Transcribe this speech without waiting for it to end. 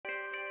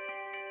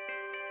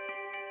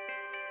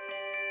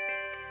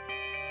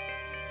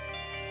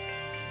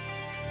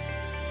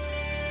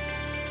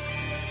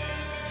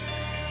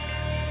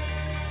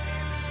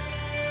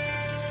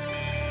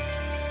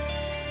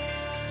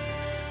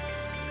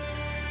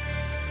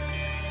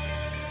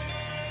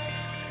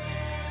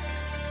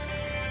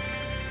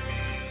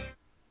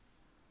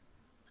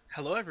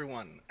Hello,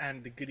 everyone,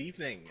 and good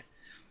evening.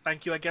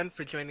 Thank you again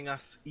for joining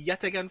us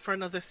yet again for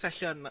another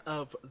session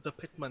of the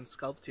Pitman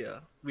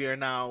Sculpture. We are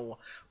now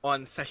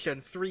on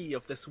session 3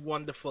 of this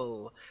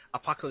wonderful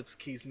Apocalypse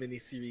Keys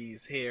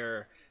miniseries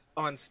here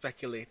on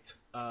Speculate,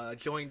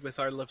 joined with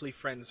our lovely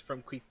friends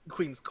from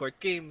Queen's Court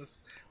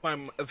Games, who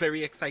I'm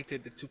very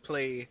excited to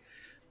play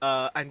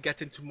and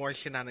get into more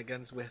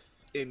shenanigans with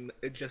in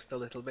just a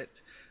little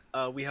bit.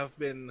 We have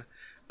been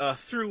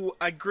through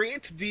a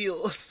great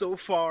deal so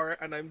far,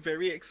 and I'm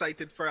very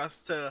excited for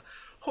us to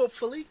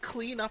hopefully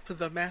clean up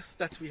the mess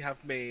that we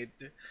have made.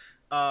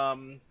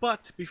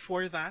 But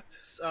before that,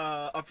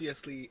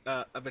 obviously,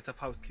 a bit of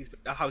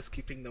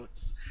housekeeping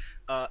notes.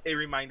 A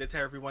reminder to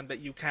everyone that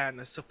you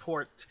can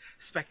support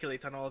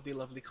Speculate on all the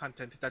lovely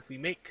content that we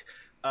make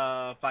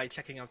by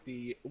checking out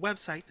the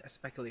website at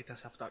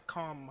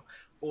speculateSF.com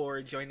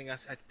or joining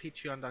us at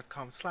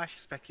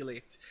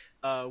patreon.com/speculate.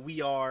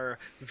 We are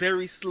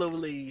very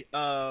slowly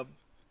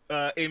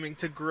aiming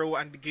to grow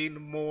and gain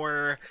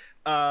more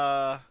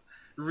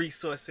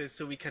resources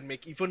so we can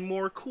make even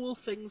more cool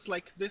things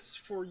like this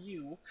for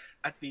you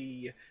at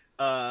the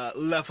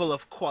level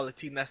of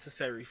quality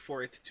necessary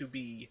for it to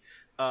be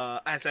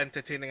as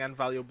entertaining and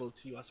valuable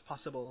to you as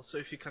possible. So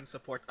if you can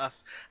support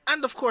us,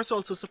 and of course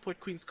also support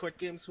Queen's Court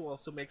Games, who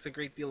also makes a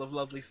great deal of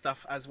lovely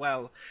stuff as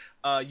well,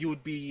 you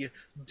would be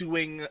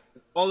doing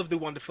all of the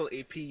wonderful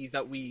AP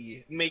that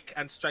we make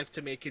and strive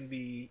to make in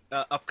the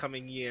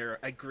upcoming year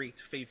a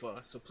great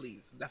favor. So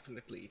please,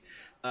 definitely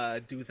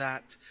do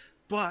that.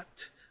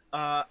 But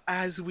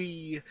as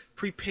we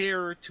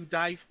prepare to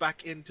dive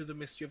back into the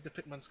mystery of the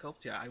Pitman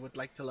sculpture, I would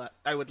like to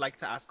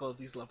ask all of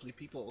these lovely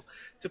people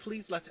to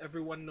please let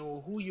everyone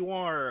know who you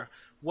are,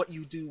 what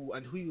you do,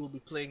 and who you will be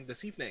playing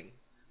this evening.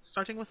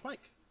 Starting with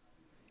Mike.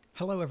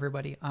 Hello,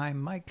 everybody.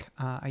 I'm Mike.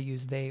 I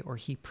use they or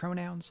he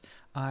pronouns.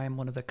 I'm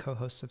one of the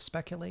co-hosts of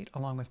Speculate,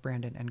 along with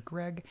Brandon and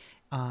Greg.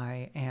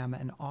 I am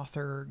an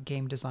author,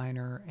 game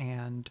designer,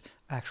 and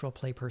actual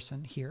play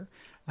person here.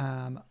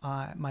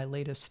 My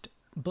latest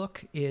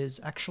book is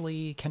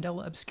actually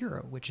Candela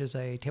Obscura, which is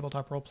a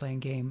tabletop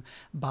role-playing game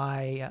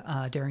by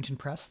Darrington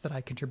Press that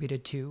I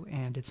contributed to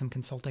and did some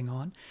consulting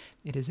on.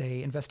 It is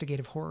a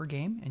investigative horror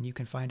game, and you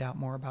can find out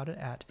more about it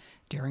at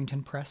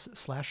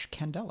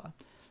darringtonpress/Candela.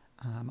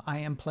 I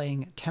am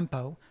playing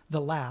Tempo, the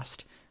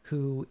Last,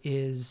 who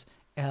is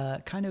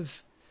a kind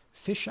of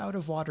fish out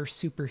of water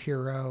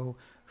superhero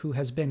who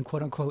has been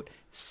quote unquote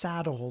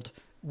saddled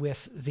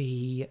with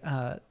the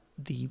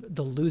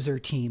loser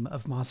team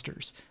of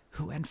monsters,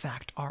 who in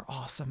fact are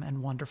awesome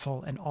and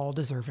wonderful and all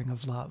deserving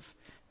of love.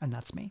 And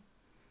that's me.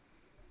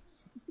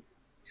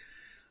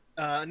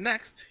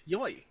 Next,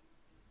 Jeoi.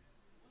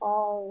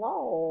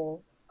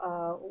 Hello.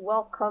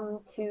 Welcome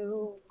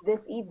to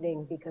this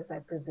evening, because I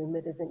presume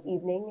it is an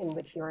evening in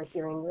which you are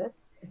hearing this.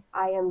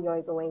 I am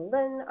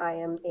Gawain. I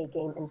am a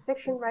game and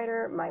fiction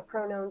writer. My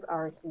pronouns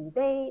are he,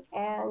 they,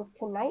 and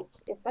tonight,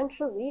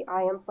 essentially,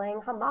 I am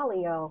playing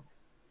Hamaliel,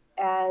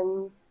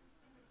 an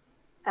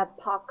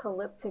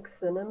apocalyptic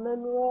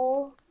cinnamon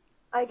roll,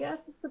 I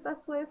guess is the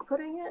best way of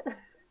putting it.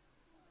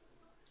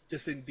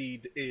 This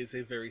indeed is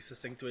a very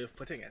succinct way of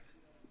putting it.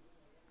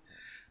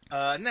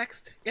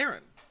 Next,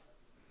 Aaron.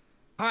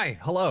 Hi,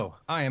 hello,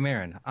 I am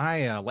Aaron.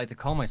 I like to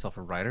call myself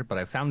a writer, but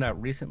I found out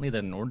recently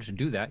that in order to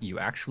do that, you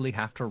actually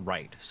have to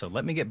write. So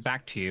let me get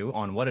back to you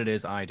on what it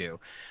is I do.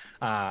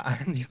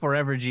 I'm the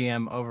forever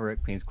GM over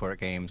at Queen's Court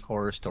Games,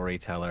 horror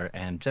storyteller,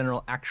 and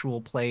general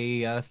actual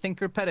play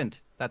thinker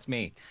pedant. That's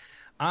me.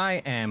 I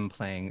am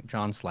playing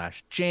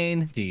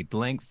John/Jane, the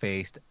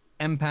blank-faced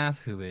empath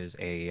who is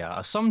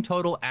a sum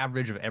total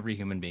average of every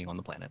human being on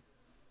the planet.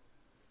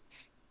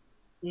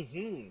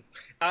 And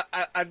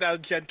I'll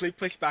gently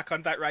push back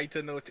on that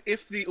writer note.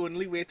 If the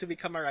only way to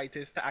become a writer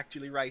is to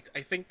actually write,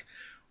 I think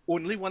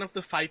only one of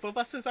the 5 of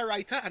us is a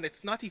writer, and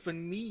it's not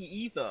even me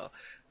either.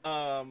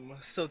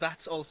 So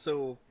that's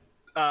also,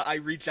 I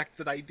reject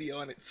that idea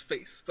on its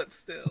face, but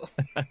still.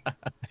 I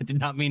did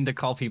not mean to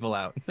call people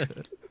out.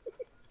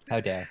 How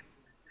dare.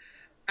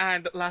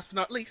 And last but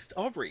not least,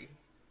 Aubrey.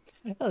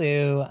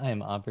 Hello,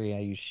 I'm Aubrey. I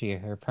use she,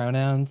 her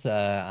pronouns.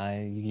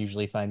 You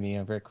usually find me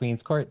over at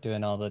Queen's Court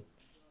doing all the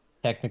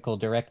technical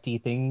directy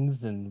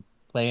things and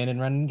playing and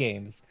running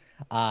games.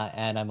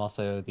 And I'm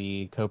also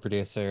the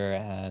co-producer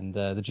and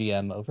the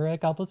GM over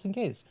at Goblets and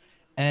Gaze.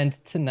 And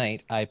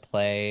tonight I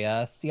play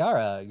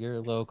Ciarra,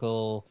 your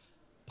local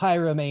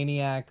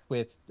pyromaniac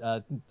with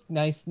a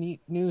nice,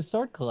 neat new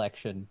sword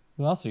collection,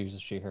 who also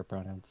uses she, her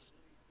pronouns.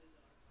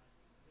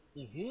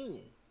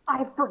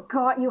 I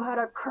forgot you had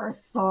a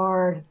cursed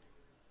sword.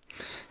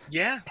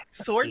 Yeah,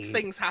 sword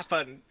things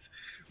happened.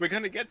 We're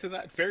gonna get to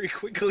that very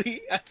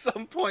quickly at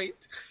some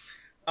point.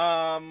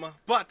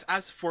 But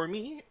as for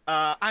me,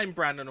 I'm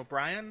Brandon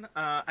O'Brien,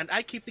 and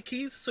I keep the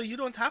keys so you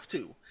don't have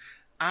to.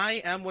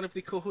 I am one of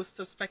the co-hosts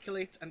of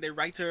Speculate and a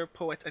writer,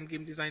 poet, and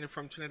game designer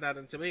from Trinidad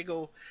and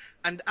Tobago,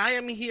 and I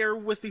am here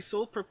with the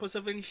sole purpose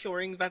of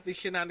ensuring that the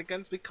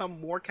shenanigans become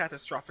more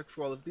catastrophic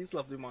for all of these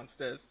lovely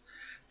monsters.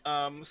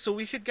 So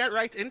we should get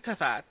right into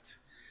that.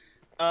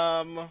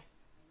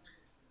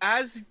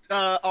 as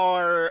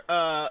our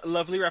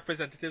lovely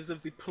representatives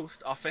of the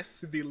post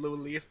office, the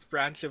lowliest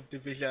branch of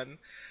division,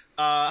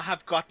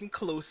 have gotten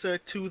closer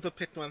to the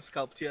Pitman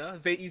sculpture,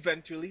 they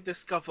eventually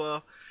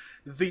discover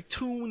the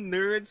two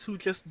nerds who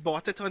just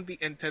bought it on the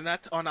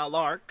internet on a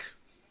lark,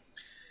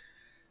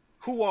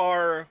 who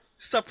are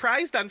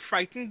surprised and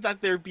frightened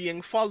that they're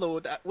being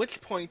followed, at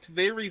which point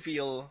they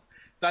reveal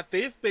that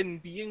they've been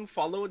being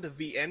followed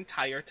the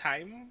entire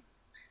time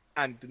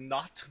and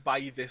not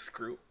by this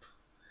group.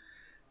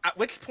 At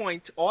which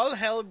point, all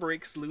hell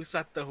breaks loose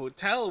at the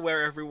hotel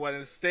where everyone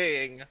is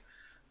staying,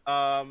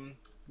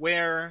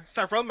 where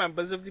several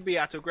members of the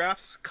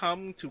Beatographs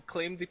come to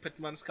claim the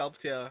Pitman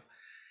sculpture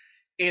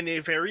in a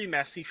very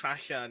messy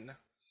fashion,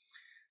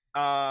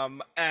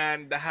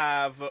 and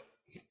have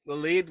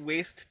laid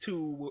waste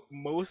to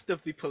most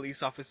of the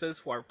police officers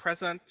who are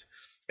present.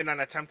 In an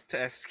attempt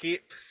to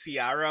escape,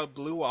 Ciarra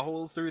blew a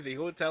hole through the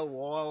hotel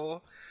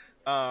wall.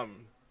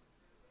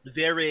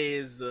 There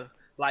is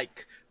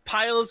like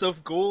piles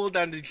of gold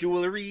and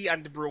jewelry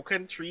and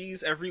broken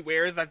trees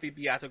everywhere that the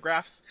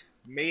Beatographs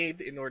made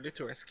in order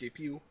to escape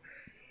you.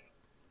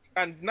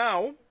 And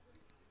now,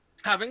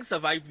 having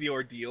survived the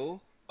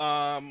ordeal,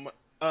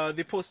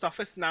 the post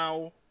office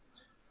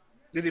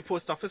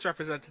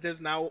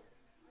representatives now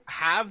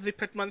have the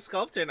Pitman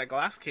sculpture in a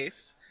glass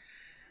case,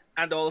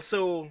 and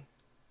also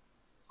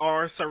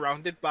are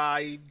surrounded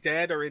by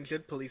dead or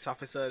injured police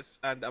officers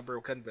and a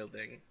broken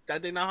building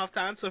that they now have to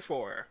answer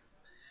for.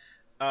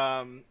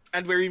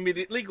 And we're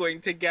immediately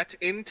going to get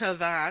into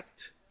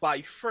that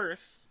by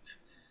first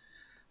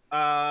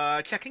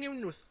checking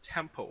in with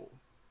Tempo.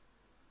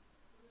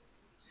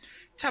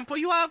 Tempo,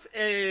 you have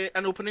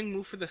an opening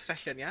move for the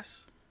session,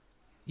 yes?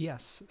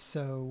 Yes,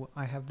 so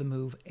I have the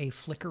move A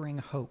Flickering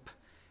Hope.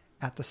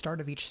 At the start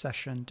of each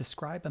session,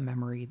 describe a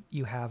memory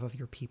you have of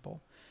your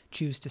people.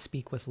 Choose to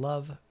speak with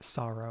love,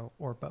 sorrow,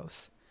 or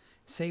both.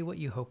 Say what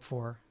you hope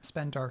for,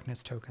 spend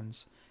darkness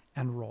tokens,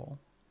 and roll.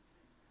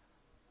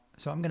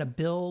 So I'm going to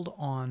build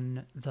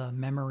on the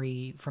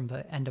memory from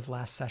the end of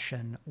last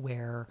session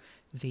where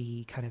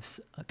the kind of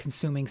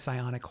consuming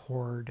psionic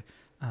horde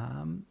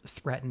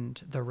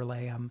threatened the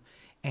Relayum,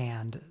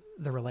 and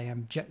the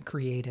Relayum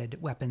created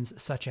weapons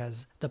such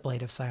as the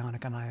Blade of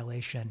Psionic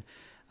Annihilation.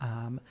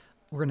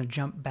 We're going to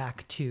jump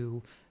back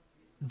to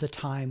the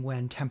time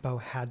when Tempo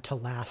had to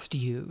last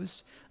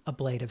use a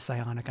Blade of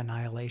Psionic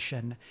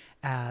Annihilation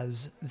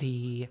as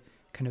the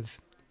kind of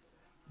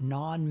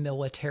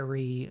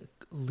non-military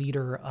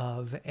leader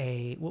of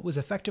what was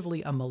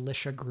effectively a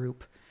militia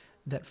group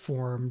that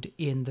formed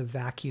in the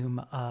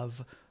vacuum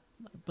of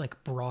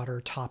like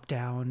broader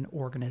top-down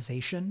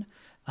organization,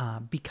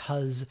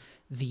 because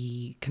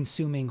the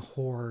consuming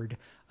horde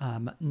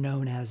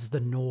known as the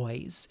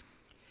Noise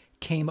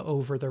came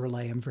over the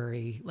Relayum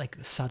very like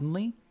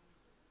suddenly,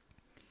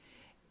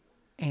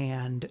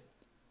 and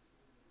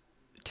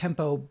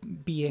Tempo,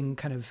 being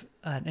kind of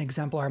an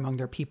exemplar among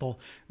their people,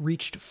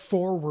 reached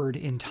forward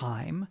in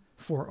time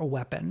for a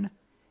weapon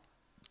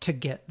to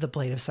get the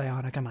Blade of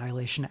Psionic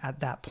Annihilation at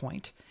that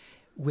point,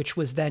 which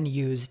was then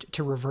used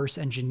to reverse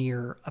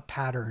engineer a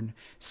pattern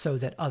so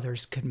that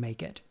others could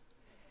make it.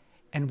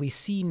 And we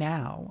see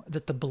now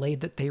that the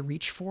blade that they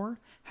reach for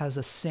has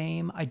a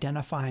same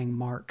identifying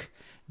mark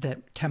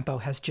that Tempo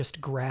has just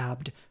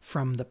grabbed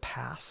from the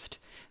past.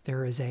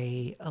 There is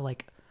a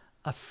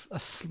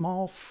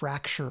small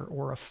fracture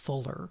or a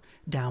fuller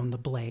down the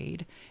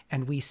blade,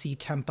 and we see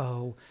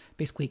Tempo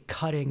basically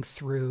cutting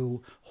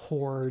through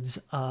hordes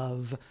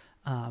of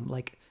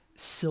like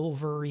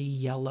silvery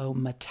yellow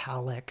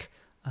metallic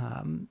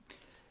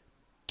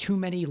too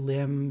many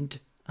limbed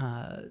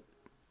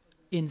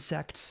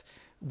insects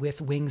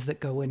with wings that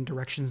go in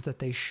directions that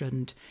they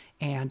shouldn't,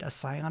 and a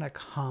psionic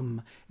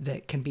hum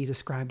that can be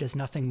described as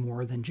nothing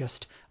more than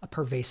just a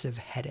pervasive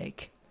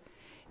headache.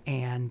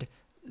 And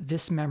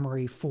this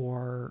memory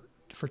for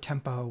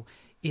Tempo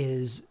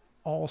is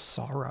all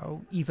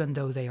sorrow, even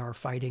though they are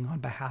fighting on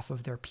behalf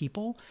of their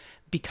people,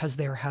 because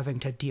they're having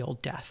to deal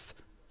death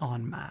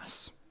en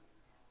masse.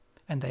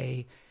 And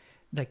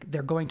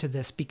they're going to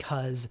this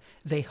because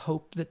they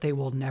hope that they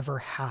will never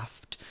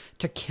have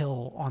to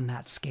kill on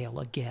that scale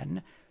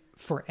again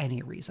for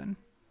any reason.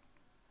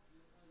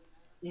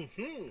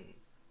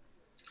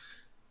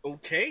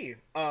 Okay.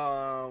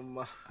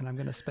 And I'm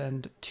going to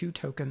spend 2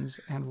 tokens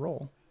and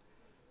roll.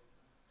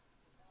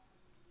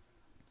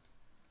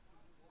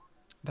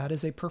 That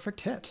is a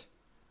perfect hit.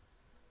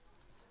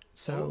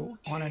 So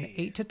on an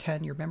 8 to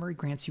 10, your memory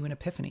grants you an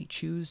epiphany.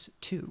 Choose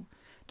 2.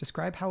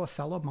 Describe how a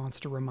fellow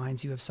monster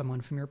reminds you of someone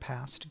from your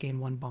past.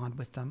 Gain 1 bond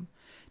with them.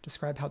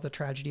 Describe how the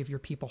tragedy of your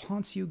people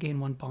haunts you. Gain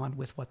 1 bond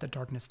with what the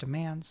darkness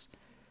demands.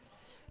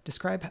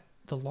 Describe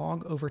the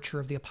long overture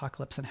of the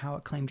apocalypse and how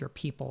it claimed your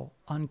people.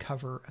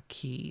 Uncover a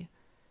key.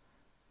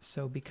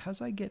 So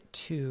because I get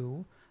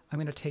 2, I'm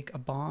going to take a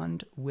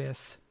bond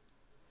with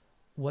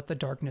what the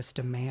darkness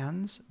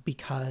demands,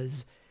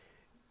 because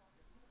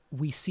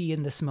we see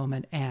in this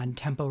moment, and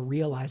Tempo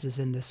realizes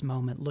in this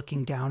moment,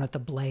 looking down at the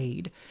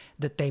blade,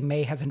 that they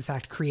may have in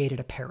fact created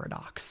a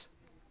paradox.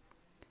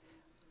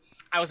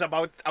 I was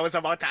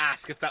about to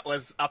ask if that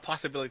was a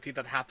possibility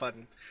that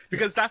happened,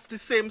 because that's the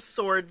same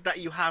sword that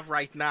you have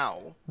right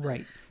now,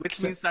 Right. which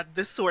So- means that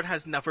this sword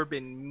has never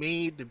been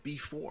made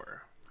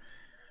before.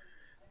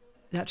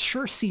 That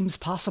sure seems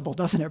possible,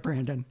 doesn't it,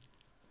 Brandon?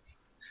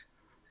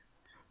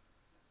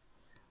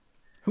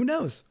 Who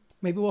knows?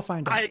 Maybe we'll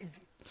find out.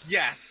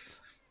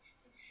 Yes,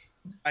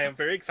 I am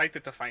very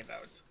excited to find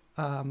out.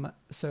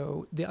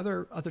 So the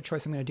other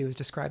choice I'm going to do is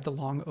describe the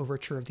long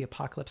overture of the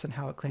apocalypse and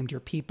how it claimed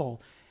your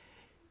people.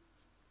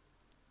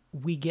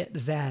 We get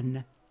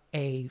then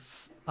a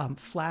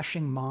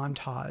flashing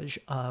montage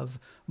of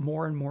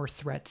more and more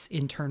threats,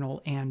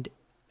 internal and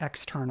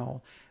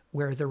external,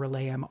 where the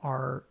Relayum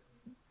are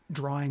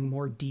drawing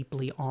more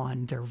deeply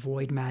on their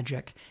void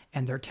magic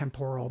and their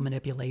temporal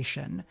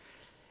manipulation.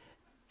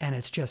 And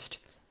it's just,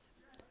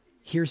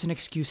 here's an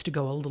excuse to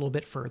go a little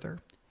bit further.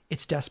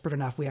 It's desperate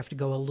enough, we have to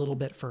go a little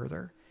bit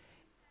further.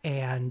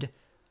 And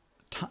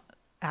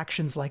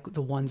actions like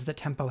the ones that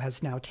Tempo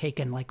has now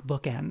taken, like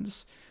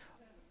bookends,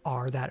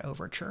 are that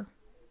overture.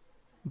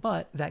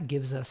 But that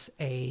gives us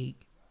a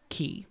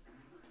key.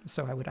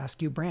 So I would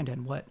ask you,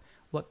 Brandon,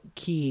 what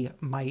key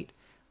might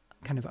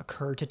kind of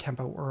occur to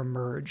Tempo or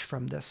emerge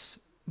from this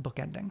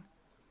bookending?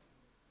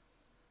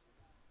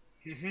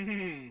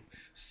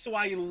 So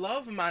I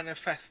love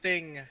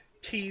manifesting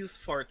keys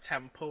for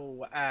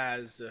Tempo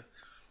as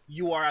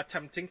you are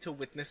attempting to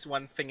witness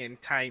one thing in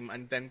time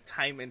and then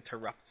time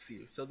interrupts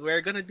you. So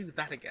we're gonna do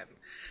that again.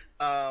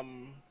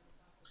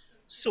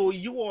 So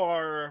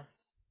you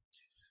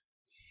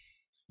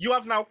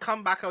have now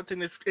come back out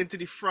into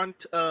the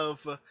front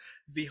of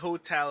the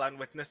hotel and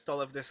witnessed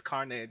all of this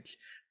carnage,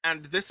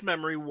 and this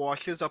memory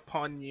washes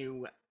upon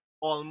you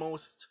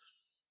almost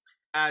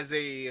as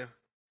a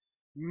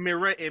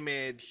mirror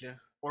image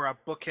or a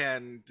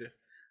bookend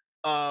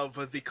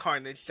of the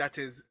carnage that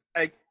is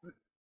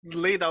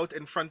laid out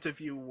in front of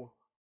you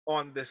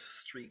on this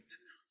street.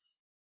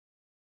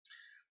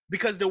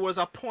 Because there was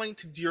a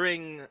point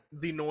during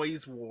the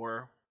noise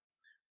war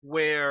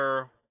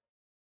where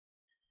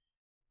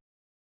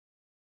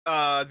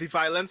the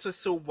violence was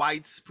so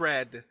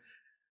widespread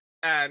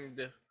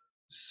and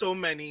so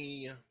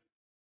many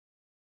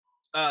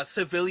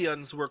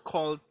civilians were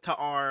called to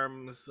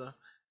arms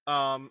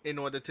in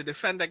order to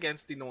defend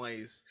against the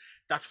noise,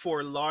 that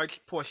for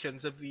large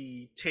portions of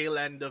the tail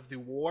end of the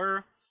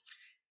war,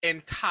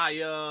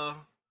 entire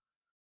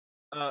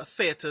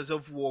theaters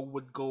of war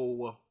would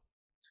go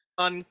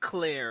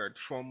uncleared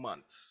for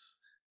months.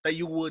 That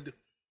you would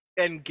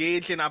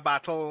engage in a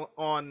battle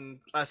on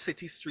a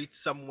city street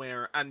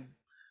somewhere, and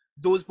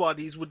those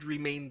bodies would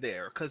remain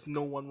there because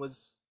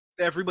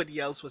everybody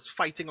else was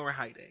fighting or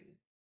hiding.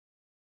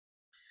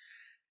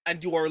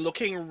 And you are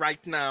looking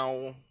right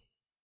now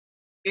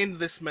in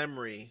this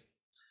memory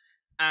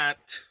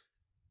at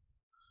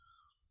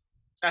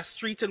a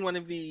street in one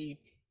of the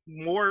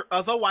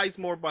otherwise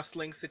more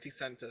bustling city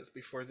centers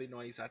before the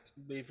noise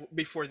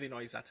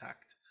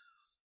attacked.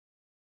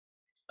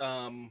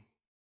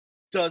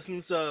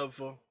 Dozens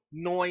of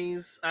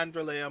noise and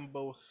Relayum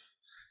both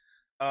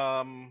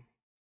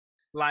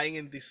lying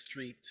in the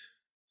street,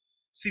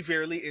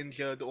 severely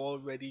injured,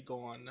 already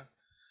gone.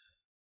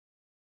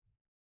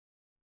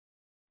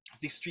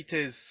 The street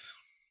is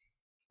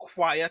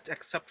quiet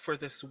except for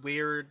this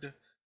weird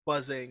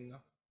buzzing.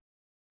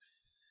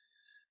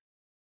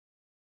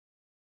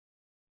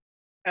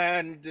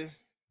 And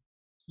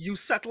you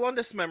settle on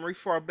this memory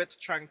for a bit,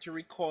 trying to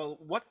recall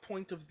what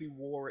point of the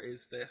war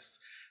is this.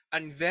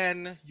 And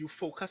then you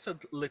focus a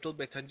little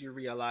bit and you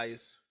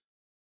realize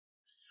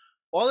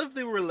all of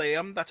the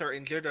Relayum that are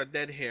injured or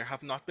dead here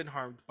have not been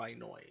harmed by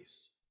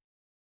noise.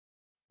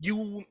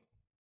 You,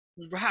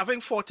 having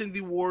fought in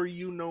the war,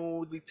 you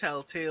know the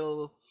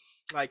telltale,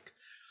 like,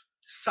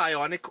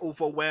 psionic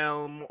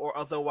overwhelm or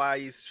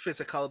otherwise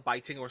physical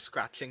biting or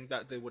scratching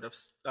that they would have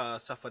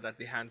suffered at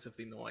the hands of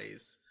the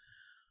noise.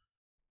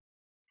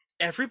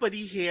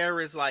 Everybody here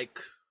is like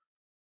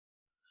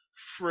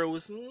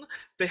frozen.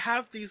 They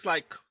have these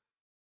like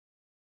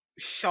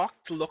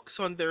shocked looks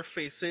on their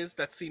faces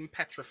that seem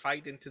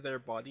petrified into their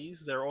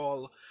bodies. They're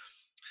all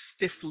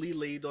stiffly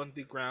laid on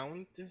the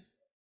ground.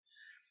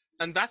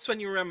 And that's when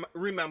you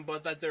remember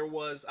that there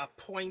was a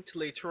point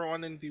later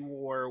on in the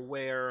war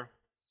where,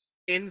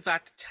 in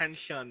that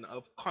tension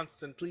of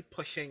constantly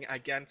pushing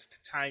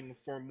against time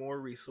for more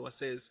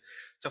resources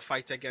to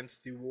fight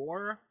against the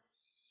war,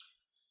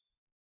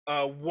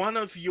 one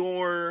of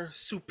your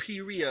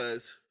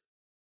superiors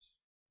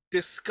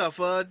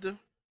discovered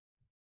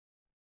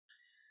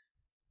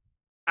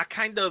a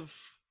kind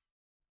of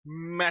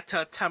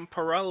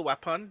meta-temporal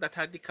weapon that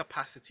had the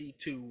capacity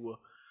to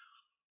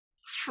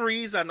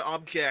freeze an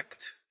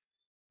object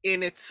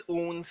in its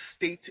own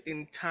state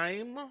in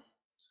time,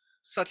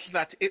 such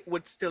that it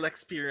would still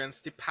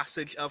experience the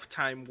passage of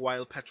time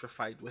while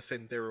petrified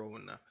within their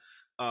own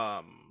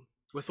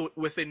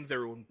within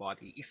their own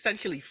body,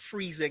 essentially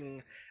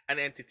freezing an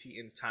entity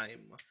in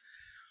time.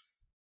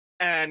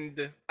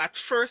 And at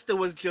first it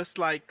was just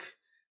like,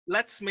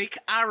 let's make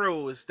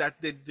arrows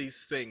that did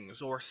these things,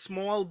 or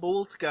small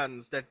bolt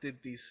guns that did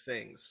these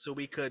things, so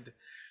we could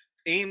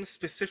aim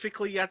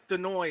specifically at the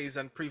noise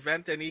and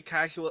prevent any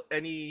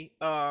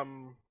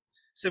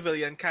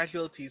civilian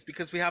casualties,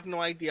 because we have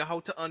no idea how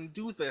to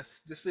undo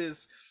this. This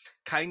is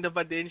kind of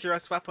a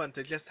dangerous weapon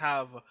to just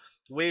have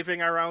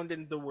waving around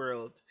in the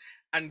world.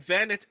 And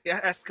then it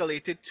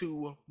escalated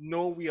to,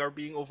 no, we are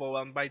being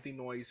overwhelmed by the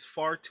noise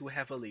far too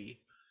heavily.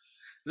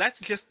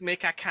 Let's just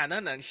make a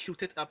cannon and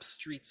shoot it up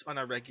streets on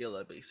a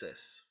regular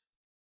basis.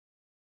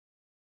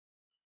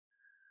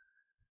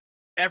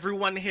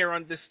 Everyone here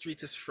on this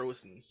street is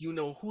frozen. You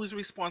know who's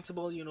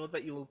responsible. You know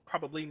that you'll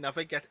probably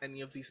never get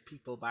any of these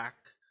people back.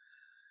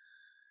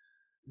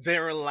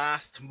 Their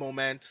last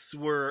moments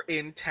were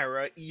in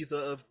terror, either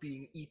of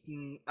being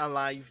eaten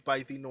alive by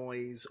the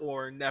noise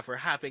or never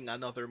having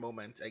another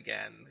moment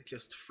again,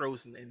 just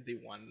frozen in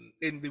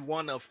the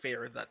one of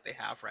fear that they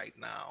have right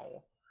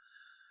now.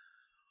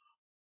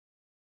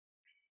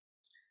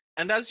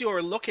 And as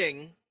you're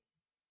looking,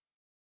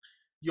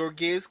 your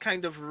gaze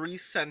kind of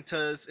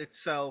recenters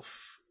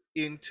itself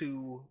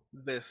into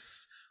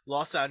this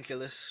Los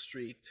Angeles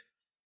street.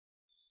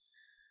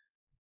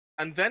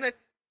 And then it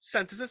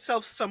centers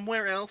itself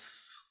somewhere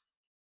else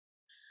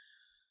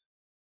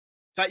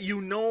that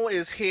you know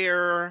is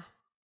here,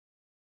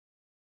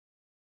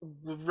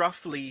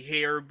 roughly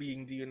here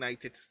being the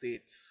United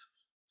States,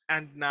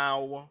 and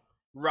now,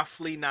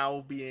 roughly now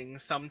being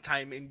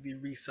sometime in the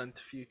recent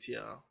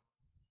future,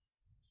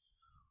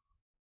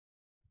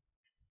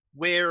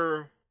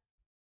 where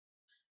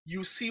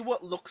you see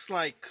what looks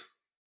like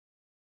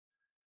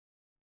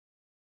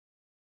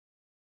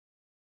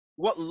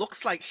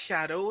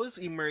shadows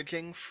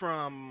emerging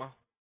from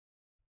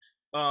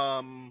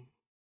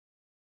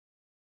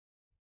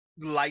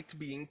light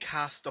being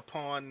cast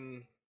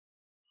upon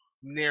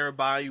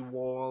nearby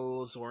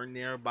walls or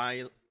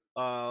nearby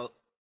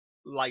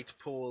light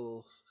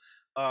poles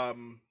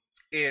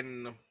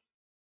in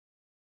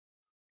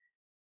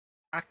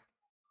a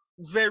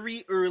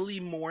very early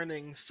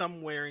morning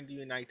somewhere in the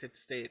United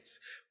States.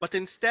 But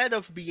instead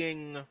of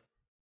being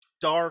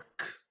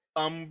dark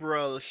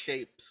umbral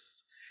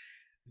shapes,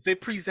 they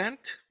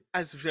present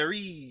as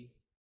very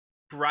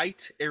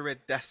bright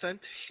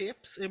iridescent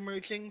shapes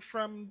emerging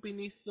from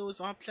beneath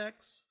those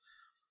objects.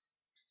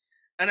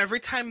 And every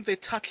time they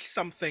touch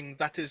something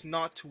that is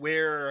not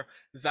where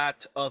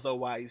that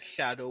otherwise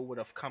shadow would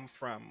have come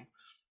from,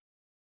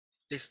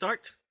 they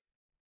start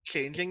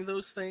changing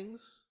those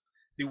things.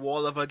 The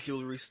wall of a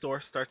jewelry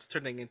store starts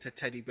turning into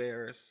teddy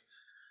bears.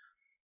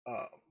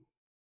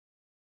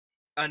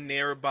 A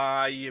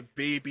nearby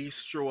baby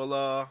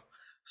stroller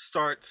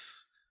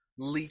starts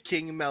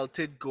leaking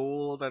melted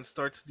gold and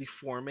starts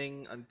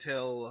deforming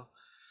until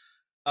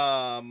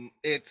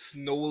it's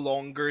no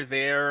longer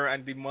there,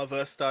 and the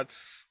mother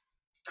starts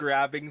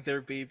grabbing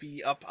their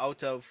baby up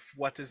out of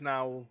what is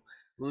now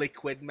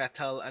liquid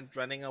metal and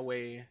running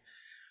away.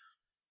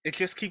 It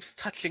just keeps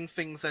touching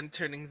things and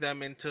turning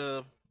them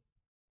into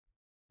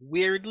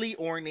weirdly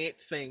ornate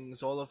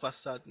things all of a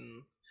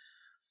sudden.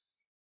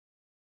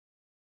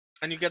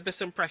 And you get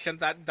this impression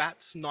that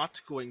that's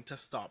not going to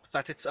stop,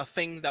 that it's a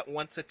thing that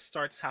once it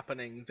starts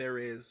happening, there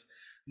is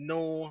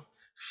no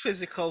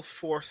physical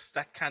force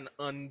that can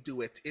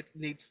undo it. It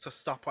needs to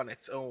stop on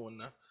its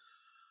own.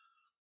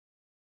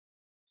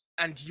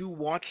 And you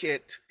watch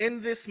it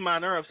in this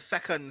manner of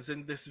seconds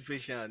in this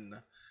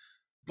vision.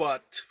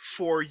 But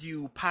for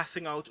you,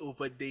 passing out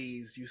over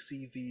days, you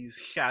see these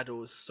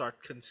shadows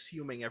start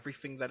consuming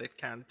everything that it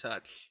can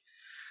touch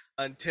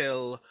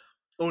until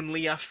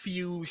only a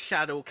few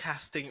shadow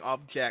casting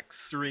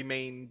objects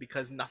remain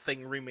because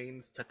nothing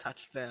remains to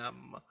touch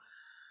them.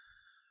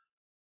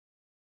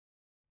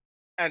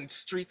 And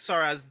streets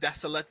are as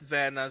desolate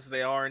then as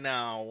they are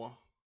now.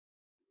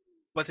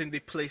 But in the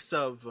place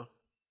of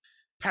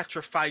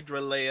petrified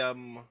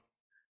Relayum,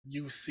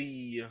 you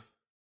see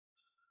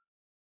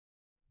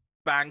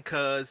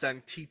bankers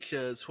and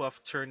teachers who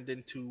have turned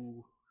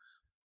into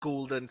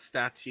golden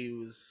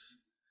statues,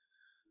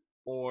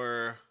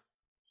 or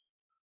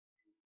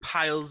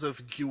piles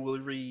of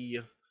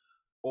jewelry,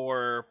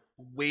 or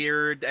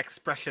weird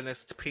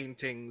expressionist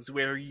paintings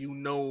where you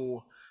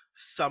know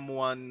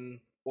someone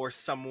or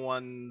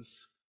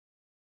someone's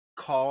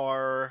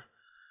car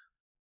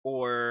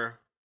or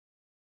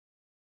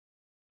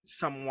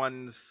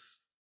someone's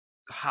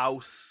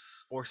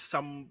house or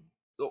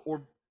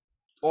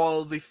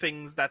all the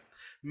things that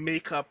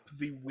make up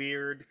the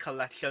weird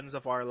collections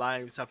of our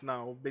lives have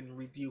now been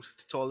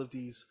reduced to all of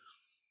these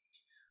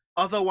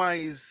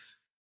otherwise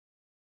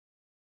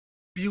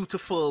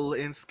beautiful,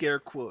 in scare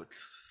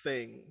quotes,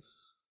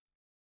 things.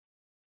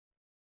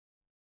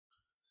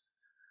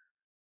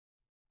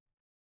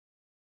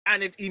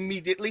 And it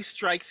immediately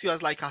strikes you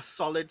as like a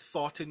solid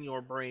thought in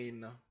your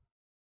brain.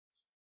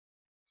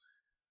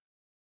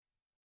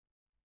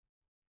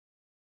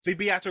 The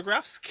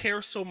Beatographs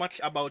care so much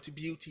about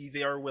beauty,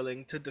 they are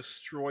willing to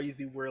destroy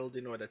the world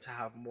in order to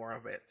have more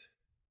of it.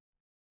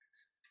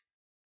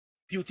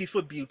 Beauty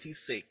for beauty's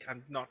sake,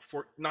 and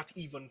not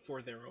even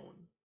for their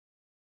own.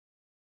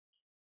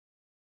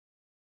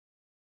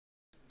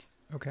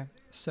 Okay,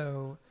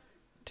 so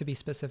to be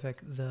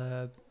specific,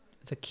 the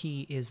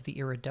key is the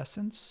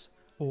iridescence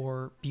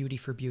or beauty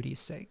for beauty's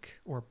sake,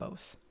 or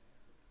both.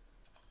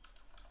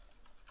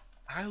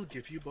 I'll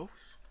give you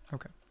both.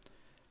 Okay.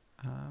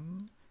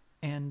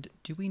 And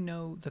do we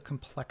know the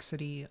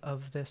complexity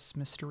of this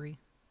mystery,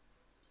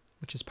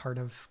 which is part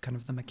of kind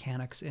of the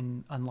mechanics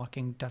in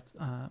unlocking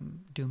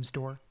Doom's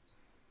door?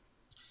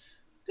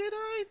 Did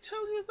I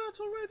tell you that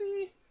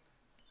already?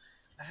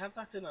 I have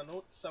that in a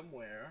note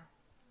somewhere.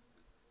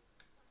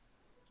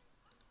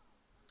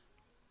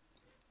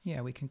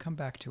 Yeah, we can come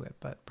back to it,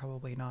 but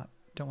probably not.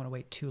 Don't want to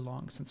wait too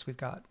long since we've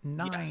got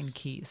 9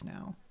 keys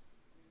now.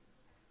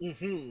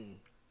 Mm-hmm.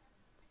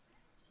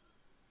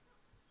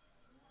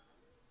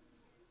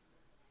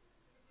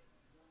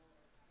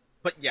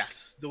 But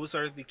yes, those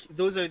are the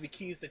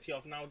keys that you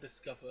have now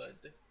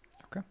discovered.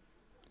 Okay.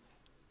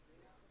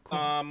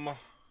 Cool.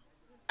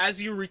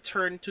 As you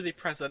return to the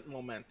present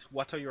moment,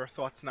 what are your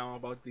thoughts now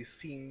about the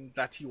scene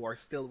that you are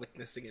still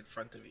witnessing in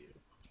front of you?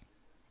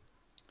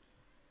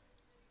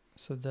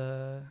 So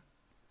the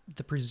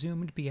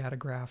presumed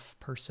Beatograph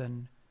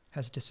person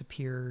has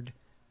disappeared,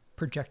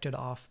 projected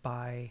off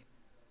by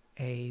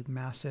a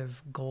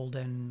massive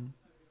golden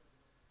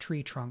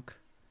tree trunk.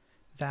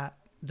 That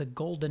the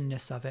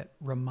goldenness of it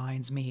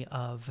reminds me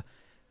of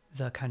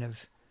the kind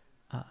of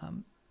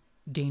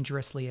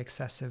dangerously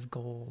excessive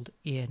gold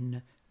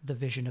in the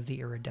vision of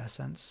the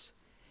iridescence.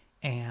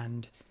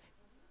 And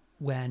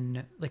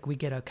when we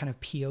get a kind of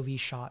POV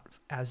shot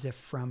as if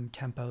from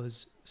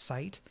Tempo's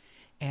sight,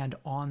 and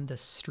on the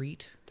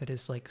street that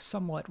is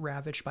somewhat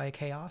ravaged by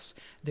chaos,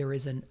 there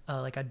is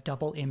a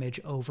double image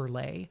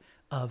overlay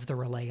of the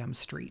Relayum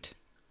street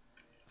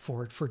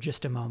for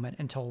just a moment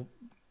until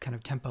kind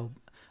of Tempo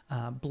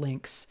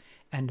blinks,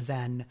 and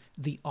then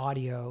the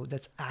audio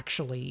that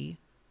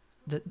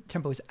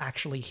Tempo is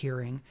actually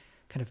hearing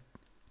kind of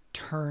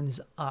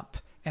turns up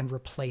and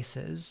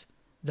replaces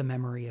the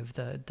memory of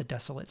the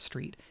desolate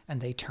street,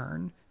 and they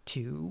turn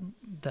to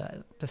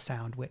the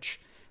sound, which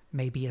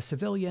may be a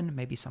civilian,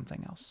 maybe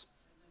something else.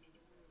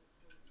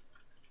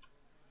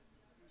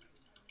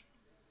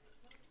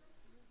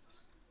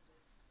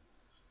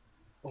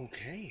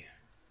 Okay.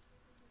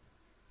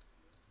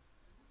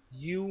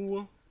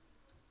 You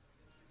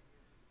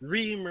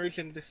re-emerge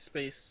in this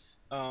space.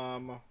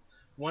 One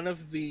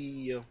of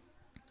the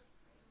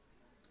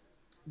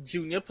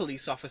junior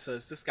police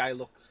officers, this guy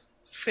looks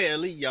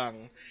fairly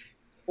young,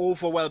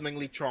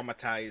 overwhelmingly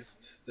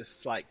traumatized.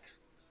 This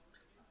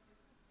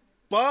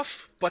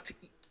buff, but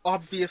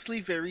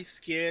obviously very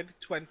scared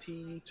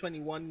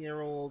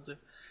 21-year-old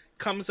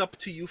comes up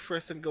to you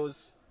first and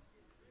goes,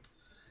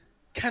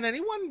 "Can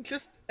anyone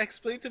just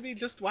explain to me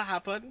just what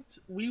happened?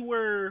 We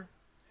were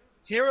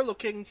here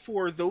looking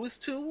for those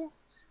two,"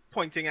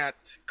 pointing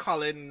at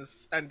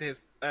Collins and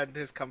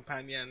his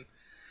companion.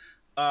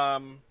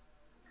 And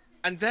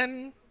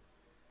then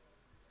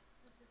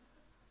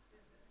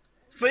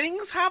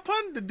things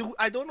happened.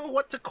 I don't know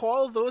what to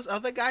call those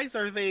other guys.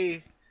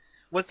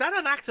 Was that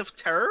an act of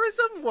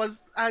terrorism?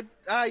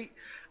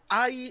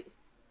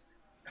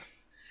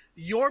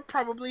 You're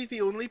probably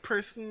the only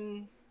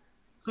person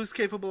who's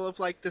capable of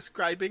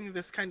describing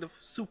this kind of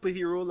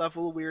superhero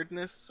level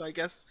weirdness. So I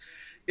guess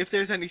if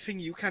there's anything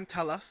you can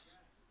tell us,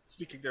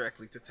 speaking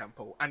directly to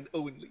Tempo and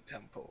only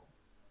Tempo.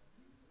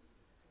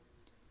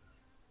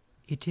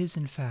 It is,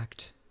 in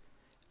fact,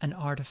 an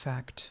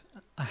artifact,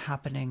 a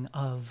happening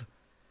of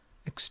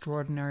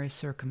extraordinary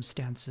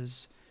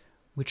circumstances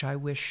which I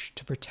wish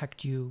to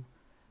protect you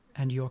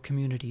and your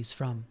communities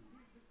from.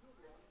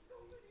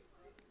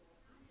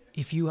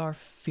 If you are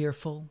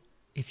fearful,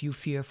 if you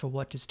fear for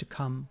what is to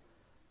come,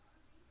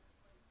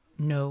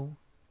 know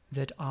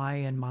that I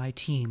and my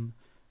team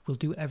will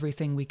do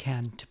everything we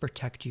can to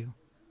protect you.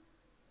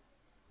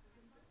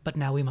 But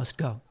now we must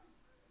go.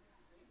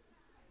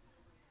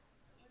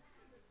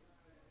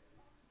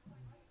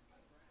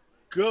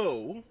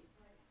 Go?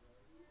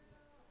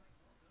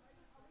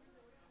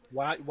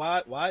 Why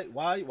are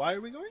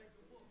we going?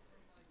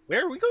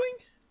 Where are we going?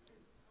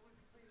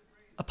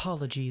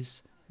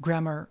 Apologies.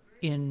 Grammar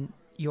in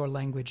your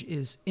language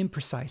is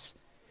imprecise.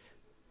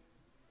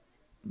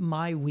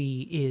 My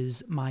we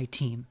is my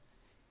team.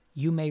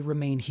 You may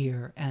remain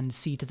here and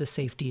see to the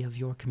safety of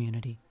your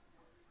community.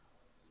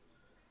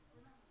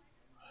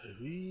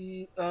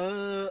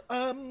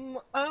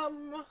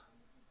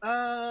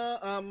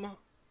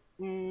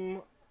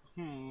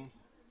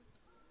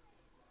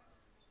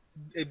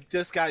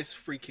 This guy's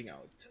freaking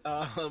out.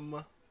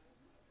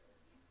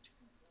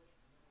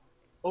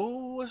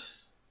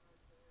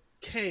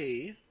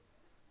 Okay.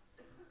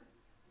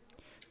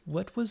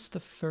 What was the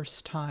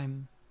first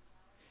time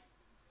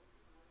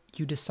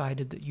you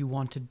decided that you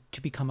wanted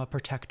to become a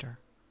protector?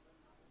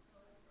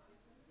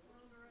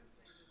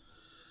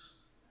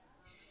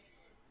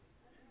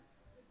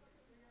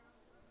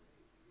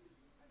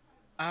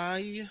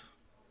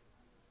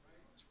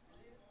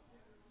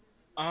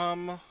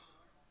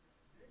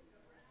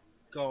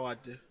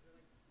 God.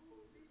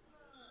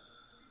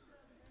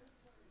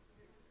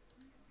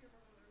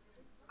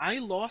 I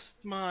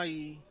lost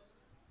my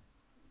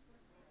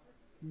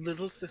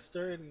little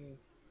sister in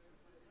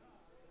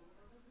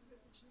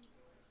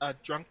a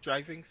drunk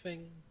driving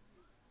thing.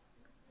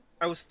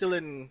 I was still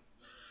in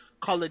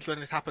college when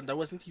it happened. I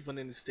wasn't even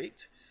in the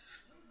state.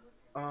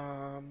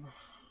 Um,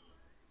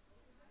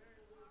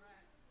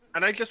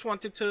 and I just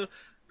wanted to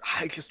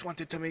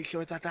make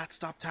sure that that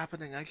stopped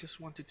happening. I just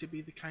wanted to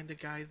be the kind of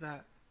guy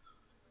that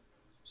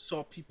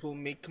saw people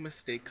make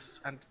mistakes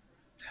and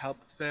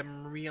helped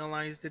them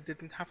realize they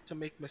didn't have to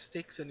make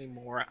mistakes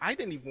anymore. I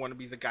didn't even want to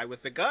be the guy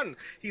with the gun.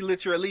 He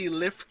literally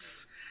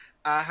lifts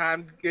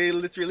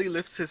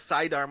his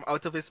sidearm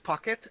out of his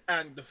pocket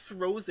and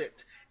throws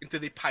it into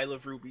the pile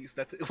of rubies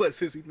that was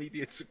his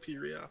immediate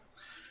superior.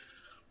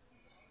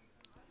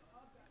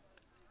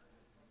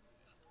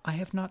 I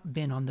have not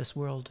been on this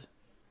world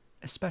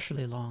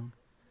especially long,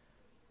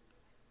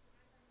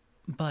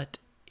 but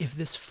if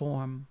this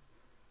form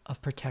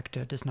of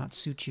protector does not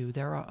suit you,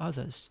 there are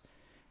others,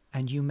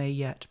 and you may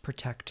yet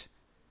protect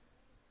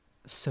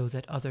so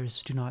that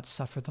others do not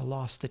suffer the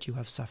loss that you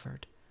have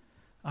suffered.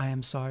 I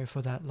am sorry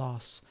for that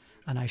loss,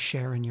 and I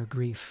share in your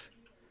grief.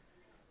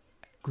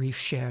 Grief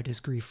shared is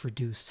grief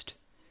reduced,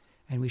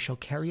 and we shall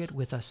carry it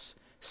with us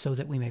so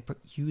that we may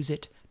use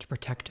it to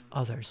protect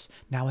others.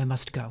 Now I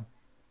must go.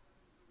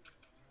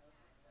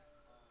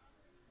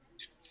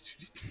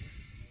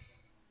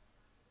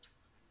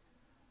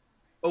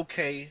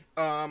 Okay,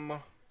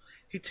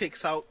 he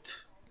takes out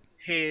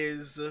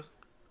his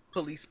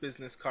police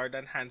business card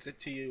and hands it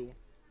to you.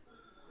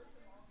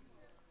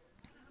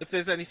 If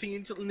there's anything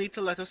you need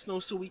to let us know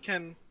so we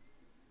can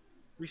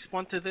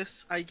respond to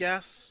this, I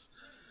guess.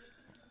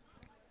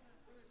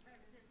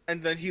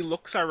 And then he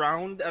looks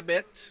around a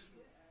bit,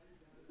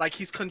 like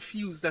he's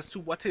confused as to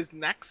what his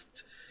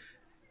next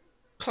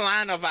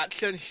plan of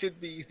action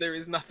should be. There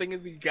is nothing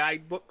in the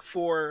guidebook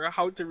for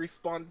how to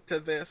respond to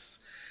this.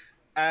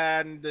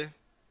 And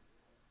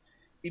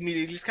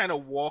immediately just kind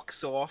of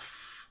walks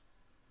off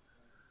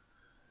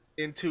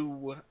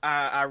into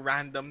a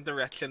random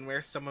direction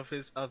where some of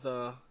his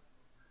other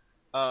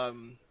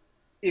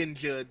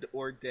injured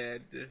or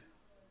dead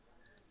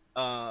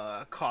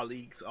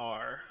colleagues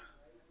are.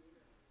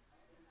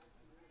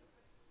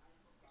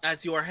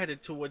 As you are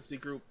headed towards the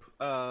group,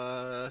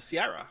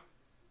 Ciarra,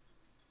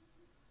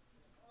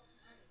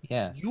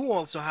 Yes, you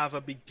also have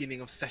a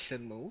beginning of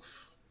session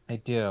move. I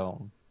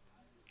do.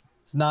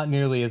 It's not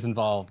nearly as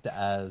involved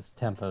as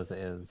Tempo's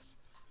is.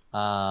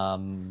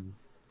 Um,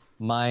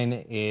 Mine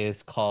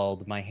is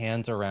called My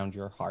Hands Around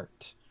Your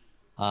Heart.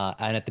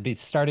 And at the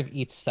start of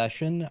each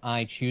session,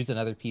 I choose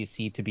another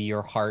PC to be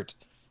your heart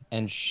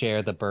and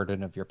share the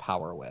burden of your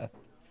power with,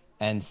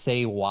 and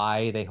say why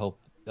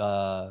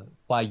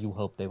you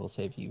hope they will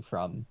save you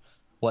from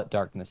what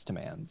darkness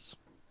demands.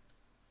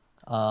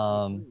 Um,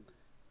 Mm-hmm.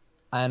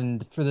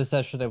 and for this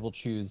session, I will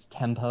choose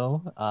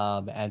tempo,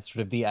 and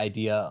sort of the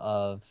idea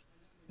of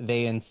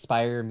they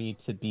inspire me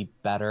to be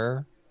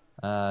better,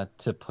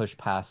 to push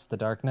past the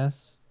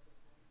darkness.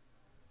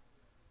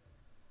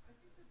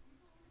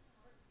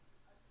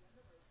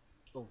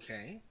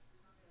 Okay.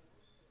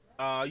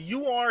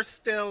 You are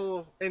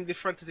still in the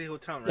front of the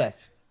hotel, right?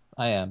 Yes,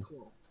 I am.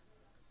 Cool.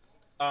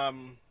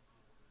 Um,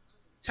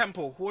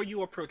 Tempo, who are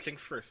you approaching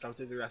first out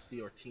of the rest of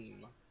your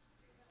team?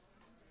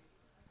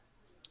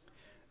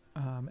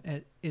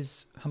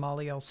 Is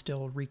Hamaliel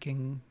still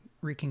wreaking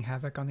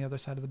havoc on the other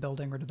side of the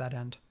building, or did that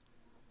end?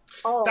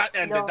 Oh, That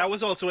ended. no. That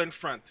was also in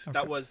front. Okay.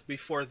 That was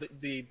before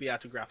the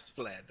Beatographs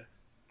fled.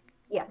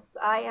 Yes,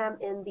 I am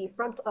in the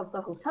front of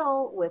the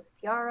hotel with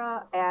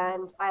Ciarra,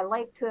 and I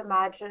like to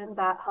imagine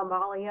that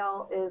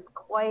Hamaliel is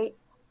quite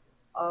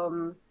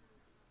um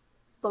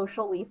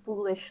socially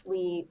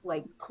foolishly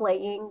like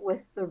playing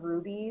with the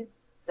rubies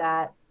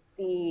that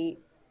the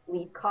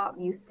lead cop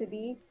used to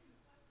be.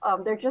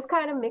 They're just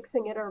kind of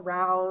mixing it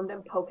around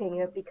and poking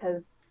it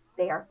because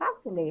they are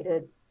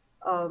fascinated.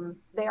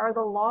 They are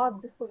the law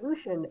of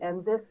dissolution,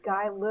 and this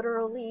guy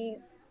literally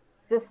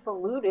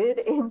dissoluted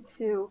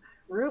into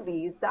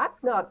rubies.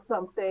 That's not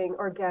something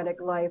organic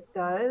life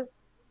does.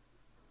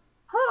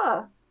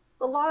 Huh.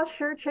 The laws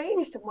sure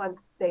changed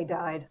once they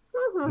died.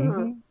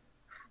 Mhm.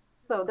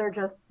 So they're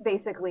just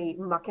basically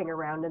mucking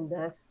around in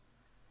this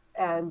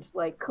and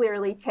like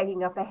clearly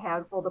taking up a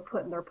handful to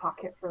put in their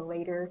pocket for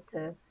later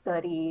to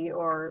study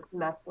or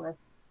mess with.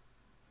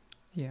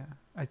 Yeah,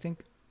 I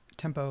think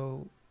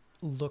Tempo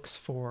looks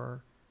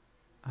for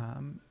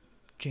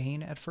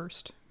Jane at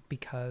first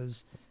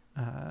because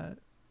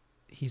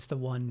he's the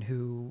one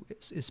who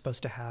is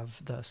supposed to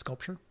have the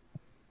sculpture.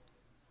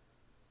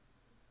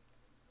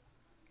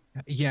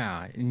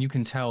 Yeah, and you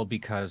can tell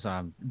because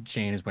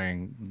Jane is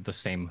wearing the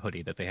same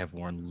hoodie that they have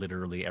worn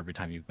literally every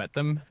time you've met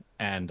them,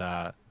 and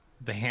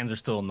the hands are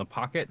still in the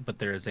pocket, but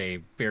there is a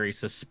very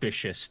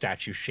suspicious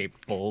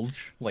statue-shaped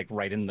bulge, like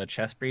right in the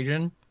chest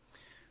region.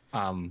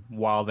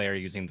 While they're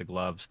using the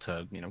gloves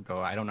to, go,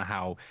 I don't know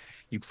how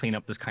you clean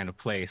up this kind of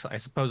place. I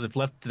suppose if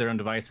left to their own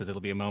devices,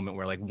 it'll be a moment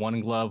where like one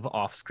glove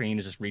off screen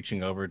is just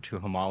reaching over to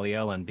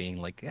Hamaliel and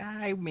being like,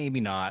 maybe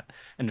not,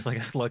 and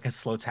just like a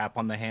slow tap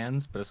on the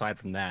hands. But aside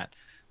from that,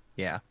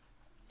 yeah.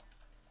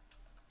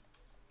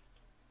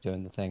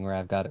 doing the thing where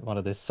I've got one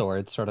of these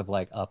swords sort of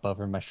like up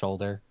over my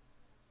shoulder,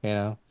 you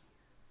know,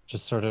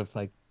 just sort of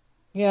like,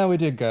 yeah, we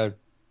did good.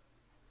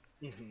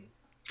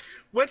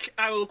 Which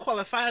I will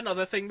qualify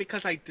another thing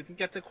because I didn't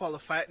get to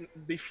qualify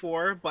it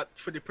before, but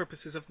for the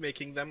purposes of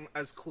making them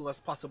as cool as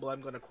possible,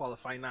 I'm going to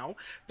qualify now.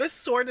 This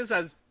sword is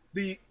as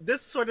big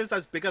as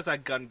a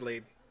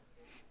gunblade.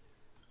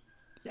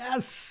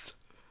 Yes.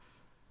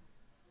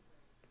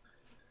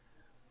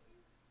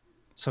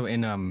 So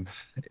in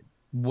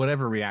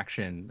whatever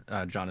reaction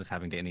John is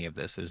having to any of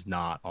this is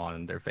not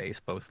on their face,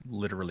 both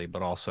literally,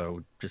 but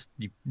also just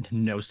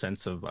no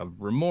sense of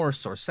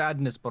remorse or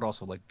sadness, but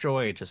also like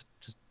joy, just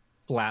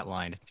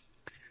flatlined.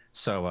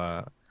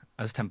 So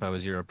as tempo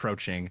as you're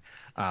approaching,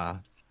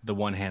 the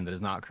one hand that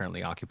is not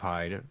currently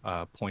occupied,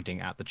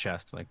 pointing at the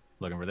chest, like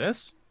looking for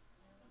this.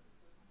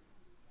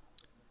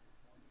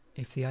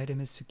 If the item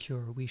is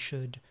secure, we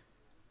should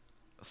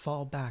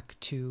fall back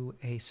to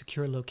a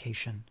secure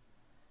location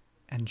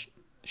and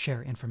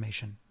share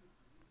information.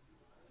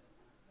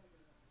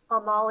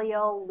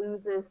 Hamaliel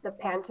loses the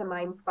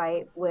pantomime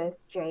fight with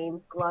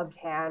Jane's gloved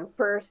hand.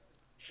 First,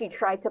 she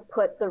tried to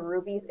put the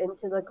rubies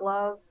into the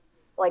glove,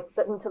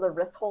 into the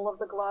wrist hole of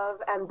the glove,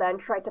 and then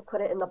tried to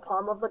put it in the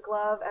palm of the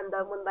glove, and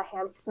then when the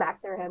hands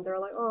smacked their hand, they're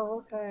like,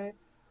 oh, okay.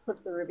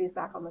 Puts the rubies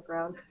back on the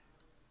ground.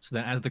 So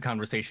then as the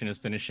conversation is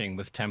finishing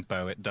with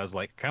tempo, it does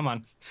like, come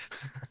on.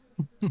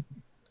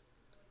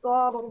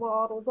 Dawdle,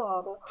 dawdle,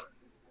 dawdle.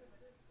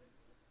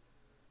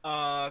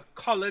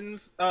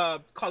 Colin's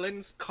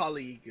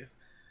colleague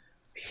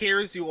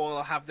hears you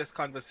all have this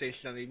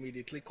conversation and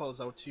immediately calls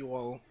out to you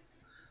all.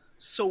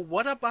 So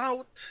what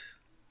about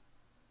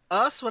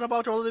us? What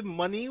about all the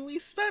money we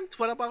spent?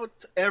 What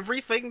about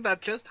everything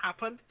that just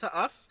happened to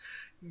us?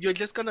 You're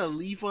just gonna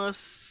leave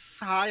us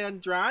high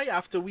and dry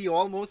after we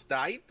almost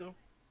died?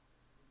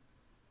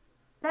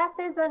 Death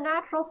is a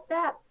natural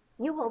step.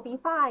 You will be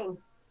fine.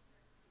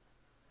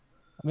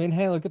 I mean,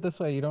 hey, look at this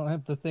way. You don't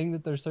have the thing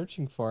that they're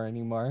searching for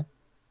anymore.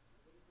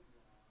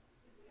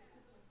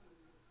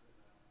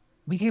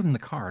 We gave him the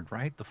card,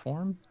 right? The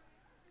form?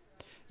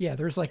 Yeah,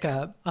 there's like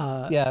a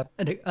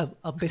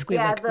basically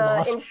yeah, like the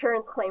lost...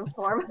 insurance claim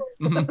form.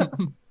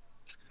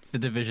 The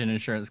division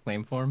insurance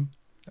claim form.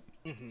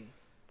 Mm-hmm.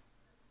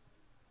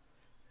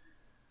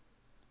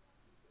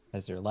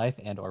 Has your life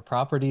and or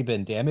property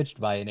been damaged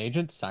by an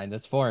agent? Sign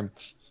this form.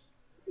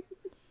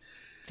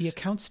 The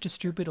accounts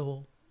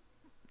distributable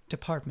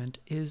department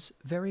is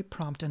very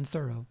prompt and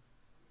thorough.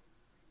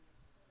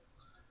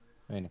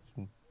 I mean,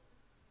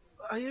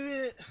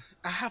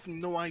 I have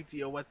no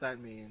idea what that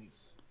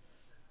means.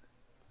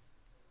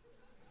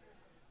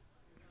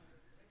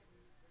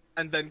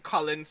 And then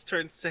Collins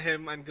turns to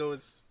him and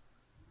goes,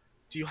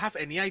 do you have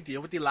any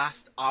idea what the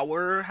last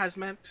hour has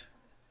meant?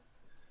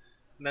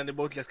 And then they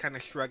both just kind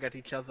of shrug at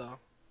each other.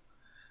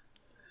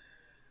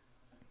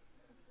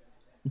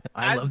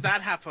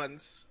 That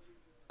happens,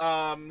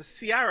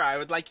 Ciarra, I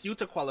would like you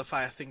to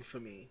qualify a thing for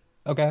me.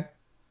 okay.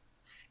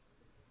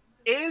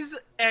 Is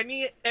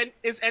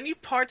any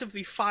part of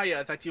the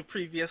fire that you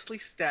previously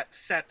set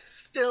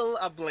still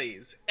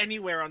ablaze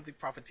anywhere on the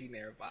property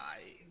nearby?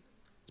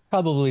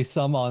 Probably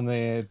some on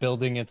the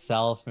building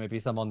itself, maybe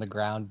some on the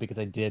ground, because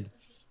I did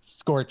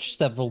scorch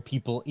several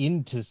people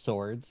into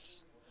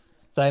swords.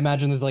 So I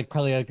imagine there's like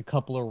probably like a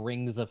couple of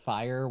rings of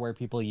fire where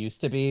people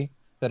used to be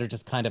that are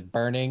just kind of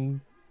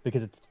burning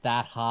because it's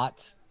that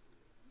hot.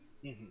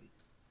 Mm-hmm.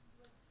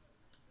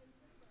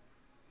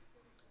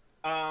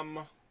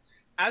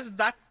 As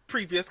that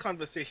previous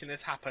conversation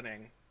is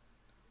happening,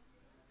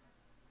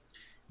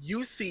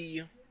 you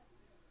see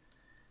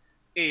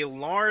a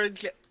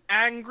large,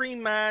 angry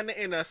man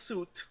in a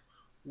suit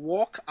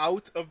walk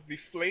out of the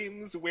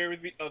flames where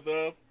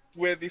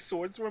the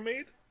swords were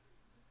made.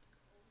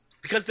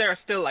 Because there are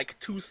still like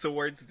 2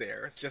 swords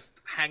there, it's just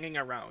hanging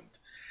around.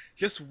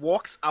 Just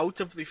walks out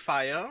of the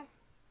fire.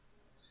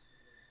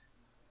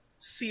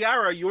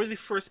 Ciarra, you're the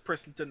first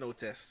person to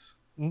notice.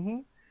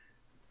 Mm-hmm.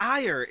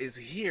 Ire is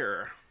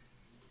here.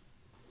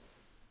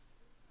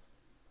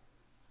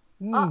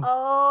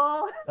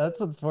 Uh-oh.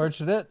 That's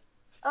unfortunate.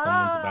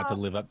 Someone's about to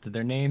live up to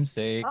their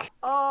namesake.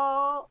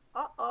 Uh-oh.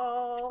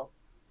 Uh-oh.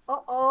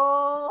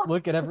 Uh-oh.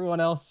 Look at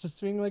everyone else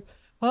just being like,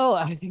 well,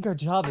 I think our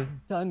job is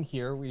done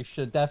here. We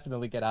should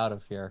definitely get out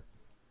of here.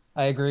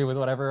 I agree with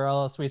whatever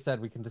else we said.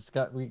 We can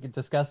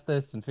discuss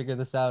this and figure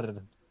this out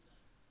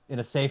in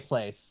a safe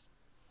place.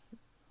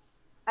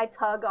 I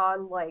tug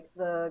on like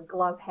the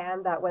glove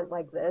hand that went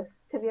like this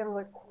to be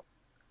able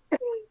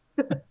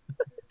to.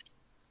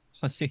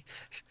 So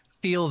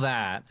feel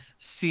that.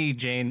 See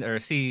Jane or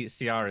see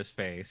Ciarra's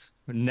face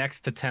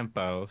next to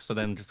Tempo. So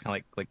then just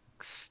kind of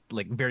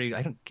like very.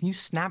 Can you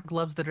snap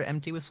gloves that are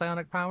empty with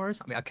psionic powers?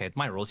 I mean, okay,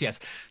 my rules. Yes,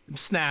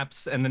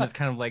 snaps, and then it's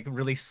kind of like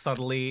really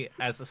subtly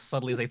as a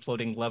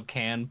floating glove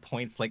can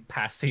points like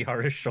past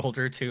Ciarra's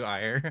shoulder to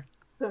Ire.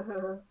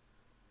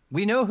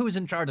 We know who's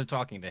in charge of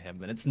talking to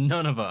him, and it's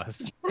none of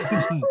us.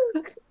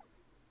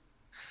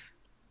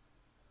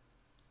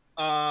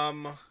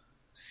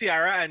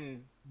 Ciarra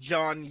and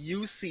John,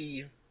 you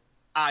see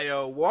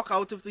Aya, walk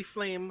out of the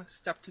flame,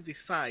 step to the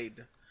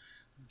side.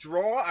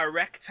 Draw a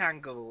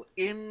rectangle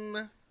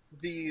in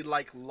the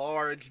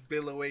large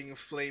billowing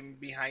flame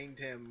behind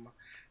him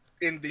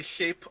in the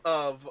shape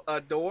of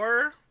a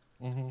door,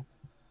 Mm-hmm.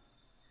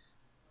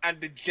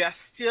 and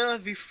gesture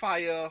the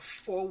fire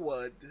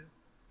forward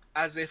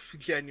as if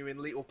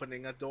genuinely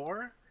opening a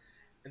door.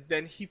 And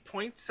then he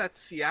points at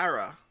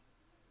Ciarra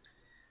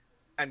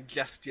and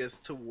gestures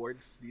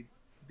towards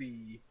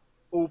the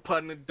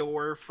open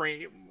door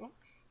frame.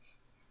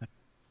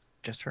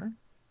 Just her?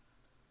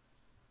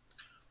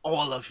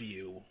 All of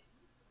you.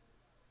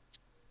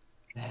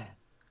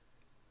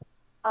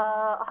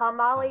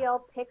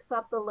 Hamaliel picks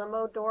up the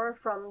limo door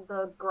from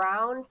the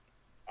ground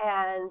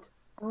and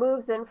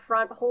moves in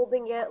front,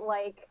 holding it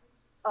like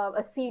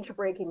a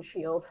siege-breaking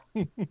shield.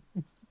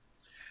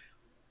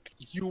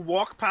 You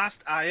walk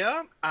past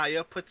Aya.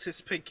 Aya puts his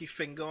pinky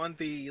finger on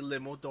the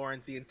limo door,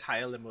 and the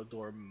entire limo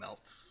door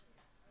melts.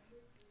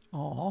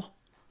 Aw.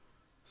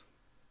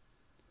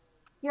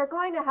 You're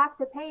going to have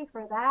to pay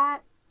for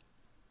that.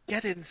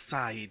 Get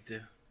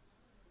inside.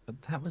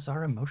 But that was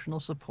our emotional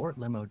support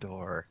limo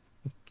door.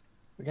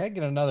 We gotta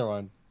get another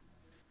one.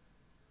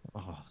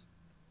 Oh.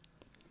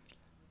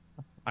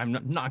 I'm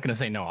not going to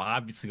say no. I'm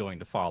obviously going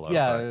to follow.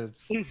 Yeah.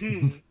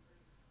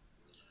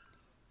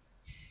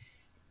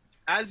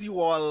 As you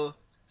all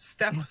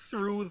step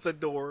through the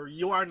door,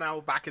 you are now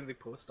back in the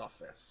post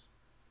office.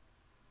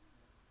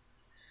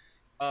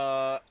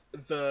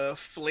 The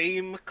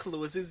flame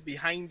closes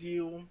behind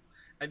you,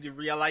 and you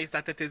realize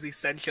that it is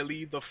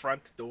essentially the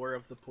front door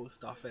of the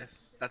post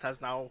office that has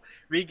now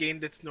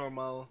regained its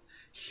normal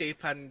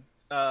shape and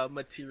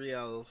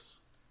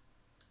materials.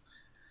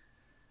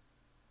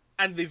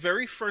 And the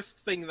very first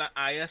thing that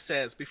Aya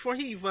says, before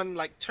he even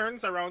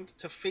turns around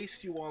to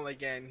face you all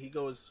again, he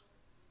goes,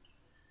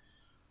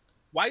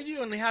 "Why do you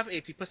only have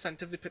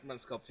 80% of the Pitman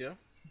sculpture?"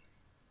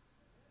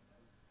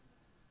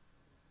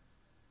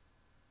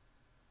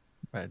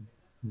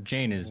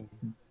 Jane is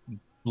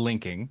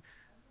blinking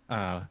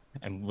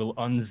and will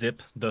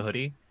unzip the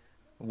hoodie,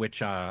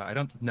 which I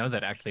don't know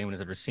that actually anyone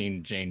has ever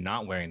seen Jane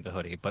not wearing the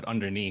hoodie, but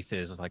underneath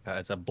is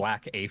it's a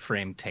black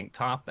A-frame tank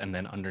top, and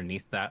then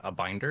underneath that a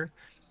binder,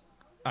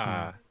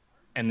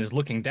 and is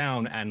looking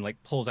down and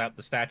pulls out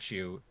the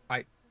statue.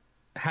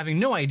 Having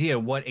no idea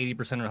what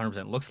 80% or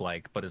 100% looks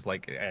like, but is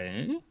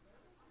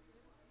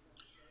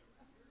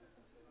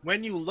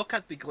When you look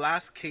at the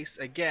glass case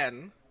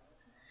again,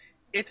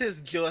 it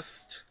is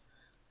just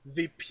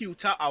the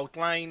pewter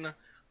outline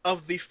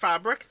of the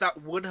fabric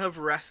that would have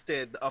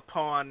rested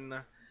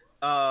upon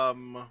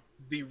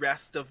the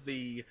rest of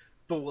the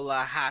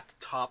bowler hat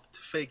topped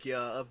figure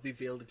of the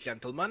veiled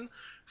gentleman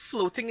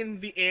floating in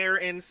the air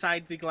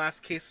inside the glass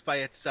case by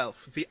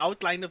itself. The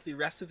outline of the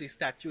rest of the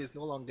statue is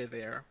no longer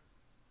there.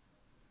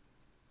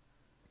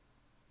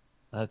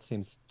 That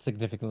seems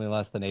significantly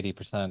less than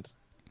 80%.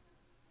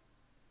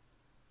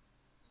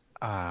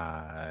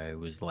 I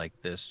was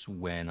like this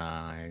when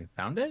I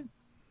found it.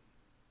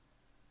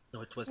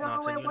 No, it was No,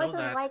 not, and it you know wasn't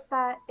that. like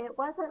that. It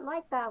wasn't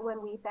like that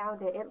when we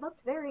found it. It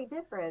looked very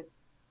different.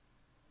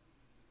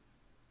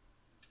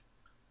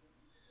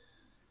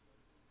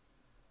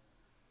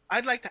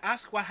 I'd like to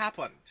ask what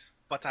happened,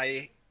 but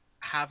I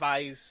have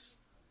eyes,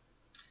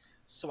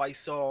 so I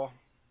saw.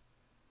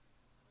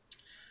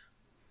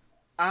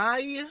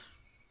 I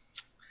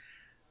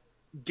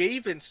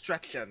gave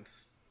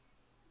instructions.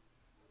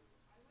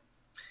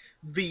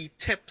 The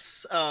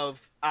tips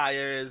of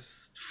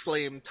Aya's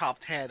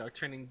flame-topped head are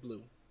turning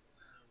blue.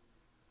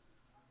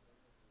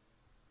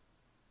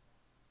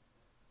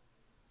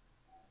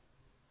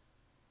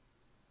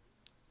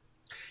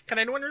 Can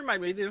anyone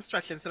remind me of the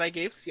instructions that I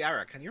gave?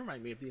 Ciarra, can you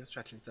remind me of the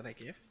instructions that I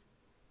gave?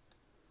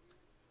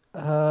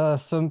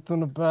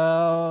 Something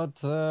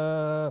about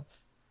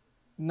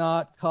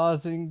not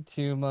causing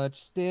too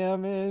much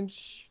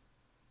damage.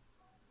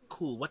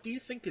 Cool. What do you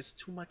think is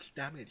too much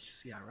damage,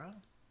 Ciarra?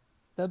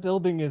 The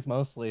building is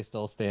mostly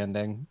still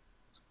standing.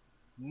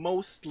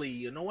 Mostly.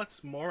 You know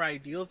what's more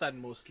ideal than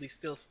mostly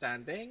still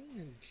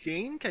standing?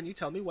 Jane, can you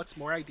tell me what's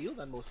more ideal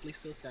than mostly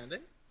still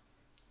standing?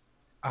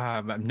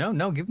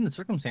 No. Given the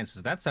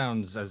circumstances, that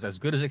sounds as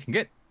good as it can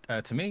get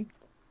to me.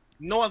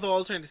 No other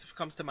alternative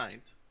comes to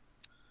mind.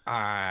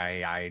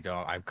 I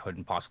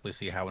couldn't possibly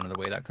see how another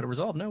way that could have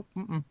resolved. No.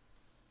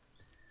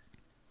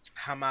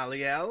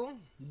 Hamaliel,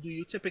 do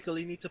you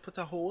typically need to put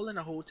a hole in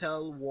a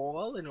hotel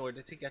wall in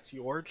order to get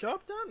your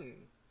job done?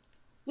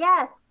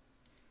 Yes.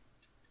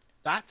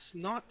 That's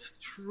not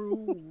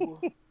true.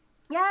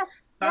 Yes.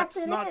 That's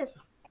yes, it not. is.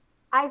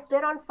 I've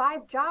been on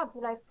 5 jobs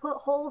and I've put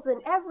holes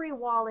in every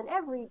wall in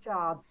every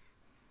job.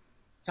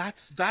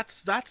 That's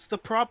the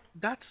prop.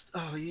 That's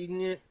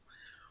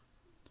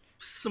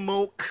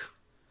smoke.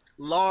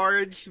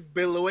 Large,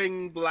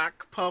 billowing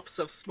black puffs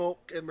of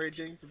smoke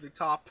emerging from the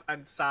top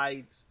and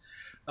sides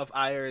of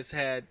Aya's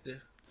head.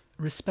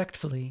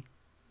 Respectfully,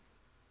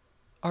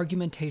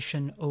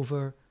 argumentation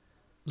over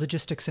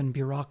logistics and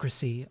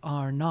bureaucracy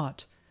are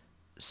not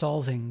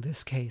solving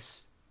this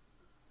case.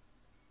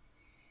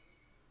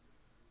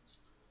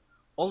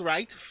 All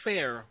right,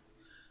 fair.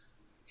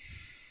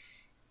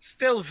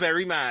 still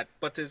very mad,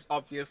 but is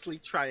obviously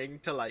trying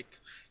to like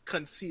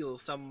conceal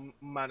some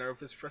manner of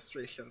his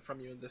frustration from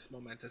you in this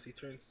moment as he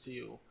turns to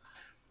you.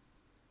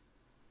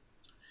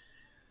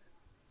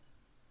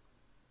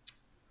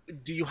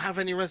 Do you have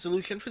any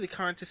resolution for the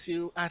current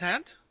issue at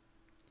hand?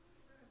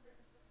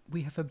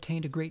 We have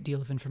obtained a great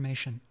deal of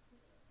information.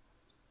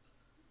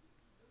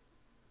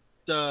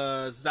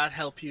 Does that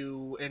help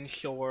you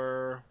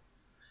ensure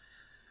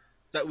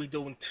that we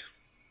don't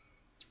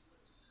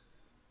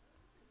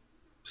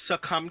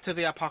succumb to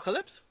the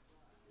apocalypse?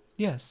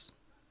 Yes.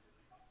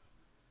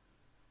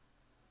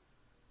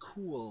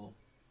 Cool.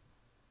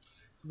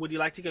 Would you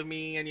like to give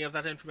me any of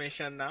that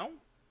information now?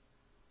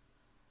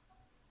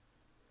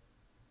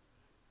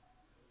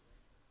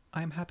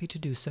 I'm happy to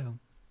do so.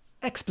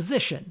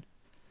 Exposition!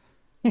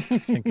 I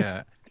think,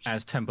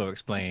 as Tempo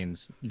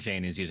explains,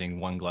 Jane is using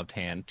one gloved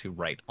hand to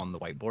write on the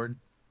whiteboard.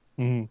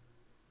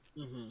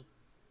 Mm-hmm. Mm-hmm.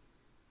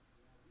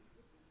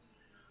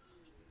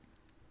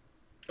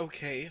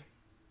 Okay.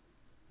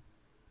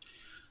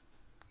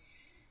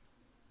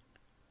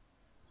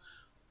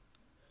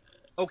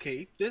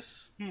 Okay,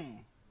 this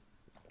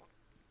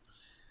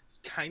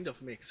kind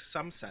of makes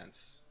some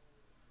sense.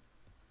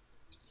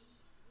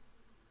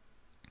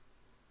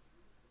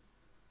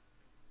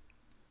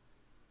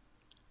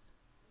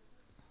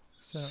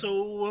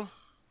 So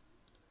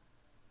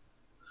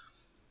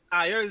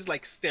Aya is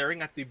like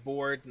staring at the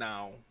board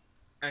now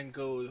and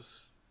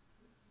goes,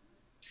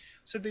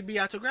 so the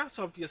Beatographs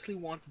obviously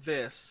want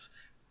this,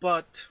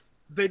 but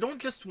they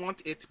don't just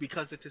want it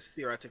because it is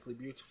theoretically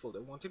beautiful. They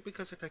want it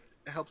because it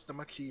helps them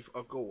achieve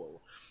a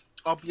goal.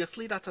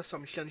 Obviously, that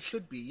assumption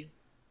should be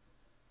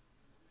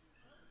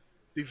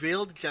the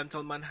Veiled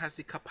Gentleman has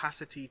the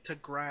capacity to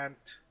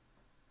grant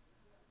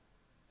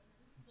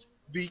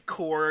the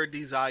core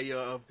desire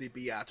of the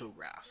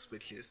Beatographs,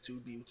 which is to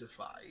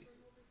beautify.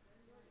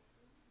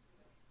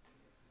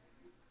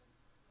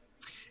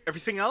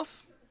 Everything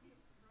else,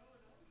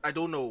 I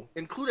don't know,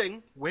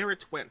 including where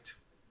it went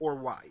or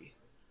why.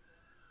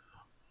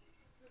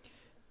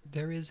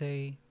 There is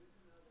a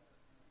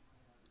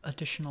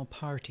additional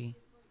party.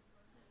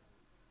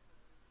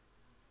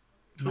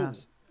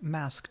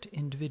 Masked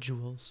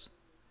individuals.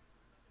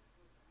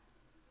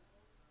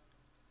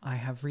 I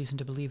have reason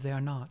to believe they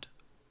are not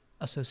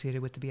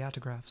associated with the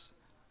Beatographs.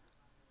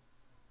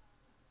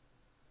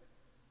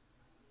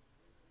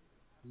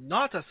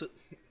 Not as...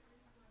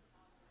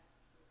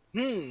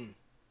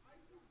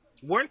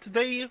 Weren't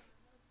they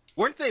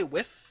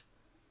with?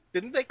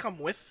 Didn't they come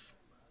with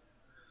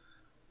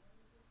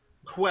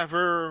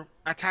whoever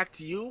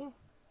attacked you?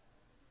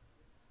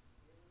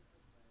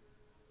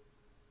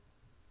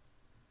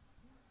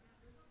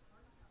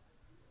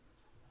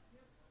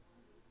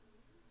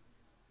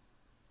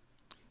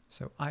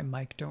 So I,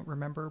 Mike, don't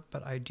remember,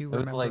 but I do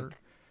remember...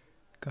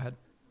 Go ahead.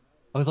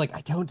 I was like, I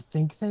don't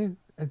think they...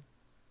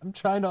 I'm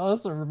trying to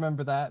also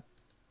remember that.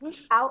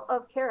 Out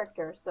of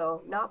character,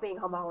 so not being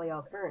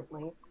Hamaliel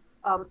currently,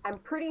 I'm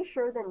pretty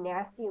sure the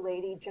nasty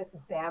lady just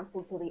bamps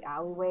into the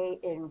alleyway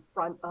in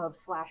front of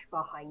 /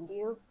 behind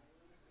you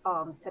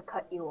to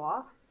cut you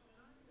off.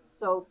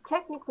 So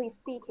technically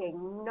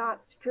speaking,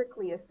 not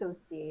strictly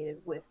associated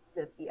with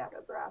the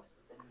Beatographs.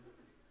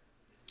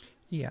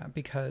 Yeah,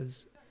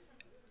 because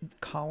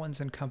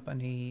Collins and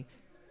company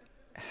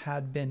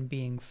had been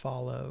being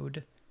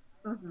followed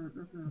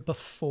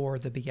before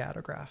the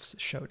Beatographs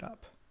showed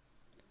up.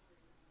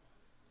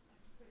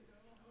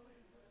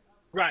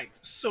 Right.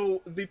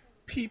 So the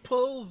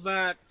people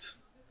that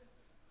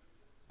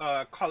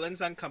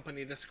Collins and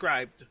company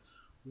described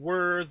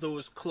were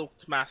those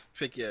cloaked masked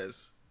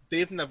figures.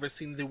 They've never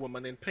seen the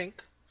woman in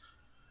pink.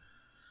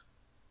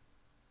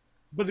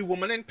 But the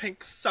woman in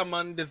pink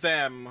summoned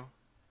them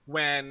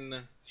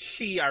when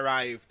she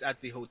arrived at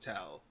the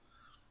hotel.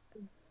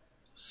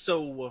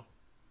 So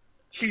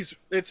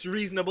it's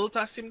reasonable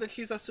to assume that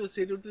she's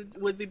associated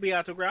with the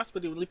Beatographs,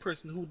 but the only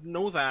person who would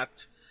know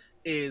that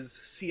is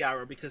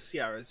Ciarra, because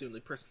Ciarra is the only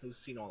person who's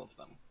seen all of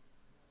them.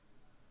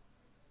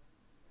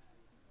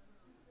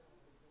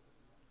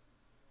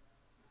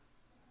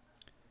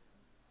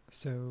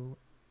 So,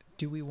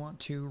 do we want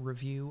to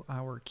review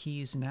our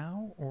keys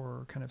now,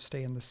 or kind of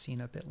stay in the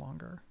scene a bit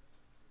longer?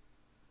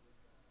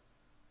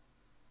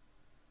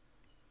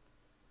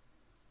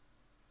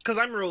 Because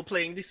I'm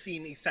role-playing the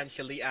scene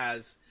essentially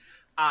as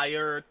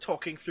Aya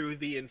talking through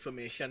the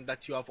information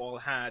that you have all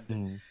had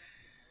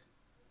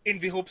in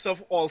the hopes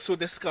of also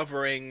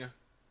discovering,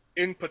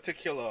 in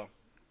particular,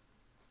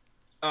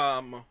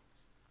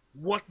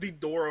 what the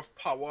door of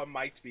power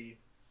might be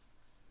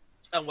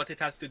and what it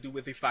has to do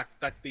with the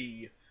fact that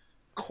the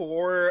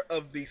core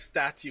of the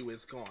statue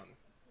is gone.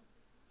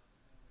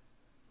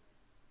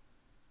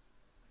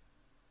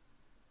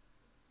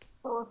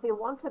 Well, if you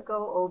want to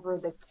go over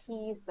the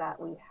keys that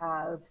we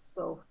have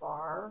so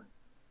far...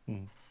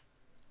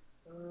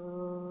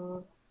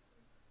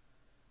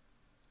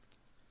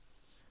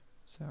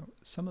 So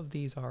some of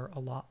these are a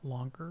lot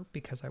longer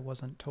because I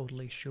wasn't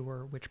totally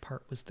sure which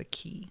part was the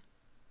key.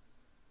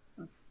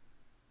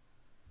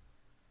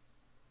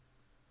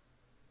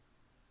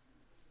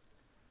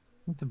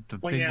 The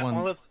Well, big yeah,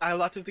 one. a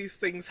lot of these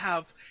things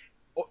have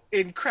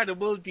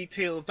incredible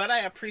detail that I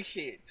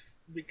appreciate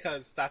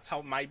because that's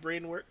how my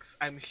brain works.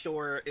 I'm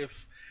sure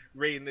if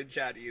Rain the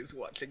Jaddy is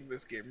watching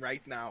this game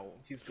right now,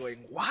 he's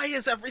going, "Why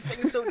is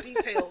everything so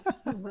detailed?"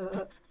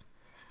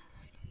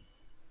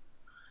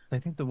 I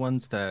think the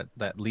ones that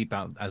leap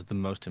out as the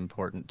most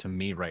important to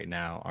me right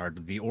now are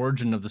the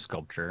origin of the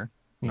sculpture,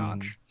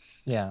 Notch.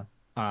 Yeah.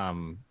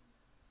 Um,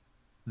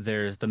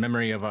 there's the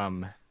memory of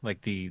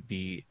like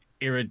the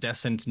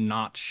iridescent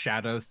knot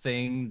shadow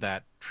thing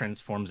that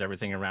transforms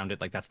everything around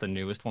it. Like that's the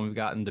newest one we've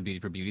gotten, the beauty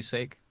for beauty's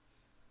sake.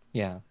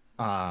 Yeah.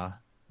 Uh,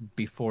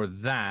 Before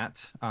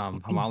that,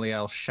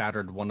 Hamaliel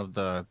shattered one of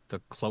the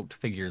cloaked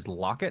figure's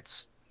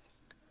lockets,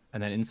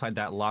 and then inside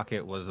that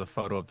locket was the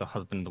photo of the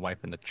husband, the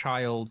wife, and the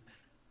child.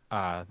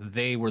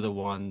 They were the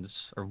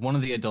ones, or one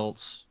of the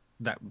adults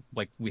that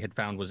like we had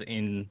found was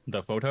in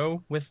the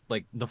photo with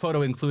like the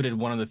photo included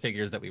one of the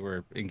figures that we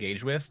were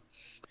engaged with,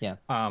 Yeah.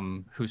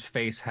 whose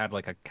face had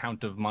like a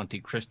Count of Monte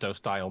Cristo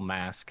style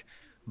mask,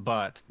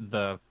 but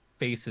the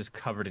face is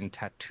covered in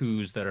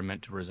tattoos that are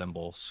meant to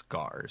resemble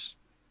scars.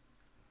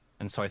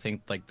 And so I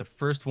think like the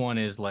first one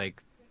is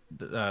like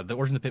the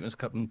origin of the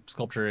Pitman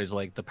sculpture is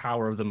like the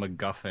power of the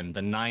MacGuffin.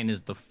 The 9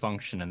 is the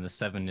function, and the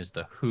 7 is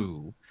the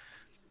who.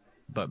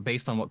 But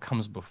based on what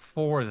comes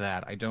before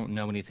that, I don't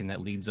know anything that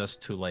leads us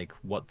to like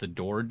what the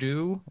door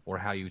do or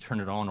how you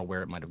turn it on or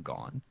where it might have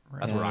gone.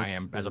 That's where I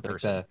am as a Like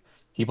person. the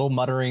people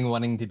muttering,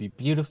 wanting to be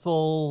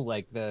beautiful,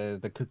 like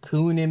the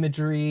cocoon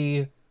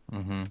imagery.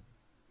 Mm-hmm.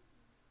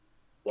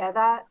 Yeah,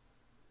 that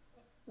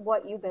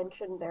what you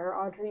mentioned there,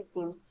 Audrey,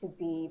 seems to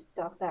be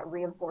stuff that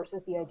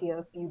reinforces the idea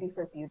of beauty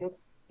for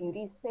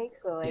beauty's sake.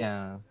 So like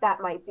Yeah.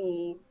 that might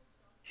be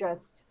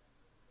just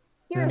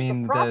I here's the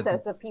mean,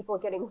 process of people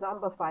getting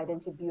zombified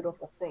into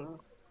beautiful things.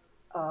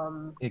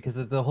 because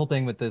the whole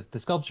thing with the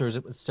sculptures,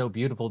 it was so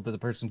beautiful that the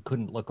person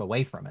couldn't look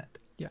away from it.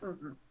 Yeah.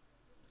 Mhm.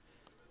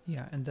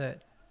 Yeah, and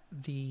that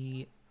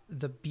the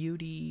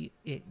beauty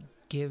it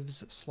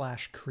gives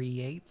slash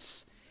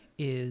creates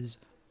is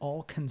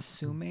all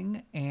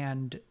consuming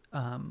and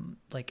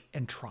like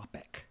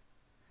entropic.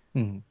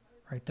 Mhm.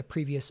 Right? The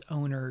previous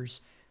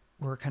owners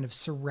were kind of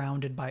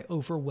surrounded by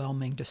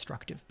overwhelming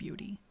destructive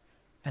beauty.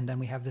 And then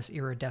we have this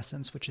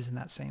iridescence, which is in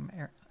that same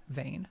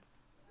vein.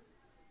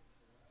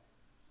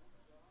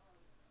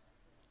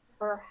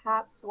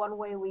 Perhaps one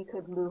way we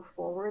could move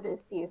forward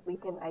is see if we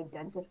can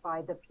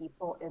identify the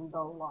people in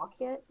the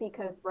locket,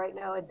 because right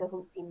now it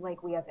doesn't seem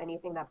like we have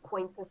anything that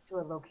points us to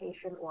a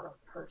location or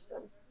a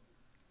person.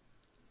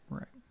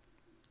 Right.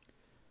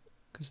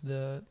 Because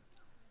the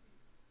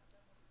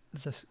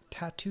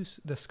tattoos,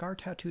 the scar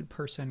tattooed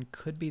person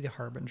could be the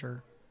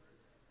harbinger.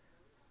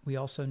 We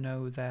also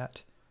know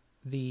that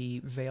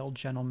the veiled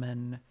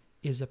gentleman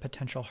is a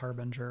potential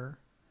harbinger.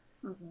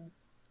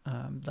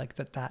 Like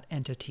that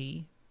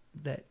entity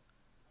that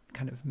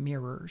kind of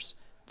mirrors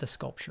the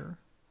sculpture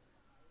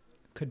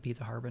could be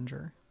the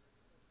harbinger.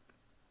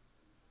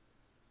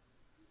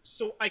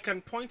 So I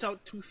can point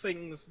out two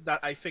things that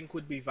I think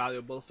would be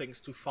valuable things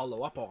to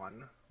follow up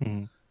on.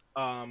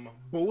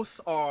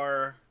 Both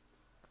are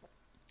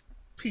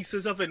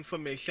pieces of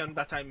information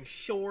that I'm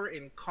sure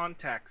in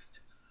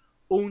context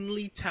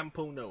only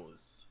Tempo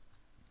knows.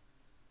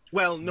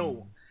 Well,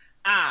 no.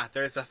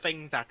 There's a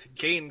thing that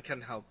Jane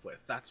can help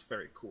with. That's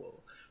very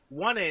cool.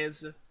 One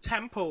is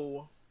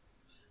Tempo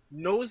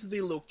knows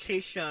the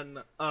location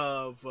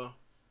of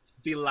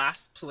the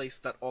last place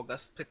that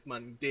August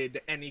Pitman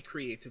did any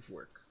creative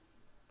work.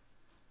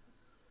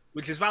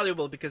 Which is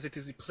valuable because it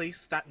is the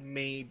place that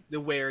made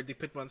where the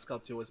Pitman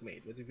sculpture was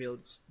made, where the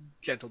veiled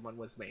gentleman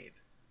was made.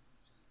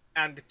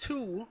 And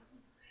two,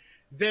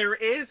 there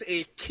is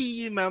a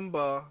key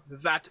member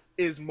that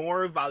is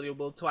more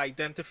valuable to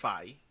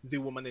identify, the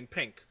woman in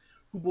pink,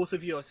 who both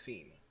of you have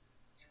seen.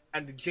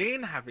 And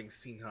Jane having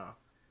seen her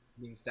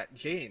means that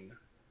Jane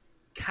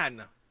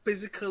can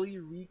physically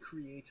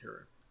recreate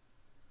her.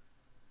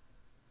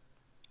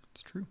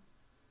 It's true.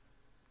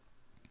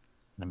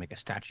 And make a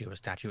statue, a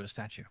statue, a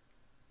statue.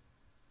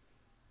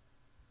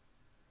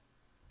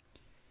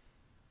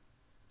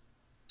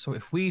 So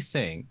if we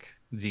think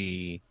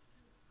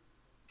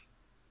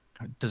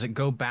does it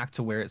go back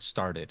to where it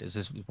started? Is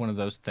this one of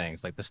those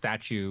things like the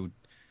statue,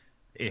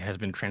 it has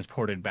been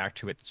transported back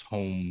to its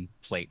home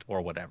plate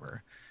or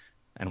whatever,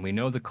 and we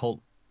know the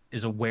cult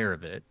is aware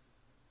of it,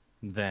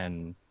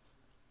 then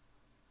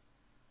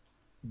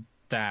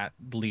that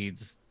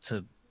leads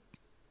to,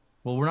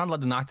 well, we're not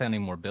allowed to knock down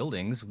any more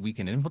buildings. We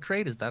can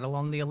infiltrate. Is that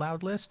on the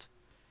allowed list?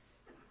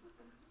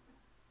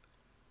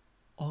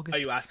 August.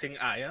 Are you asking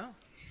Aya?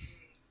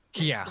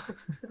 Yeah.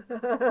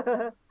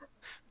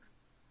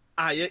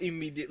 Aya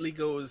immediately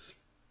goes,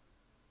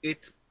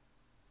 it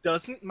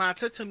doesn't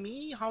matter to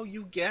me how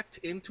you get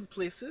into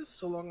places,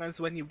 so long as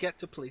when you get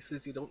to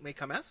places you don't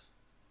make a mess.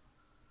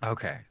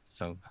 Okay,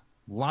 so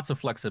lots of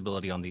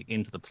flexibility on the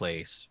into the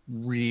place,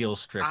 real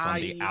strict on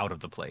the out of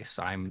the place.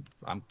 I'm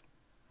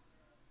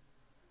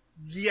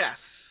Yes,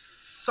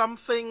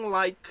 something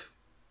like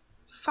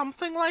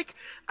Something like,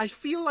 I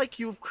feel like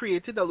you've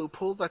created a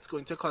loophole that's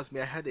going to cause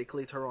me a headache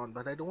later on,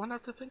 but I don't want to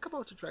have to think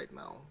about it right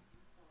now.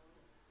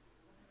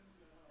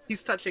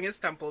 He's touching his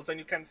temples, and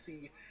you can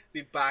see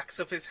the backs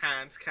of his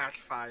hands catch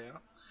fire.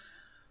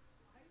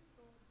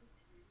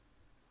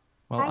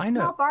 Well, I I know.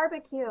 smell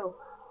barbecue.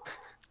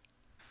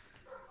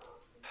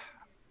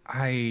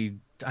 I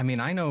mean,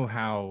 I know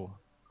how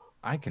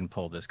I can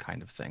pull this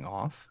kind of thing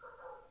off.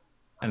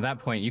 And at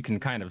that point, you can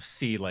kind of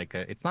see like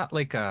it's not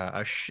like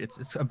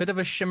it's a bit of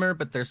a shimmer,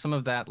 but there's some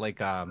of that like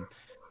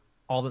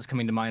all that's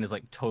coming to mind is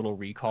like Total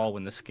Recall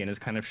when the skin is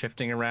kind of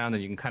shifting around,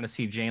 and you can kind of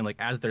see Jane like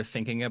as they're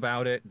thinking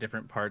about it,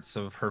 different parts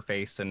of her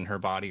face and her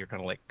body are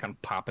kind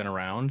of popping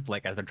around,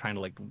 like as they're trying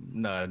to like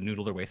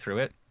noodle their way through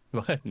it.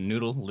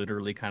 Noodle,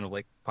 literally, kind of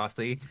like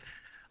pasta.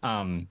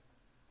 Um,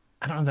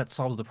 I don't know if that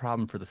solves the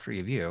problem for the three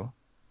of you.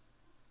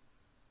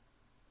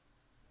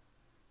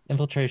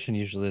 Infiltration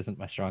usually isn't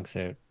my strong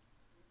suit.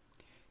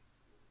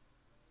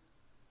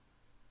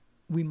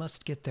 We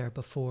must get there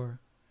before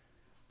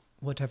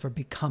whatever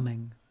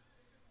becoming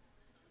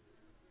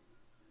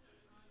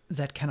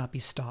that cannot be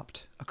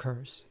stopped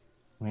occurs.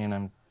 I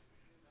mean,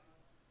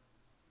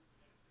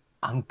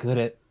 I'm good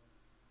at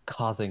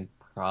causing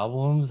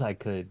problems. I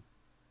could,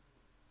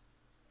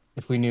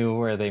 if we knew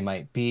where they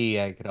might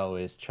be, I could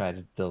always try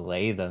to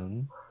delay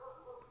them.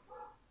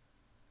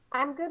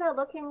 I'm good at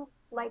looking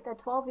like a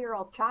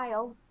 12-year-old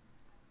child.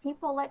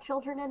 People let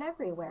children in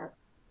everywhere.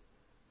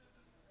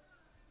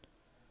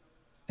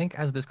 I think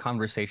as this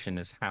conversation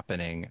is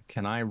happening,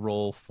 can I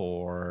roll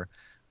for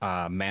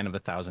Man of a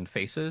Thousand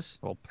Faces?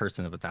 Well,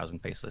 Person of a Thousand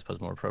Faces, I suppose,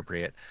 more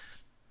appropriate.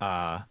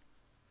 Uh,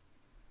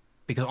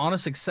 because on a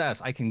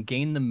success, I can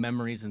gain the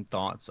memories and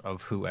thoughts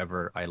of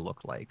whoever I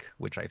look like,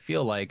 which I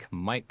feel like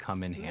might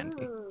come in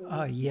handy.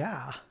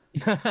 Yeah.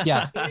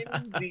 Yeah.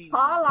 Indeed.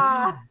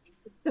 Holla!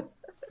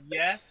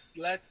 Yes,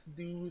 let's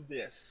do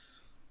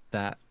this.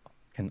 That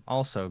can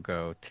also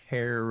go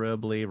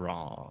terribly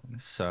wrong.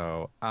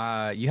 So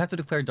you have to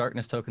declare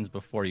darkness tokens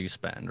before you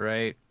spend,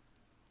 right?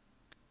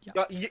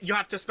 You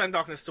have to spend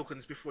darkness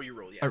tokens before you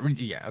roll, yeah.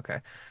 Yeah, okay.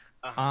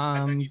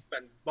 And then you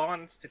spend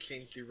bonds to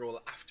change the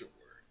roll afterward.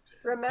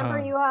 Remember,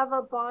 you have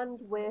a bond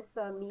with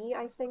me,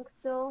 I think,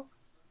 still?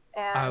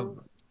 And...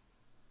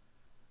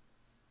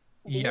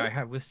 yeah, I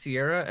have with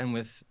Ciarra and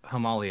with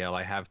Hamaliel,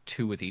 I have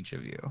 2 with each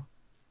of you.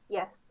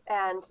 Yes,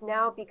 and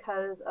now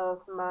because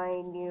of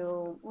my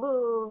new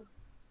move,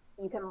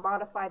 you can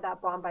modify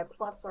that bond by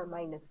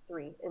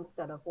 ±3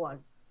 instead of 1.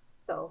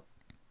 So...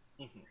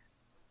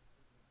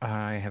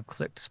 I have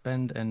clicked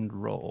spend and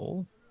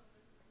roll.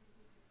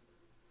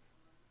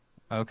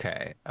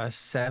 Okay, a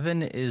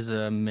 7 is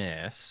a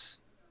miss.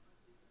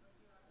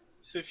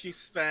 So if you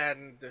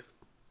spend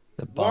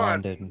The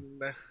bond and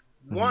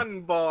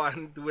one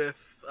bond with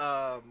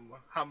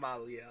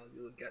Hamaliel,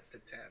 you'll get to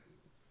 10.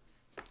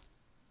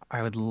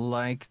 I would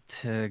like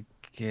to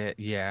get,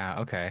 yeah,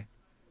 okay.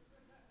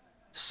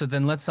 So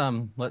then let's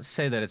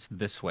say that it's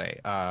this way.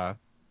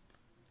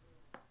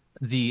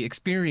 The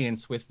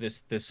experience with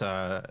this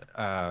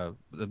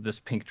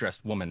pink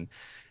dressed woman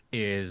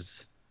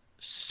is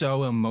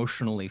so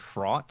emotionally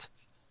fraught.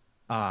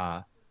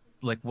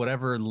 Like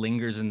whatever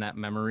lingers in that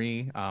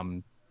memory,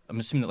 I'm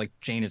assuming that like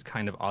Jane is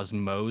kind of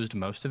osmosed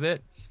most of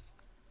it.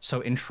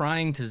 So in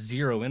trying to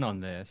zero in on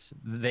this,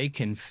 they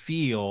can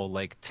feel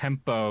like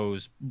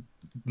Tempo's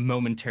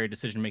momentary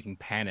decision-making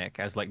panic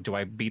as like, do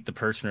I beat the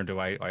person or do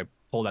I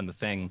pull down the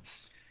thing?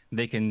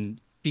 They can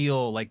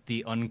feel like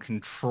the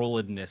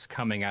uncontrolledness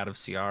coming out of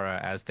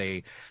Ciarra as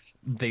they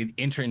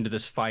enter into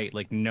this fight,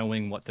 like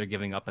knowing what they're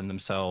giving up in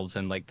themselves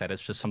and like that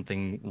it's just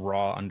something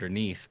raw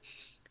underneath.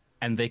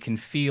 And they can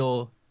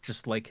feel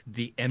just like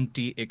the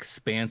empty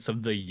expanse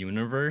of the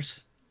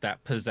universe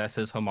that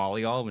possesses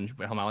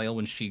Hamaliel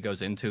when she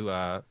goes into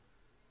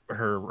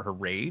her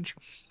rage.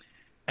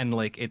 And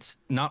like it's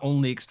not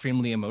only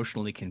extremely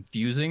emotionally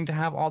confusing to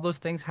have all those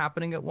things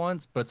happening at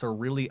once, but it's a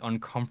really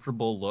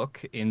uncomfortable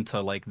look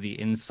into like the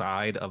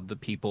inside of the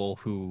people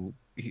who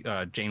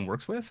Jane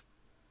works with.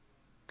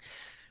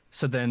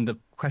 So then the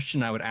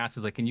question I would ask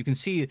is like, and you can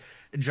see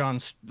John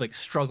like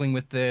struggling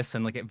with this,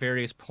 and like at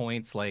various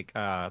points, like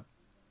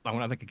I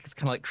want to think it's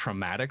kind of like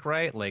traumatic,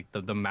 right? Like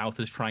the mouth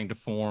is trying to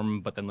form,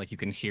 but then like you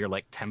can hear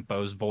like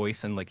Tempo's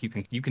voice, and like you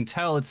can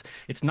tell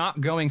it's not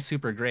going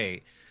super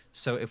great.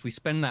 So if we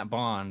spend that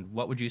bond,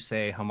 what would you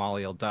say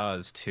Hamaliel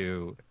does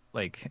to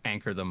like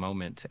anchor the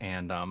moment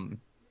and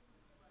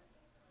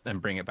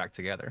bring it back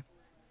together?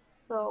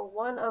 So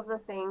one of the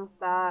things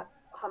that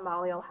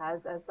Hamaliel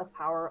has as the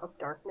power of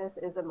darkness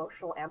is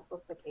emotional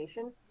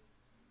amplification.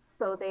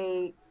 So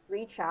they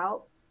reach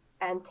out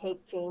and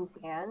take Jane's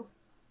hand,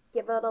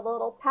 give it a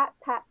little pat,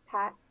 pat,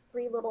 pat,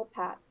 3 little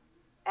pats,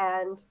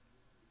 and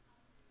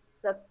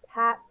the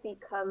pat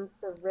becomes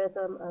the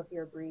rhythm of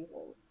your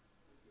breathing.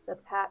 The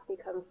pat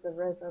becomes the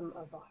rhythm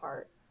of the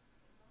heart.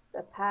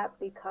 The pat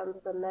becomes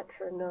the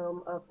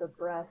metronome of the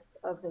breath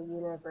of the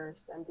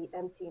universe and the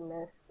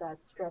emptiness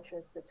that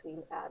stretches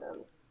between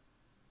atoms.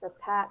 The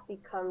pat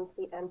becomes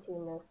the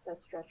emptiness that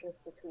stretches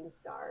between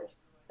stars.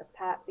 The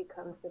pat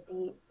becomes the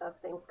beat of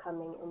things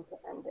coming into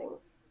endings.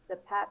 The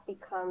pat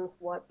becomes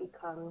what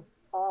becomes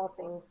all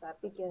things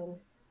that begin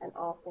and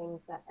all things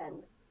that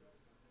end.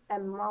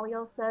 And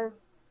Hamaliel says,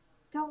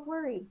 "Don't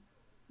worry,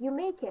 you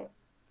make it."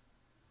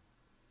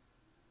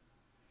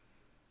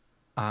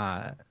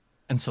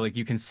 And so like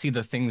you can see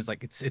the things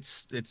like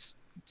it's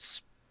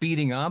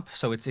speeding up,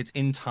 so it's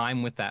in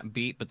time with that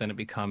beat, but then it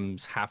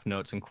becomes half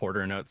notes and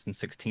quarter notes and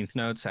 16th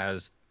notes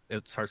as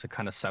it starts to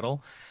kind of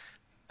settle.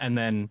 And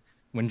then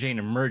when Jane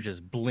emerges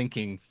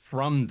blinking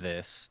from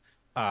this,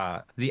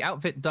 the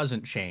outfit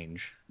doesn't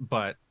change,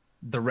 but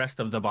the rest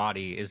of the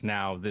body is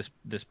now this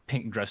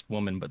pink dressed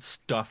woman, but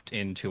stuffed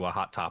into a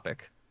hot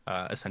topic,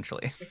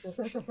 essentially.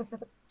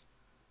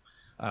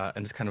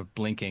 And just kind of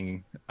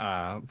blinking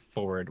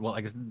forward, well, I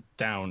guess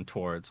down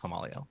towards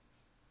Hamaliel.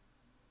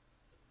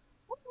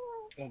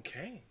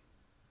 Okay.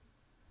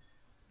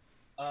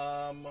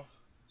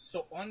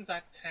 So on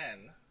that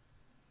 10,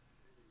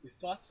 the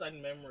thoughts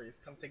and memories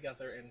come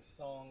together in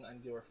song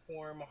and your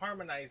form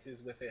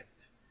harmonizes with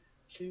it.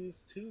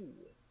 Choose 2.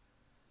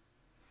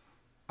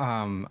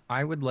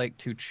 I would like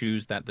to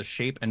choose that the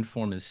shape and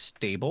form is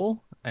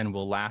stable and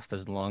will last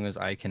as long as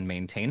I can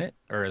maintain it,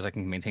 or as I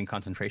can maintain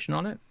concentration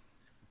on it.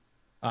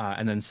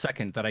 And then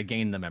second, that I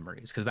gain the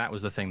memories, because that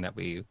was the thing that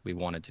we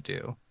wanted to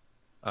do.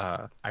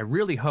 I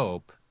really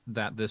hope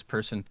that this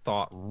person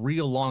thought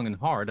real long and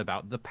hard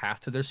about the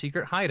path to their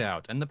secret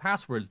hideout and the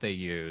passwords they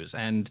use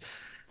and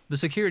the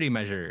security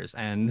measures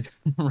and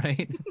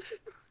right.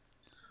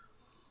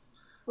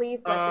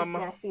 Please let this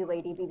nasty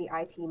lady be the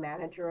IT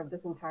manager of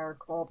this entire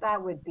cult.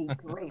 That would be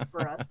great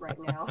for us right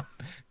now.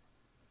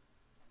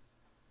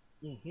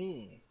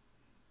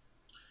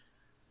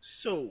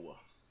 So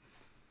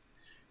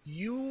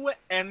you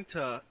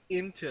enter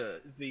into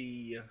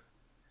the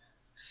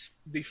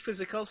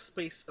physical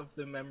space of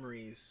the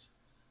memories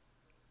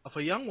of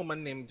a young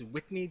woman named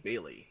Whitney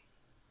Bailey.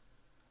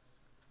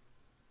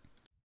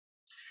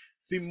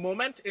 The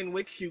moment in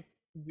which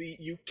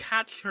you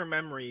catch her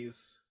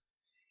memories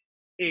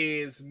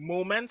is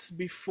moments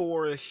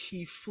before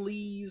she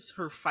flees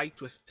her fight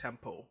with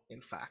Tempo,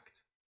 in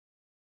fact.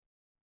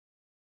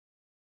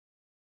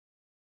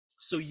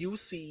 So you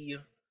see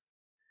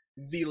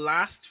the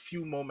last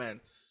few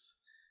moments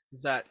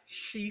that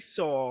she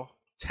saw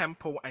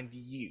Tempo and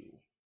you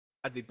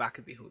at the back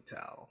of the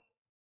hotel.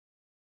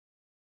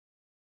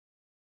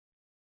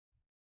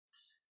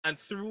 And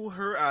through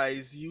her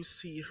eyes, you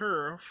see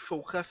her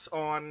focus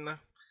on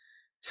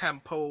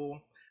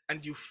Tempo,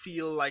 and you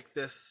feel like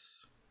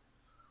this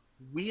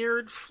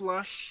weird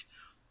flush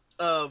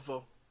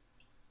of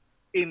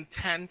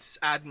intense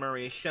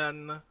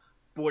admiration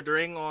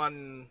bordering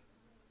on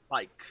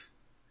like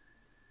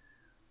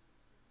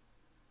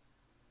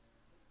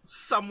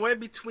somewhere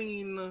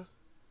between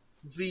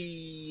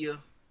the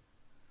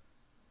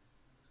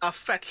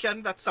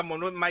affection that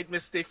someone might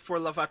mistake for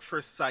love at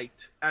first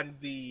sight and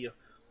the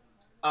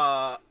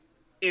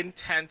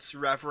intense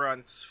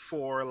reverence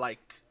for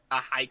like a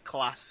high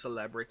class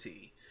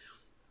celebrity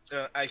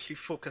as she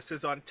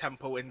focuses on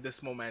Tempo in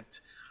this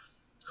moment,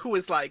 who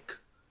is like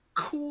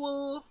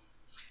cool,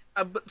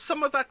 but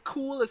some of that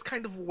cool is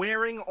kind of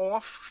wearing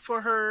off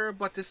for her,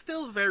 but is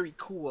still very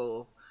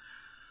cool.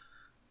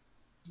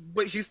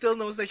 But she still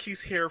knows that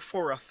she's here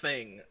for a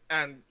thing,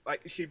 and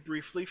like she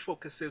briefly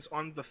focuses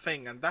on the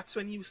thing, and that's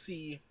when you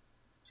see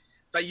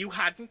that you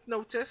hadn't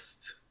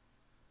noticed,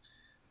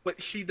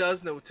 but she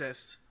does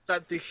notice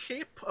that the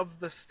shape of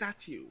the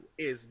statue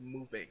is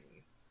moving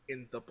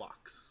in the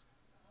box.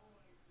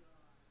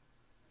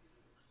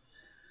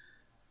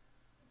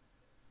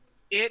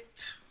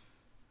 It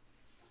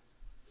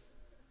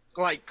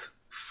like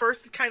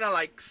first kind of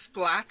like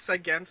splats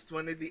against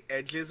one of the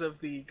edges of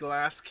the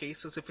glass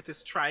case as if it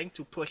is trying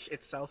to push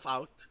itself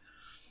out.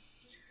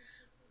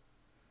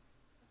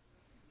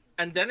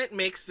 And then it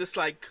makes this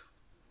like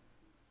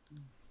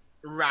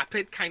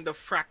rapid kind of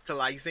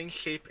fractalizing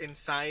shape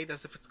inside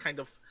as if it's kind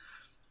of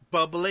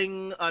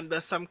bubbling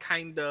under some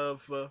kind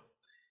of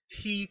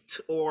heat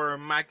or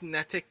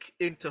magnetic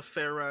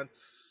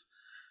interference.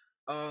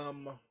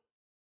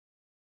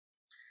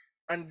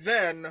 And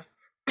then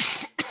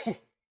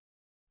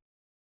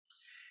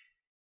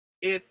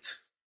it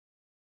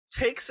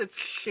takes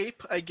its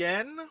shape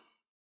again,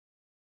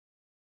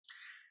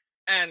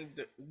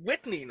 and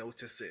Whitney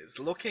notices,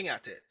 looking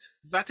at it,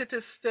 that it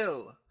is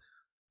still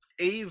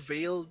a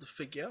veiled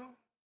figure,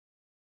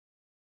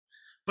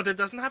 but it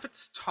doesn't have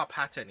its top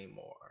hat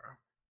anymore.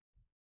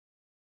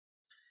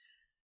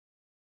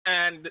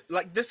 And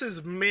like this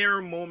is mere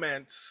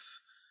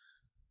moments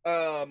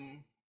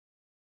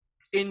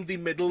in the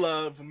middle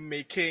of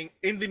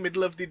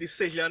the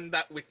decision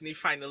that Whitney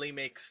finally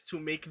makes to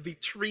make the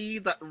tree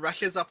that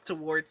rushes up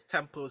towards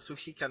Tempo so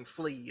she can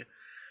flee.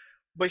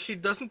 But she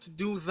doesn't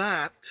do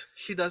that.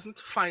 She doesn't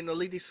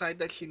finally decide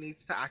that she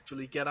needs to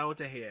actually get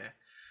out of here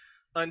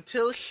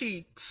until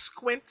she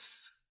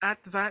squints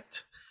at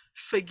that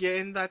figure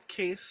in that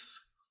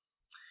case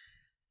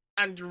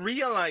and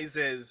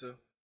realizes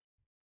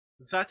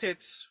that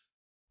its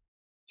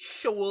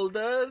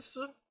shoulders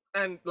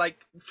And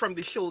like from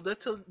the shoulder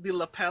to the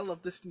lapel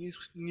of this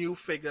new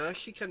figure,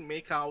 she can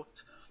make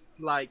out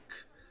like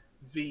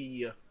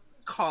the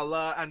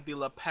collar and the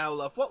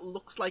lapel of what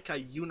looks like a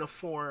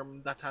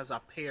uniform that has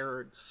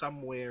appeared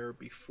somewhere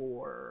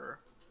before.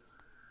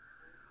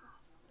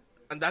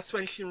 And that's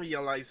when she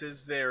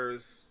realizes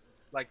there's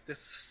like this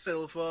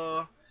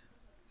silver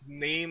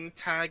name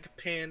tag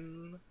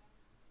pin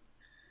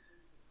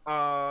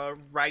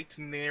right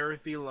near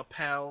the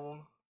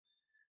lapel.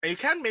 And you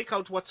can't make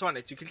out what's on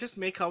it. You can just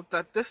make out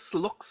that this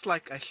looks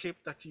like a shape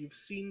that you've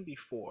seen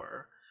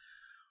before.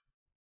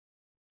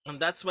 And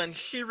that's when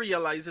she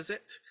realizes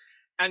it.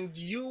 And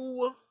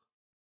you,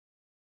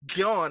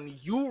 John,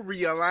 you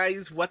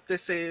realize what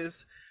this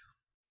is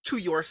to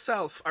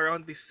yourself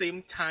around the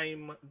same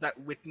time that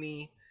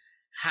Whitney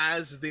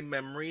has the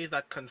memory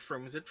that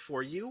confirms it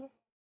for you.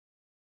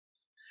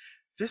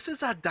 This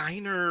is a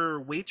diner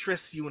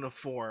waitress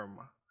uniform.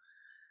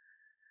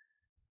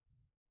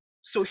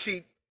 So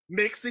she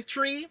makes the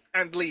tree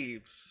and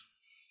leaves.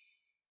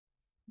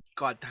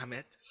 God damn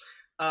it.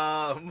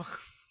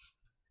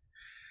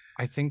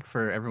 I think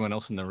for everyone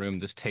else in the room,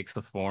 this takes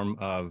the form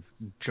of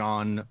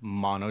John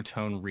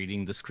monotone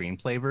reading the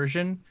screenplay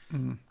version.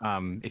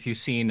 If you've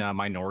seen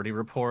Minority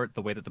Report,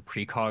 the way that the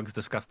precogs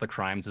discuss the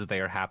crimes as they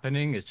are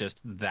happening is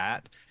just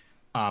that.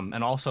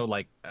 And also,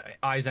 like,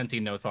 eyes empty,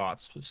 no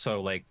thoughts.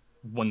 So, like,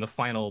 when the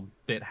final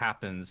bit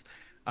happens,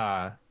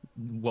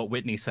 what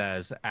Whitney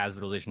says as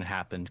the religion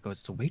happened goes,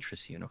 it's a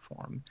waitress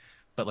uniform.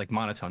 But, like,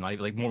 monotone, not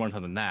even, like, more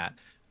monotone than that.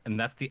 And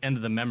that's the end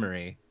of the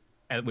memory.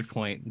 At which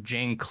point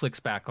Jane clicks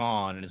back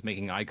on and is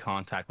making eye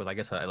contact with, I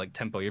guess, like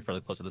Tempo. You're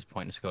fairly close at this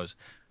point, and she goes,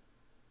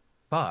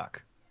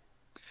 "Fuck,"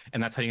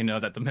 and that's how you know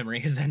that the memory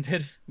has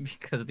ended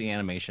because the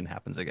animation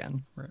happens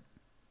again. Right.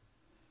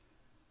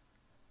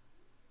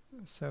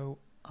 So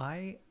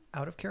I,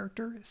 out of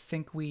character,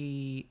 think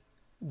we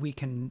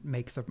can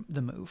make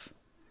the move,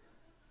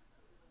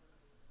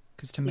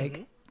 because to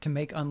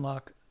make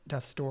unlock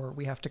Death's Door,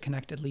 we have to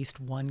connect at least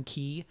one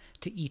key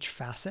to each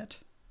facet.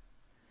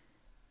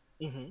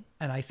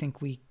 And I think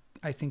we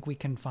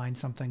can find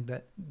something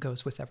that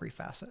goes with every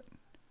facet.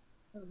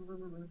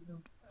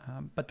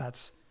 But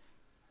that's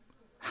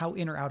how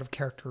in or out of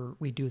character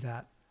we do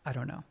that. I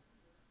don't know.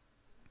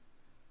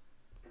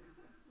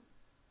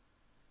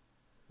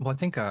 Well, I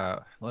think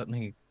let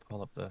me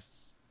pull up the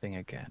thing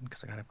again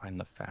because I gotta find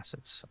the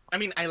facets. I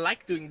mean, I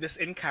like doing this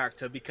in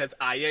character because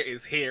Aya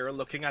is here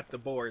looking at the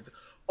board.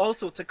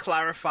 Also, to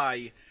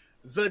clarify,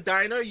 the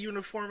diner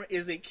uniform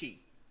is a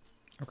key.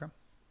 Okay.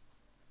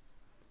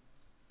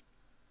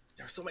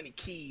 There's so many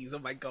keys. Oh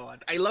my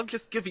god. I love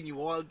just giving you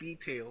all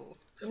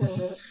details.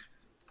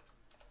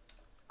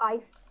 I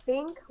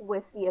think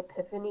with the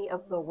epiphany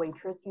of the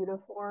waitress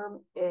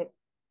uniform, it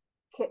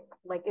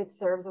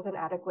serves as an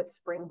adequate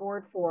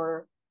springboard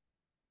for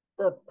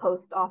the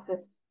post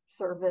office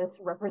service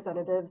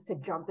representatives to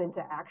jump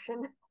into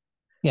action.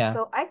 Yeah.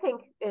 So I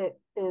think it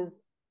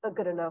is a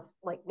good enough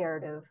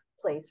narrative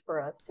place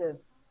for us to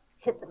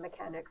hit the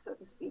mechanics, so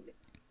to speak.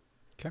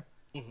 Okay.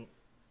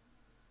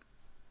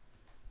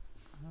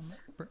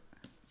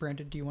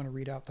 Brandon, do you want to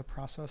read out the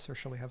process, or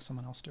shall we have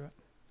someone else do it?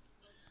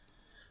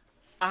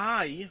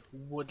 I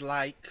would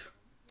like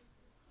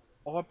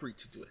Aubrey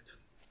to do it.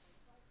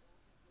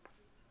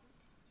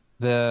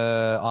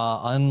 The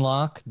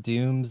unlock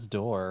Doom's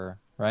door,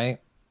 right?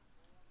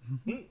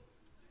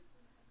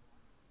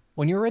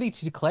 When you're ready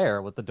to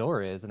declare what the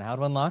door is and how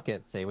to unlock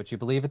it, say what you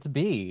believe it to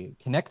be.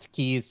 Connect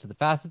keys to the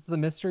facets of the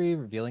mystery,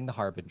 revealing the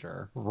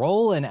harbinger.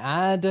 Roll and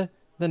add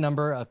the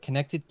number of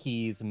connected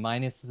keys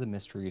minus the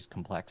mystery's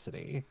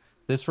complexity.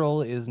 This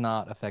roll is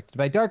not affected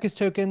by darkness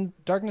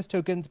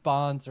tokens,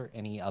 bonds, or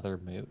any other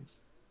move.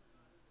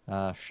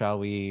 Shall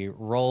we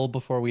roll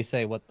before we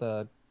say what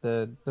the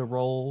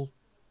roll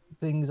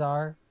things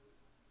are?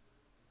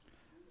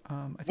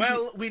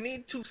 We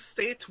need to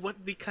state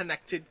what the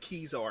connected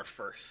keys are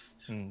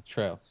first.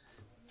 True.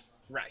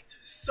 Right.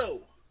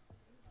 So,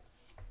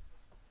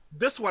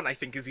 this one I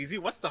think is easy.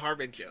 What's the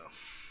harbinger?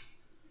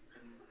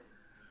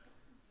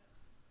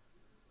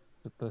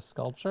 The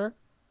sculpture?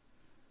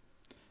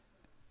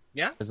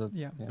 Yeah?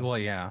 Yeah. Well,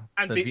 yeah.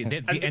 And the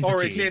the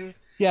origin.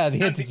 Yeah, the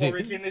and entity. the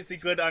origin is the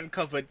good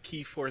uncovered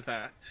key for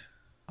that.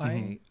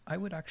 I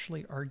would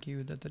actually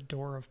argue that the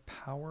Door of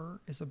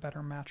Power is a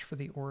better match for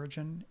the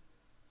origin,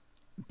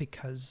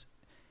 because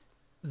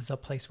the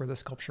place where the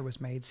sculpture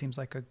was made seems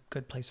like a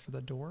good place for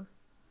the door,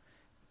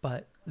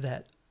 but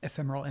that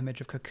ephemeral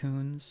image of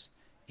cocoons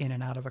in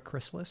and out of a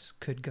chrysalis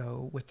could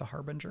go with the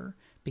harbinger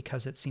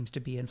because it seems to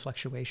be in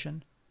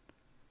fluctuation.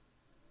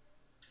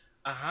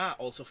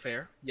 Also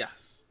fair.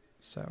 Yes.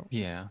 So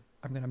yeah,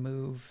 I'm going to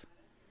move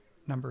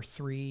number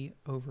 3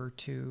 over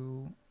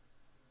to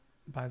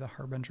by the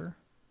harbinger.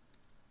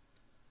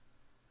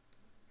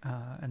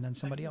 And then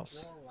somebody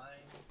else.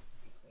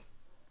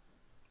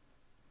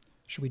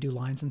 Should we do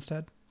lines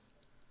instead?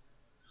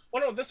 Oh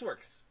no, this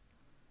works.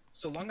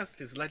 So long as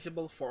it is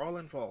legible for all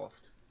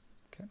involved.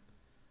 Okay.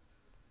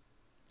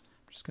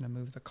 I'm just going to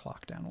move the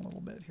clock down a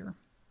little bit here.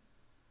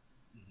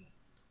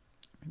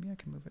 Maybe I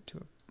can move it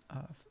to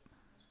a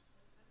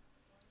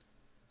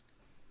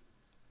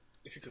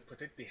If you could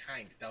put it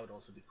behind, that would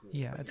also be cool.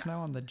 Yeah, But it's yes. now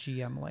on the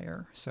GM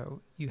layer,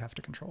 so you have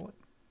to control it.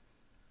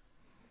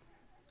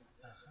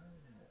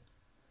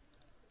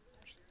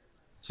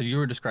 So you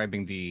were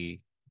describing the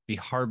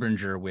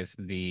harbinger with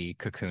the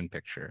cocoon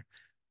picture,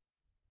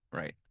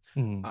 right?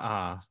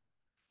 Mm.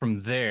 From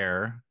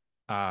there,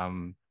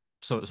 Tempo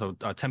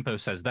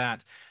says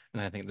that,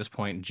 and I think at this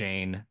point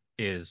Jane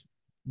is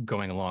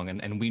going along,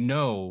 and we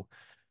know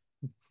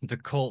the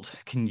cult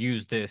can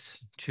use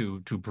this to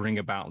bring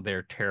about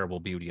their terrible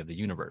beauty of the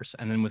universe.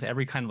 And then with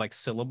every kind of like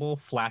syllable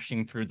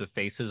flashing through the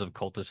faces of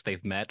cultists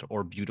they've met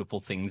or beautiful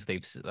things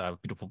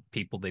beautiful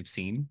people they've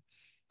seen.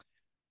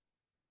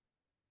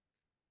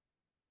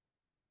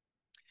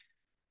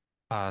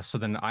 So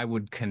then I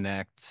would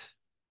connect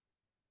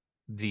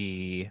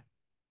the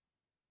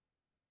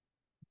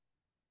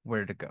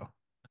where did it go?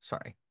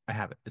 Sorry, I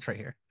have it. It's right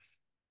here.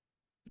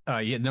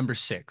 Yeah, number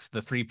 6,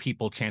 the 3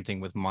 people chanting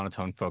with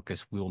monotone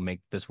focus, "We will make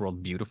this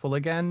world beautiful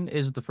again,"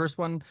 is the first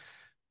one.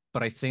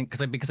 But I think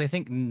because I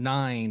think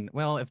 9.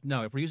 Well, if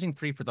we're using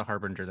 3 for the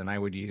harbinger, then I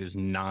would use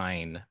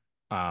 9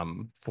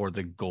 for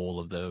the goal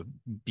of the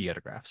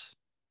beatographs.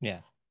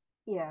 Yeah.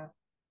 Yeah.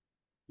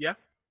 Yeah.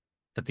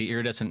 That the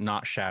iridescent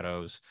not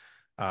shadows,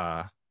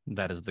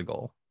 that is the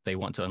goal. They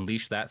want to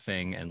unleash that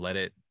thing and let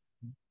it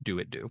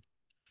do.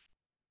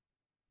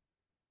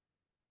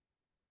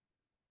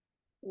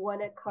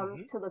 When it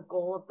comes to the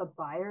goal of the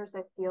buyers,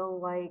 I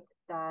feel like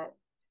that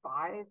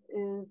 5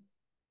 is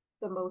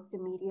the most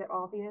immediate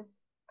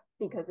obvious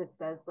because it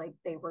says like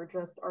they were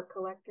just art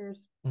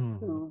collectors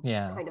who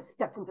Yeah. kind of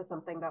stepped into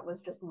something that was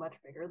just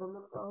much bigger than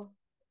themselves.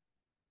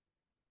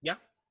 Yeah.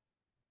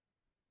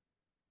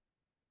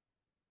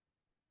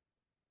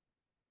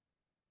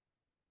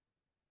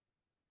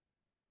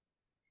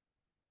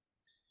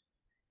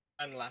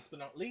 And last but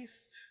not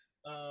least,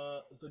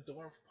 the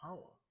Door of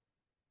Power.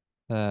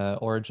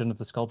 Origin of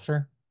the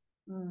sculpture.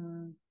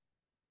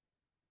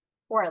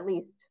 Or at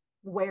least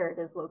where it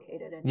is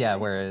located anyway. Yeah,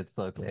 where it's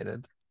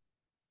located.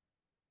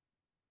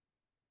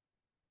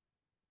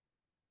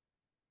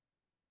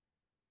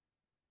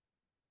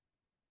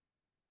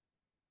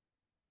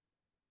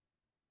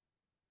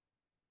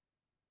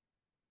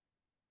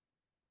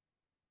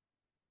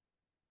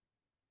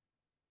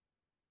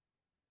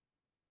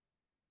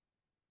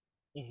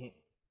 Mm-hmm.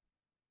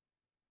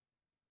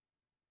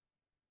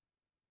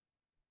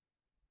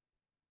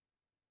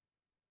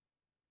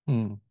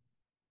 Hmm.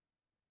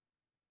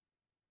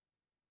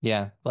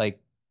 Yeah,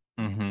 like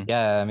Mm-hmm.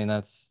 yeah, I mean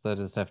that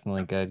is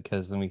definitely good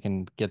because then we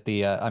can get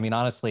the I mean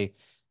honestly,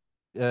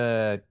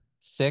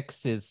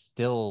 6 is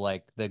still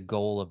like the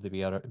goal of the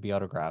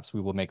beatographs.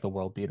 We will make the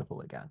world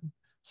beautiful again.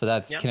 So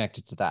that's Yeah.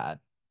 connected to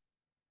that.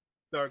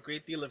 There are a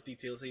great deal of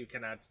details that you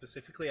can add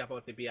specifically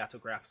about the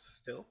beatographs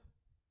still.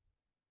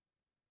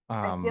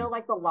 I feel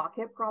like the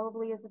locket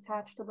probably is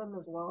attached to them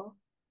as well.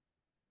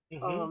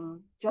 Mm-hmm.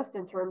 Just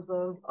in terms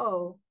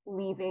of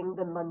leaving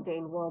the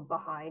mundane world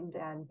behind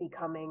and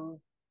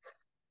becoming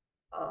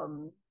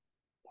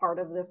part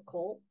of this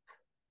cult.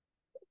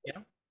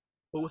 Yeah.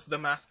 Both the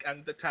mask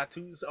and the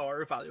tattoos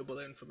are valuable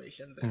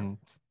information there.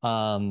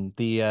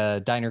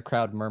 The diner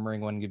crowd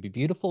murmuring when you'd be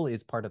beautiful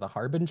is part of the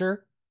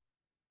harbinger.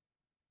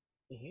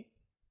 Mm-hmm.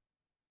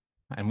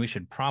 And we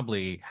should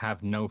probably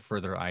have no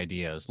further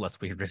ideas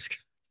lest we risk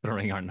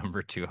throwing our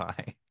number too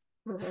high.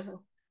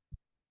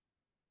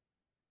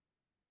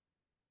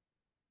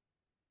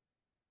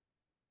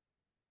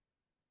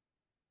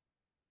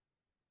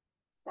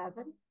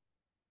 7.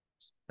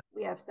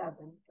 We have 7,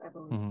 I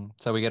believe.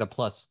 So we get a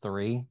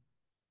 +3.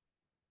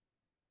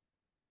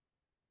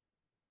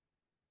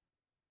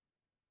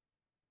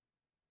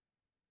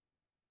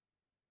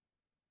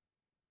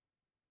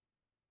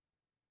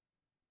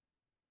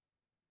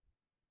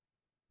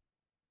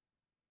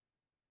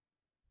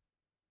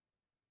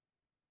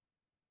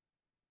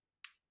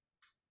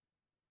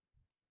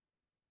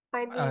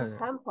 I mean,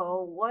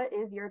 Tempo, what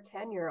is your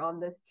tenure on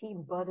this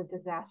team but a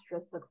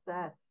disastrous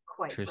success,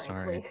 quite True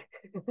frankly?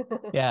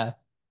 story. Yeah.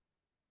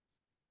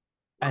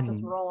 I'll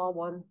just roll all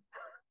ones.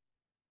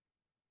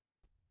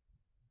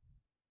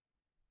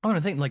 Oh, and I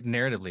think like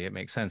narratively it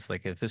makes sense.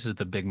 Like if this is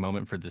the big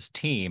moment for this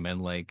team,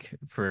 and like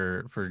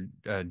for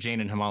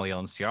Jane and Hamaliel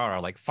and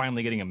Ciarra, like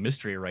finally getting a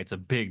mystery right's a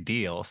big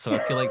deal. So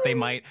I feel like they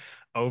might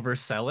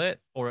oversell it,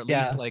 or at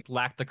least like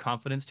lack the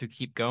confidence to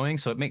keep going.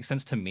 So it makes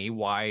sense to me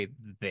why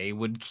they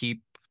would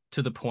keep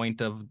to the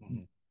point of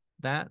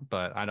that,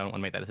 but I don't want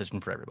to make that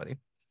decision for everybody.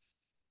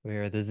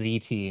 We're the Z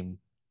team.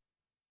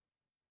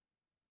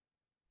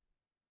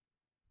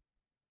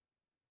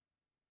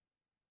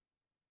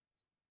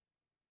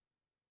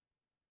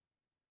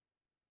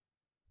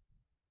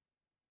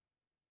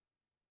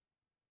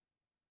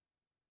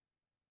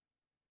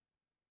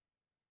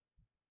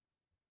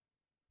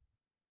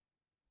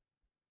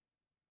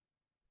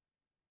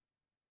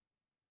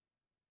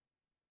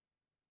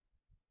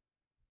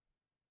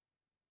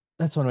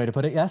 That's one way to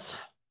put it, yes.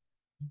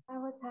 I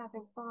was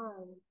having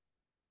fun.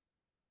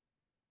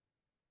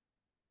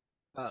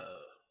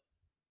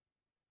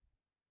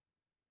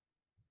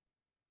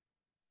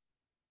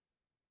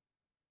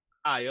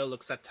 Aya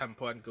looks at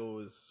Tempo and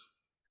goes,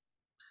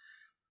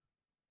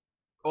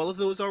 all of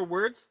those are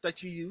words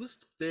that you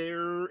used.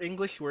 They're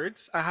English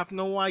words. I have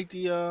no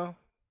idea.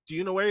 Do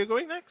you know where you're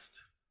going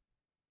next?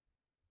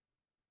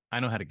 I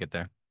know how to get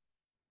there.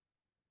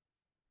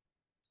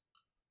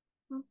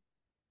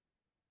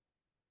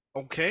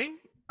 Okay.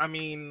 I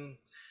mean,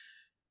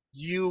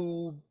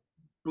 you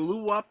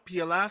blew up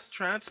your last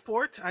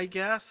transport, I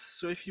guess.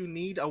 So if you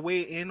need a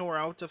way in or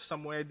out of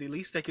somewhere, the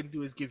least I can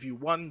do is give you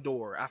one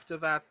door. After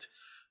that,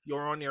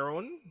 you're on your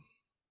own.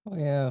 Oh,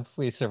 yeah, if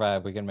we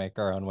survive, we can make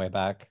our own way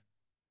back.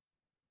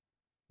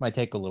 Might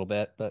take a little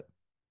bit, but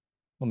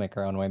we'll make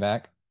our own way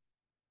back.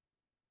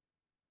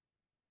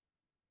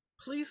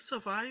 Please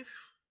survive.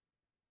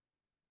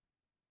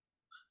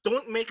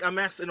 Don't make a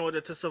mess in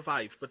order to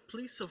survive, but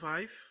please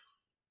survive.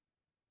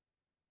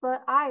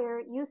 But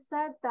Ire, you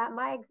said that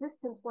my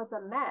existence was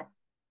a mess.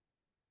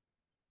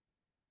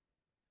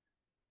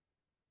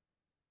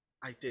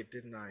 I did,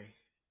 didn't I?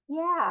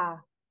 Yeah.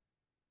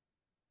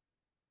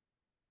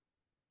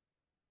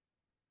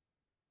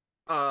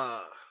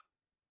 Uh,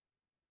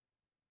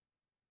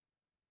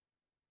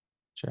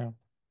 True.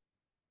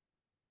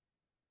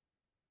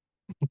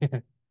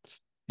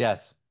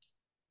 Yes.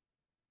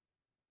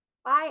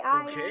 Bye,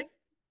 Ire. okay.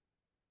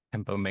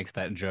 Tempo makes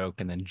that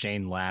joke, and then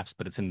Jane laughs,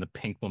 but it's in the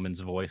pink woman's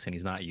voice, and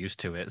he's not used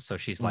to it. So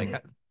she's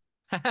like,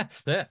 and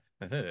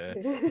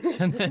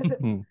then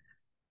Hmm.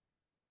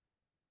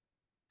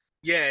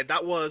 Yeah,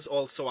 that was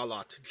also a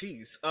lot.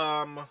 Jeez.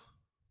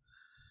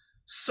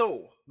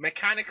 So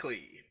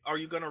mechanically, are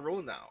you gonna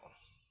roll now?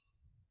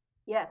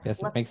 Yes, Guess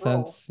it let's makes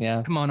roll. sense.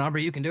 Yeah. come on,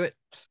 Aubrey, you can do it.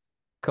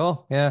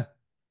 Cool. Yeah.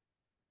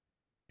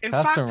 In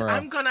Custom fact, roll.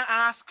 I'm gonna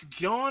ask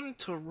John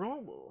to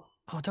roll.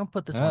 Oh, don't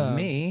put this on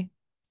me.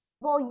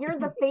 Well, you're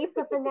the face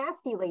of the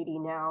nasty lady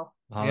now.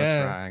 Oh, that's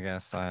Yeah. right. I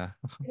guess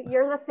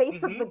You're the face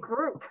of the Mhm.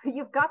 group.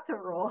 You've got to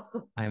roll.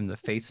 I am the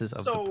faces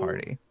of the So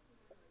party.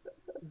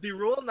 the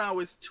roll now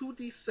is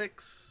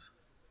 2d6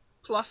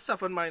 plus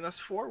 7 minus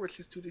 4, which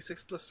is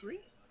 2d6 plus 3.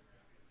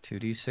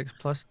 2d6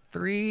 plus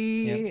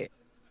 3. Yep.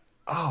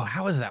 Oh,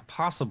 how is that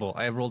possible?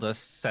 I rolled a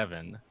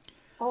 7.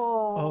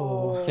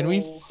 Oh. Can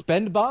we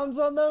spend bonds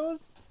on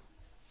those?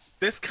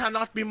 This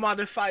cannot be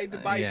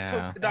modified by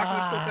yeah.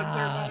 darkness tokens or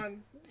Ah.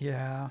 bonds.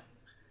 Yeah.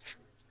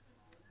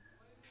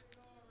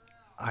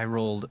 I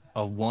rolled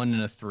a 1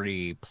 and a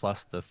 3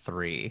 plus the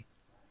 3.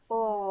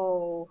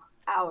 Oh.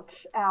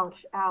 Ouch,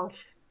 ouch,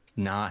 ouch.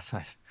 Not.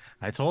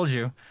 I told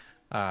you.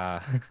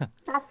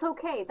 That's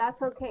okay.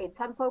 That's okay.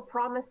 Tempo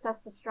promised us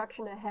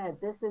destruction ahead.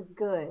 This is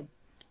good.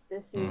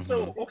 This is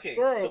So okay,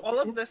 good. so all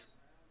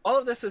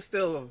of this is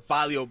still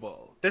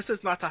valuable. This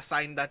is not a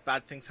sign that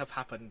bad things have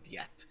happened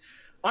yet.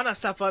 On a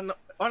 7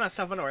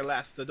 or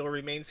less, the door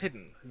remains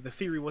hidden. The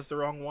theory was the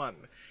wrong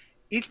one.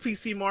 Each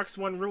PC marks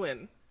one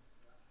ruin.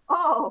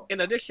 Oh.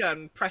 In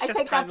addition, precious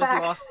take time that is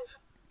back. lost.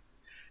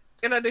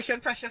 In addition,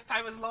 precious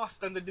time is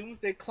lost, and the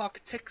doomsday clock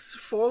ticks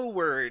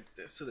forward.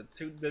 So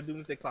the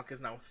doomsday clock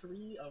is now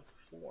 3 of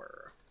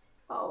 4.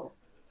 Oh.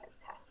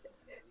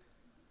 Fantastic.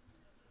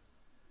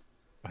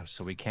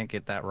 So we can't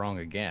get that wrong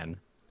again.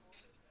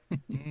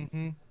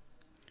 Mm-hmm.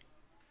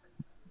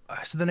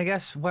 So then I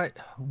guess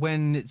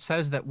when it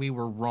says that we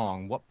were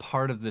wrong, what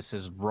part of this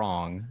is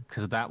wrong?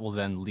 Because that will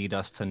then lead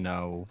us to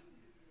know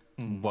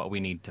what we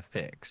need to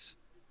fix.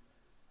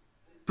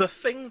 The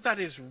thing that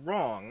is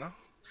wrong,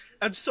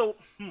 and so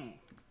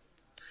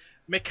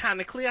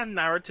mechanically and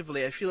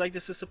narratively, I feel like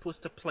this is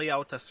supposed to play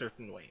out a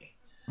certain way.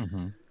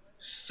 Mm-hmm.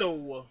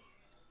 So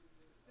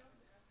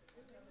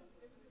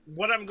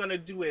what I'm gonna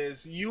do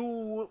is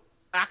you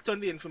act on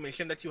the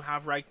information that you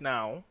have right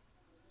now,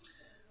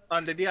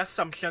 under the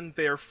assumption,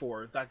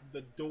 therefore, that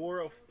the door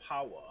of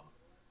power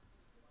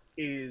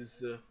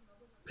is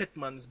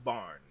Pitman's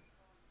barn.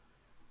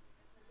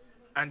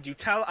 And you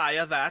tell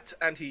Aya that,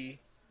 and he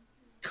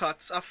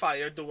cuts a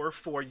fire door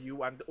for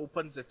you and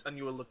opens it, and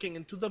you are looking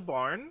into the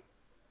barn.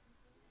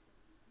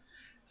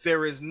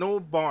 There is no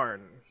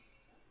barn.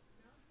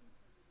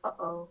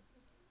 Uh-oh.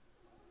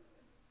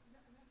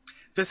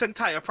 This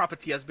entire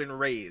property has been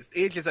razed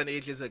ages and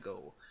ages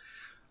ago.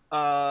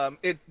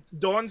 It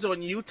dawns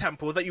on you,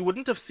 Tempo, that you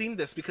wouldn't have seen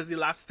this because the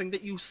last thing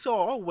that you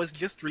saw was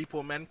just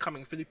repo men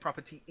coming for the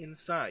property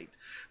inside.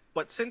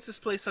 But since this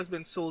place has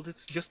been sold,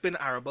 it's just been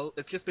arable.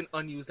 It's just been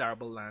unused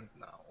arable land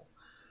now.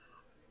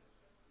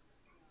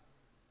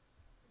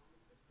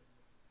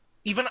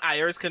 Even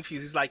Ire is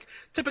confused. He's like,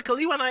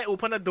 typically when I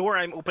open a door,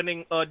 I'm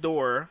opening a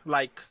door.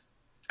 Like,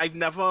 I've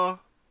never...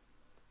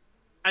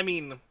 I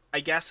mean, I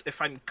guess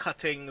if I'm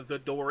cutting the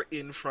door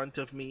in front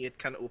of me, it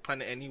can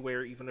open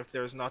anywhere, even if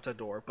there's not a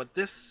door. But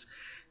this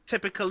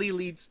typically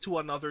leads to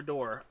another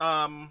door.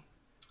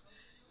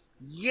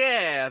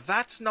 Yeah,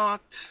 that's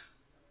not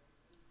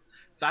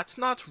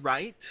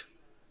right.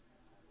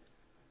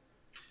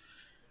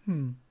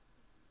 You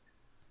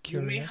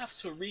may have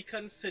Curious. to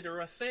reconsider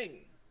a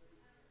thing.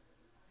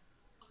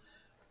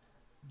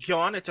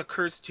 John, it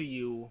occurs to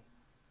you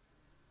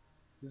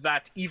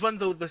that even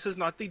though this is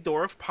not the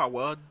door of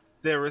power,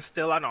 there is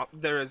still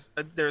there is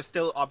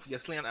still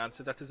obviously an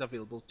answer that is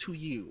available to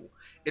you.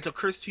 It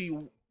occurs to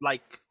you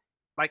like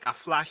a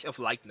flash of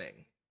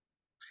lightning.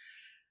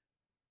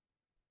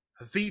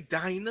 The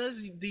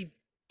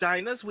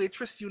diner's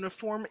waitress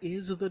uniform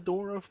is the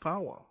door of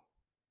power.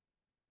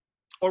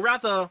 Or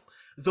rather,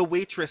 the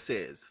waitress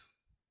is.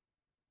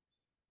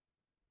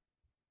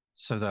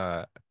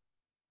 So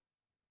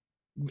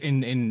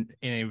in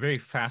a very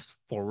fast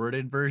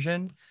forwarded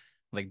version,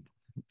 like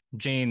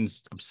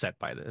Jane's upset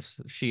by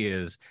this. She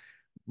is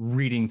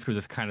reading through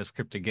this kind of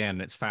script again.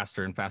 It's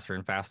faster and faster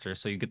and faster.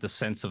 So you get the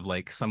sense of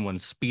like someone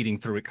speeding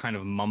through it, kind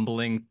of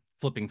mumbling,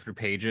 flipping through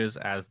pages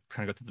as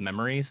trying to go through the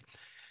memories,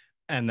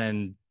 and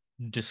then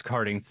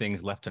discarding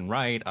things left and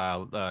right.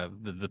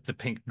 The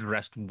pink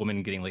dressed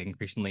woman getting like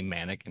increasingly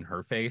manic in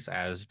her face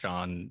as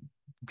John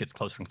gets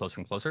closer and closer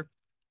and closer.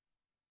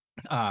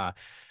 And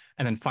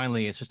then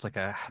finally, it's just like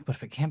but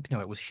if it can't be,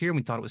 no, it was here and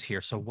we thought it was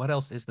here. So what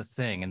else is the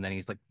thing? And then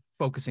he's like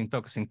focusing.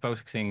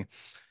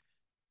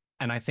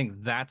 And I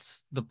think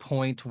that's the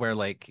point where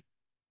like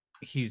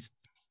he's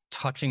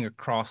touching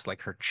across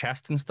like her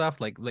chest and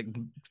stuff, like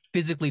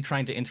physically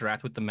trying to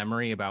interact with the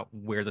memory about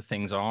where the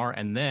things are,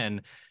 and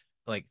then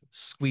like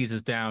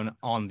squeezes down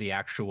on the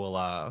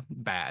actual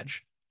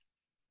badge.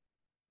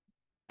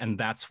 And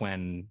that's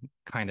when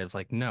kind of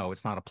like, no,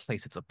 it's not a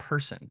place, it's a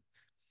person.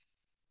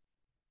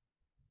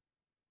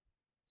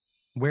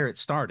 Where it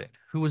started,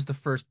 who was the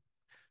first?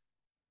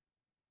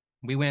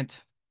 We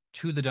went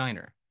to the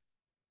diner.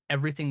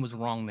 Everything was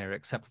wrong there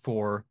except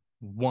for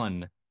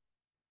one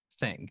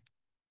thing.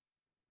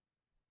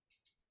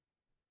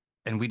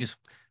 And we just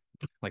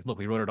like, look,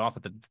 we wrote it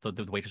off that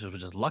the waitress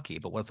was just lucky.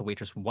 But what if the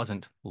waitress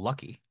wasn't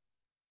lucky?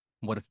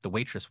 What if the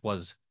waitress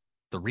was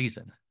the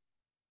reason?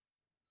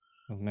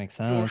 That makes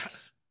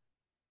sense.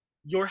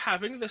 You're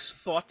having this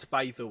thought,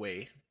 by the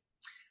way,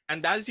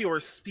 and as you're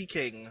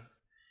speaking,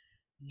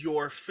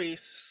 your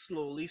face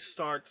slowly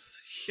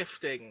starts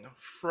shifting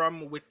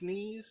from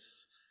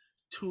Whitney's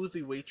to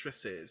the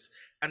waitress's.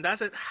 And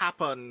as it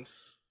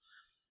happens,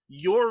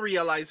 you're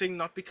realizing,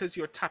 not because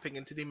you're tapping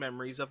into the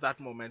memories of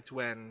that moment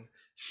when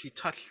she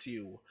touched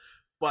you,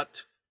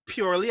 but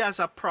purely as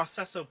a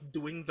process of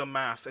doing the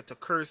math, it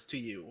occurs to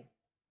you.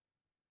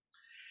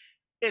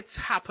 It's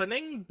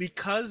happening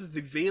because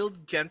the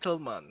veiled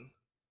gentleman,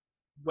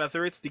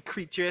 whether it's the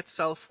creature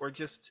itself or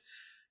just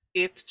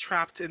it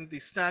trapped in the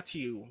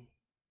statue,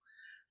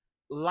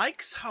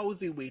 likes how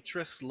the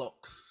waitress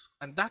looks,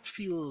 and that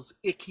feels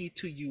icky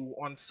to you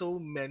on so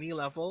many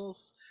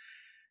levels.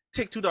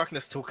 Take 2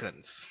 darkness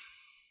tokens.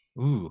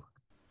 Ooh.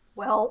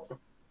 Well,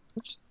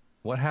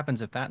 what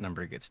happens if that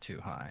number gets too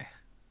high?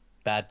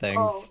 Bad things.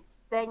 Oh,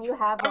 then you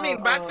have.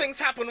 Bad things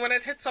happen when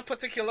it hits a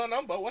particular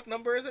number. What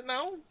number is it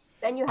now?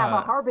 Then you have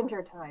a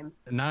harbinger time.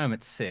 Now I'm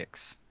at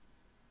 6.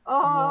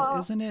 Well,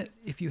 isn't it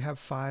if you have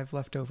 5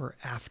 left over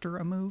after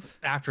a move?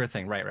 After a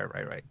thing,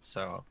 right.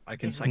 So I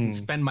can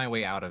spend my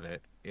way out of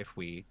it if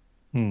we.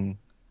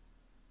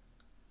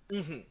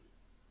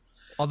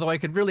 Although I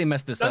could really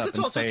mess this up. Does it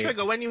also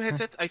trigger when you hit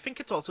it? I think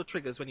it also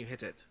triggers when you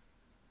hit it.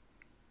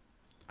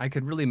 I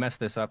could really mess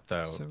this up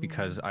though,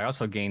 because I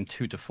also gain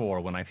 2 to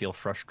 4 when I feel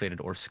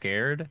frustrated or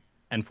scared.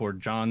 And for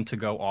John to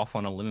go off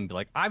on a limb and be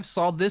like, "I've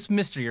solved this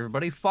mystery,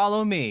 everybody,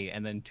 follow me,"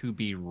 and then to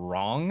be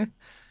wrong,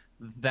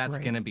 that's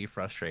going to be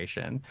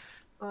frustration.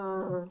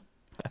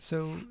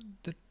 So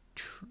the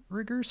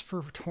triggers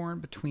for Torn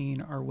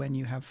Between are when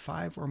you have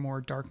 5 or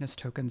more darkness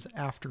tokens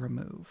after a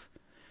move,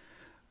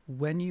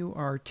 when you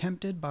are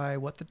tempted by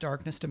what the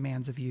darkness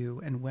demands of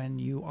you, and when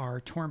you are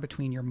torn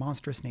between your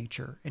monstrous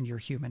nature and your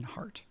human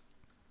heart.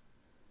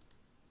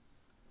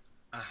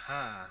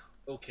 Aha.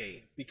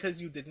 Okay.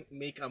 Because you didn't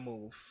make a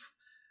move,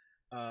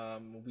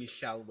 we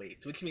shall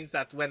wait. Which means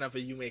that whenever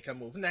you make a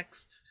move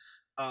next,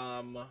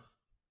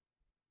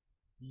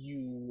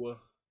 you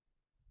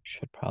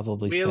should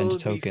probably will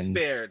spend tokens. Be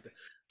spared,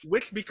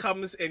 which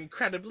becomes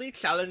incredibly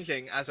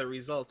challenging as a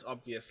result,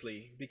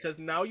 obviously, because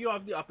now you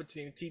have the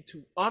opportunity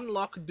to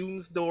unlock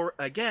Doom's Door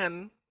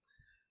again,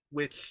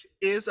 which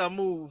is a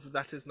move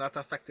that is not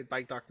affected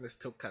by darkness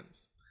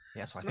tokens.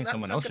 Yeah, so I think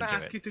someone else should do it. I'm going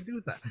to ask you to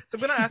do that. So I'm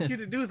going to ask you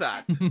to do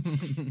that.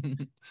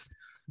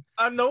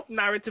 Nope,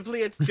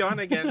 narratively it's John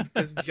again,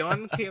 because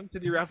John came to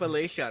the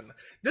revelation.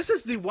 This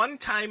is the one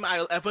time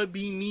I'll ever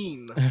be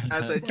mean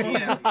as a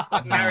GM,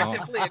 but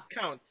narratively it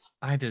counts.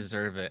 I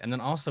deserve it. And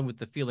then also with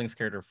the feeling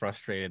scared or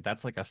frustrated,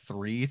 that's like a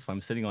 3, so I'm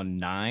sitting on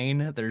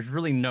 9. There's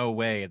really no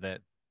way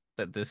that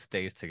this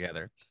stays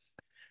together.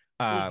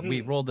 We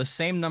rolled the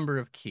same number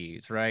of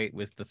keys, right,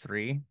 with the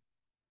 3?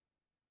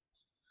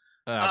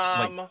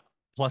 Like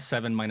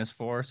 +7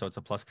 -4, so it's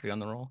a +3 on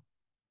the roll.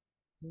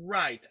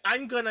 Right.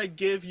 I'm gonna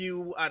give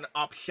you an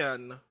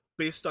option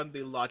based on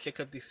the logic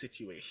of the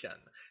situation.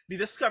 The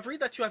discovery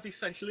that you have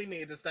essentially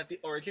made is that the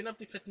origin of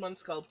the Pitman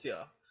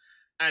sculpture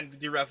and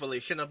the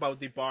revelation about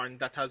the barn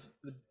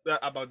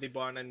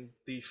and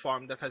the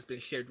farm that has been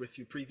shared with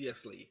you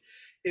previously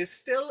is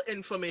still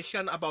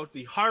information about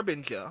the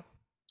harbinger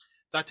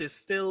that is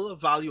still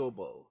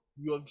valuable.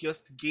 You have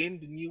just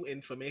gained new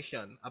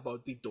information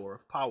about the Door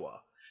of Power,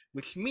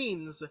 which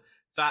means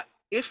that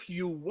if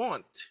you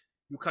want,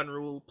 you can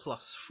roll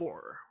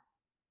 +4.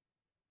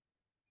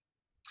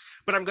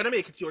 But I'm going to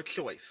make it your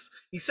choice.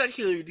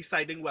 Essentially, you're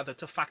deciding whether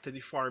to factor the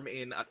farm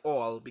in at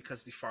all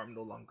because the farm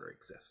no longer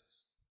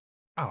exists.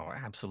 Oh,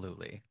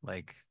 absolutely.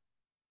 Like,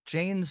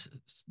 Jane's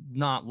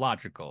not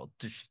logical.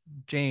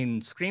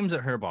 Jane screams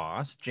at her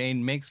boss.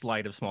 Jane makes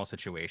light of small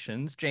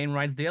situations. Jane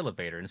rides the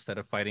elevator instead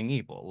of fighting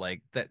evil.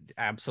 Like, that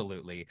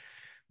absolutely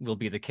will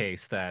be the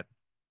case that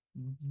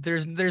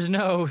there's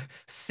no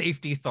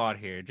safety thought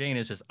here. Jane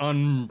is just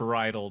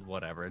unbridled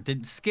whatever.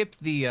 Did skip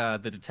the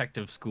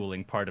detective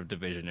schooling part of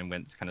division and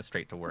went kind of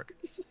straight to work.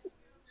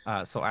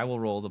 So I will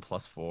roll the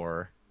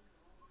 +4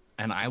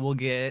 and I will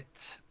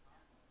get,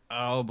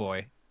 oh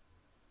boy.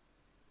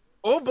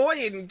 Oh boy,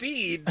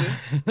 indeed.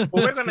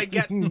 We're going to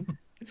get...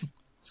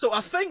 So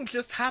a thing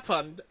just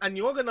happened, and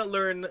you're going to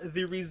learn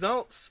the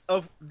results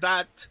of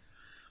that.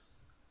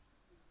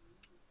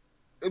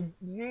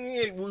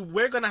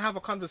 We're going to have a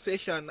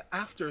conversation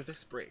after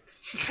this break.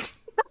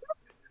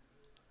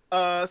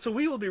 So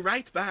we will be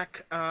right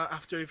back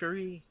after a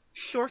very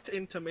short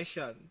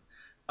intermission.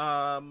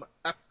 A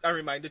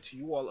reminder to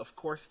you all, of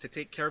course, to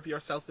take care of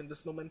yourself in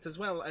this moment as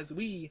well, as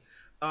we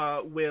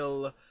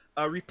will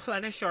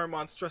replenish our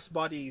monstrous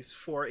bodies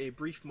for a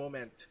brief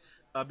moment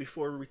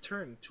before we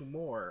return to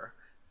more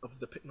of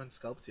the Pitman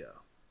Sculpture.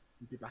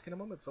 We'll be back in a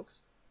moment,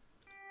 folks.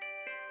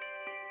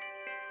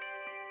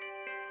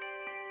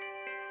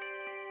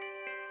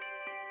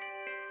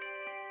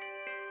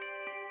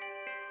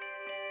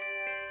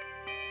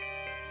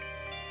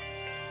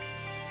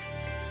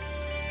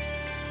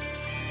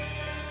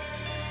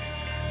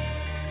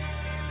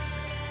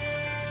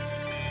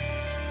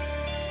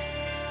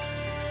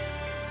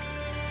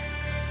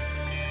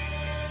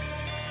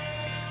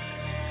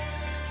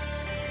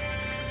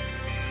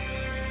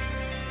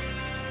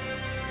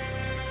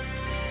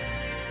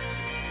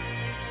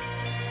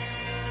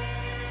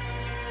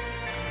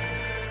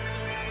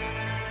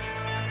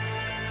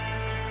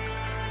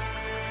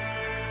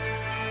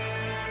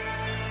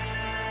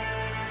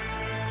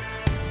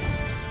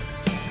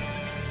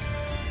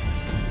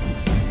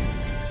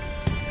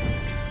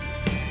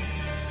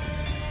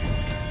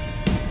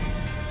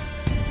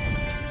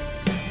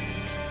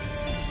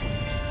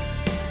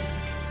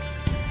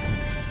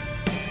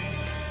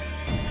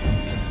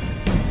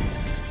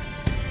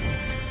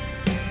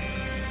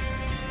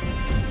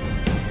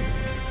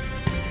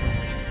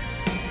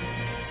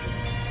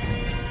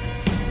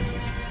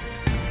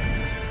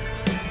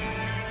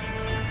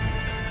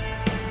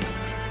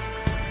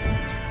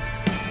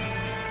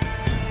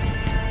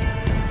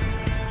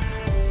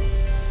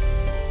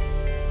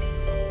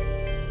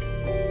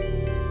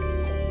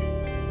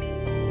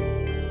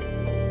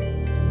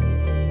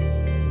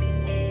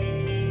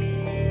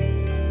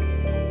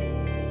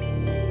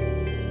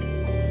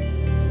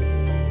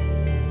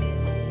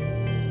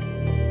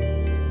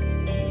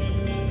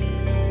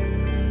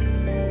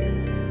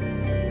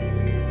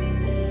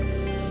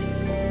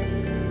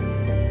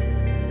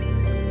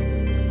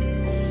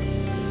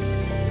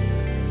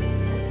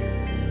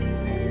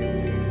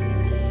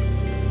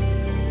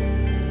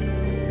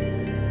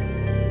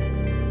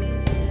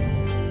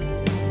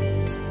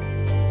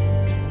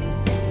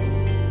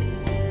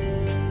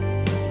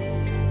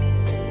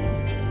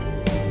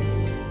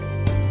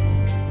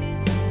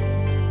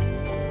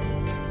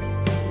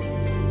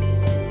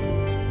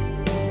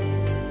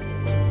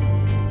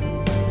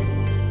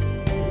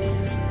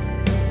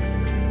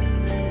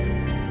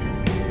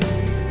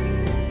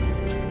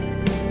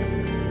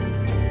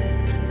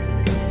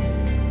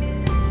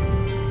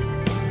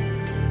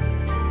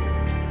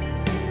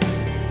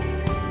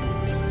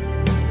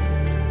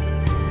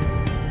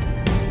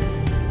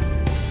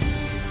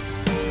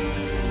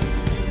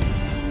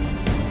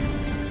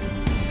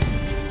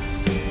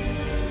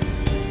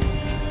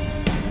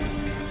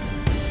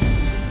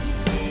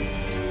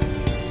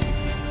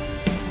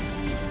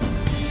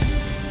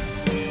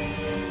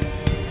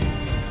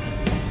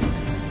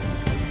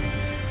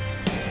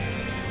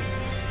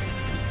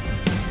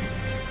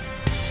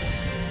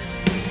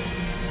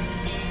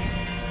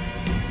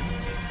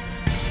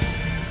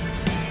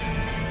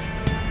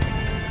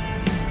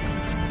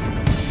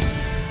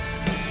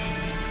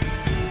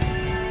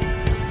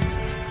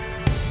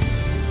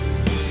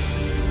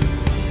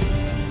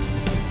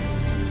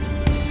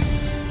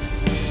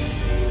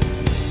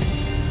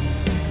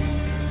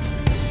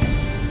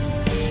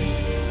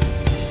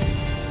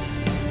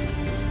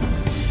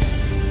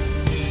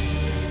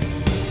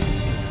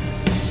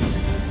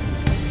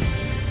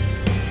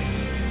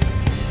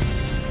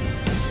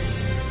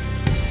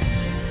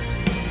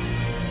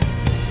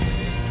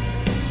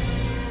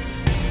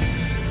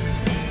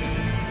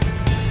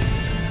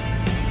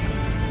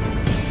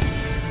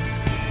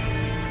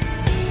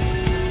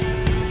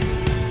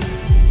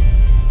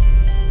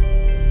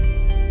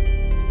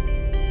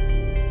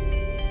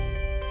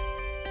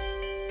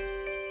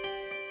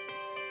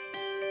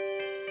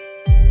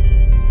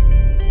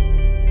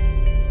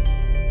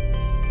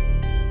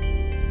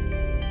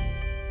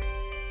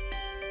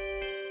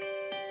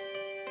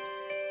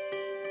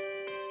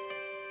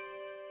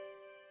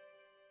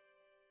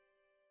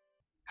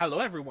 Hello,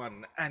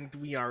 everyone, and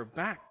we are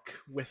back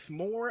with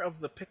more of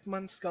the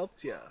Pitman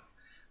Sculpture,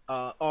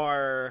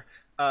 our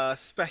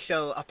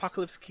special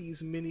Apocalypse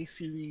Keys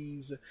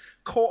mini-series,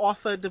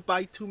 co-authored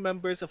by two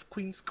members of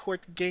Queen's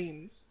Court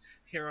Games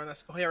here on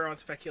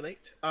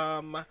Speculate.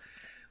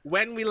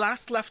 When we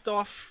last left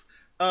off,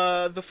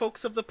 the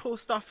folks of the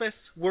post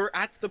office were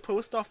at the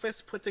post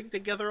office putting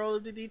together all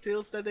of the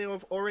details that they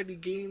have already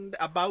gained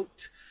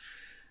about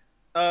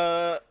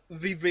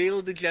the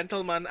veiled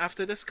gentleman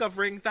after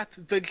discovering that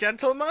the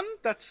gentleman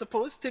that's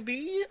supposed to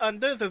be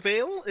under the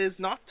veil is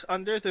not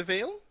under the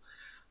veil.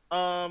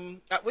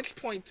 At which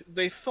point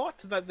they thought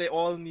that they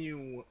all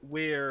knew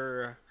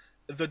where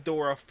the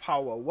door of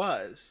power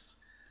was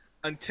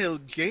until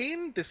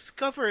Jane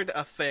discovered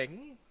a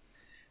thing,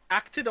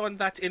 acted on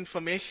that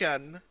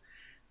information,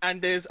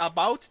 and is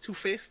about to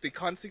face the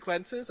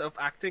consequences of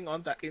acting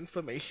on that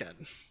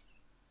information.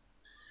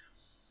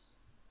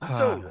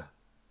 So,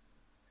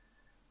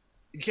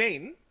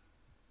 Jane,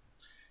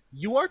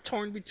 you are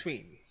torn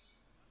between.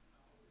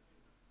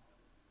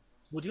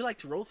 Would you like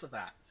to roll for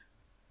that?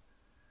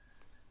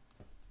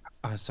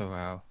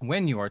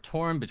 When you are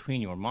torn between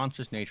your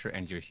monstrous nature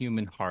and your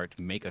human heart,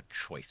 make a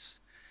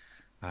choice.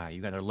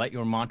 You gotta let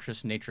your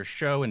monstrous nature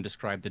show and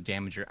describe the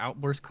damage your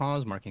outburst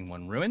cause, marking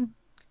one ruin.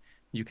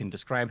 You can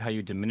describe how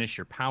you diminish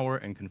your power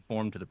and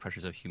conform to the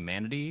pressures of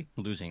humanity,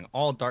 losing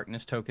all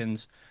darkness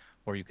tokens,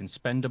 or you can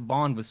spend a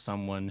bond with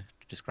someone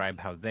to describe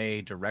how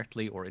they,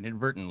 directly or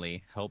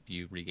inadvertently, help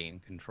you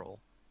regain control.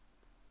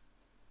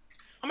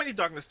 How many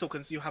darkness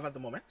tokens do you have at the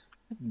moment?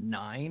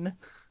 9.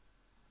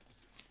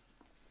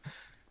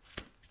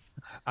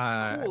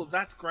 Cool,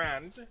 that's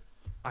grand.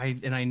 I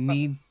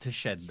need to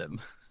shed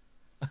them.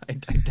 I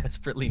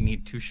desperately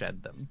need to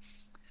shed them.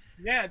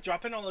 Yeah,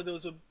 dropping all of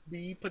those would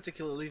be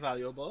particularly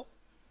valuable.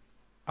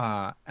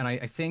 And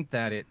I think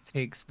that it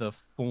takes the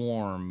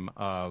form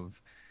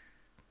of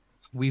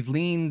we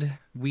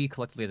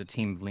collectively as a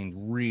team have leaned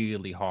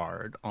really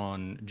hard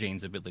on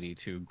Jane's ability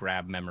to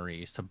grab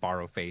memories, to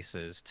borrow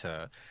faces,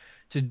 to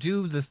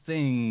do the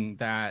thing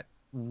that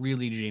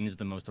really Jane is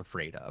the most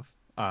afraid of.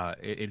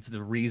 It's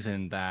the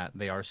reason that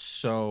they are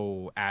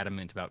so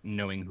adamant about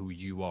knowing who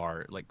you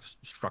are, like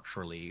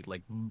structurally,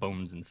 like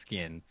bones and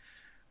skin.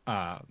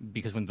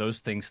 Because when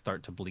those things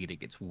start to bleed, it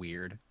gets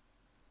weird.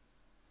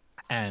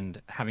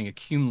 And having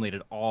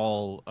accumulated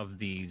all of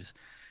these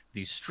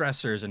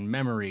stressors and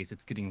memories,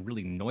 it's getting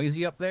really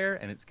noisy up there,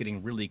 and it's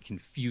getting really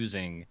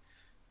confusing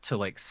to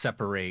like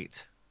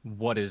separate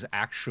what is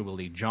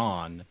actually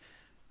John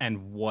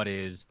and what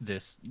is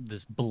this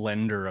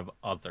blender of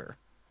other.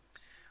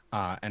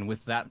 And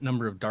with that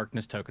number of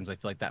darkness tokens, I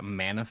feel like that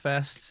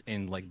manifests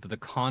in like the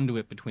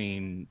conduit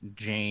between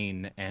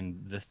Jane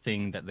and the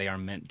thing that they are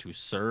meant to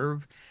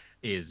serve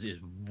is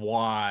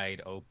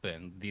wide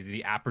open.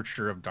 The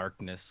aperture of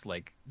darkness,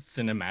 like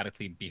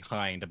cinematically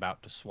behind,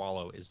 about to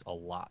swallow, is a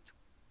lot.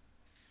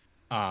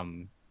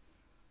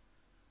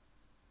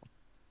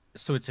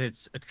 So it's a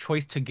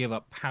choice to give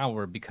up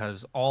power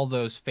because all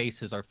those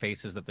faces are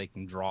faces that they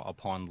can draw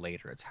upon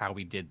later. It's how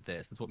we did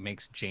this. That's what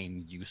makes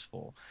Jane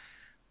useful.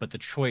 But the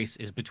choice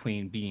is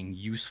between being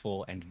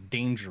useful and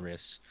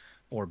dangerous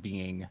or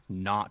being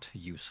not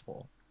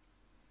useful.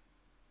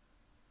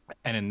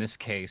 And in this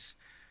case,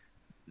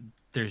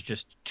 there's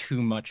just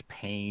too much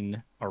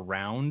pain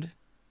around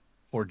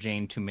for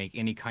Jane to make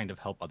any kind of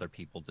help other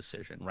people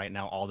decision. Right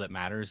now, all that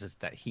matters is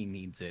that he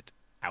needs it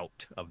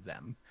out of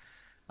them.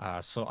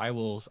 So I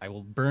will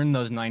burn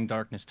those 9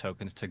 darkness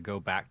tokens to go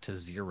back to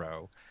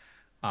 0.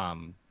 I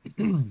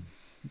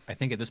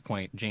think at this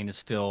point, Jane is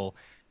still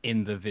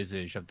in the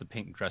visage of the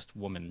pink dressed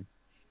woman.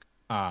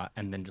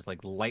 And then just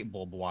like light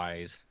bulb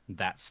wise,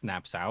 that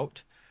snaps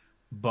out.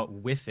 But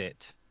with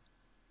it,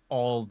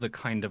 all the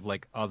kind of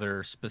like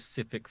other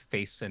specific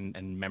face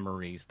and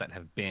memories that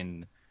have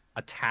been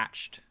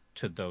attached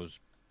to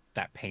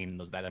that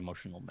pain, that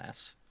emotional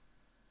mess.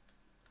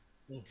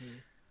 Mm-hmm.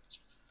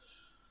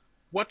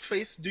 What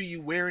face do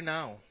you wear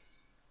now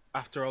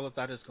after all of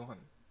that is gone?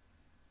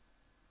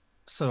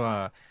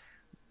 So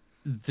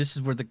this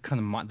is where the kind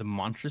of the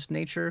monstrous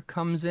nature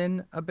comes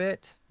in a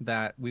bit,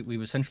 that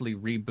we've essentially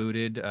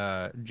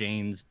rebooted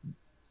Jane's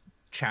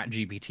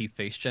ChatGPT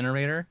face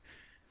generator.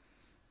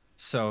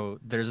 So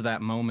there's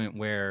that moment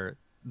where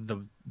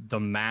the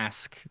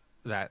mask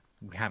that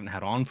we haven't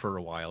had on for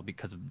a while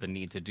because of the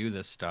need to do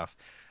this stuff,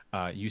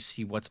 you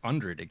see what's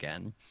under it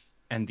again,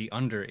 and the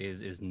under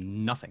is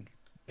nothing.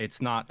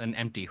 It's not an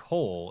empty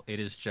hole. It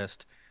is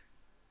just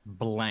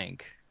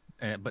blank,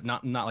 but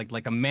not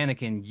like a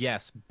mannequin,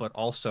 yes, but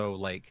also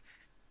like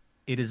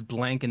it is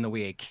blank in the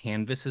way a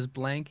canvas is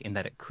blank, in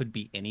that it could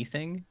be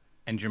anything,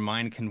 and your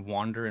mind can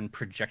wander and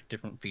project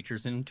different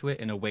features into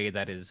it in a way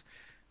that is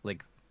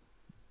like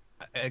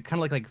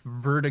kind of like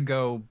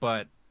vertigo,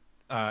 but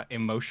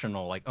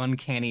emotional, like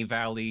uncanny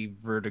valley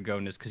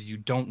vertigoness, because you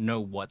don't know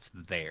what's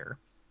there.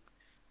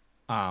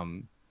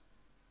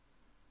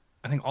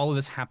 I think all of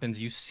this happens.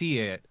 You see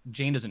it.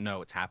 Jane doesn't know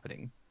what's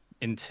happening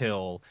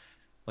until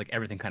like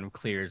everything kind of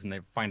clears and they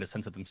find a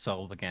sense of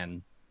themselves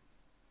again.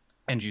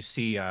 and you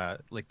see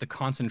like the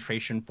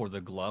concentration for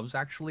the gloves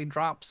actually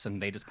drops,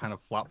 and they just kind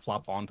of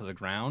flop onto the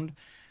ground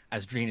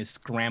as Jane is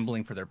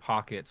scrambling for their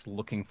pockets,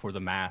 looking for the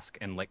mask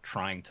and like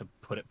trying to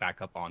put it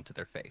back up onto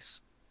their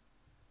face.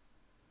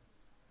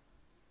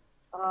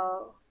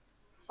 Uh,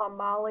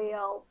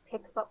 Hamaliel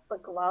picks up the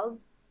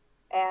gloves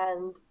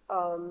and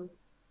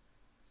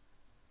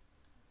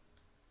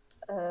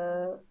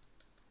uh,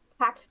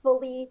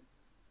 tactfully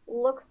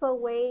looks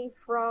away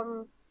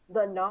from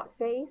the not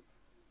face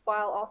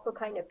while also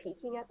kind of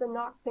peeking at the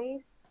not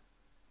face.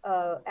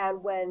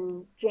 And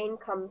when Jane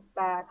comes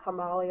back,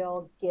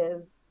 Hamaliel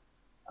gives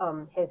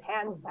his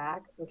hands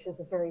back, which is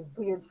a very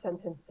weird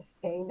sentence to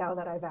say now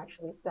that I've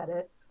actually said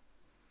it,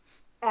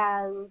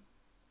 and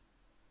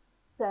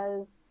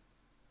says,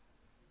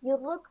 "You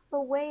look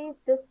the way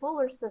this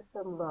solar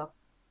system looked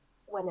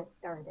when it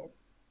started."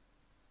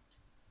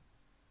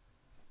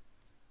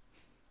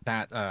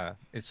 That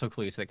it's so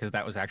cool you say that because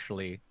that was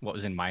actually what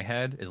was in my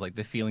head is like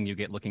the feeling you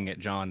get looking at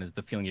John is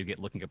the feeling you get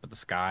looking up at the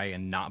sky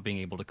and not being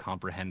able to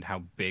comprehend how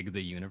big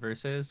the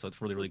universe is. So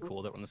it's really, really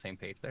cool that we're on the same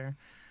page there.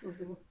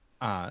 Mm-hmm.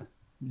 Uh,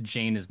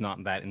 Jane is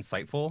not that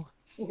insightful,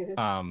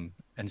 and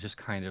just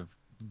kind of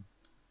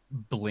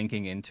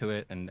blinking into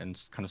it and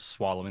just kind of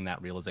swallowing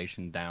that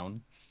realization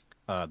down,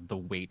 the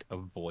weight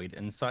of void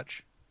and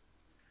such.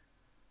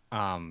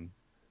 Um,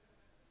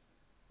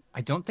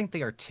 I don't think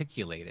they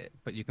articulate it,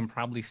 but you can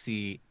probably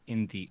see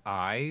in the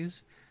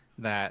eyes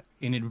that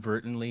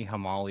inadvertently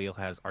Hamaliel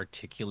has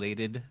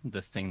articulated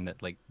the thing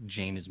that like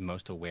Jane is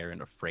most aware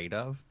and afraid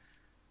of,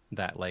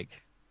 that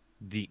like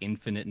the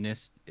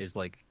infiniteness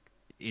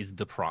is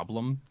the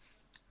problem.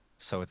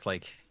 So it's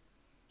like,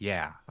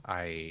 yeah,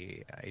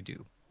 I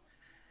do.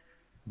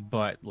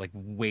 But like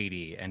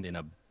weighty and in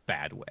a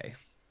bad way.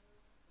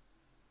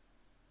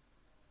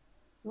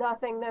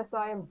 Nothingness,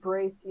 I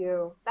embrace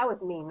you. That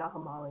was me, not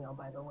Hamaliel,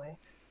 by the way.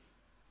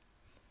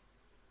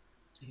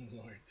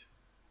 Lord.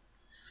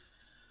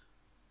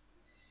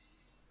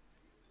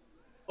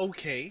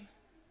 Okay.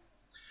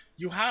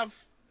 You have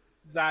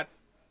that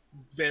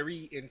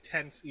very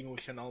intense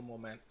emotional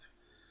moment.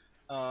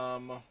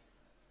 Um,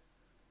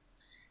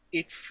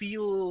 it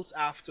feels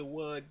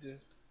afterward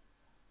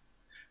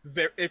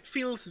it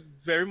feels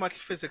very much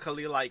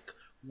physically like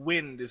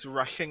wind is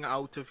rushing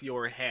out of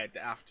your head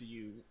after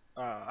you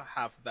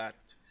have that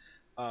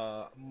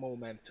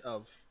moment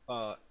of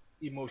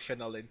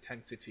emotional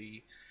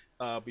intensity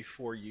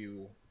before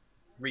you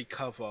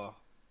recover.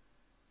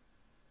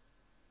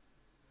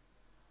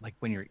 Like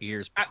when your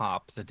ears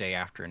pop the day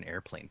after an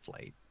airplane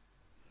flight.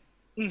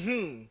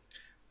 Mm-hmm.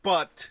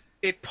 But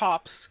it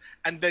pops,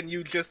 and then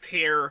you just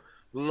hear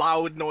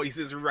loud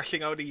noises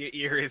rushing out of your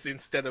ears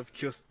instead of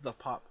just the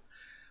pop.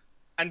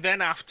 And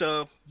then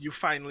after you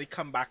finally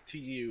come back to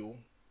you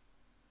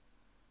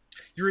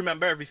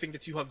remember everything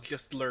that you have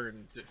just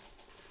learned.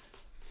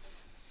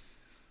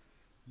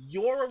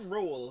 Your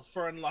roll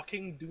for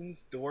unlocking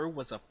Doom's door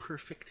was a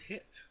perfect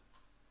hit.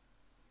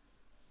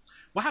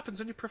 What happens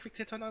when you perfect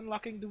hit on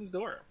unlocking Doom's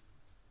door?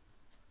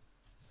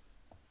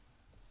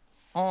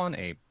 On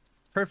a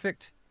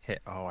perfect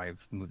hit. Oh,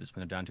 I've moved this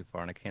window down too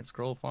far and I can't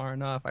scroll far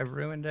enough. I've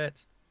ruined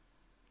it.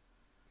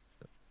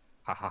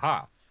 Ha ha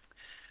ha.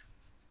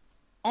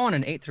 On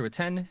an 8 through a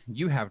 10,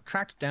 you have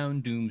tracked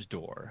down Doom's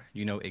door.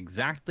 You know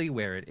exactly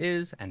where it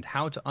is and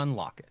how to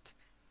unlock it.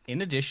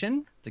 In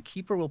addition, the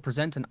Keeper will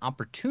present an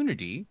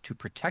opportunity to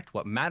protect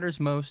what matters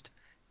most,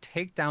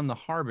 take down the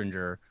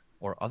Harbinger,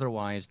 or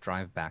otherwise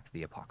drive back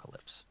the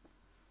apocalypse.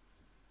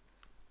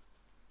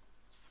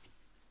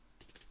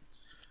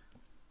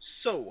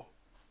 So,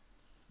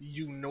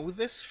 you know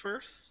this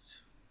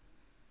first?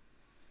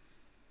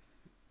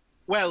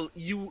 Well,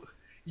 you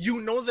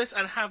know this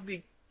and have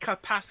the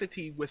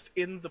capacity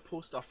within the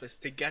post office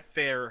to get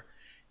there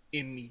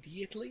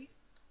immediately.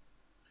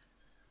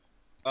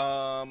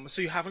 So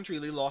you haven't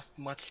really lost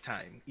much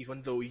time,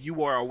 even though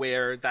you are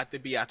aware that the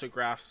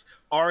Beatographs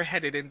are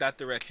headed in that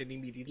direction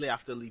immediately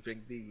after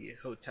leaving the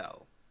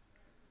hotel.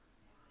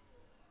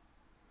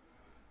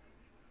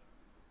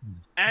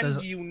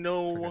 And you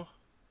know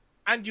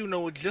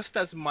just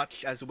as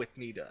much as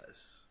Whitney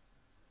does.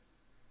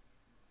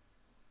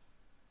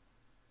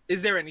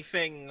 Is there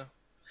anything...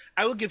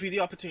 I will give you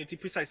the opportunity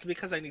precisely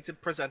because I need to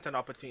present an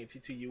opportunity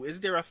to you.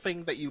 Is there a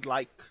thing that you'd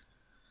like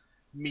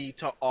me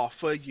to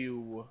offer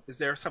you? Is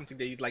there something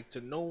that you'd like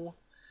to know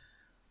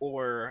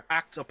or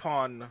act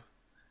upon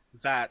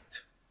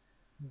that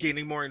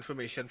gaining more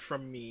information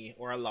from me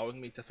or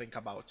allowing me to think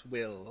about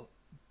will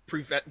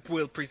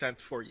present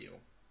for you?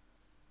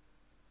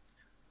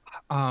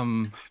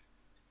 I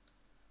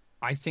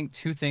think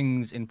two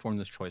things inform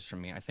this choice for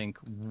me. I think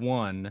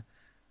one,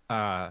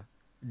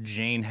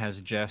 Jane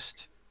has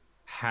just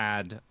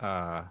had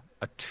a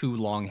too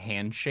long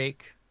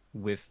handshake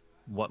with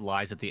what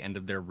lies at the end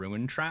of their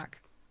ruin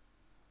track.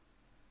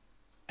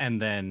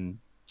 And then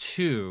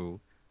two,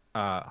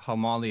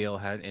 Hamaliel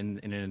had in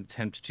an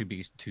attempt to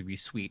be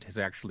sweet has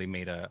actually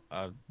made a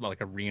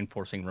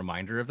reinforcing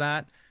reminder of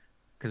that.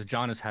 because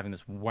John is having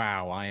this,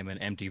 wow, I am an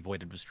empty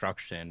void of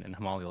destruction, and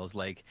Hamaliel is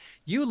like,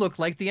 you look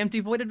like the empty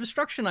void of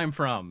destruction I'm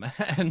from,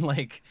 and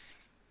like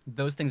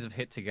those things have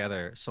hit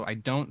together. So I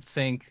don't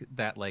think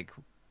that like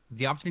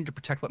the opportunity to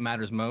protect what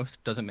matters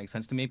most doesn't make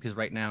sense to me because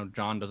right now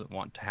John doesn't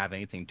want to have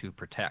anything to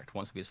protect,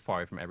 wants to be as far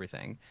away from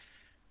everything.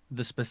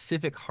 The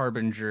specific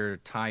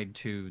harbinger tied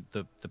to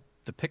the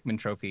Pikmin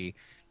trophy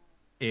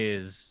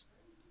is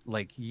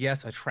like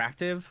yes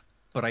attractive,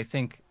 but I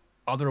think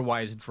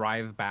otherwise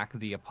drive back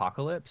the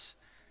apocalypse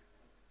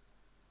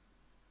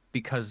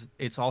because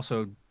it's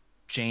also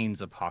Jane's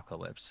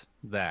apocalypse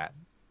that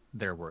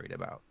they're worried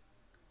about.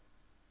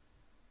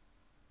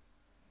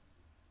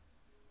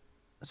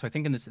 So I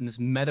think in this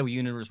meta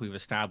universe we've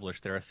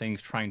established, there are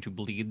things trying to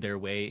bleed their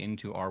way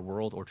into our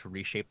world or to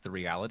reshape the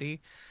reality,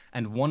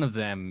 and one of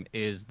them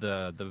is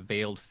the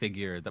veiled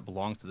figure that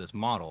belongs to this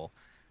model,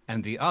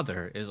 and the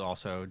other is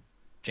also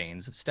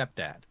Jane's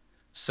stepdad.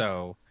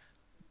 So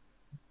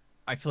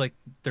I feel like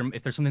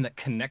if there's something that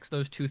connects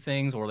those two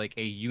things, or like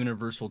a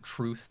universal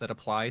truth that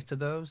applies to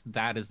those,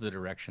 that is the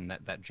direction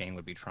that Jane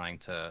would be trying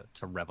to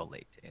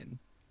revelate in.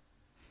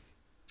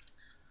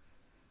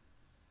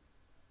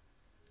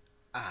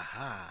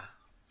 Aha.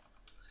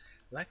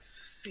 Let's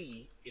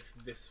see if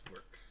this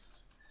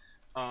works.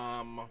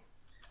 I'm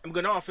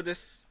going to offer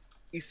this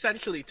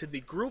essentially to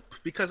the group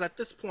because at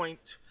this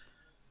point,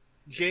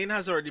 Jane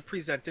has already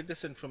presented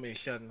this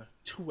information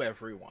to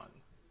everyone.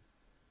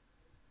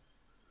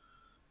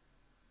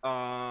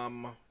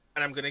 And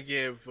I'm going to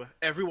give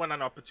everyone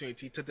an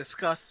opportunity to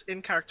discuss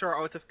in character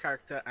or out of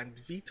character and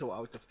veto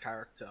out of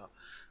character.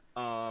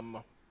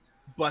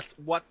 But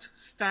what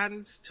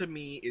stands to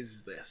me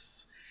is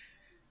this.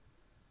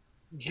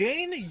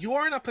 Jane,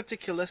 you're in a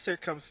particular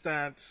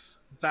circumstance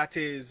that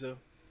is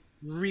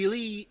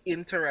really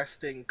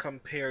interesting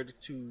compared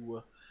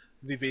to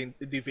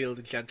the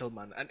Veiled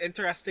Gentleman. And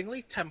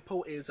interestingly,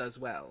 Tempo is as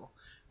well,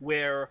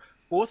 where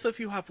both of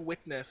you have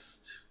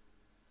witnessed,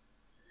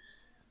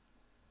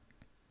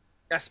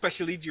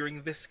 especially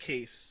during this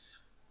case,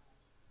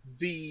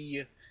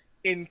 the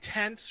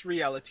intense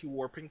reality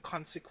warping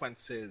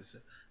consequences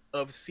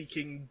of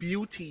seeking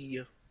beauty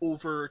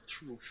over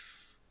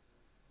truth,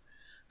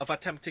 of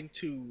attempting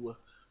to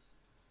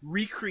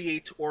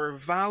recreate or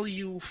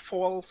value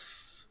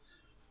false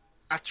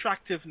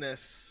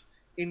attractiveness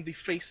in the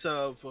face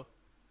of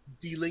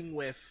dealing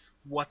with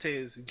what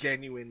is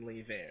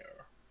genuinely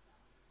there.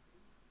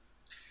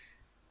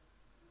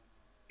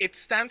 It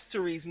stands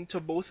to reason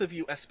to both of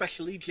you,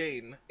 especially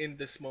Jane, in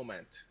this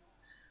moment,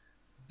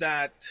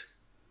 that,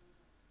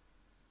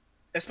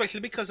 especially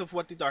because of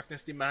what the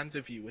darkness demands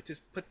of you,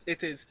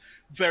 it is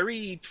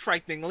very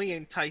frighteningly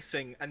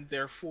enticing and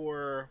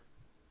therefore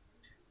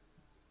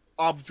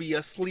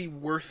obviously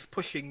worth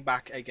pushing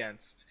back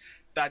against.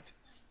 That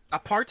a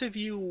part of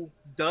you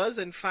does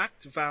in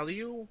fact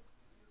value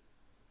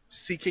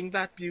seeking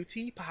that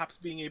beauty, perhaps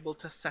being able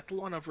to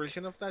settle on a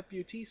version of that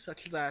beauty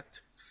such that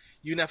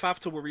you never have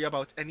to worry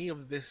about any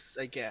of this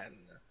again.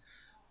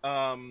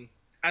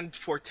 And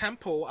for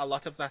Tempo, a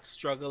lot of that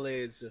struggle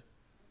is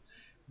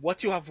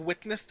what you have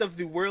witnessed of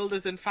the world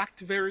is in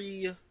fact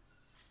very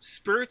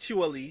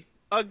spiritually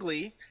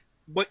ugly,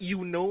 but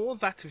you know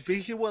that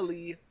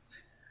visually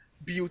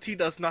beauty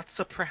does not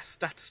suppress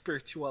that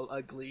spiritual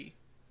ugly.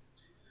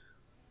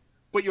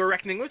 But you're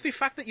reckoning with the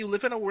fact that you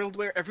live in a world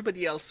where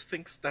everybody else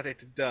thinks that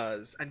it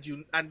does,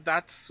 and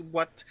that's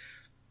what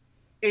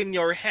in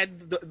your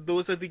head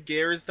those are the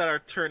gears that are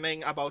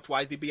turning about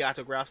why the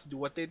beatographs do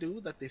what they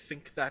do, that they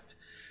think that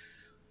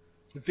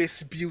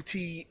this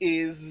beauty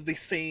is the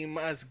same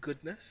as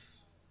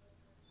goodness.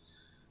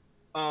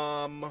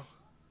 And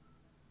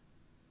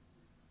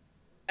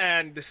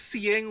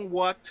seeing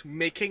what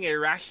making a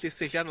rash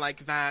decision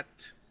like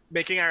that,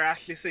 making a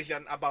rash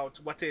decision about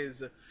what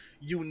is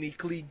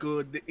uniquely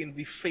good in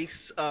the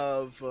face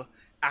of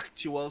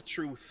actual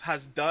truth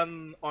has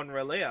done on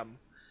Relayum,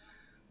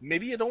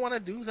 maybe you don't want to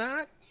do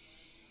that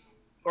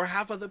or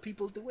have other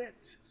people do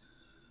it.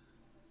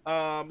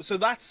 So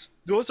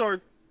those are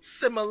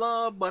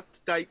similar but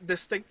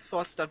distinct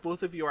thoughts that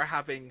both of you are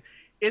having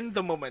in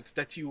the moment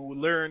that you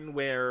learn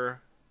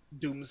where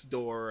Doom's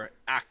Door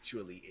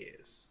actually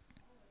is.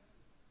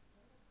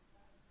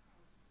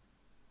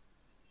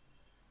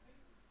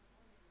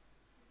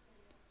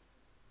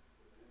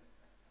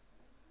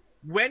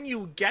 When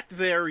you get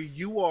there,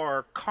 you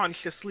are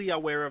consciously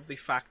aware of the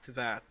fact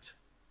that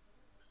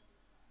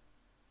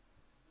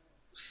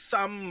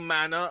some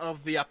mana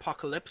of the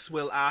apocalypse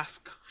will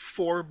ask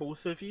for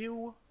both of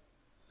you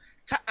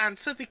to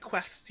answer the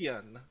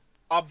question,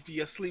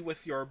 obviously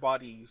with your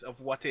bodies, of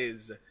what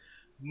is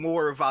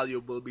more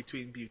valuable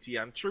between beauty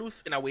and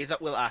truth in a way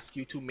that will ask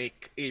you to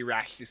make a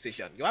rash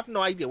decision. You have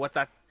no idea what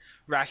that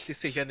rash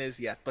decision is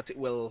yet, but it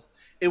will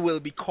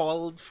be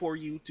called for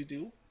you to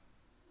do.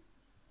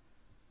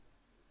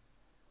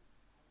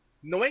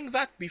 Knowing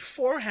that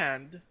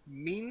beforehand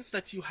means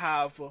that you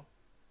have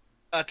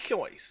a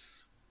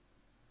choice.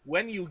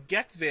 When you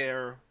get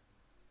there,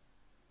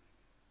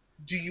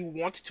 Do you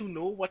want to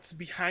know what's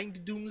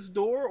behind Doom's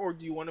door, or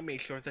do you want to make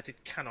sure that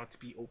it cannot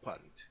be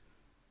opened?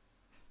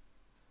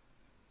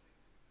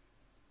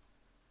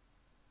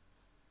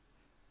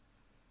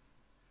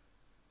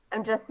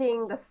 I'm just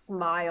seeing the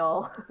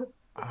smile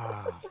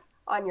Ah,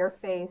 on your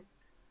face.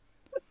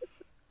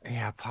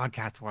 yeah,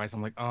 podcast-wise,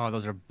 I'm like, oh,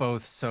 those are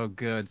both so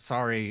good.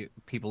 Sorry,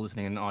 people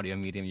listening in audio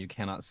medium, you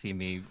cannot see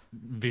me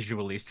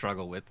visually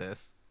struggle with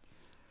this.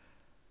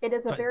 It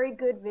is a But very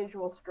good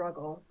visual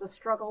struggle. The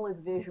struggle is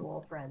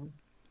visual, friends.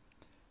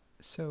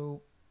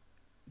 So,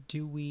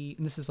 do we?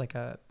 And this is like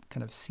a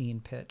kind of scene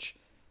pitch.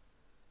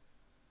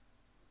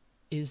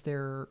 Is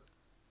there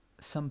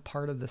some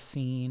part of the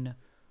scene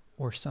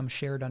or some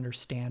shared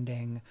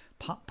understanding,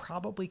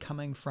 probably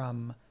coming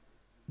from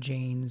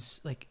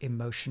Jane's like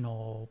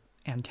emotional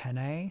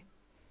antennae,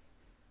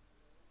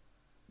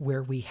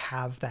 where we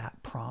have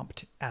that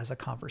prompt as a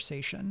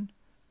conversation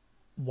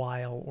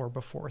while or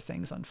before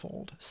things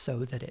unfold so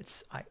that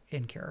it's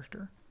in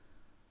character?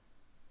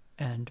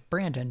 And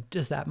Brandon,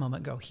 does that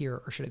moment go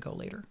here or should it go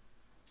later?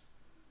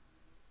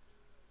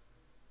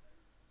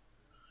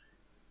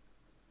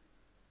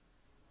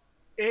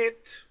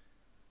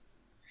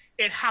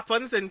 It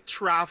happens in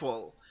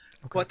travel,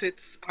 Okay. but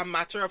it's a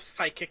matter of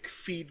psychic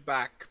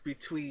feedback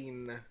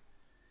between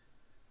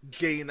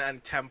Jane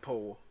and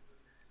Tempo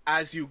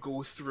as you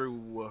go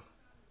through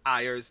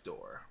Ayer's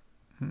door.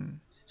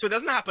 So it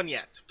doesn't happen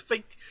yet.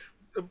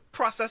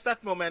 Process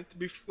that moment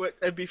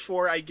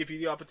before I give you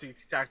the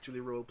opportunity to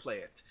actually role play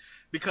it,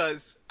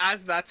 because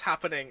as that's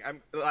happening,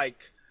 I'm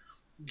like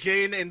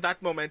Jane in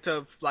that moment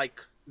of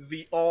like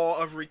the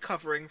awe of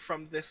recovering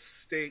from this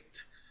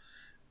state.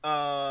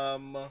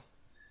 Hamaliel,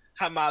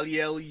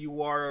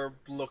 you are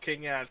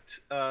looking at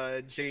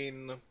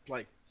Jane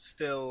like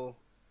still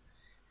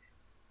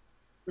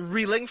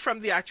reeling from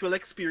the actual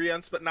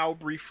experience, but now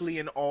briefly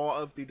in awe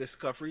of the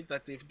discovery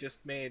that they've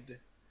just made.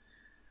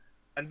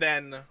 And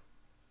then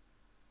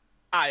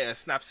Aya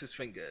snaps his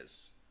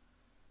fingers.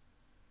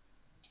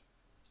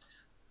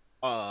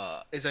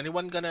 Is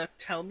anyone gonna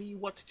tell me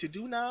what to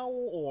do now,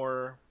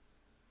 or?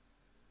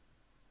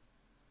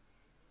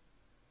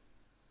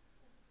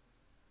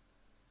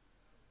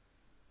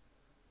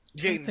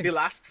 Jane, the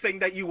last thing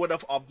that you would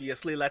have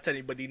obviously let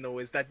anybody know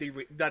is that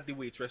the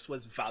waitress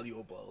was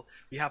valuable.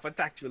 We haven't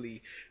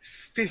actually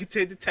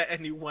stated to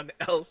anyone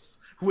else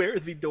where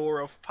the door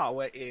of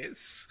power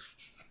is.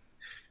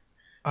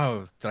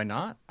 oh, did I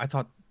not? I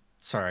thought.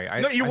 Sorry,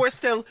 No, you were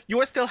still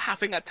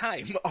having a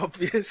time,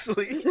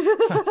 obviously.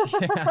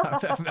 Yeah,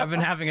 I've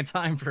been having a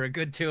time for a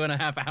good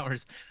 2.5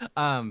 hours.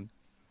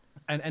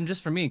 And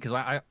just for me,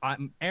 because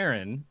I'm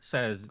Aaron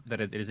says that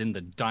it is in the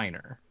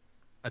diner,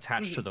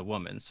 attached to the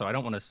woman. So I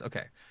don't want to.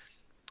 Okay.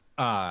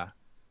 Uh,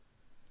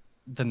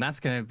 then that's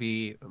gonna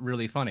be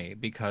really funny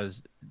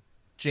because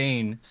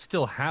Jane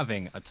still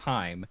having a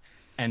time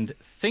and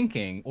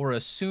thinking or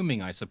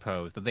assuming, I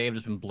suppose, that they have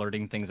just been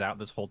blurting things out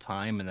this whole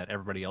time and that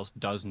everybody else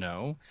does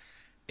know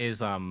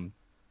is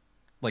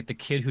like the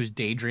kid who's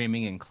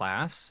daydreaming in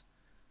class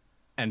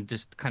and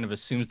just kind of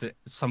assumes that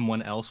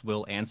someone else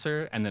will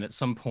answer, and then at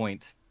some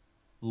point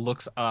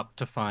looks up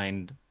to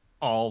find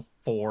all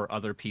four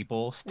other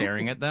people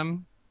staring at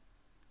them,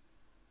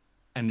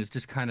 and is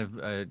just kind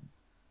of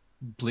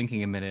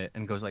blinking a minute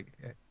and goes like,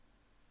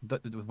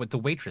 with the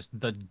waitress,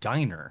 the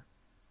diner,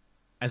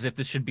 as if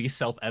this should be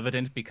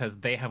self-evident because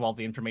they have all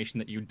the information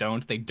that you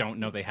don't. They don't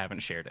know they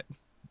haven't shared it.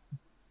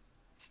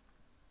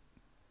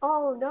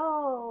 Oh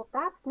no,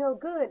 that's no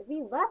good.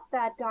 We left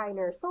that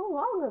diner so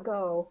long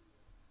ago.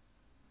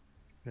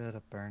 Should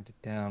have burned it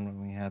down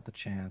when we had the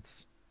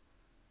chance.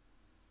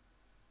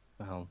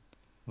 Well,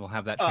 we'll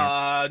have that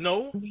chance.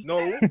 No,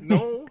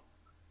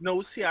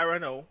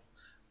 Ciarra, no.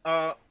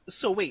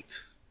 So wait,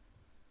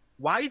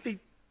 why the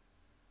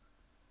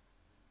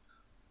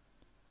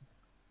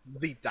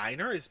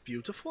diner is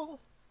beautiful?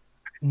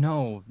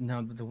 No,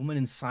 the woman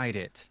inside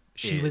it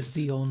She was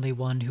the only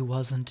one who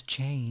wasn't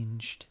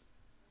changed.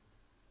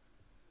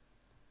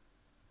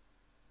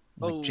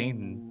 Like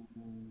Jane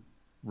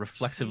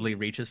reflexively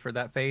reaches for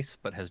that face,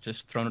 but has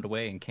just thrown it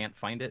away and can't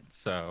find it.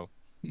 So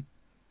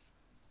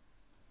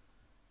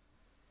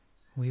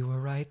We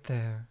were right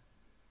there.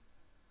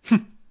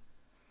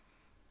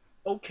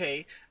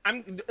 Okay,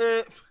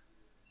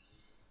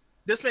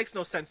 this makes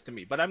no sense to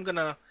me, but I'm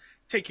gonna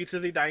take you to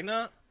the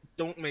diner.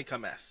 Don't make a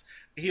mess.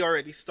 He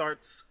already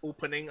starts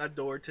opening a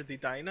door to the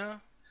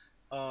diner.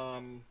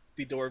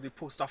 The door of the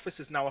post office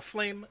is now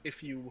aflame.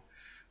 If you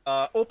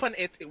open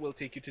it, it will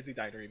take you to the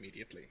diner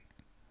immediately.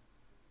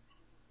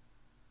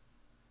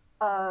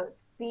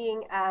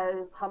 Seeing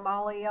as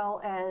Hamaliel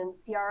and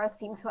Ciarra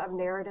seem to have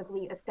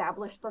narratively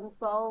established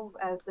themselves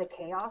as the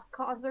chaos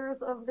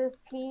causers of this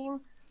team,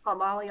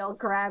 Hamaliel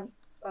grabs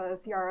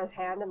Ciarra's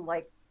hand and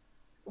like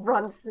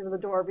runs through the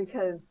door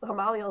because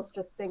Hamaliel's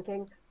just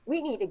thinking,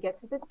 we need to get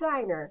to the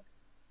diner.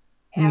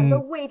 And the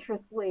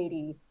waitress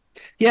lady.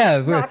 Yeah,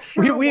 Not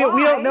sure we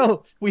why. don't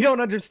know. We don't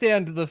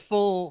understand the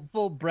full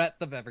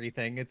breadth of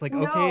everything. It's like,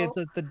 okay, No. it's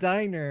at the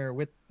diner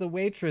with the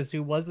waitress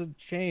who wasn't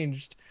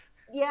changed.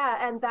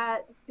 Yeah, and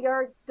that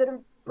Ciarra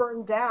didn't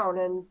burned down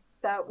and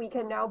that we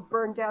can now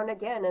burn down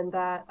again and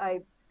that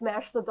I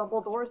smashed the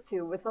double doors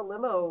to with a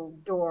limo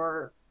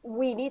door.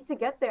 We need to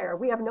get there.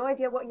 We have no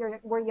idea what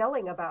we're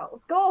yelling about.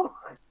 Let's go.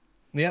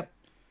 Yep.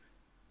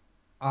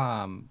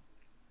 Um,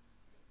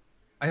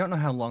 I don't know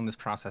how long this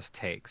process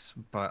takes,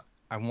 but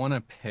I want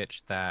to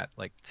pitch that,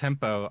 like,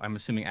 Tempo, I'm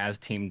assuming as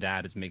Team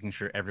Dad, is making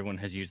sure everyone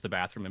has used the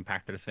bathroom and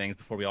packed their things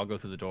before we all go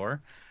through the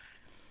door.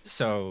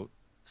 So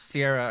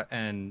Ciarra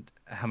and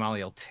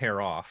Hamaliel tear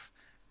off,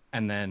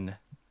 and then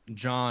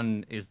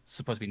John is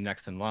supposed to be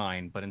next in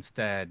line, but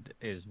instead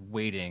is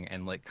waiting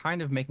and, like,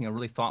 kind of making a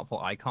really thoughtful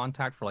eye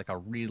contact for, like, a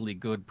really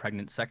good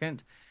pregnant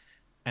second.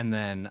 And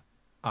then,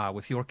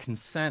 with your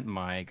consent,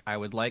 Mike, I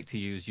would like to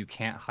use "You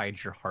Can't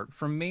Hide Your Heart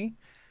from Me"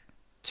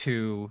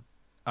 to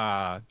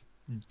uh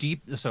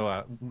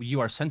you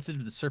are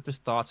sensitive to the surface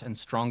thoughts and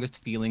strongest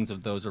feelings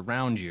of those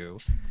around you.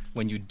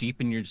 When you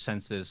deepen your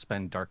senses,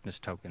 spend darkness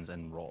tokens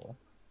and roll.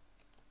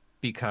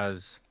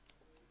 Because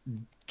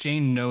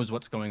Jane knows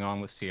what's going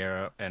on with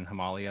Ciarra and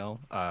Hamaliel.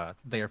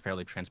 They are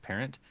fairly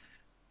transparent,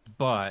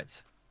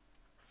 but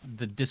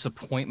the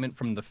disappointment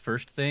from the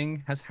first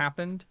thing has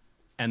happened.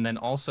 And then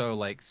also,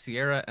 like,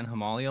 Ciarra and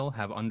Hamaliel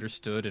have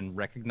understood and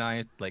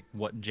recognized, like,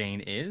 what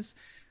Jane is.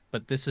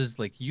 But this is,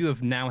 like, you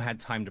have now had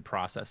time to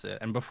process it.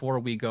 And before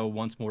we go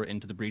once more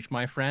into the breach,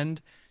 my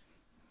friend,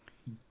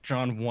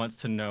 John wants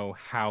to know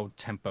how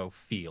Tempo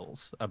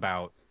feels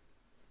about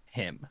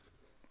him.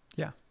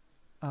 Yeah,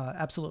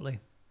 absolutely.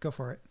 Go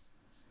for it.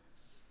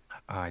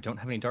 I don't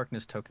have any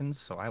darkness tokens,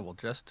 so I will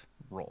just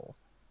roll.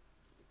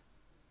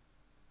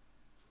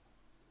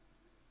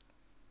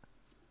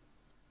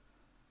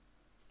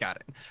 Got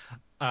it.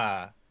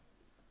 I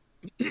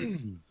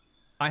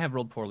have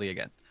rolled poorly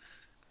again.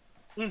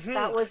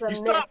 That was a You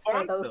still miss have for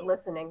bonds, those though.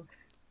 listening.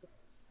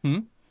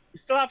 You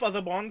still have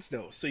other bonds,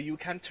 though, so you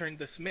can turn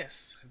this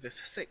miss, this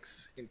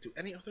 6, into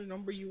any other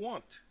number you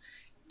want.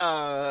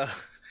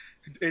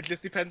 It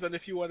just depends on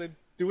if you want to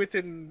do it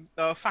in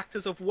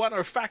factors of 1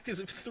 or factors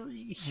of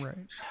 3. Right.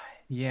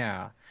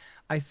 Yeah,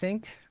 I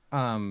think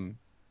I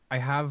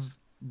have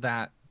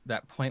that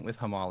point with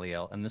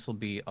Hamaliel, and this will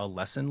be a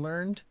lesson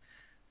learned.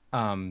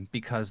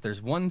 Because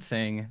there's one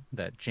thing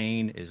that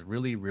Jane is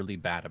really, really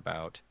bad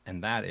about,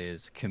 and that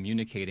is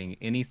communicating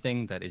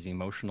anything that is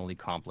emotionally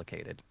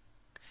complicated.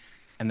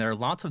 And there are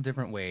lots of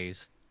different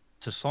ways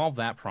to solve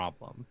that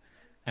problem.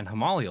 And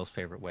Hamaliel's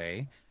favorite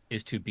way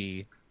is to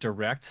be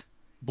direct,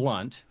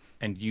 blunt,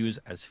 and use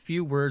as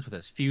few words with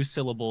as few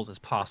syllables as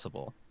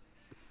possible.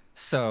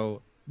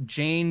 So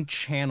Jane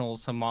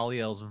channels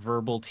Hamaliel's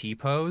verbal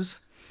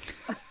T-pose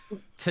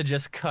to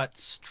just cut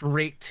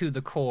straight to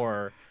the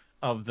core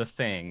of the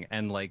thing.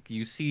 And, like,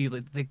 you see,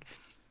 like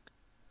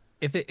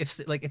if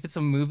it's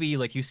a movie,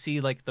 like, you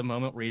see, like, the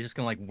moment where you're just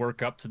gonna, like,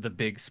 work up to the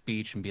big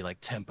speech and be like,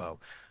 Tempo,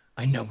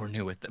 I know we're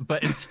new with it,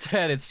 but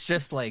instead it's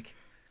just like,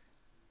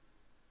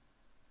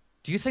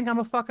 do you think I'm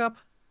a fuck up?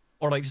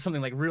 Or, like, just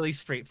something, like, really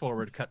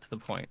straightforward, cut to the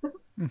point.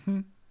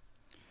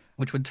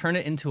 Which would turn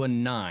it into a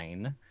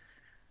 9.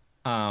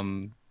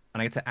 And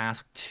I get to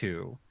ask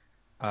 2.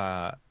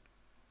 I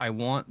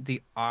want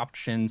the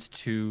options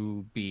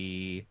to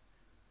be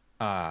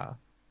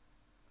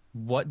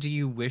what do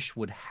you wish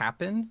would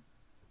happen?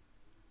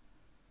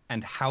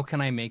 And how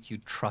can I make you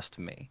trust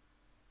me?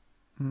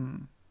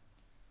 Because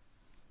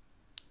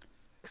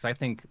I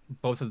think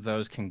both of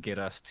those can get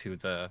us to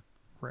the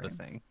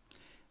thing.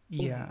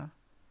 Yeah.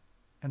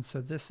 And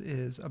so this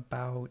is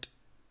about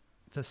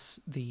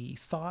the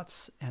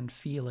thoughts and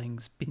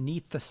feelings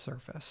beneath the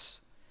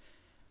surface.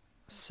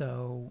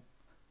 So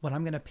what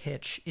I'm going to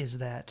pitch is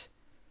that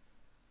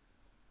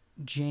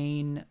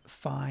Jane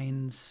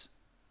finds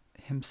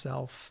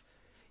himself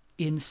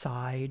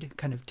inside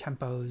kind of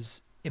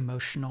Tempo's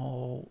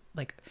emotional,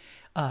 like,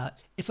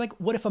 it's like,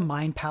 what if a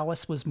mind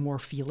palace was more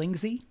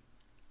feelingsy?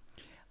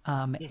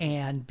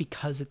 And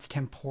because it's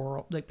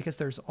temporal, like, because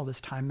there's all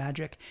this time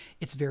magic,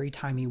 it's very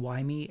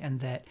timey-wimey, and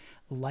that,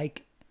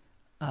 like,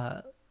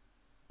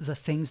 the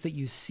things that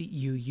you see,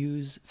 you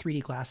use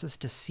 3D glasses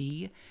to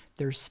see,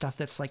 there's stuff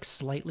that's, like,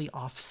 slightly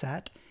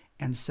offset,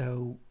 and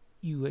so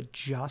you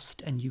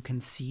adjust and you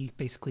can see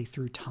basically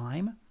through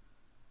time.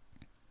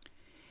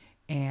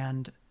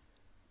 And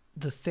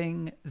the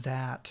thing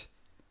that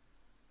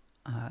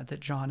that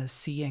John is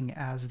seeing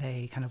as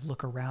they kind of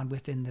look around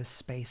within this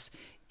space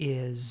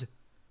is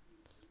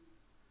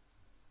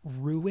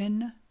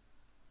ruin,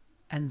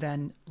 and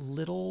then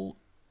little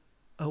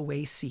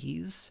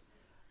oases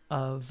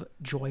of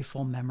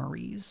joyful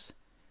memories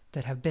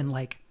that have been,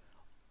 like,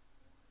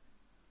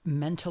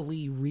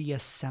 mentally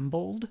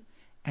reassembled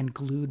and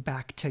glued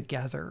back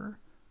together,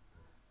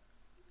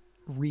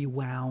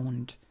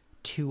 rewound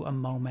to a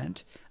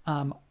moment.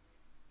 I'm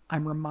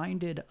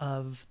reminded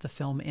of the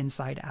film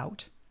Inside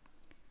Out,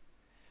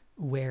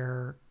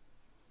 where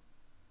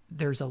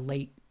there's a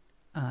late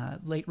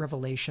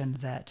revelation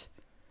that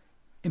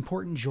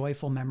important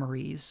joyful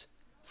memories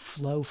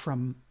flow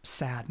from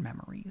sad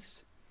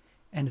memories,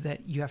 and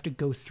that you have to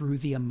go through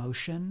the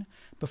emotion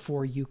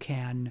before you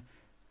can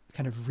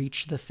kind of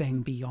reach the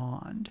thing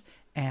beyond,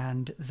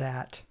 and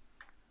that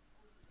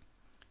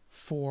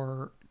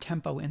for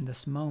Tempo in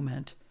this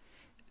moment,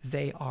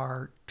 they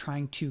are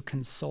trying to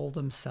console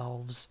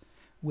themselves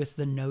with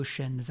the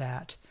notion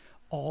that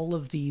all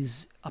of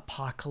these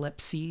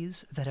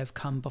apocalypses that have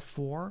come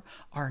before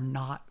are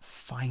not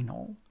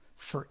final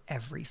for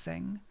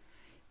everything.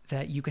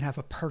 That you can have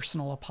a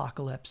personal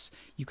apocalypse,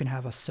 you can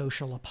have a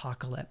social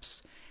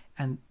apocalypse,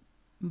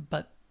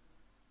 but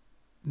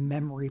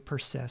memory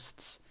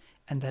persists,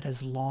 and that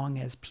as long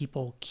as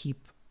people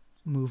keep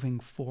moving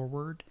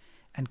forward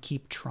and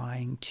keep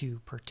trying to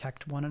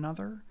protect one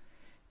another,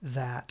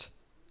 that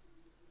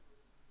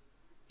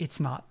it's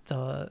not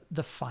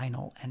the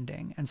final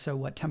ending. And so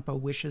what Tempo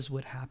wishes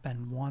would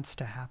happen, wants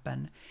to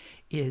happen,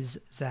 is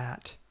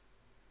that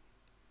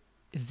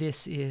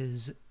this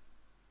is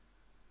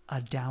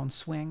a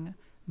downswing,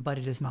 but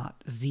it is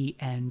not the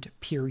end,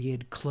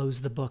 period,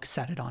 close the book,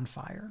 set it on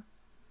fire.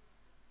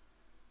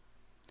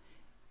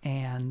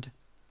 And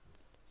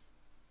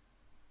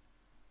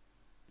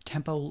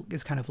Tempo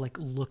is kind of like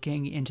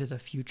looking into the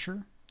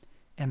future,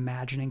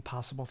 imagining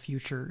possible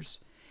futures,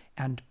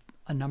 and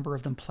a number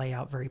of them play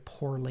out very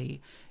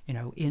poorly. You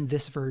know, in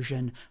this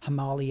version,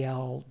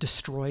 Hamaliel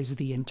destroys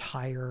the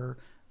entire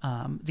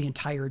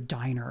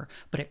diner,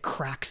 but it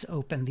cracks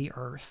open the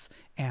earth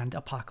and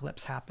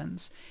apocalypse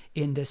happens.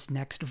 In this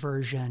next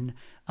version,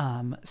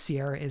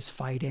 Ciarra is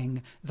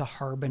fighting the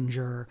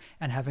Harbinger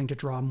and having to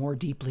draw more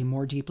deeply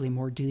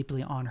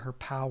on her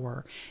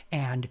power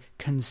and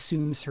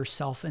consumes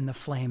herself in the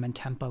flame, and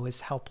Tempo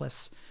is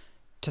helpless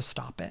to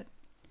stop it.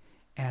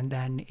 And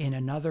then in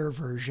another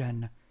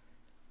version,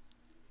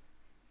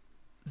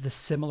 the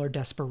similar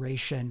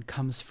desperation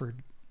comes for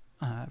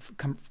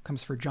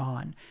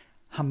John.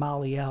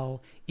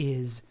 Hamaliel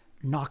is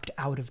knocked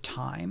out of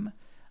time.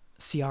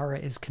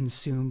 Ciarra is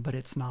consumed, but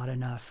it's not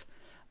enough.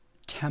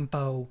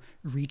 Tempo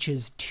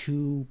reaches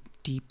too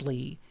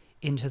deeply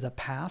into the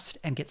past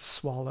and gets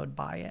swallowed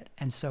by it.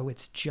 And so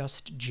it's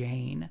just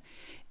Jane.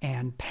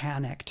 And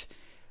panicked,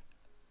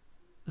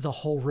 the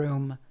whole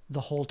room,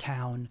 the whole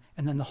town,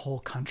 and then the whole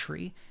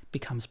country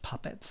becomes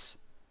puppets.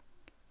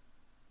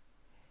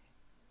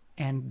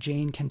 And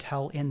Jane can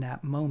tell in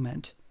that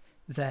moment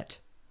that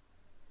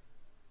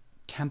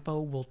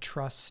Tempo will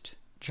trust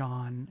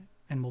John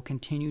and will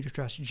continue to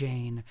trust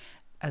Jane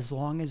as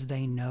long as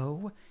they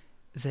know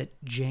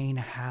that Jane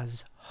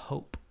has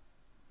hope.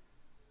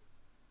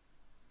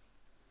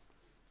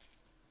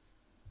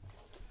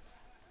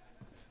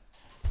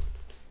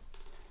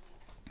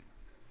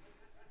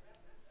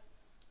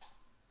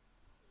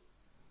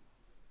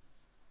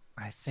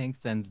 I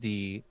think then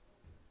the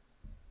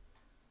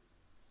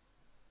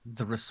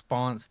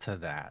response to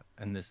that,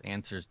 and this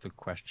answers the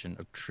question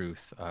of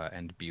truth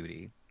and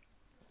beauty,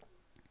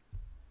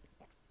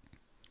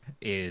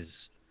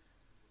 is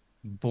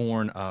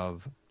born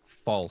of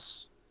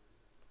false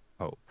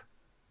hope.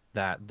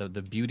 That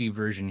the beauty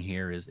version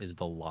here is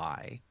the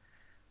lie.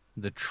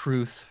 The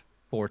truth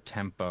for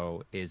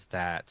Tempo is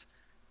that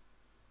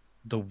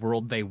the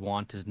world they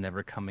want is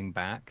never coming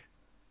back.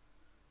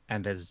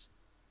 And as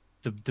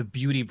the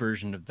beauty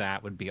version of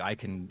that would be, I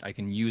can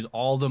use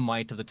all the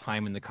might of the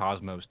time in the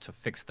cosmos to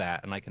fix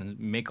that, and I can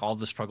make all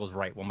the struggles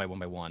right one by one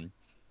by one.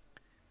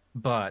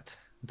 But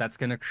that's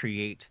going to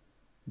create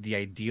the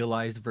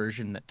idealized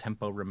version that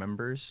Tempo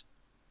remembers.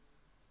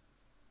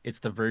 It's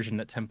the version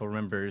that Tempo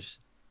remembers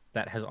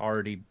that has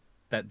already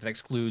that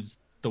excludes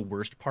the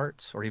worst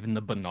parts or even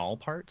the banal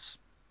parts.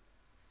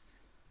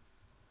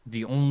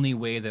 The only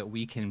way that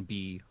we can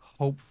be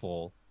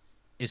hopeful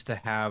is to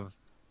have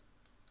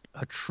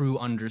a true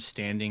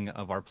understanding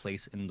of our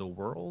place in the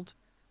world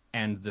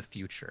and the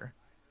future.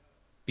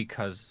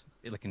 Because,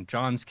 like in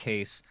John's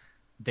case,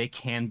 they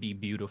can be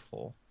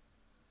beautiful.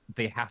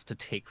 They have to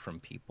take from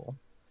people.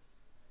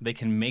 They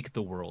can make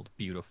the world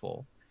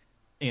beautiful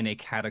in a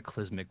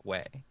cataclysmic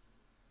way.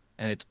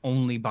 And it's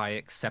only by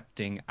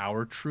accepting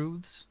our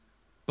truths,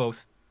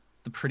 both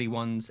the pretty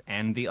ones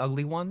and the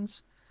ugly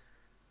ones,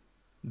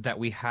 that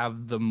we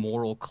have the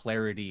moral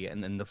clarity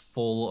and then the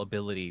full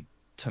ability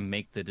to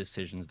make the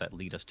decisions that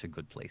lead us to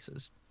good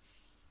places.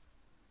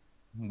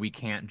 We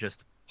can't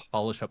just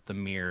polish up the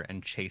mirror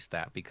and chase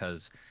that,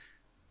 because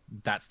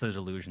that's the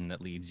delusion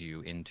that leads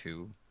you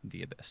into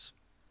the abyss.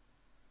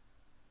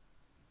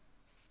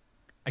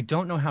 I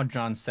don't know how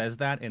John says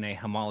that in a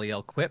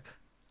Hamaliel quip,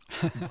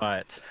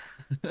 but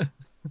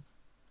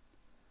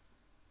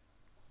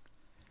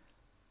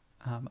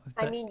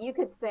I mean, you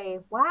could say,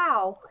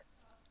 wow.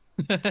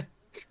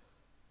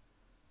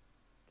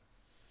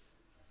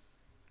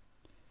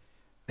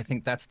 I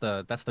think that's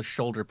the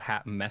shoulder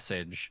pat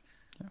message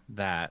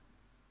that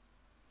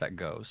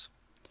goes.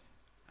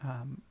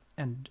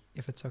 And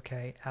if it's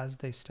okay, as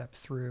they step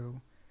through,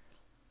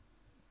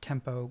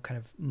 Tempo kind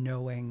of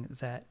knowing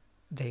that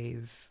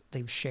they've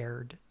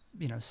shared,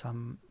 you know,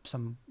 some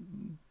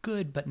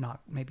good but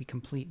not maybe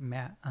complete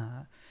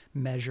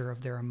measure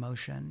of their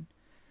emotion,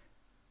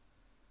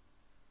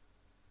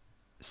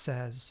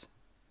 says,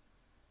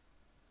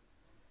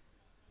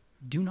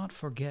 "Do not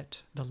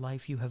forget the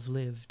life you have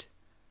lived,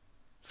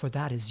 for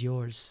that is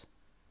yours.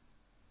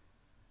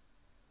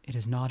 It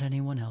is not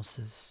anyone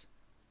else's.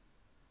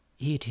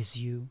 It is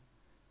you.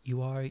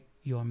 You are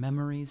your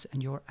memories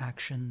and your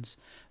actions,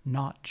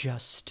 not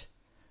just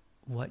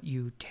what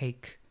you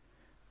take,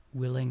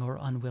 willing or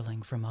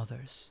unwilling, from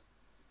others.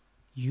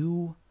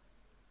 You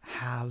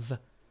have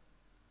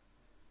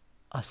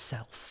a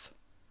self.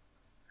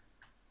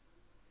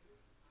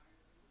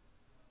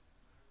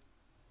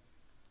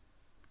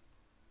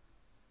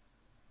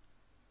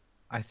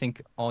 I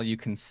think all you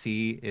can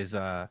see is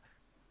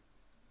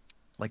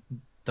like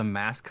the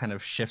mask kind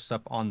of shifts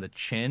up on the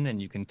chin,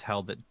 and you can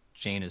tell that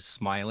Jane is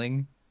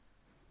smiling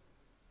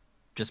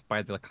just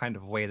by the kind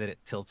of way that it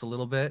tilts a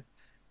little bit.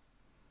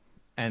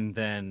 And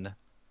then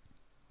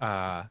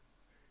uh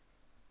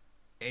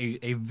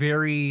a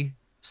very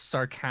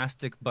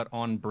sarcastic but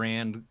on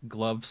brand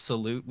glove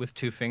salute with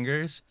two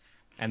fingers,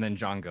 and then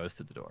John goes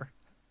to the door.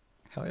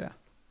 Hell yeah.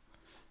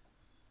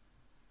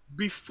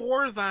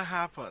 Before that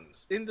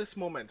happens, in this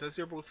moment, as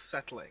you're both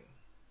settling,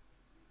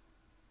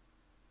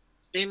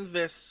 in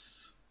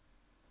this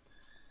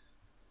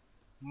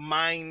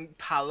mind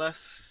palace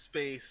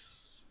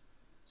space,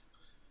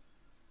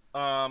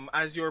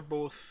 as you're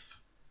both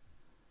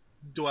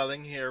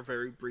dwelling here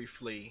very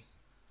briefly,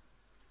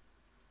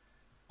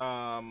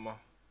 both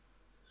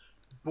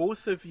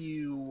of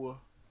you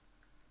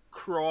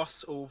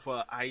cross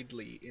over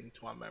idly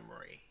into a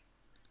memory.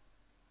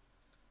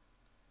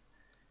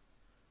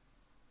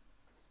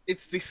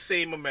 It's the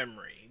same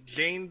memory.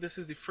 Jane, this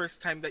is the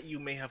first time that you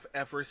may have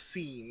ever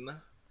seen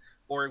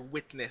or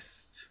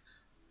witnessed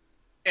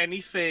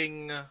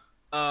anything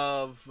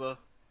of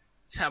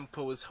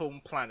Tempo's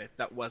home planet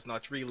that was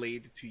not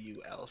relayed to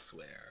you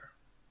elsewhere.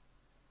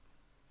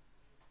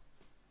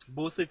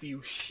 Both of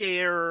you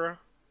share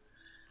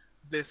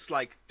this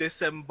like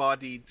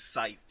disembodied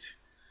sight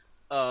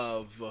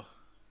of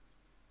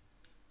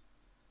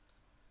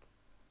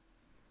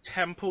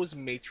Tempo's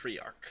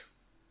matriarch.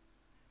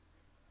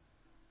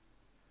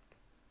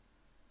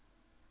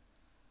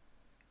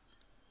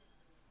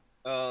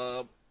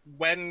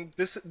 When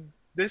this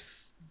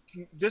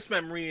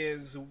memory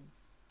is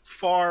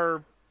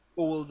far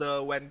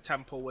older, when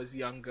Tempo was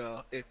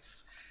younger,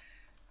 it's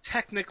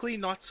technically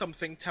not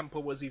something Tempo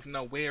was even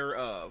aware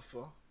of.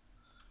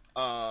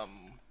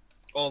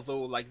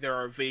 Although like there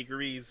are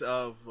vagaries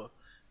of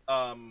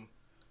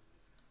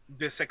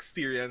this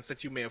experience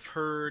that you may have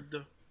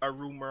heard a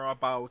rumor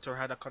about or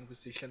had a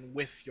conversation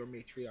with your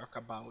matriarch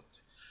about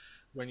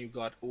when you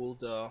got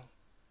older.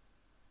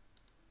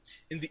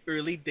 In the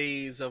early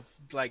days of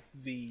like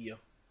the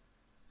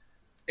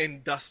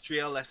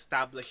industrial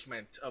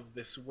establishment of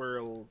this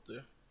world,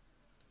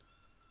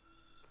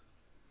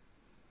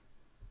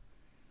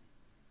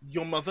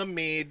 your mother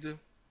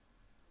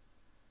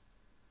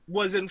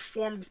was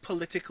informed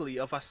politically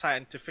of a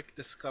scientific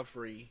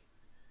discovery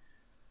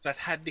that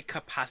had the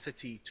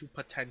capacity to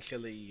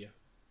potentially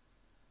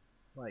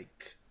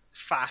like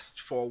fast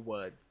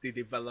forward the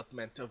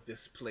development of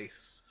this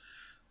place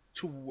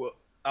to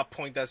a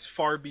point that's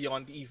far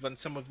beyond even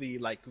some of the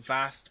like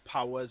vast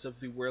powers of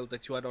the world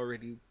that you had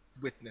already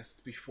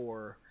witnessed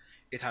before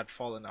it had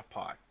fallen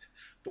apart,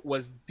 but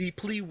was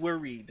deeply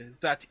worried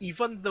that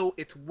even though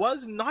it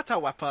was not a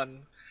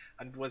weapon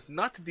and was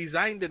not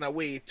designed in a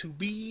way to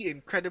be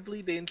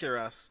incredibly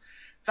dangerous,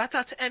 that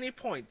at any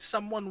point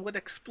someone would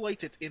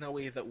exploit it in a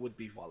way that would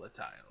be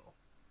volatile.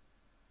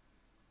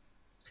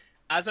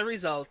 As a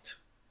result,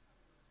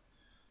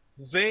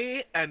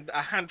 they and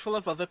a handful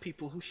of other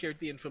people who shared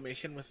the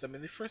information with them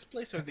in the first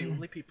place are the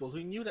only people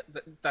who knew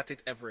that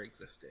it ever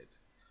existed.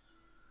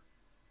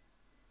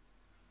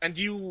 And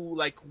you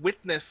like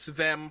witness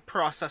them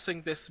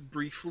processing this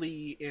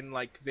briefly in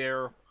like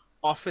their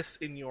office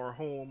in your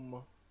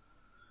home,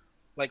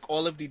 like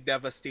all of the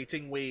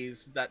devastating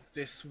ways that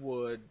this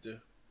would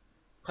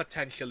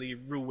potentially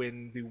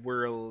ruin the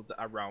world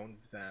around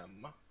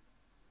them.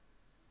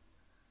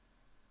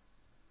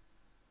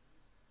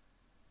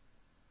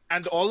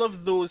 And all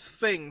of those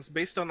things,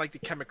 based on like the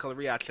chemical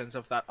reactions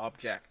of that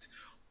object,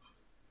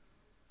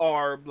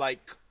 are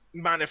like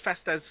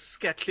manifest as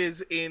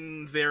sketches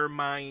in their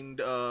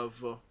mind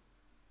of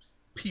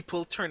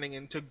people turning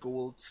into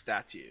gold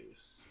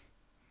statues.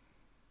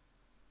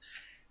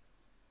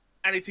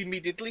 And it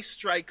immediately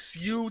strikes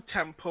you,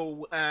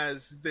 Tempo,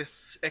 as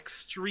this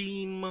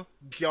extreme,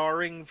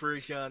 jarring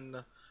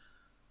version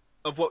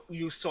of what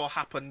you saw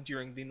happen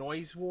during the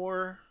Noise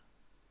War.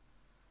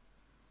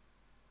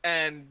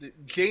 And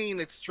Jane,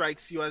 it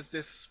strikes you as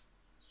this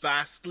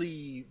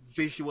vastly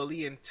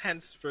visually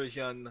intense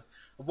version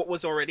of what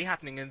was already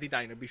happening in the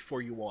diner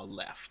before you all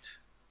left.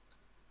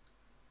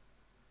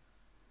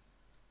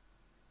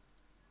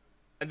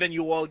 And then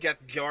you all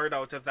get jarred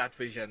out of that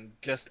vision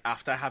just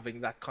after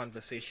having that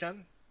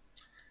conversation.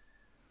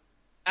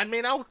 And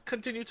may now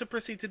continue to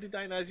proceed to the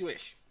diner as you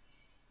wish.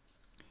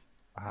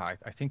 I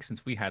think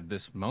since we had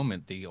this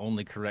moment, the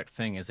only correct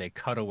thing is a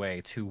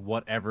cutaway to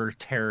whatever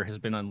terror has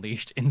been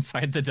unleashed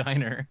inside the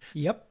diner.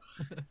 Yep.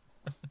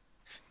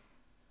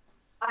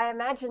 I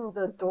imagine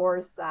the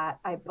doors that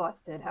I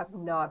busted have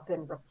not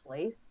been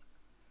replaced.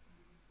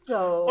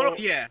 So Oh,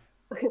 yeah.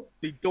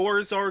 The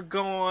doors are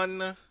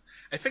gone.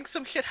 I think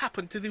some shit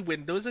happened to the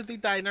windows of the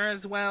diner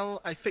as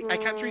well. I can't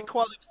Mm,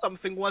 recall if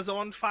something was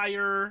on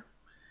fire.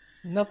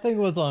 Nothing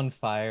was on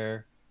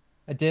fire.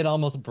 I did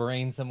almost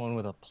brain someone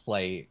with a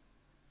plate.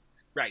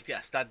 Right,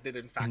 yes, that did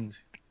in Mm.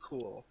 fact.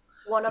 Cool.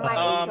 one of my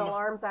angel Um,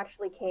 arms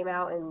actually came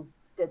out and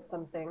did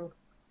some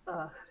things.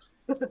 Uh,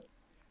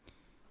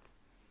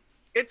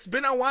 it's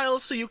been a while,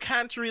 so you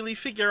can't really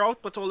figure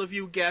out, but all of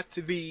you get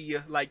the,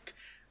 like,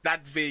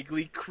 that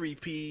vaguely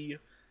creepy,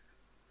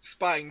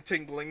 spine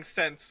tingling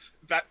sense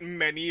that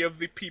many of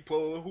the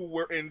people who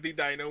were in the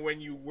diner when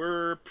you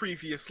were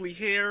previously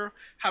here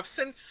have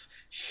since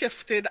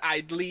shifted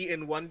idly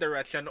in one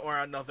direction or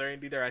another in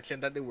the direction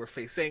that they were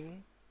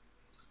facing.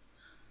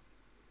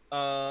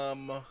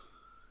 Um,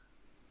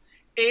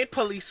 a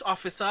police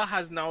officer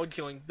has now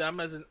joined them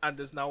and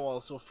is now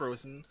also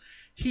frozen.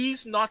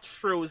 He's not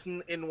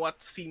frozen in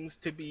what seems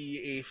to be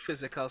a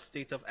physical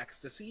state of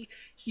ecstasy.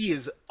 He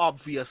is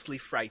obviously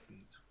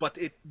frightened, but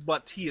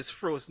he is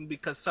frozen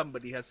because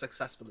somebody has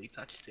successfully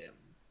touched him.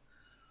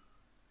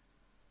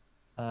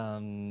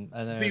 And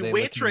then are The they looking?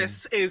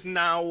 waitress is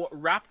now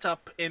wrapped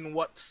up in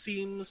what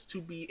seems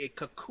to be a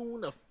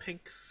cocoon of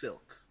pink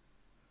silk.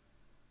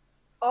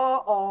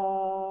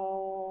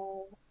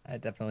 uh-oh.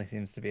 That definitely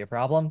seems to be a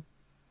problem.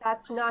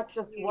 That's not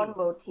just one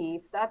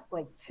motif. That's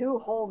like two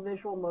whole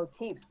visual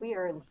motifs. We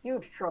are in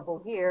huge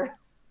trouble here.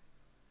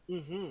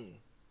 Mm-hmm.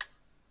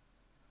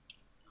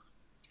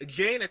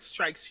 Jane, it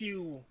strikes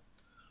you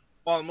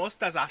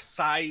almost as a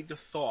side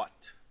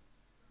thought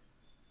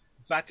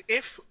that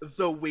if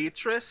the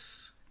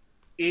waitress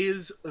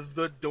is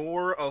the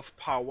door of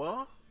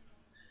power,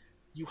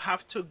 you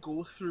have to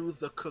go through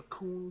the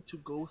cocoon to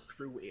go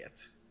through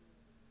it.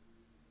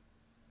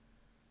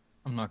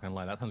 I'm not gonna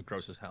lie, that sounds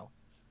gross as hell.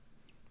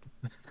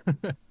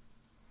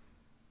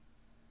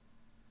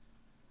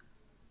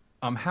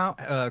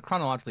 How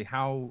chronologically,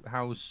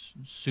 how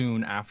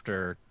soon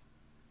after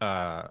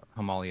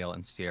Hamaliel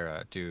and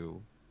Ciarra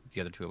do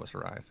the other two of us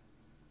arrive?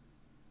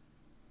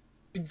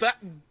 That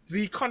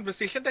the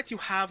conversation that you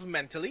have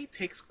mentally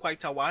takes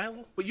quite a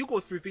while, but you go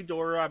through the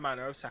door a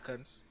matter of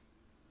seconds.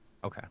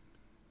 Okay.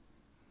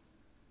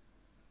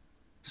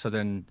 So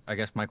then, I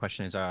guess my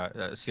question is,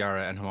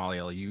 Ciarra and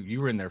Hamaliel, you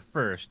were in there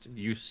first.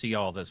 You see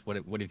all this. What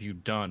have you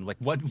done? Like,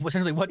 what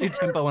essentially, what do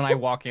Tempo and I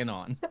walk in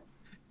on?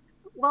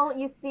 Well,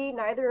 you see,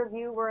 neither of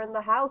you were in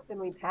the house and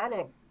we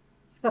panicked.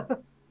 So,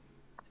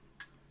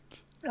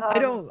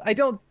 I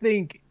don't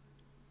think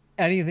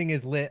anything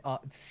is lit on.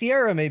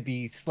 Ciarra may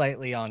be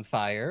slightly on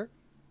fire.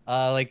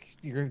 Like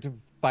your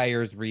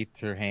fires wreathed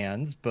her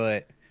hands,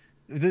 but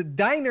the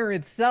diner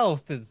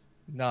itself is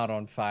not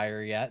on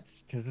fire yet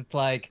because it's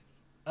like,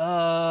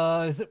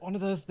 is it one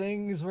of those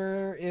things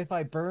where if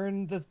I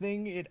burn the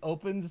thing, it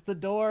opens the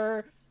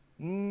door?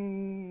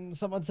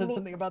 Someone said me,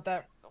 something about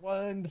that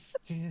once.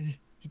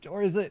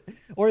 Or is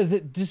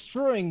it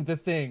destroying the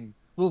thing?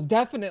 Will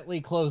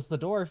definitely close the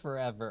door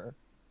forever.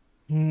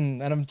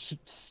 And I'm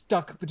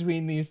stuck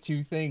between these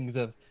two things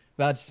of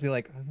about just be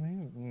like,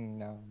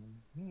 no.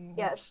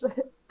 yes.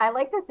 I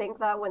like to think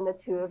that when the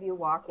two of you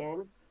walk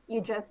in,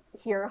 you just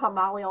hear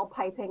Hamaliel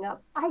piping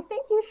up, I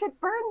think you should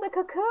burn the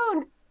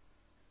cocoon.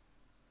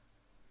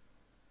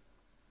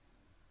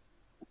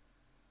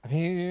 I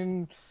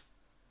mean,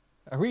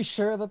 are we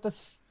sure that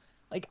this?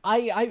 Like,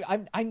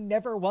 I'm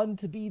never one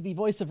to be the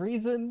voice of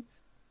reason,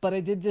 but I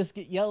did just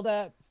get yelled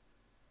at,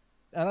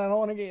 and I don't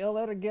want to get yelled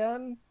at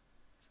again.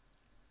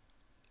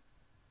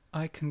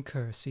 I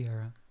concur,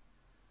 Ciarra.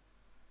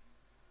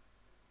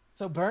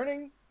 So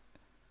burning?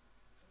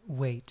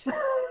 Wait.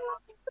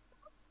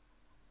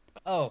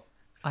 Oh,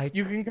 I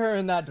you concur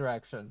in that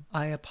direction.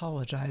 I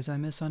apologize. I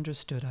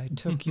misunderstood. I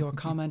took your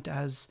comment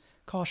as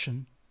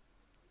caution.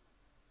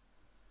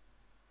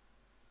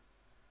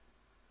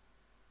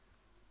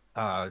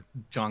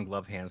 John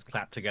glove hands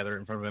clap together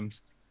in front of him.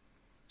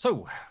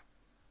 So,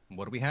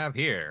 what do we have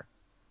here?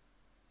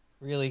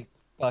 Really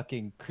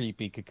fucking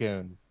creepy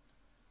cocoon.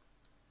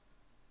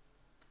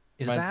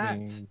 Is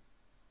Reminds that me.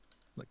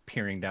 like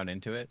peering down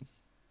into it?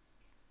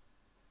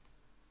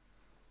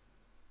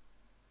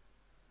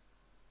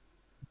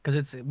 Because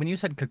it's when you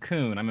said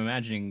cocoon, I'm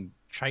imagining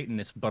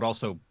chitinous, but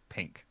also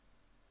pink,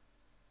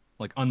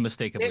 like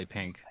unmistakably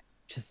pink.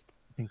 Just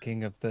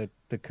thinking of the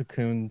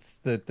cocoons,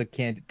 the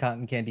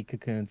cotton candy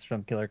cocoons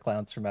from Killer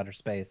Clowns from Outer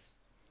Space.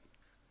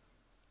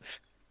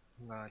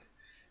 God.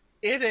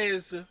 It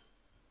is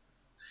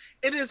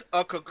it is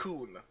a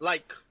cocoon.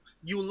 Like,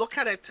 you look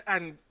at it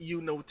and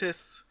you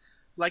notice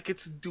like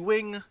it's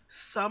doing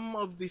some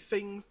of the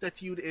things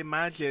that you'd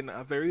imagine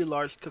a very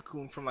large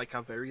cocoon from like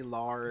a very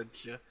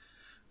large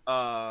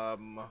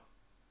um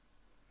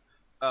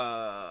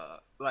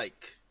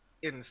like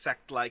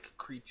insect like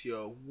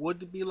creature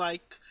would be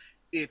like.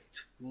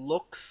 It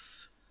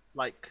looks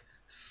like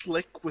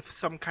slick with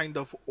some kind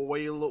of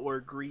oil or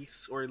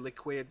grease or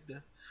liquid.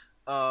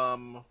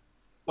 Um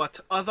but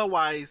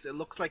otherwise it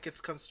looks like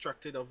it's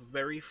constructed of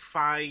very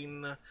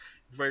fine,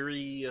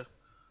 very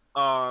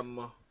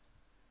um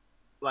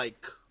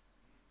like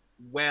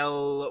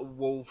well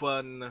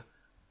woven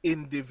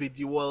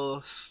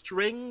individual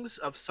strings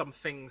of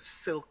something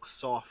silk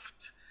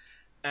soft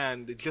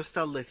and just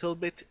a little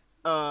bit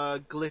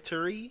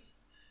glittery.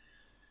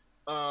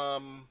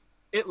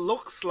 It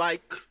looks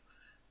like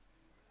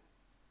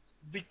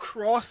the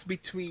cross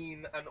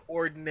between an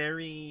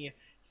ordinary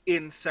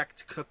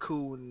insect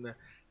cocoon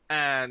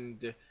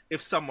and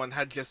if someone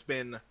had just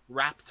been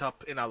wrapped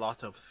up in a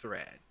lot of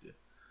thread.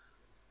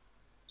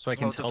 So I A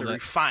can lot of tell very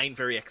that, fine,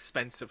 very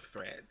expensive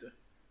thread.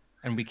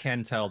 and we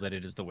can tell that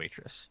it is the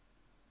waitress.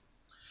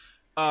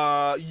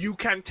 You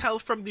can tell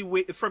from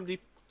the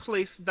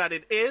place that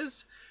it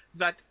is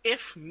that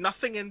if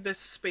nothing in this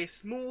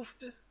space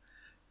moved,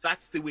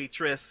 that's the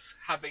waitress,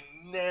 having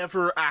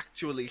never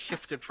actually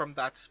shifted from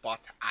that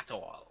spot at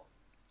all.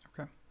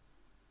 Okay.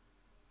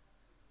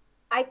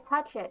 I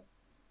touch it.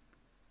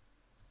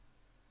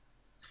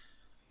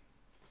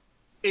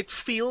 It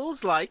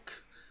feels like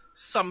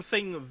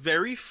something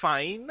very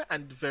fine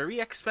and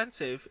very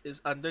expensive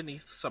is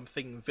underneath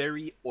something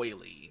very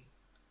oily.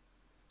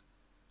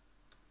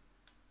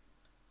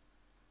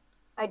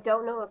 I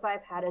don't know if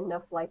I've had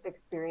enough life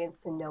experience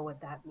to know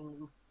what that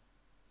means.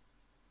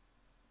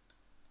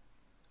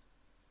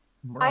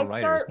 We're all I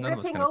writers. start None of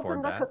us ripping can open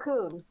afford the that.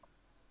 cocoon.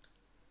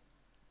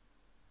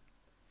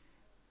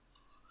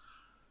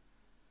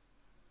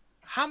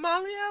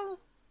 Hamaliel?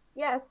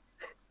 Yes.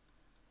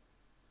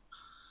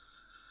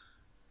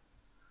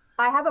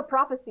 I have a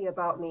prophecy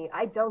about me.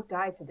 I don't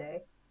die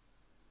today.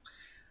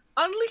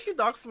 Unleash the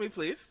dog for me,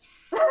 please.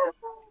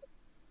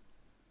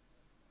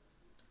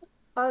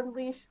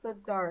 Unleash the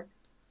dark.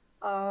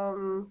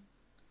 I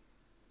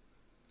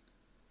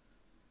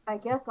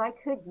guess I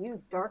could use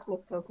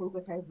darkness tokens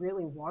if I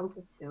really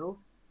wanted to.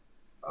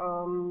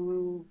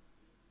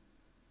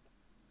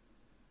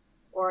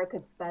 Or I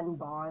could spend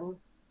bonds.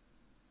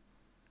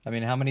 I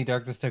mean, how many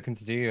darkness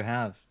tokens do you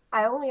have?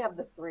 I only have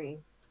the 3.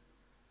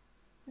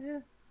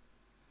 Yeah.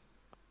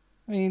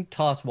 I mean,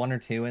 toss 1 or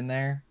 2 in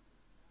there.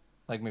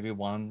 Like maybe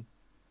 1.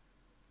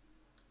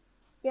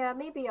 Yeah,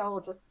 maybe I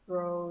will just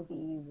throw the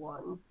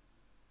 1.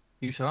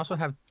 You should also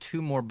have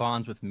 2 more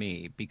bonds with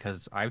me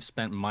because I've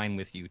spent mine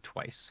with you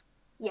twice.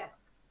 Yes.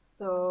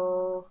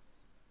 So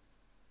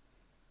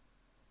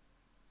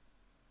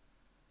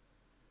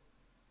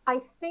I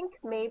think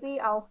maybe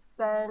I'll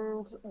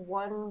spend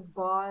 1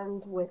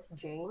 bond with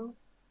Jane.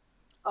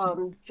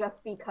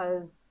 Just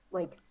because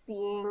like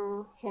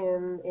seeing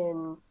him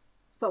in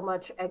so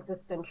much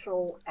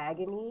existential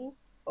agony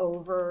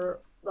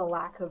over the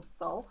lack of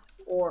self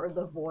or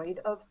the void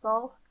of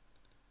self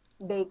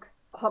makes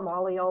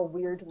Hamaliel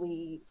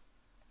weirdly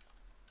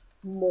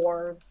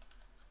more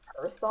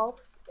herself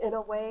in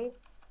a way.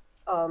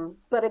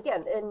 But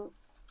again,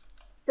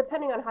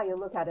 depending on how you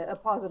look at it, a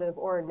positive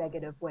or a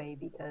negative way,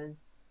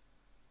 because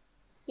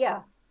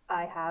yeah,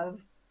 I have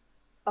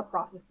a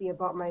prophecy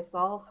about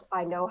myself.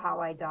 I know how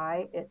I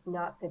die. It's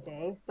not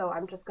today, so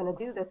I'm just gonna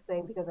do this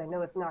thing because I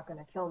know it's not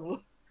gonna kill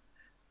me.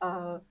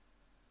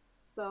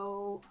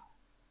 So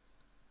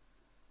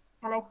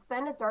can I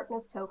spend a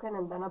darkness token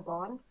and then a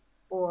bond,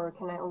 or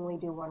can I only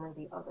do one or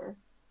the other?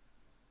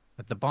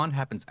 But the bond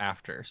happens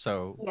after,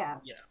 so Yeah.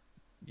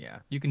 yeah,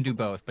 you can do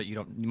both, but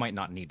you might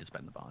not need to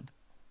spend the bond.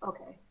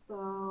 Okay,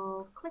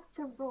 so click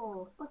to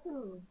roll.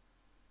 Woohoo!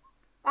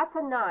 That's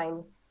a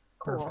 9.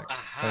 Cool. Perfect.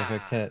 Aha.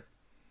 Perfect hit.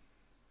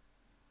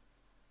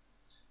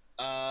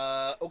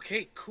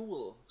 Okay,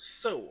 cool.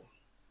 So,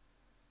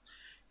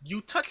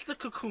 you touch the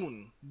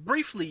cocoon.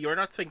 Briefly, you're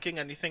not thinking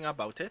anything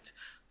about it.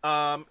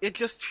 It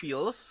just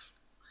feels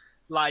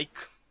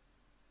like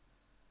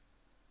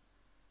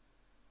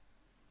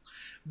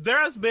there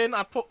has been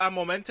a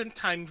moment in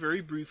time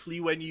very briefly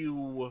when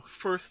you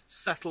first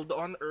settled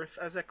on Earth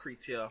as a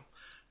creature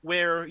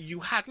where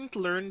you hadn't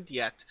learned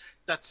yet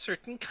that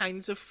certain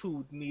kinds of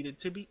food needed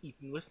to be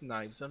eaten with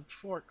knives and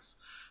forks.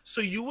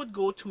 So you would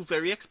go to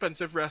very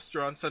expensive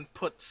restaurants and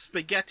put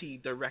spaghetti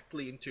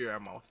directly into your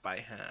mouth by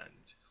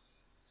hand.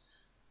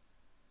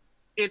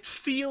 It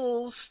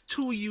feels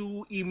to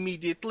you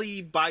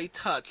immediately by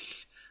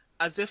touch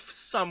as if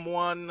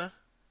someone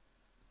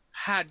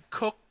had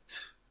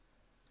cooked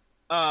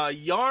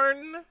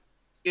yarn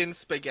in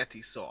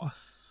spaghetti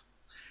sauce.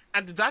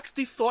 And that's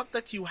the thought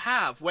that you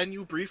have when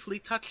you briefly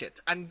touch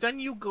it. And then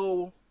you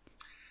go,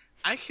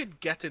 I should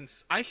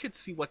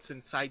see what's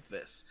inside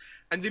this.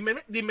 And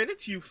the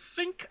minute you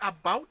think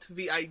about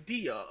the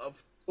idea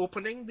of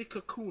opening the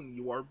cocoon,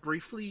 you are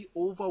briefly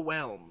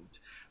overwhelmed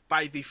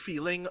by the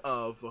feeling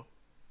of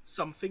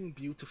something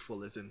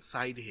beautiful is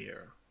inside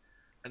here.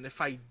 And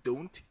if I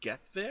don't get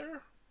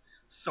there,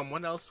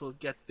 someone else will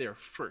get there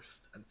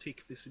first and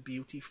take this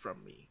beauty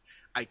from me.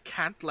 I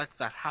can't let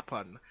that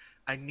happen.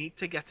 I need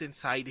to get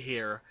inside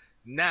here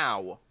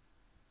now.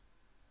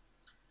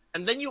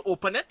 And then you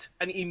open it,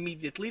 and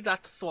immediately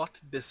that thought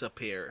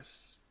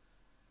disappears.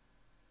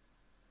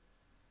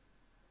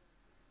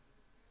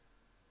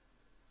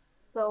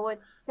 So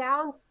it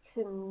sounds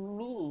to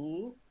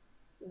me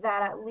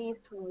that at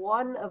least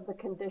one of the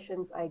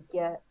conditions I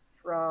get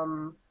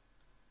from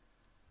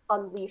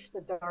Unleash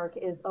the Dark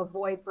is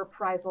avoid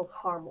reprisals,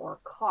 harm, or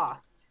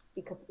cost.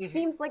 because it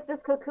seems like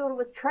this cocoon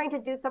was trying to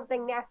do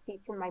something nasty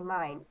to my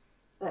mind,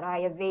 but I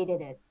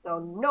evaded it, so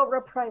no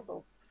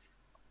reprisals.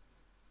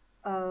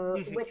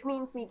 Which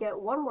means we get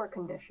one more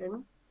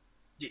condition.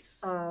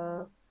 Yes.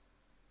 I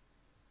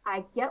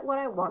get what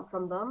I want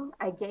from them,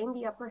 I gain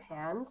the upper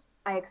hand,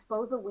 I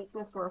expose a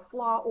weakness or a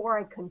flaw, or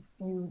I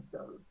confuse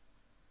them.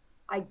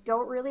 I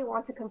don't really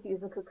want to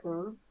confuse a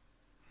cocoon.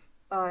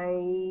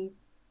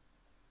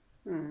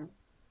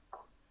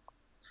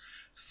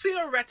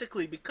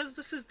 Theoretically, because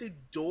this is the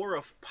door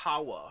of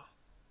power,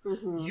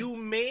 you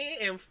may,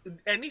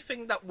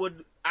 anything that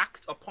would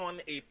act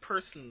upon a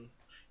person,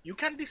 you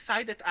can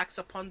decide it acts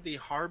upon the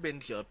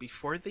harbinger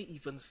before they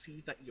even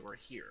see that you're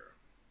here.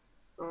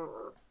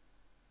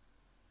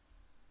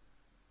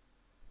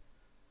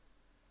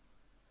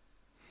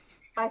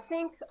 I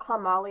think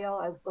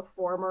Hamaliel, as the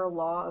former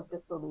law of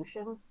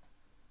dissolution,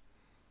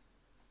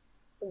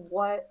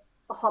 what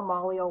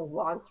Hamaliel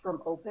wants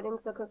from opening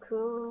the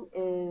cocoon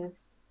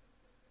is,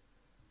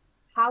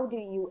 how do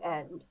you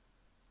end?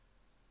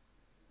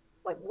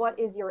 Like, what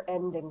is your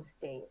ending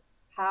state?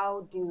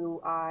 How do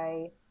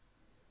I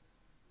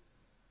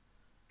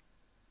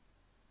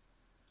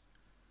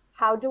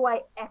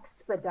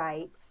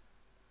expedite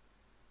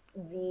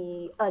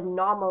the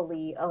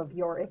anomaly of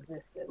your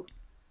existence?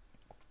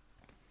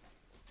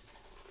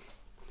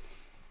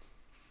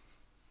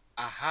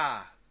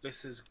 Aha,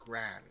 this is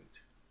grand.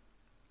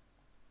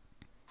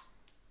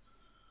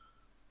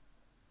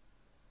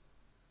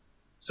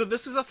 So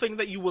this is a thing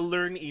that you will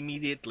learn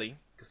immediately,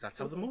 because that's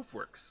how the move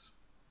works.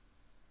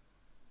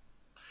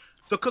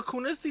 The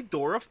cocoon is the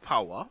door of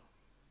power.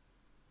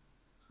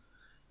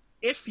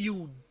 If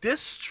you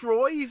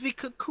destroy the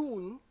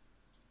cocoon,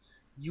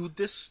 you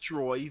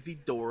destroy the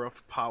door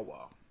of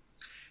power.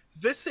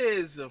 This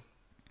is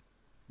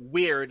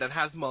weird and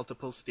has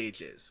multiple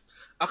stages.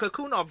 A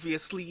cocoon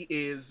obviously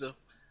is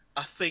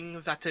a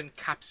thing that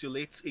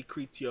encapsulates a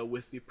creature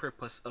with the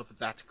purpose of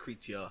that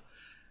creature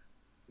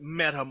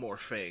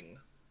metamorphing,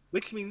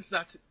 which means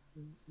that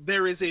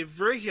there is a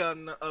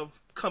version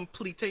of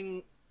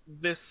completing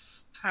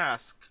this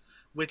task,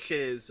 which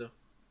is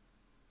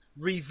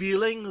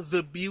revealing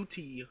the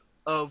beauty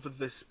of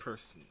this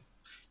person.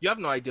 You have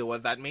no idea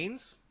what that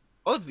means.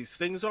 All of these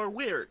things are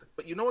weird,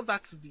 but you know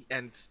that's the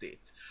end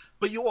state.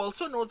 But you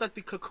also know that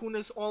the cocoon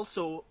is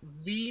also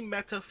the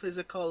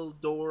metaphysical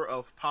door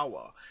of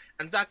power,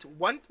 and that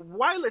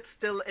while it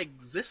still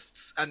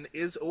exists and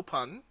is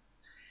open,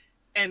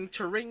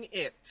 entering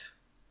it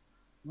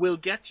will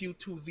get you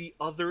to the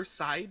other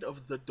side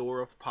of the door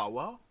of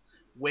power,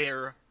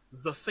 where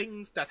the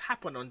things that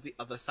happen on the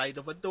other side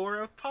of a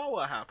door of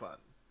power happen.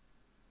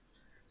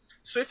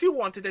 So if you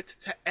wanted it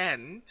to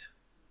end,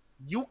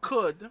 you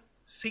could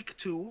seek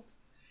to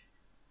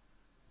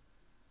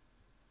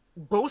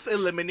both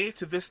eliminate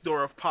this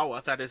door of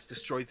power, that is,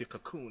 destroy the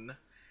cocoon,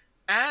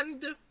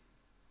 and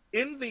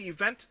in the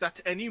event that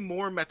any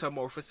more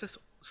metamorphosis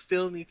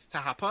still needs to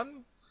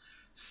happen,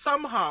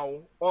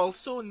 somehow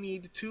also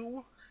need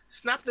to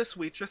snap this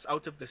waitress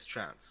out of this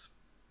trance.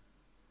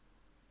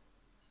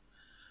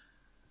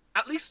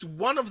 At least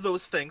one of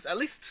those things, at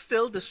least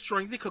still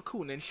destroying the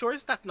cocoon,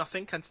 ensures that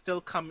nothing can still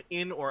come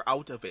in or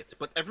out of it,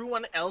 but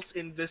everyone else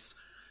in this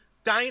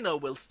diner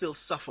will still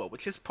suffer,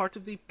 which is part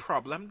of the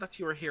problem that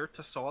you're here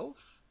to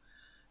solve,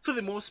 for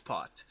the most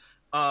part.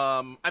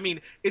 I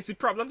mean, it's a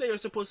problem that you're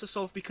supposed to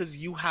solve because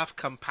you have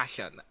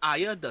compassion.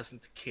 Aya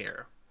doesn't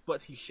care,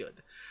 but he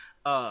should.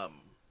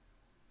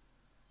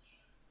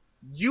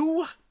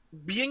 You,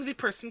 being the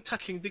person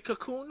touching the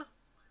cocoon,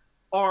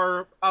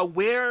 are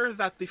aware of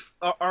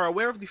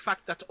the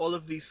fact that all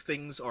of these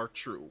things are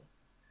true.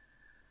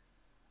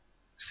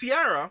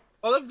 Ciarra,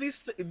 all of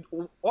these,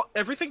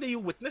 everything that you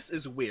witness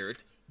is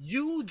weird.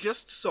 You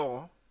just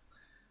saw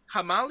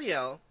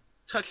Hamaliel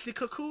touch the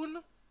cocoon,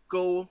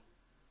 go,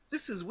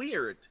 this is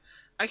weird.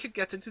 I should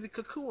get into the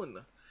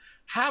cocoon.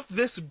 Have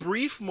this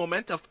brief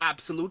moment of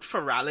absolute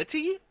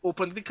ferality,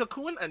 open the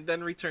cocoon, and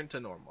then return to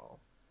normal.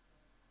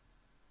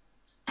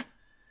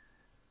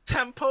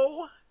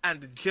 Tempo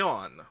and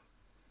John.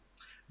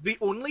 The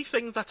only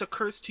thing that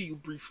occurs to you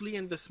briefly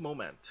in this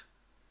moment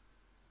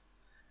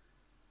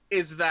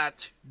is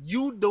that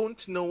you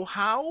don't know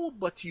how,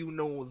 but you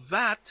know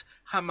that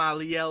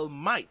Hamaliel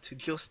might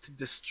just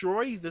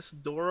destroy this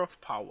door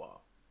of power.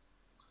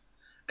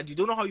 And you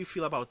don't know how you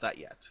feel about that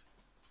yet.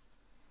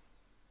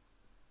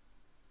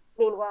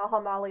 Meanwhile,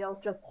 Hamaliel's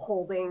just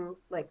holding,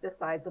 like, the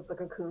sides of the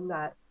cocoon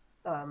that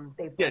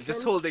they've broken.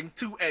 Just holding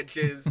two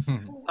edges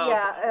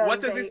of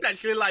what is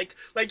essentially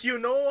like you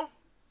know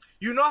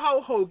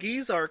how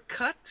hoagies are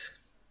cut?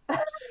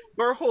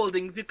 You're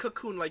holding the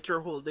cocoon like you're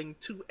holding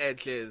two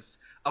edges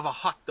of a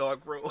hot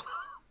dog roll.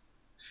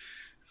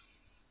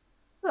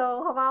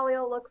 So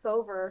Hamaliel looks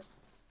over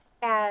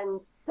and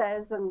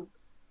says in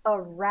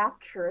a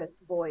rapturous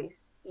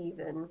voice,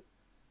 even,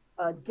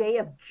 a day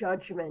of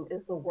judgment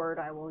is the word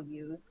I will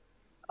use,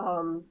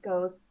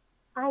 goes,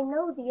 I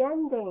know the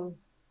ending.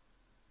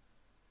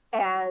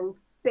 And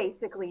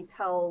basically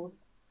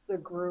tells the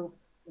group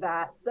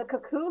that the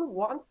cocoon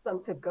wants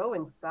them to go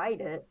inside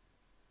it,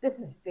 this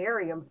is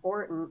very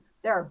important.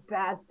 There are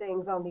bad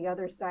things on the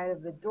other side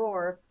of the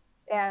door,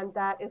 and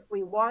that if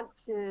we want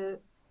to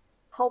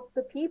help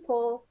the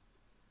people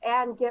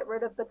and get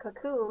rid of the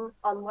cocoon,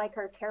 unlike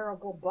our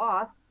terrible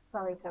boss,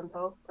 sorry,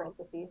 Tempo,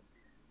 parentheses,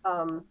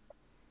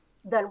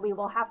 then we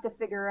will have to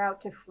figure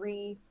out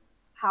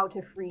how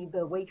to free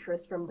the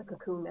waitress from the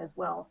cocoon as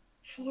well.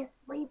 She is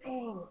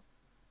sleeping.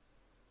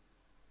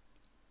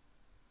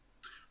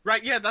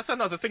 Right, yeah, that's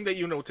another thing that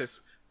you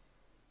notice.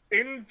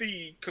 In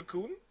the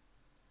cocoon,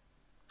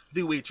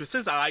 the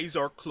waitress's eyes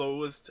are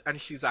closed and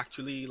she's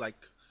actually,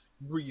 like,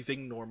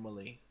 breathing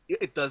normally.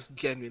 It does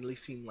genuinely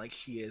seem like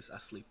she is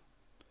asleep.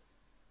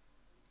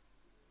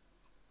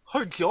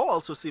 Her jaw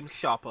also seems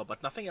sharper,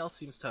 but nothing else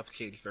seems to have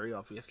changed very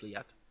obviously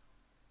yet.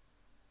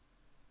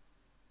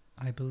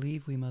 I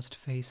believe we must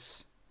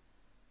face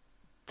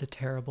the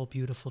terrible,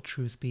 beautiful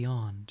truth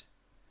beyond,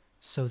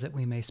 so that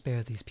we may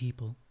spare these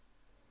people.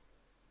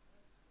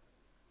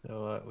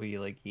 So we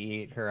like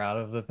eat her out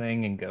of the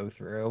thing and go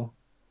through.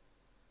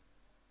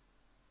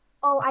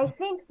 Oh, I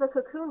think the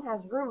cocoon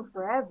has room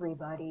for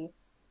everybody.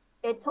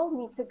 It told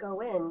me to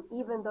go in,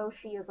 even though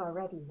she is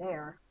already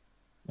there.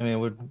 I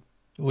mean,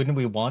 wouldn't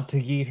we want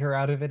to eat her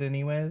out of it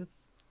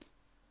anyways?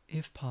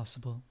 If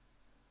possible.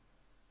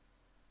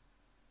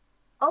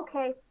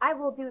 Okay, I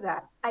will do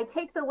that. I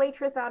take the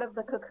waitress out of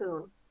the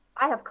cocoon.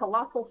 I have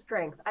colossal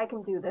strength. I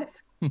can do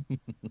this.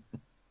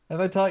 Have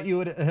I taught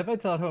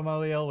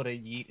Hamaliel what a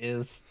yeet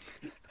is?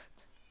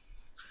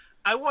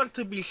 I want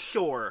to be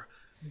sure.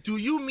 Do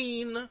you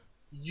mean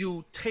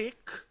you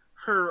take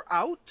her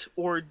out,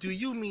 or do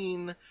you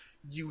mean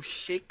you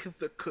shake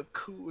the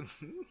cocoon?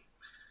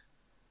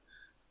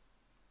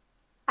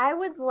 I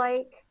would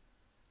like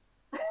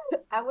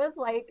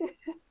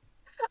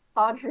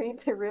Audrey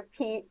to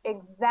repeat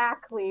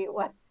exactly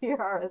what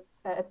Ciarra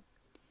said.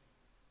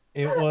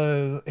 He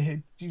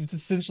was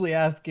essentially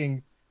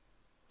asking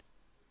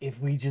if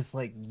we just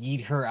like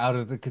yeet her out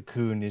of the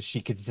cocoon, is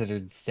she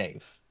considered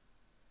safe?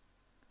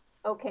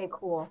 Okay,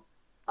 cool.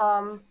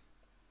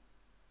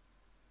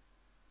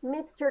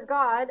 Mr.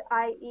 God,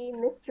 i.e.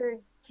 Mr.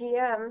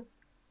 GM,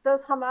 does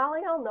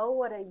Hamaliel know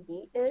what a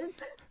yeet is?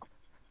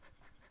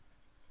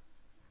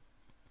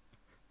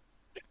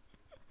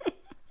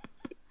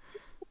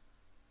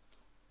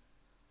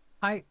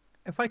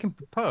 If I can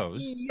propose.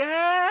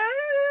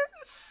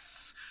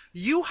 Yes!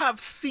 You have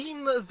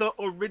seen the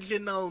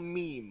original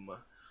meme.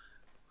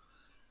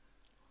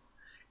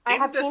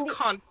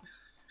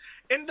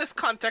 In this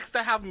context,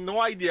 I have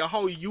no idea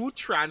how you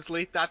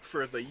translate that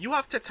further. You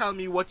have to tell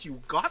me what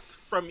you got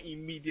from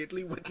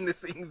immediately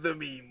witnessing the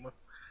meme.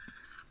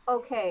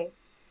 Okay,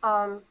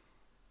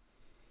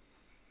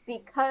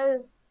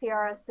 because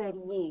Ciarra said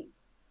yeet,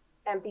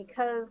 and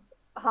because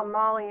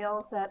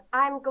Hamaliel said,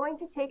 I'm going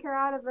to take her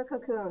out of the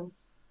cocoon,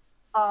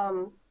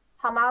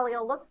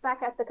 Hamaliel looks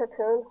back at the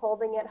cocoon,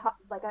 holding it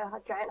like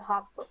a giant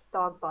hot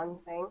dog bun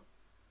thing,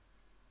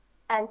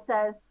 and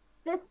says,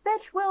 this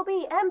bitch will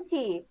be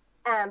empty,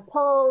 and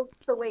pulls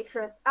the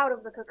waitress out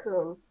of the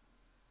cocoon,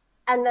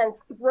 and then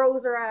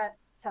throws her at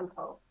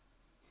Tempo.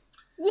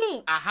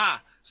 Yeet!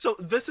 Aha! So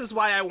this is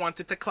why I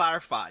wanted to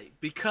clarify,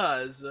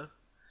 because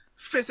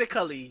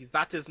physically,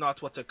 that is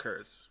not what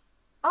occurs.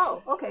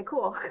 Oh, okay,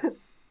 cool.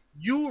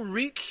 You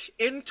reach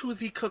into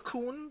the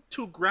cocoon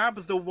to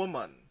grab the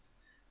woman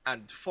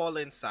and fall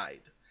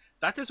inside.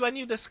 That is when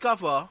you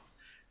discover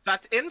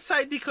that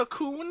inside the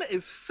cocoon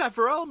is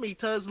several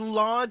meters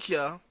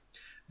larger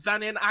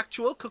than an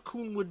actual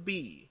cocoon would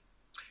be.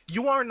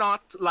 You are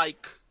not,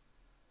 like,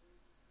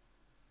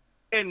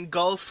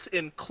 engulfed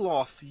in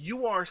cloth.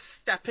 You are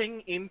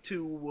stepping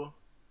into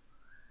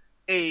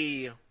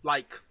a,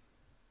 like,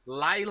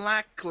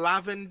 lilac,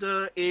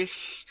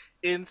 lavender-ish,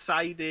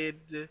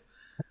 insided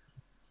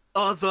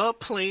other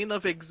plane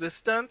of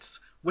existence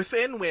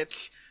within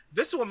which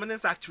this woman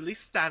is actually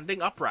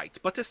standing upright,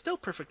 but is still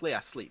perfectly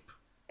asleep.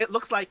 It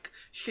looks like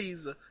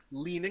she's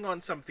leaning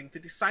on something to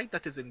the side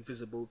that is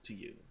invisible to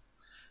you.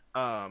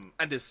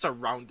 And is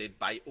surrounded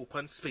by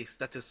open space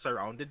that is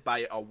surrounded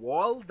by a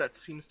wall that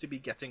seems to be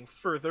getting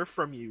further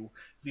from you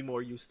the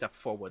more you step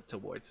forward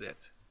towards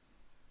it.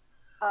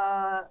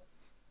 Can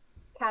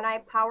I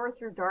power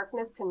through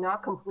darkness to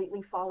not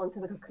completely fall into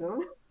the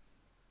cocoon?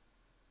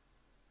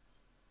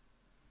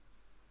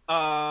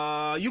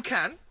 You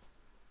can.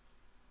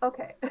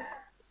 Okay.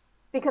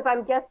 Because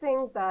I'm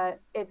guessing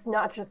that it's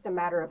not just a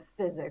matter of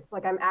physics.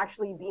 Like, I'm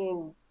actually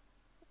being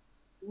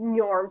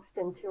normfed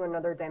into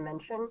another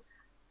dimension.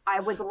 I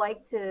would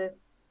like to...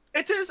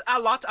 It is a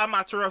lot a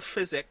matter of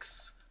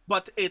physics,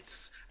 but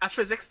it's a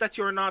physics that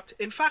you're not...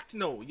 In fact,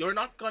 no, you're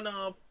not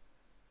gonna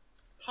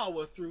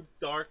power through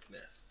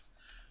darkness.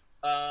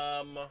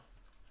 You're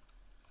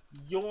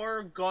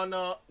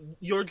gonna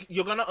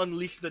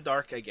unleash the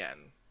dark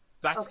again.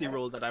 That's Okay. the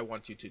role that I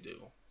want you to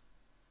do.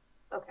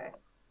 Okay.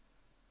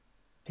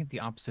 I think the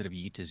opposite of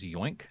yeet is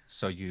yoink.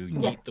 So you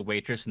yeet the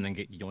waitress and then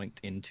get yoinked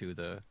into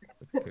the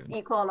cocoon.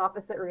 Equal and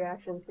opposite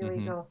reactions. Here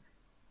we go.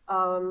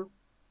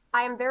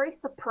 I am very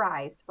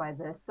surprised by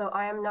this, so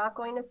I am not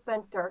going to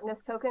spend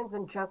darkness tokens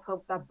and just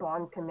hope that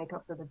bonds can make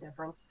up for the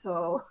difference.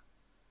 So,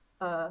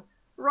 uh,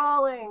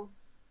 rolling.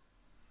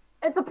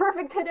 It's a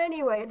perfect hit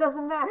anyway. It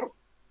doesn't matter.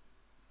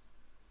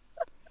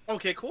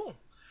 Okay, cool.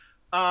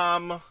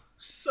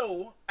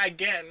 So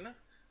again,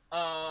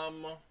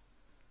 um,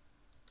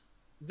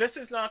 this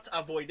is not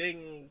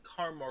avoiding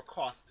harm or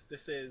cost.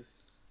 This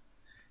is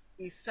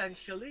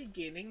essentially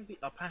gaining the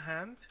upper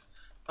hand.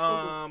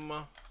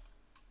 Mhm.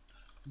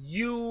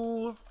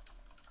 You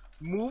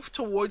move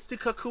towards the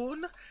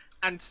cocoon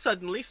and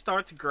suddenly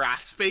start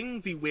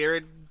grasping the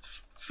weird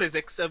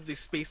physics of the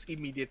space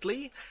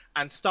immediately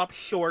and stop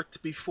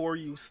short before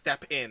you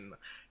step in.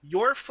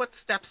 Your foot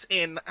steps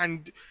in,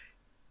 and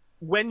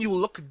when you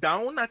look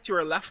down at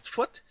your left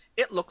foot,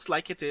 it looks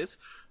like it is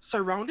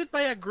surrounded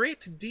by a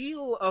great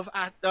deal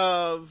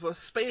of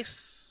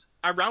space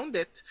around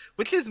it,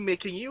 which is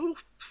making you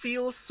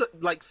feel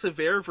like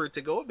severe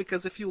vertigo,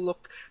 because if you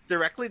look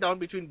directly down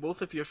between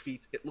both of your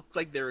feet, it looks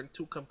like they're in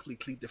two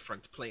completely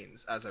different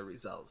planes as a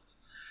result.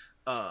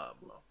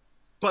 Um,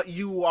 but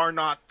you are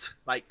not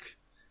like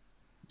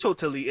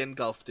totally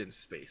engulfed in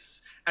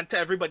space. And to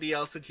everybody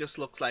else, it just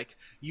looks like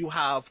you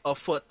have a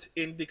foot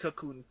in the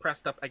cocoon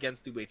pressed up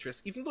against the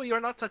waitress, even though you're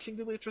not touching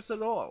the waitress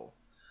at all.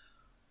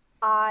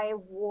 I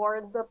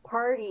warned the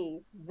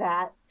party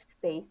that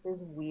space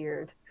is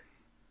weird.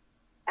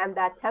 And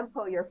that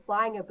tempo, your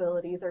flying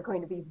abilities are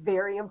going to be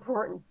very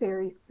important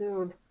very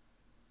soon.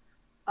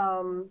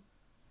 Um,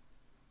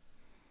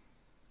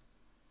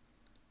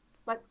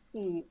 let's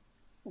see.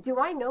 Do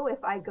I know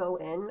if I go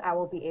in, I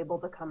will be able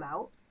to come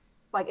out?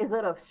 Like, is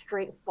it a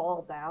straight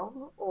fall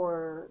down,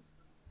 or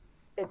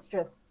it's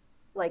just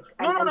like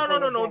No, no, I'm no, no,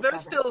 going no, to no.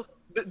 advance There's out of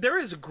still there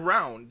is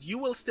ground. You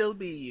will still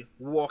be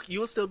You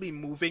will still be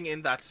moving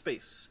in that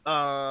space.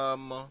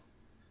 And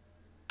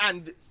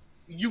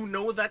you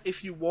know that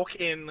if you walk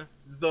in,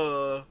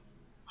 the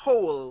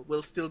hole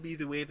will still be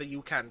the way that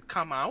you can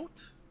come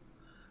out.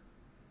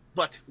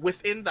 But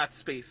within that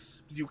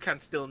space, you can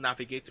still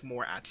navigate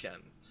more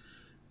action.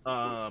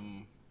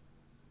 Um,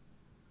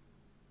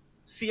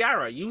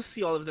 Ciarra, you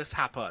see all of this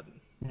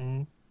happen.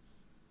 Mhm.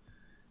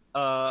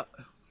 Uh,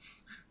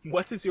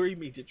 what is your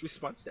immediate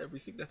response to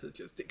everything that has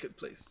just taken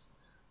place?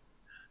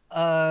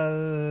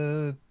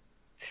 Uh,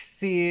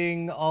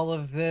 Seeing all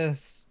of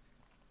this,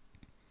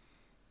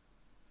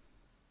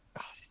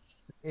 God,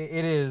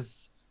 it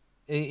is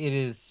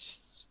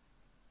just,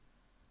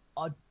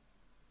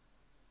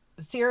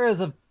 Ciarra is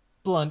a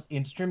blunt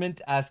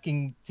instrument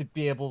asking to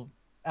be able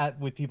at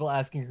with people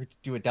asking her to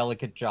do a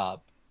delicate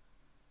job.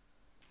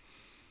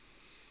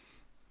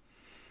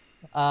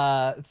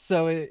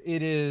 So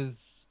it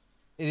is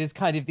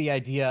kind of the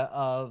idea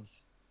of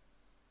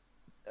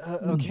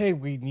okay,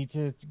 we need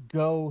to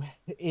go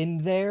in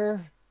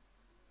there.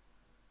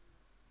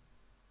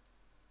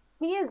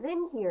 He is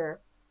in here.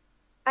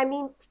 I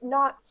mean,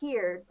 not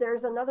here.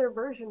 There's another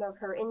version of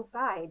her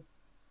inside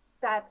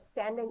that's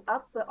standing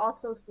up but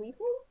also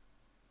sleeping.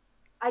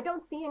 I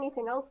don't see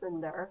anything else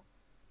in there.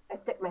 I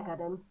stick my head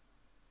in.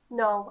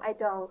 No, I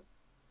don't.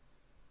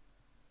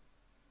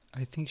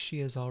 I think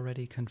she is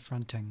already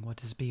confronting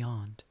what is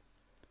beyond.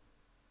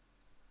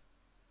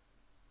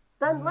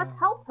 Then let's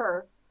help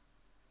her,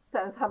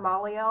 says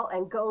Hamaliel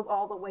and goes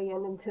all the way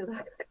in into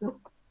the.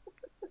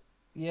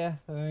 Yeah,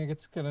 I think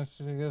it's gonna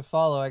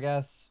follow, I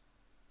guess.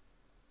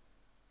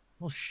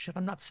 Well, shit,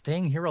 I'm not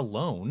staying here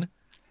alone.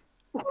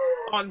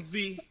 On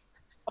the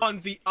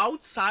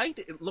outside,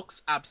 it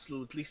looks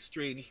absolutely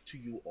strange to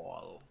you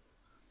all.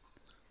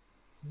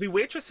 The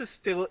waitress is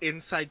still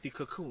inside the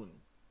cocoon.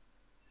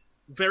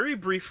 Very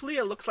briefly,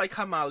 it looks like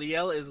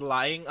Hamaliel is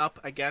lying up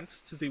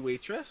against the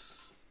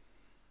waitress.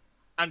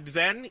 And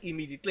then,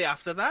 immediately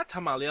after that,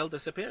 Hamaliel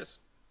disappears.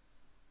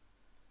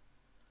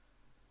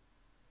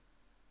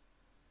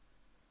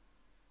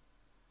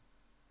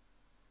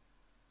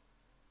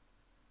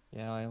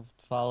 Yeah, I'll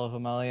follow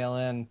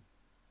Hamaliel in.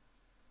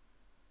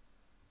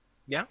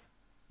 Yeah?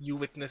 You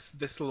witness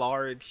this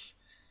large,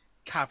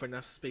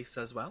 cavernous space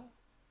as well.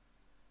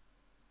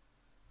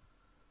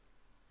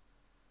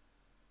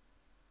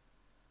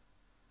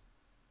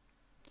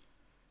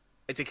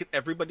 I take it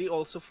everybody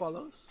also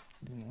follows?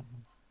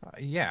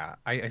 Yeah,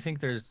 I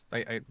think there's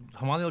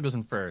Hamaliel goes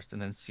in first,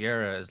 and then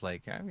Ciarra is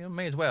like,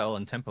 may as well,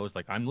 and Tempo is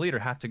like, I'm the leader,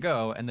 have to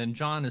go, and then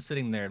John is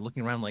sitting there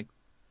looking around like,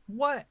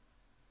 what?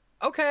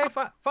 Okay,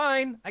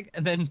 fine,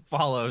 and then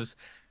follows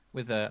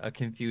with a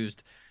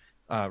confused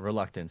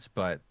reluctance,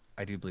 but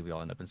I do believe we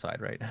all end up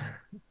inside, right?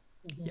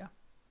 Yeah.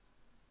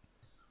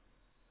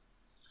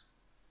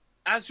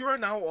 As you are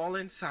now all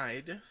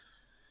inside,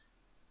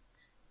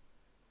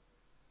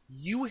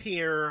 you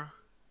hear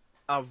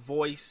a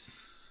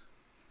voice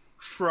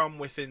from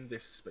within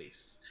this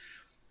space.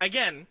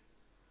 Again,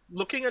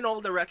 looking in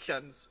all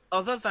directions,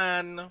 other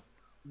than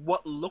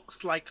what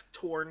looks like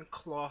torn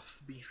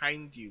cloth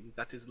behind you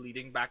that is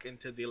leading back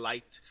into the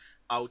light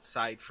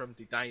outside from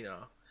the diner,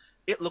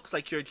 it looks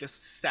like you're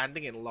just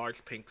standing in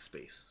large pink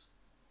space.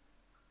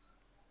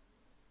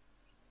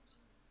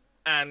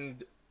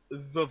 And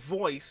the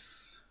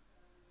voice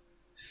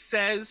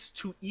says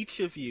to each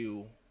of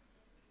you,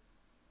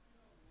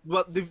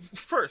 well, the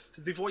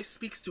voice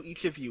speaks to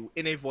each of you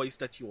in a voice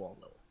that you all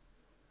know.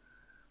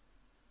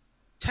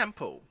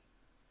 Tempo.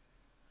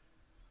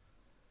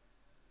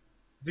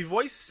 The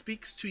voice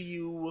speaks to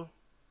you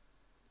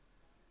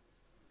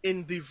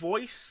in the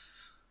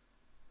voice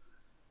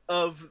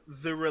of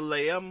the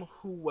Relayum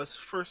who was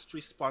first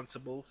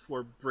responsible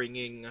for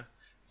bringing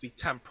the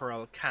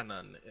temporal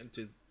cannon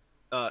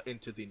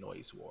into the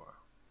noise war.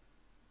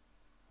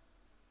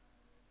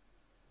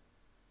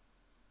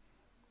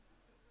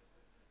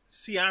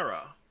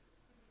 Ciarra,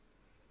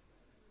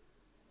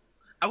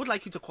 I would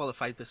like you to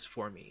qualify this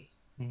for me.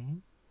 Mm-hmm.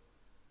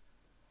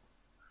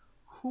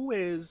 Who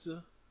is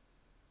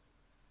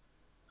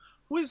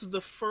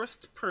the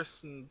first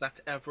person that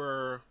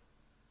ever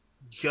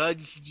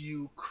judged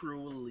you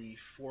cruelly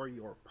for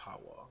your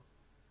power?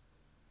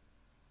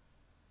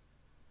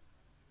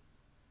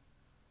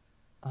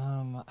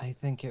 I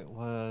think it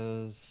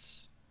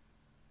was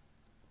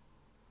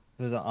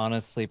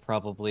honestly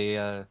probably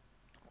a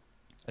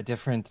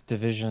different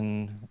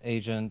division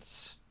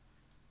agent,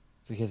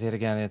 because yet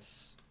again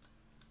it's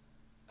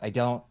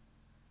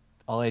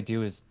all I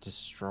do is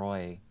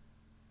destroy.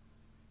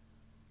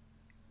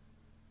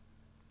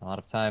 A lot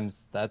of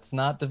times that's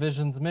not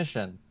division's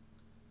mission.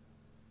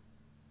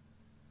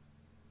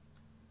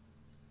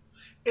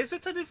 Is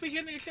it a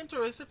division agent,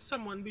 or is it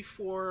someone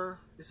before?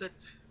 Is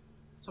it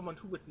someone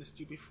who witnessed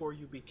you before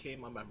you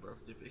became a member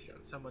of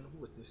division? Someone who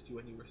witnessed you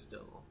when you were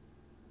still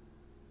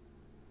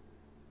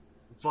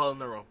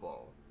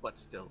vulnerable, but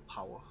still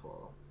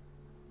powerful?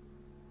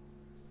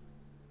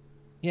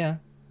 Yeah,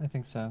 I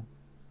think so.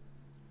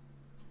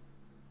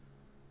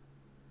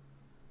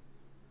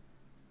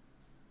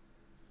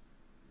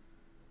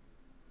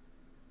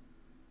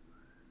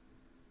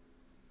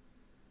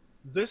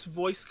 This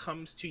voice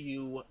comes to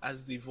you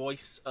as the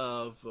voice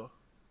of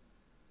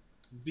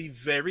the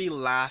very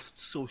last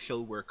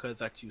social worker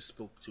that you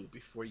spoke to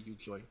before you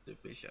joined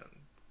division.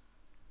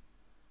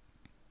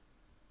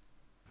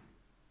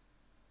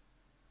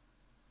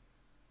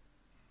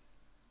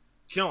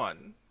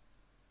 John,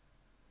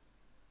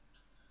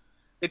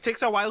 it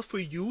takes a while for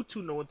you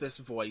to know this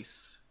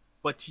voice,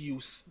 but you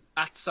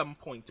at some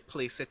point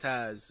place it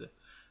as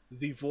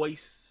the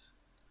voice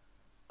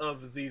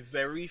of the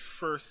very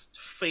first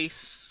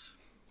face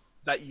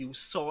that you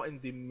saw in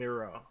the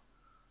mirror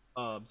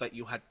that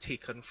you had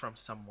taken from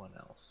someone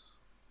else.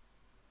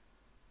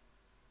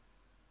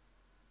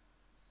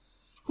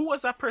 Who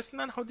was that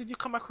person, and how did you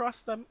come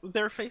across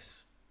their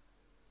face?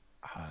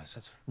 So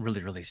that's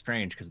really, really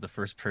strange, because the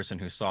first person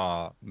who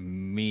saw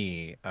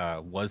me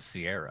was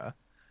Ciarra.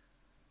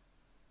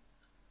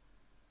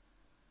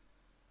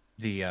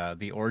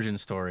 The origin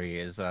story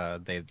is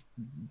the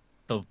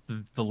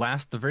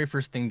very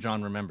first thing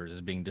John remembers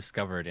is being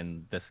discovered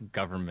in this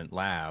government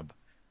lab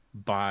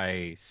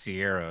by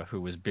Ciarra,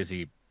 who was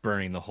busy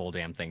burning the whole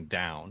damn thing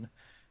down,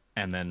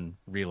 and then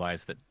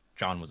realized that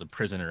John was a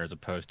prisoner as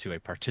opposed to a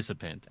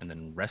participant, and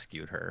then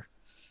rescued her.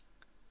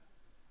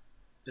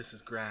 This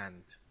is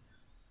grand.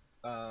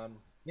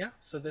 Yeah,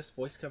 so this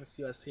voice comes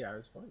to you as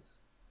Ciarra's voice.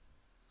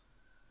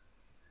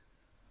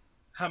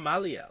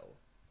 Hamaliel.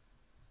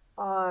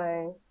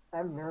 I'm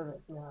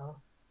nervous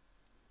now.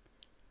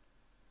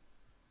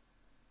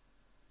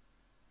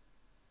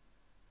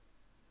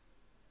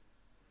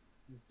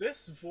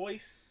 This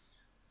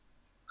voice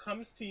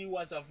comes to you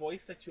as a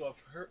voice that you have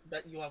heard,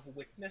 that you have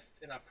witnessed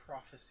in a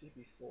prophecy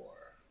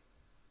before.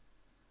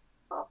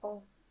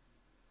 Uh-oh.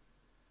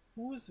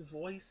 Whose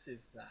voice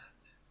is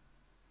that?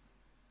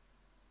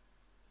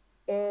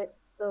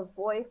 It's the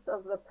voice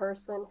of the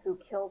person who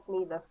killed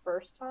me the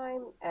first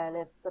time, and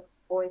it's the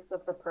voice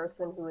of the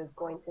person who is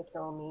going to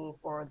kill me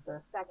for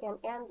the second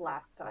and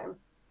last time.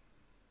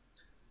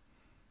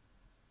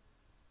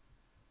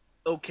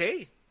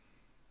 Okay.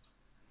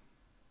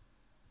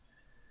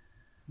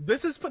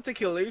 This is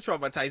particularly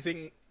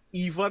traumatizing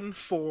even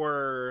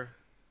for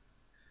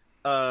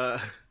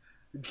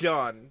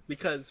John,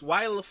 because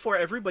while for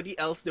everybody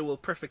else they will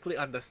perfectly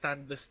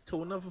understand this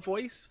tone of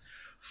voice,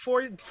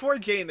 for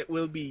Jane it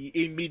will be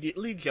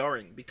immediately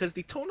jarring, because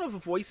the tone of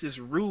voice is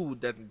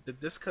rude and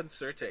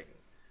disconcerting.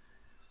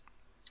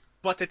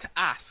 But it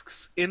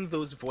asks in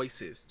those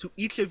voices to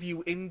each of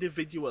you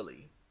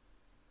individually,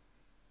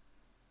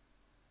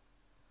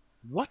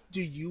 what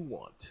do you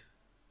want?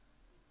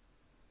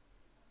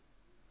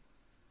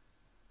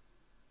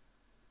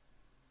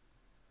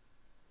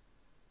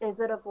 Is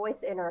it a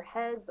voice in our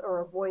heads or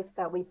a voice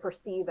that we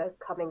perceive as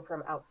coming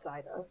from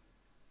outside us?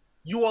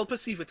 You all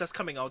perceive it as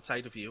coming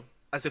outside of you,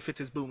 as if it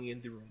is booming in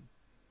the room.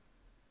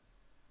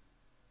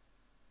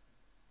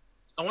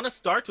 I want to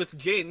start with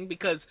Jane,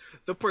 because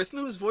the person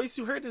whose voice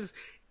you heard is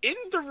in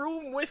the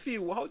room with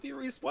you. How do you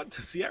respond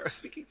to Ciarra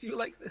speaking to you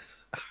like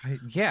this?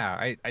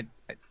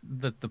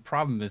 The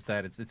problem is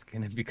that it's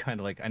going to be kind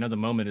of like, I know the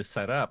moment is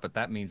set up, but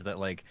that means that,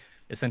 like,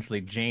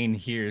 essentially Jane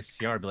hears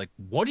Ciarra be like,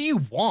 "What do you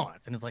want?"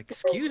 And it's like,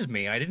 "Excuse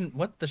me, I didn't.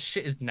 What the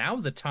shit is now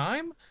the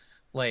time?"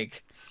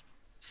 Like,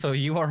 so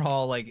you are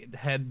all like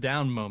head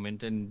down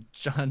moment, and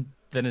John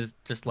then is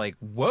just like,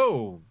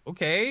 whoa,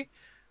 okay.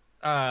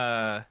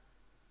 Uh,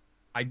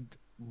 I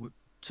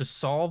to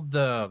solve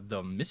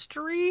the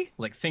mystery,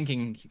 like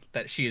thinking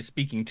that she is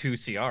speaking to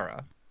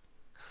Ciarra.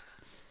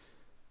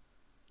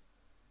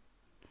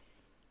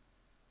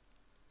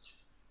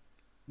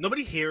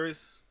 Nobody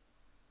hears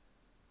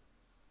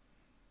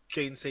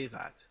Jane say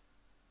that.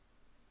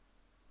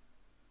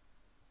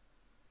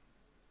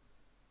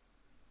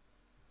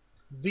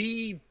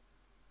 The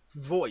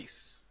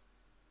voice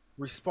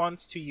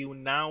responds to you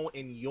now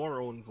in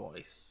your own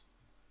voice.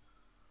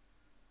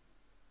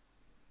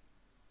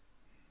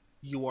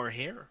 You are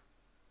here.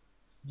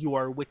 You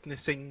are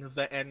witnessing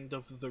the end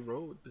of the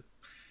road.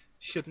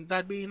 Shouldn't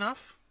that be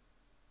enough?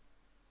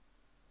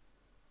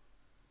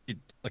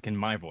 Like in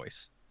my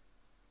voice,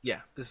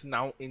 Yeah, this is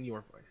now in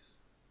your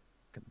voice.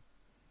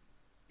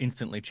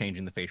 instantly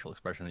changing the facial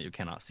expression that you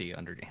cannot see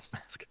under Jane's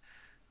mask.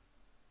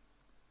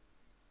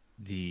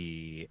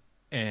 The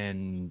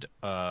end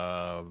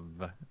of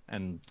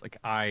and like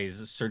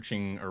eyes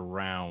searching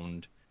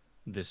around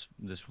this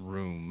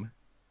room.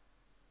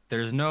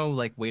 There's no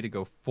like way to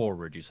go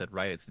forward, you said,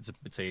 right?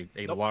 It's a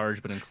Nope.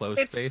 large but enclosed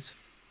It's space.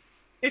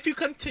 If you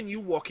continue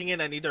walking in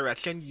any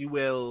direction, you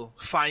will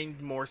find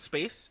more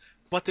space,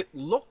 but it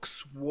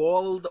looks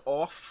walled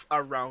off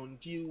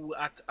around you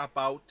at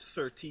about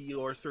 30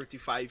 or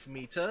 35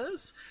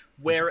 meters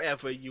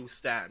wherever you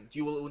stand.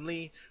 You will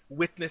only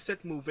witness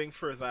it moving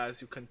further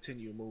as you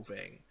continue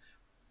moving.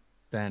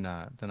 Then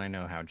I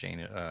know how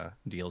Jane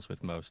deals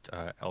with most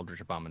eldritch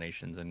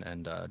abominations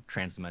and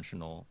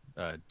transdimensional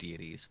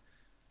deities.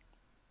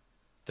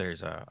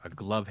 There's a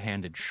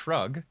glove-handed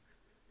shrug,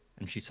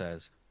 and she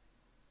says,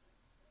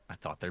 I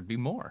thought there'd be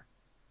more.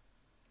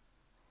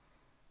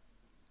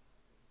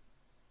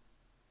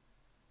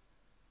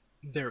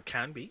 There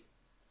can be.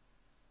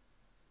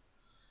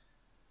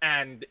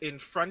 And in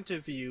front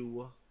of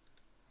you,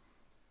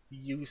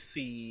 you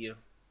see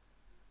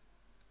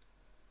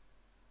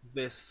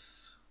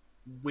this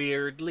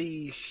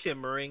weirdly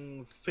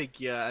shimmering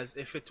figure as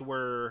if it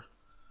were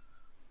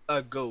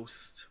a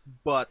ghost,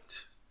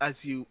 but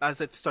as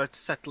it starts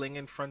settling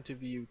in front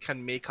of you,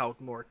 can make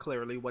out more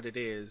clearly what it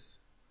is.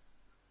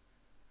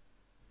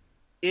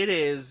 It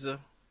is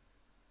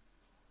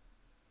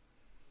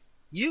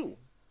you.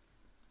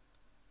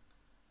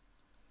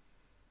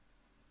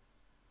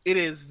 It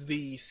is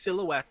the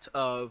silhouette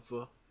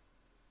of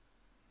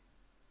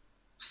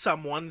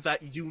someone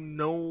that you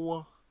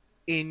know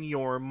in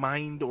your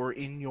mind or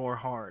in your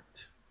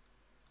heart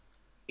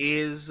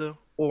is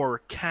or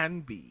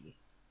can be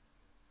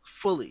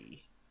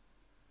fully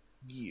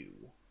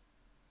you.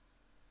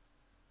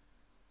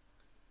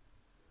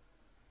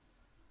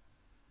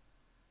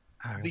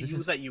 The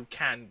you that you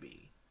can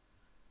be.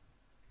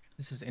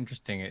 This is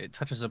interesting. It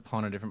touches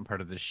upon a different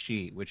part of the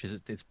sheet, which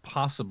is it's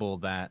possible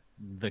that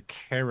the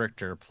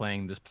character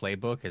playing this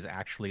playbook is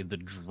actually the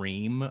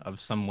dream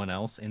of someone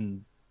else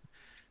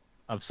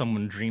of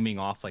someone dreaming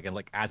off like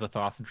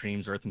Azathoth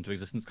dreams Earth into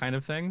existence kind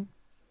of thing.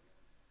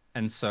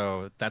 And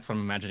so that's what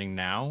I'm imagining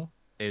now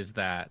is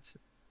that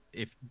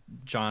if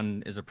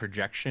John is a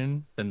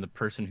projection, then the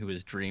person who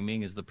is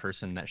dreaming is the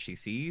person that she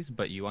sees,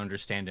 but you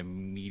understand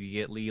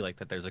immediately like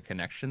that there's a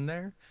connection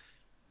there.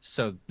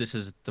 So this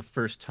is the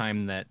first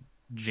time that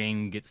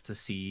Jane gets to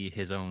see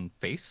his own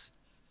face.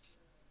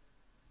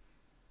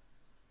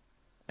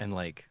 And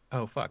like,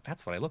 oh fuck,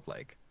 that's what I look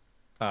like.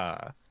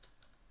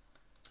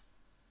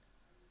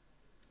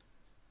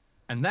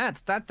 And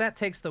that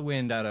takes the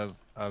wind out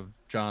of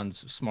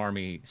John's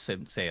smarmy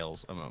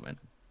sails a moment.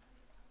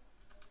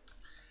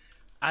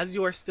 As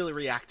you are still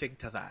reacting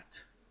to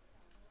that,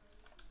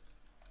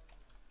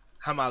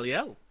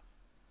 Hamaliel,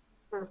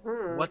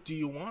 what do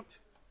you want?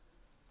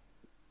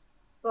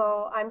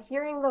 So I'm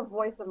hearing the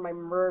voice of my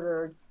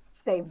murderer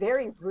say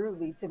very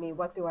rudely to me,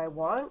 what do I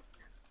want?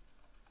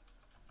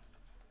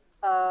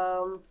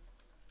 Can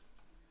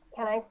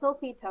I still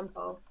see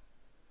Tempo?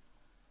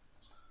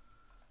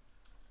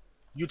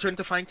 You turn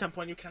to find Tempo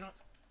and you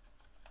cannot.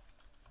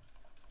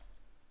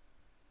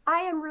 I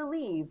am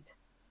relieved.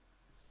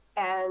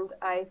 And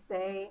I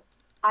say,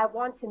 I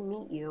want to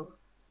meet you.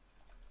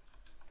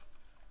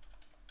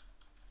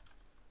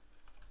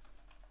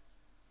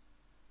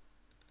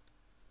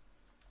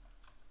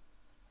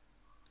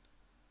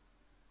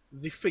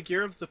 The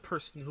figure of the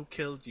person who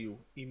killed you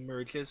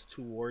emerges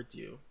toward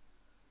you.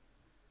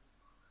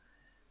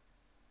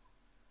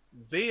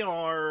 They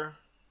are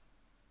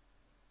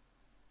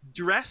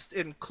dressed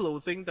in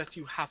clothing that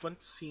you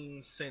haven't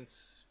seen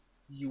since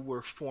you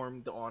were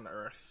formed on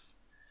Earth.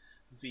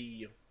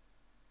 The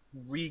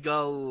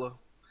regal,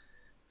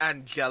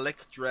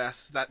 angelic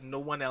dress that no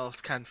one else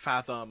can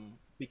fathom,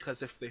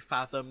 because if they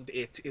fathomed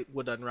it, it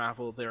would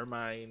unravel their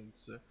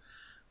minds.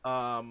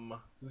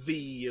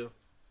 The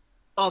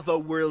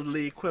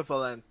otherworldly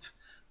equivalent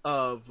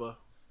of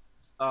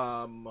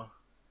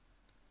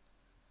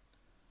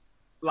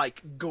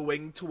like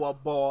going to a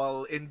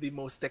ball in the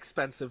most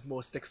expensive,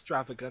 most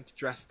extravagant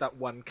dress that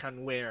one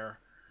can wear.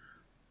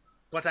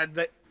 But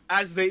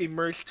as they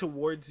emerge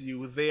towards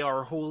you, they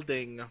are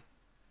holding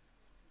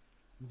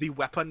the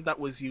weapon that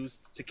was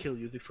used to kill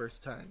you the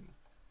first time.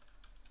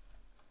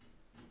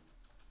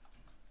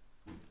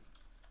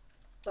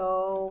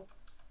 So,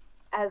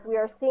 as we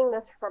are seeing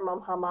this from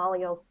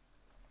Hamaliel's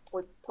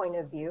point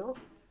of view,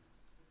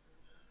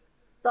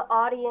 the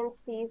audience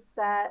sees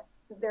that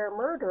their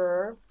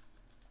murderer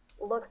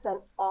looks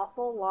an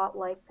awful lot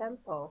like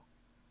Tempo.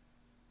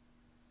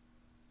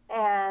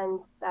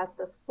 And that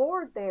the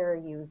sword they're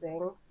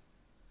using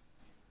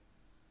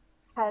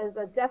has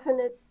a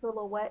definite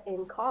silhouette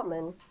in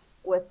common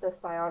with the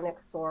psionic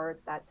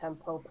sword that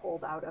Tempo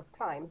pulled out of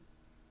time.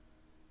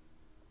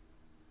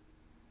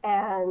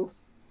 And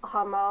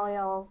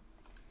Hamaliel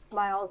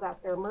smiles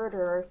at their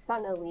murderer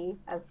sunnily,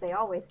 as they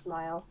always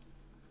smile,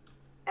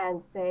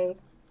 and say,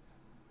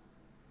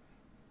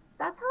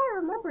 "That's how I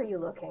remember you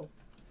looking."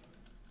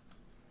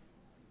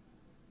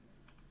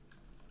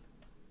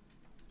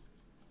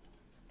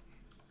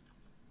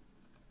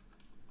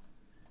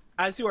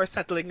 As you are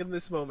settling in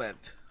this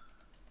moment,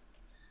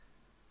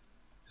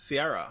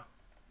 Ciarra,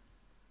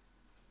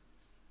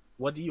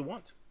 what do you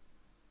want?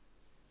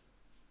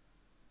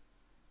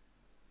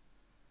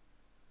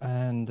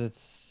 And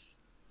it's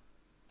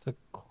a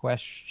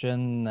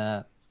question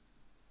that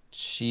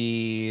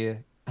she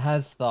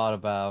has thought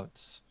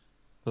about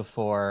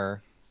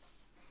before.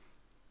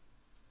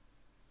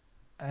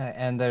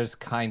 And there's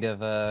kind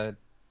of a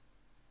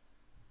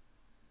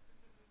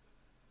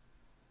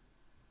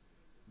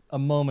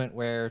moment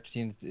where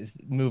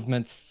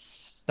movements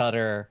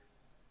stutter,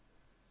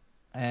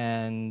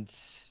 and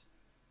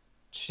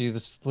she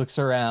just looks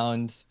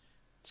around,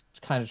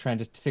 kind of trying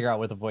to figure out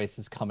where the voice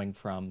is coming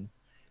from,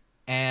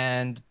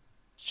 and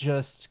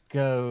just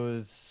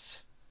goes,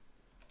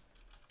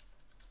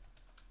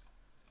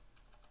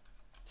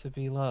 "To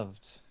be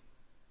loved."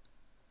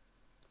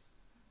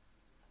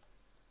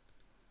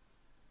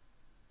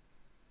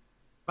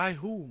 By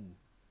whom?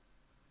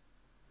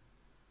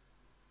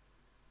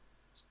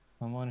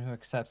 Someone who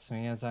accepts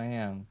me as I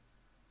am.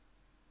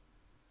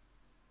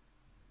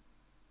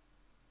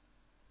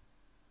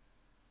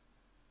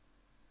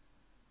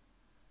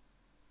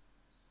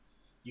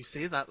 You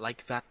say that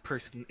like that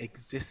person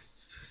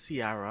exists,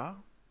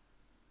 Ciarra.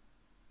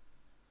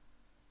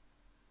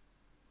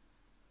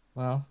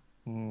 Well,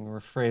 we're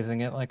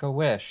phrasing it like a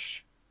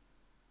wish.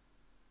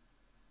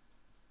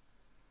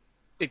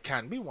 It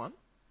can be one.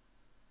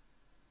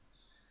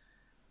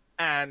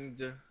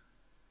 And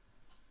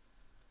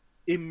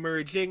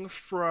emerging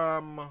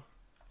from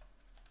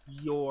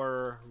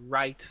your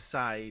right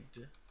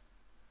side,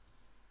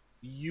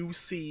 you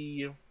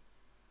see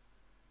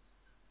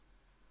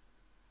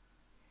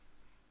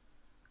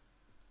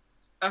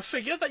a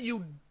figure that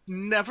you've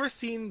never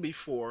seen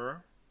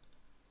before.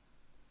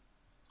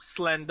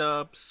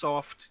 Slender,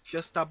 soft,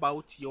 just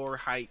about your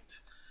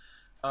height.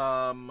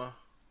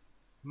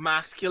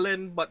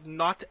 Masculine, but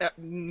not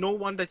no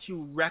one that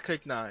you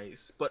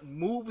recognize, but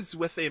moves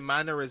with a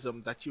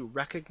mannerism that you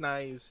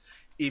recognize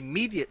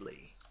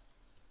immediately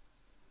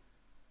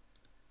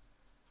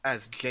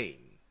as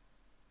Jane.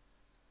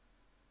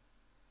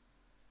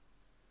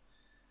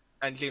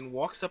 And Jane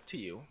walks up to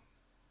you,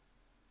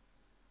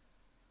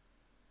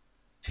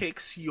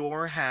 takes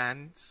your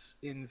hands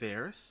in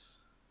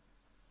theirs,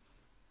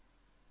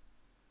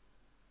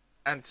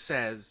 and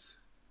says,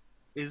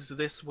 "Is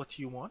this what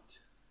you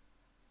want?"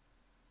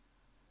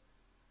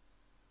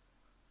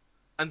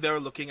 And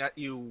they're looking at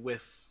you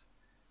with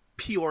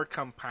pure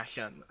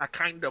compassion, a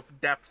kind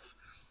of depth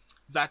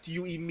that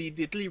you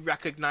immediately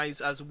recognize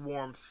as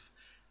warmth,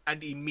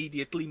 and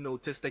immediately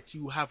notice that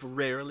you have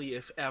rarely,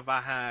 if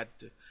ever,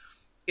 had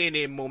in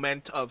a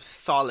moment of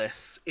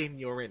solace in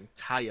your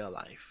entire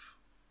life.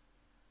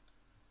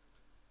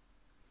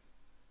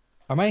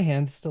 Are my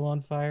hands still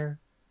on fire?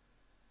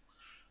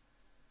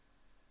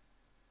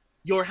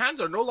 Your hands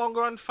are no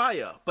longer on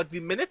fire, but the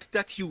minute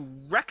that you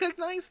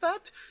recognize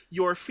that,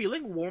 you're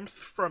feeling warmth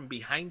from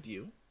behind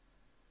you.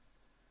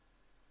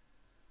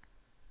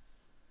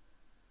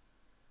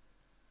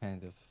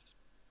 Kind of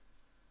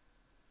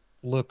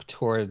look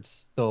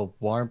towards the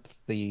warmth,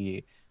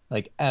 the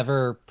like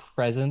ever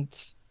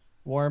present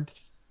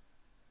warmth.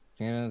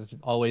 It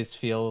always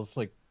feels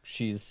like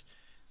she's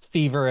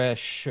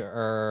feverish,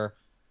 or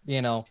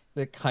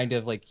it kind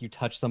of like you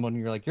touch someone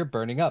and you're like, you're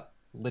burning up,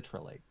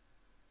 literally.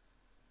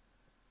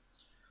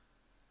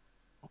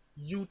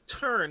 You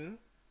turn,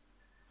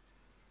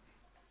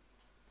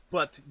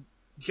 but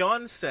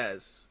John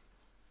says,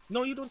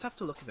 "No, you don't have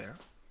to look there.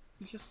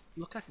 You just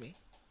look at me."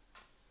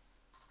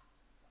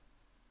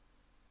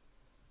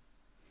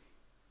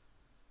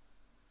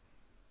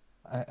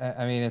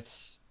 I mean,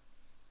 it's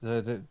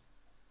the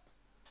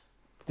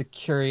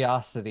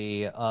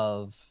curiosity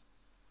of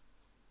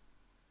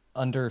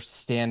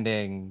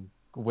understanding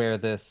where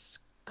this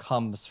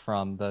comes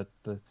from, the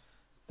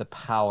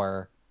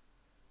power.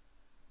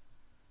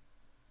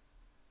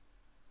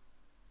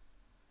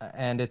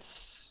 And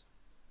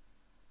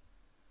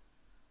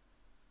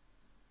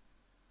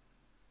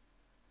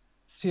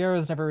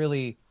Ciarra's never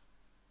really,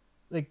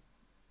 like,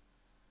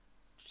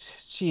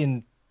 she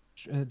and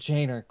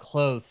Jane are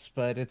close,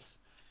 but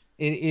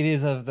it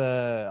is of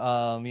the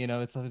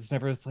it's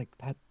never, it's like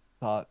that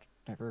thought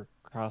never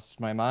crossed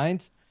my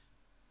mind.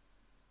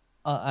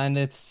 And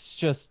it's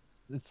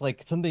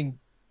like something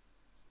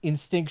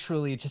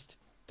instinctually just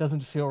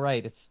doesn't feel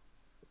right.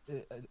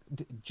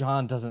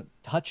 John doesn't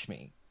touch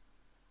me.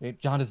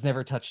 John has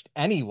never touched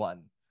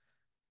anyone.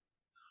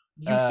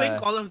 You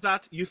think Uh, all of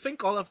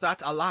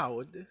that,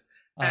 aloud,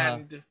 uh,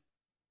 and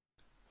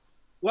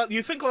well,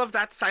 you think all of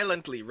that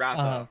silently, uh,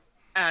 rather,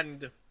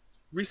 and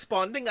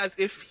responding as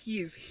if he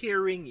is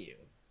hearing you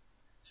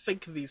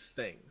think these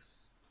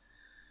things.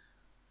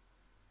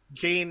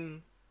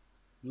 Jane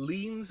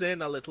leans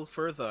in a little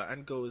further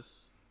and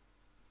goes,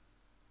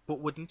 "But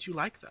wouldn't you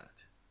like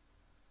that?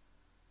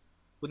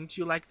 Wouldn't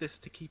you like this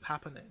to keep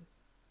happening?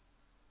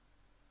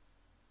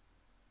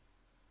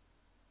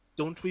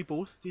 Don't we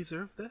both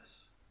deserve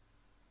this?"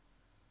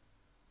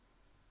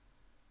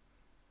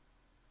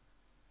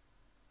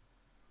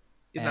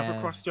 It never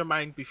and crossed your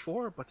mind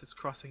before, but it's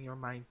crossing your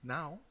mind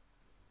now.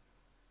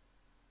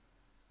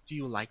 Do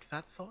you like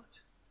that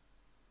thought?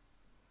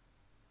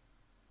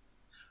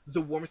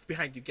 The warmth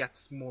behind you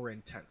gets more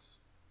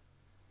intense.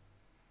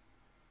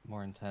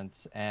 more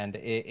intense, and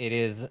it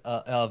is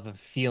of a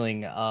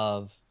feeling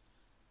of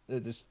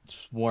this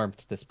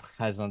warmth, this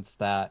presence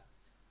that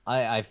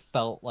I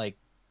felt like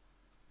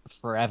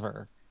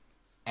forever,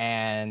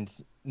 and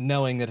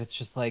knowing that it's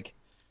just like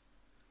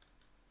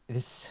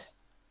this,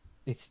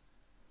 it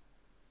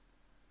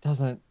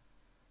doesn't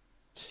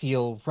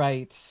feel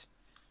right.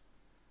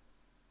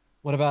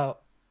 What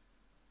about,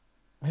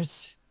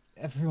 where's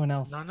everyone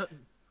else?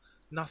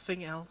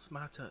 Nothing else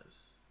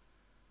matters.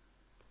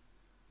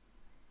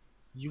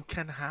 You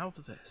can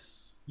have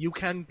this. You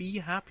can be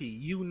happy.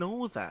 You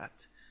know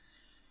that.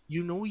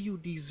 You know you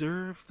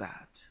deserve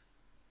that.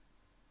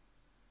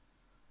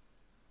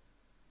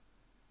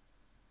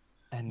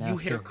 And now You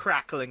hear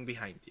crackling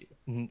behind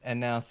you. And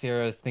now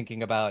Ciarra is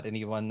thinking about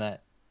anyone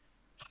that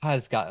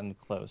has gotten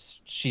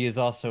close. She is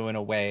also in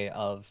a way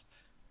of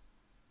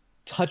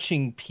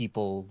touching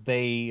people.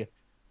 They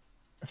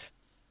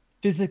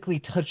physically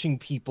touching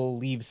people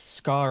leaves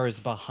scars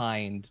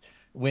behind.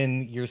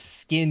 When your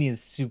skin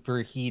is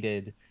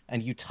superheated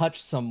and you touch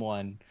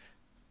someone,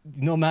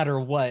 no matter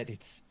what,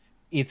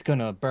 it's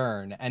gonna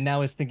burn. And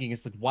now his thinking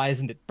is like, why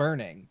isn't it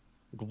burning?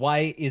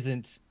 Why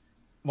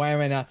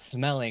am I not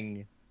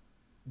smelling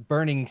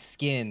burning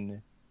skin?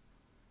 You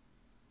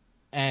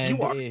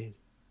And are.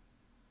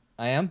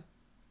 I am.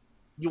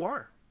 You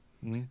are.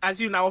 Mhm. As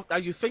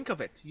you think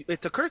of it,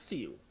 it occurs to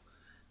you.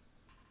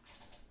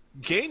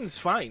 Jane's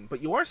fine,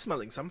 but you are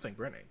smelling something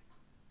burning.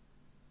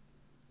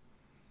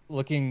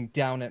 Looking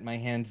down at my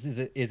hands, is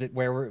it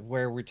where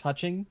we're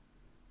touching?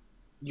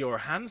 Your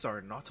hands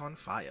are not on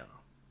fire.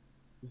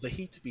 The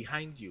heat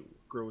behind you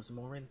grows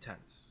more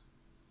intense.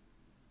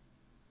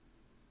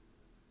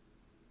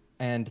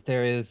 And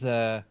there's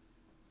a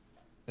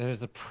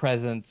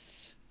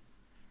presence,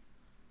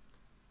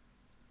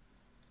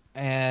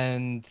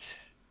 and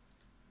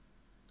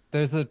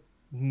there's a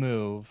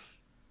move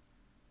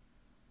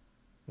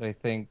that I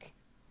think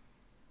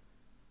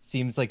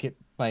seems like it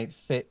might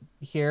fit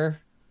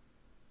here.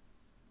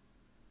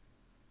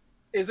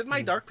 Is it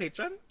my dark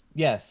patron?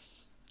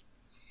 Yes.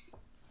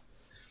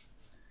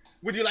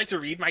 Would you like to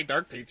read my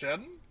dark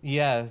patron?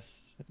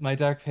 Yes, my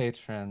dark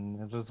patron.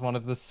 It was one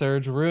of the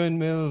Surge Ruin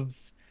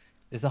moves.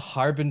 Is a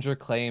harbinger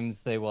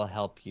claims they will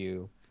help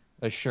you,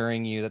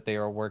 assuring you that they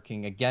are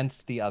working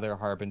against the other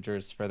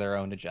harbingers for their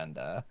own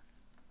agenda.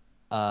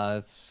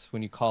 It's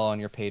when you call on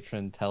your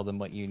patron, tell them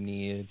what you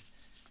need.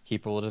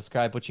 Keeper will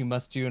describe what you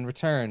must do in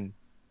return.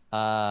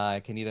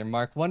 I can either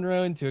mark one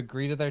ruin to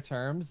agree to their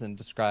terms and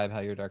describe how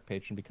your dark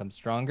patron becomes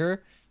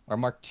stronger, or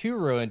mark two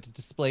ruin to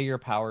display your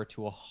power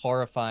to a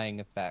horrifying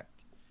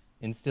effect,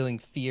 instilling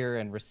fear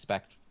and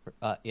respect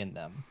in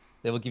them.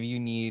 They will give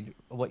you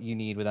what you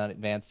need without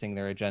advancing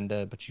their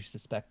agenda, but you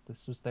suspect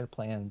this was their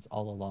plans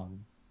all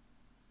along.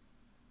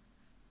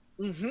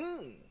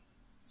 Mm-hmm.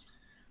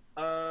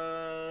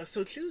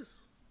 So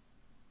choose.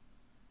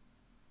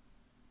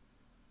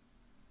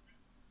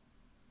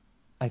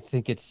 I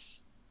think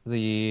it's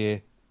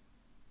the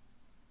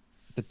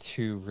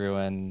two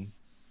ruin,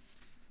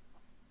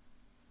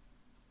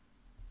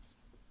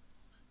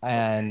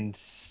 and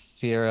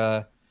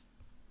Ciarra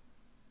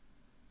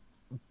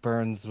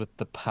burns with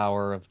the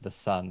power of the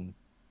sun.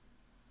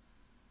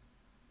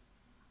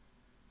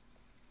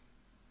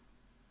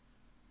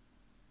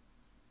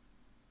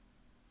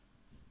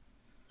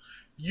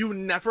 You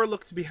never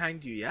looked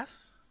behind you,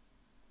 yes?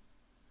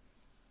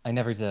 I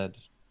never did.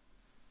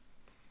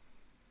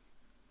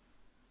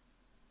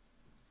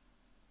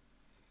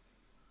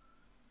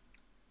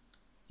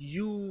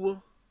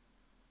 You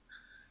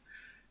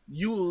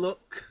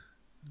look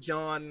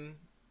John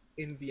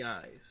in the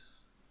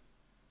eyes.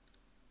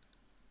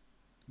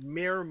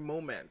 Mere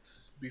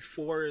moments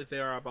before they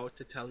are about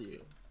to tell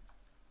you.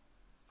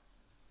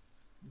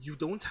 You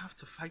don't have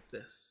to fight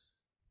this.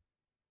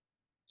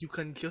 You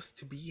can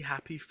just be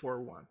happy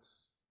for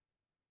once.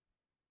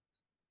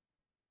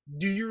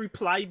 Do you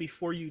reply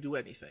before you do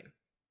anything?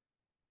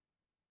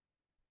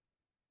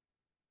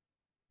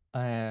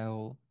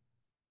 I'll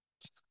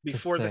just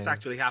Before this say,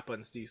 actually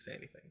happens, do you say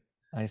anything?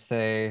 I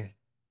say,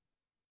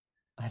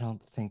 I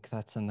don't think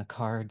that's in the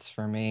cards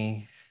for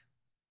me.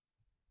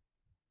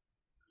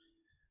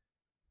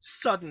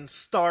 Sudden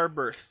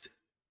starburst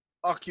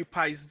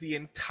occupies the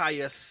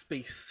entire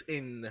space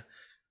in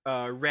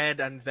red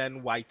and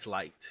then white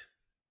light.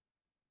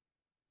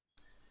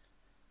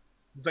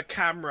 The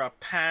camera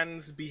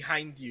pans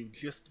behind you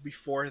just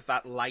before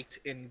that light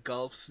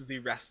engulfs the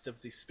rest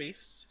of the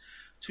space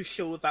to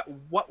show that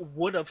what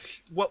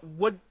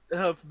would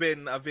have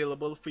been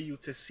available for you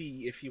to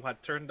see if you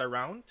had turned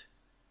around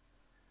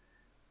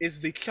is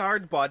the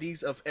charred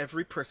bodies of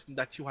every person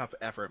that you have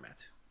ever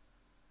met.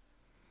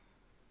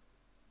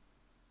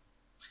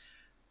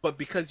 But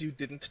because you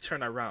didn't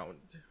turn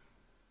around,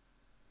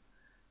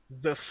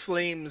 the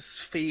flames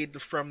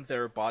fade from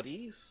their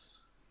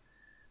bodies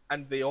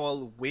and they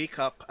all wake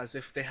up as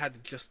if they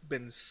had just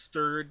been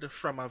stirred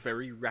from a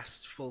very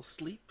restful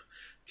sleep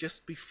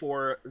just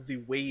before the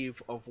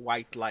wave of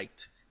white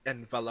light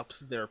envelops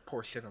their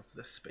portion of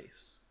the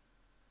space.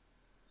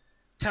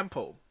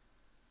 Tempo,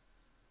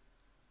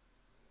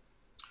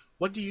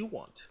 what do you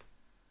want?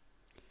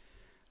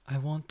 I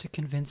want to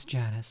convince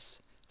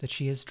Janice that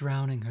she is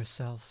drowning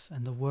herself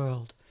and the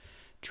world,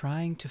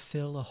 trying to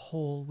fill a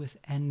hole with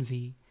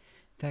envy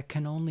that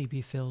can only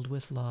be filled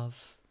with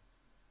love.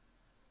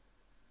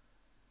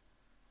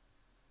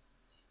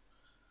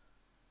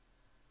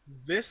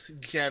 This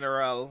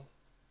general,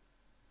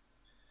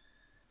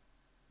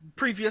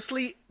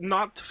 previously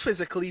not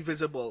physically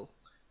visible,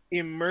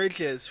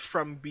 emerges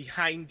from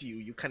behind you.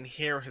 You can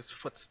hear his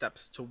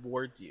footsteps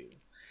toward you,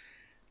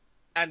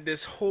 and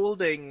is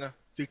holding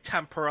the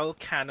temporal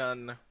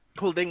cannon,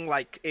 holding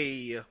like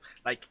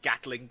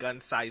Gatling gun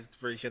sized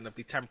version of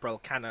the temporal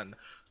cannon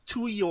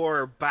to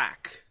your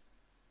back,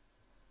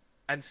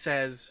 and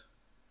says,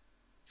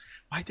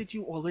 "Why did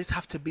you always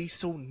have to be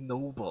so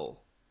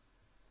noble?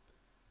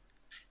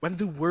 When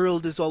the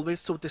world is always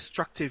so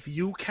destructive,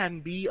 you can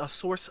be a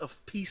source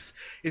of peace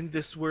in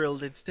this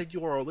world. Instead,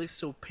 you are always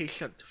so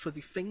patient for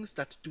the things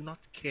that do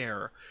not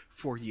care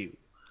for you."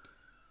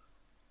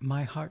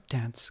 My heart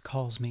dance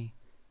calls me.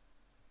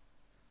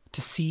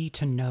 To see,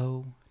 to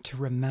know, to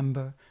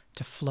remember,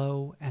 to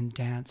flow and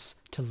dance,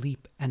 to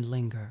leap and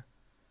linger.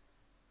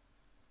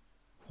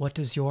 What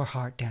does your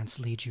heart dance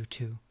lead you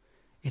to?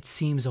 It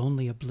seems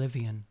only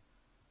oblivion.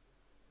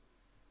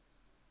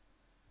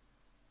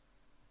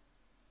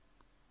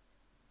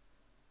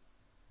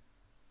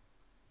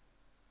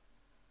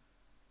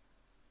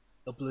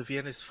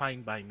 Oblivion is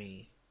fine by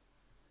me.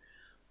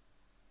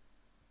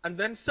 And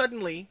then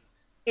suddenly,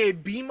 a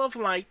beam of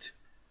light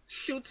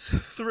shoots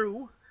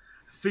through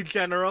the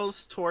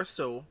general's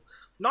torso,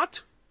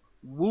 not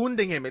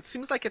wounding him. It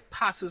seems like it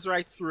passes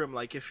right through him,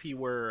 like if he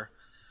were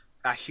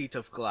a sheet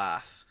of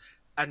glass.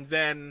 And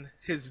then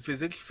his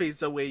visage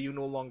fades away. You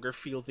no longer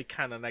feel the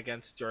cannon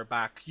against your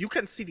back. You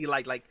can see the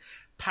light like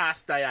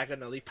pass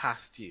diagonally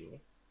past you.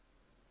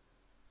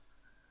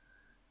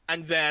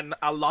 And then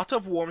a lot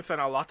of warmth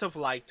and a lot of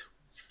light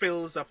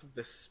fills up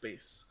this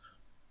space.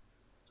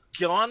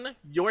 John,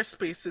 your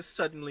space is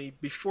suddenly,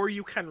 before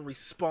you can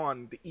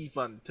respond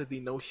even to the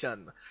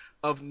notion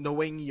of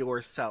knowing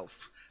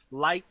yourself,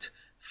 light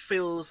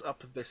fills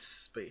up this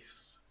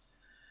space.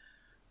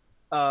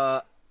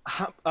 Hamaliel,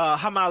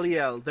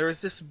 there is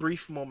this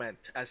brief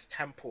moment as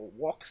Tempo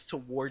walks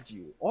toward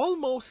you,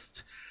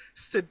 almost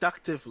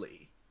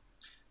seductively,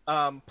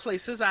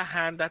 places a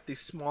hand at the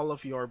small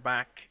of your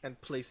back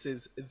and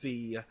places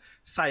the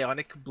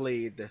psionic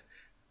blade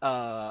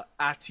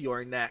at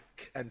your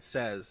neck and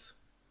says,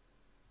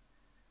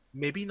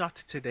 "Maybe not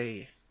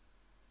today,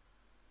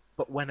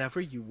 but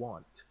whenever you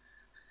want."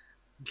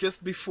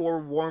 Just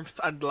before warmth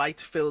and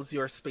light fills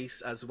your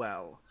space as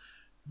well,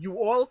 you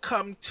all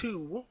come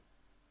to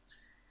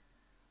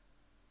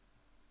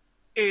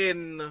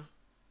in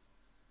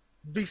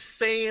the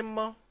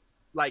same,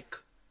 like,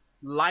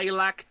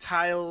 lilac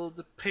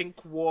tiled,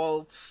 pink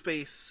walled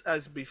space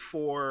as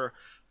before,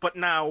 but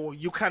now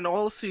you can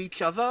all see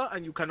each other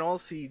and you can all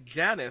see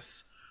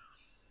Janice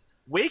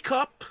wake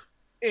up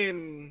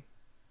in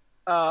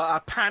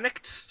a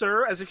panicked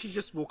stir as if she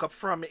just woke up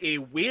from a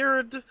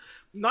weird,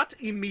 not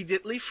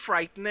immediately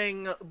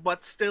frightening,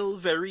 but still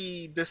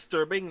very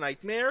disturbing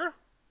nightmare.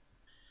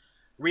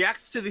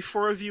 React to the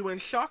four of you in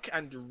shock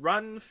and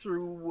run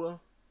through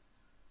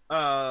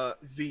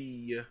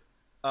the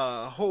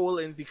hole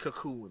in the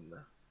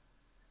cocoon.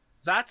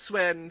 That's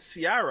when,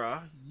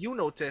 Ciarra, you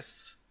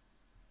notice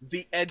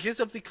the edges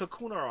of the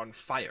cocoon are on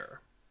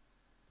fire.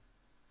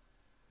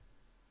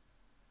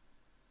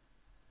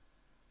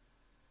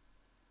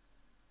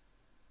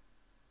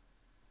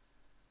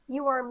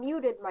 You are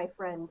muted, my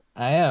friend.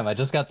 I am. I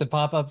just got the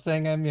pop-up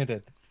saying I'm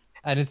muted.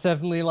 And it's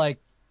definitely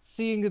like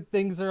seeing that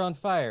things are on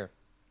fire.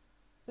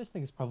 This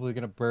thing's probably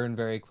going to burn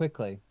very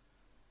quickly.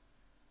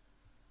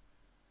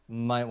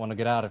 Might want to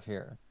get out of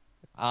here.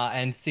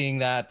 And seeing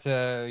that,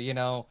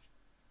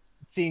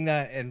 seeing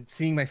that and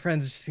seeing my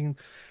friends just being,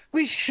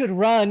 we should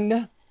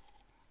run.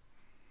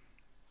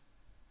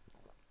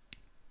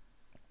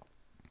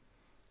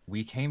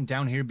 we came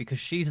down here because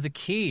she's the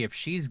key. If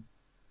she's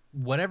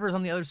whatever's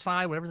on the other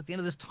side, whatever's at the end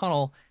of this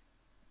tunnel,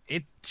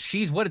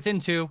 she's what it's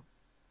into.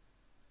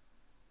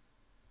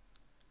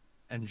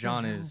 And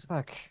John is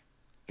Fuck.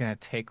 gonna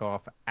take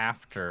off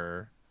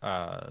after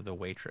the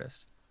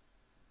waitress.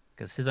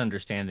 Because his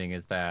understanding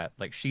is that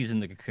like she's in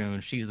the cocoon,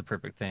 she's the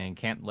perfect thing,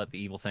 can't let the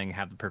evil thing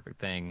have the perfect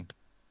thing.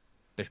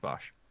 Bish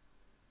bosh.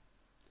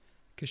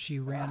 Because she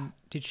ran.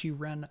 Did she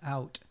run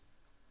out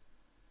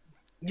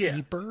Yeah,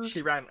 deeper?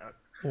 she ran out.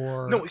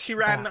 Or No, she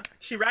ran. back?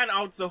 She ran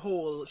out the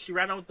hole. She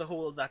ran out the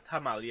hole that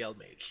Hamaliel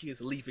made. She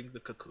is leaving the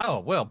cocoon. Oh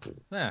well,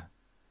 yeah,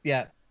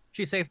 Yeah,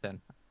 she's safe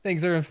then.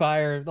 things are in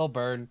fire. They'll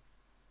burn.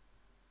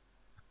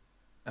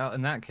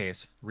 In that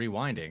case,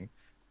 rewinding.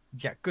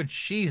 Yeah, good.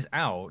 She's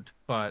out,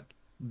 but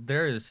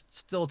there is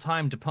still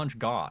time to punch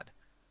God.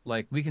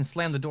 Like we can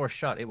slam the door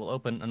shut; it will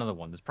open another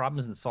one. This problem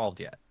isn't solved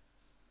yet.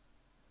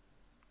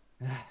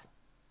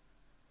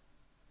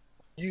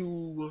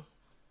 You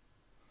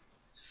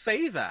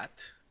say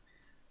that,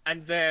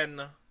 and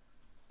then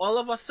all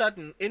of a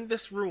sudden, in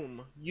this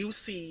room, you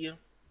see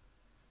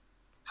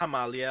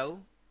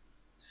Hamaliel,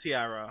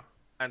 Ciarra,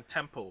 and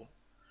Tempo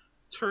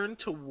turn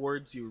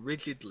towards you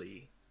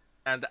rigidly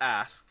and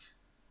ask,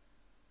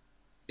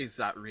 "Is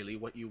that really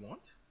what you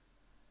want?"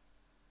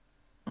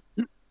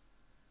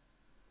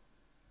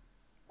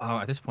 Oh,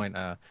 at this point,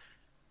 there's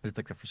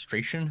like the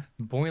frustration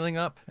boiling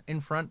up in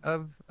front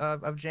of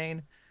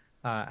Jane,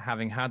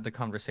 having had the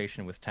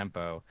conversation with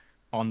Tempo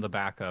on the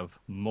back of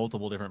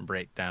multiple different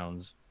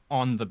breakdowns,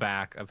 on the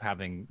back of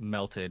having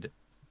melted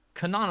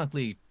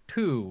canonically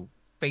two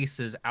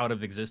faces out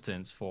of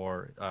existence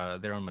for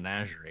their own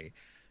menagerie.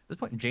 At this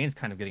point, Jane's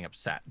kind of getting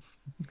upset,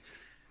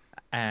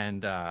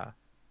 and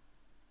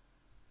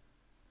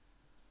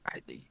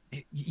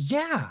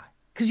yeah,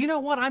 because you know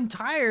what? I'm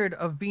tired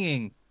of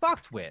being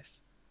fucked with.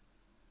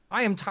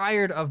 I am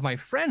tired of my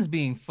friends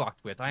being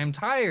fucked with. I am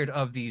tired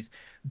of these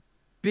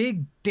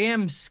big,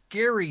 damn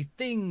scary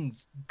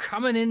things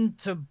coming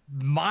into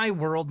my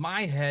world,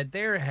 my head,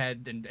 their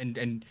head,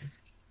 and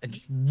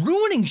just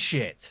ruining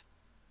shit.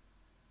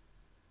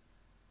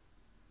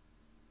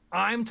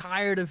 I'm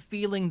tired of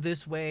feeling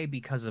this way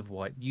because of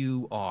what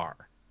you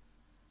are.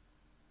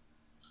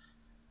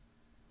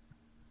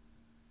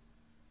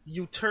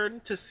 You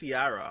turn to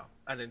Ciarra,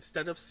 and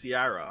instead of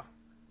Ciarra,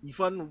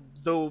 even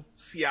though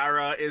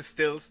Ciarra is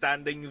still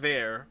standing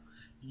there,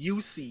 you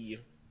see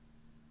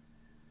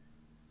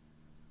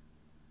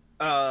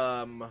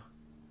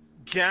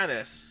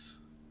Janice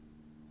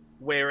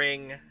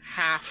wearing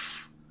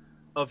half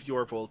of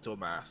your Volto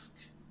mask,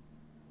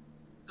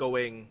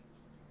 going,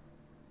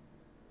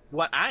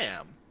 "What I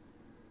am,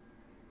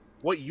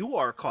 what you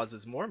are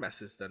causes more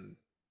messes than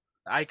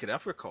I could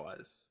ever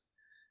cause."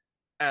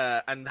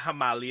 And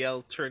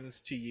Hamaliel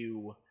turns to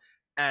you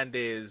and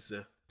is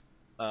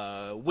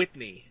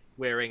Whitney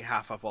wearing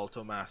half a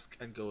Volto mask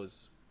and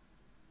goes,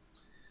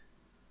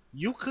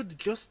 "You could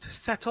just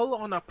settle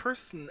on a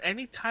person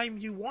anytime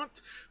you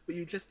want, but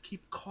you just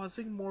keep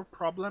causing more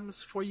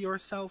problems for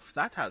yourself.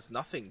 That has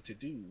nothing to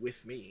do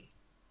with me."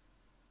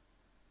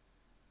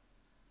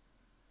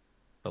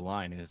 The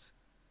line is,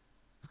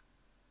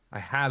 I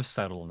have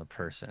settled on a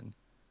person,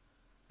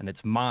 and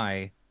it's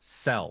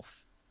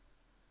myself.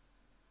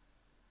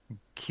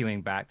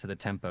 Cueing back to the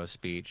Tempo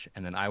speech,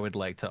 and then I would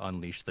like to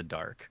unleash the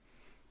dark.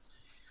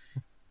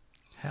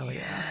 Hell yeah.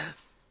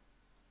 Yes.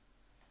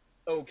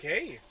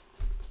 Okay.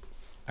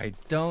 I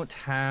don't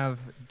have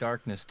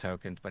darkness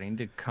tokens, but I need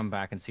to come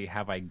back and see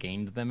have I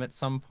gained them at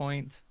some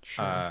point.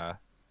 Sure.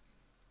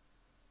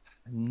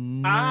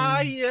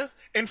 No.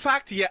 In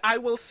fact, yeah, I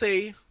will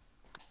say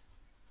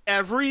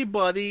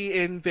everybody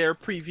in their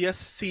previous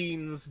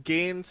scenes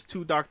gains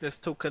 2 darkness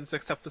tokens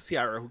except for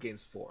Ciarra, who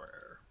gains 4.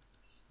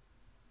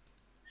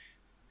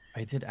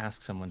 I did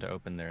ask someone to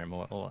open their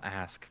we'll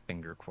ask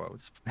finger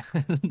quotes.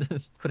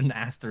 Put an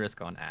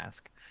asterisk on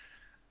ask.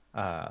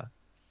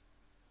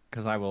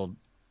 Because I will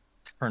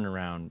turn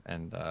around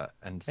and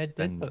It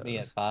did put me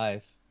at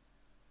 5.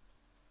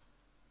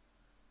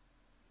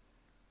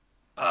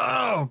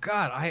 Oh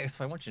God!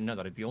 So I want you to know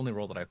that the only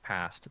role that I've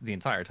passed the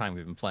entire time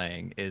we've been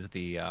playing is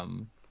the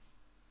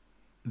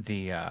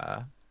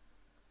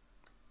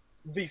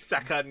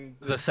second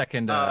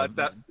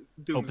that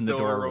Doom's open the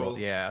door roll. roll.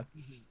 Yeah.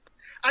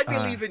 I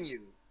believe in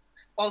you.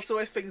 Also,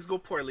 if things go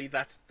poorly,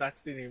 that's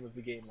the name of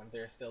the game, and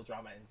there's still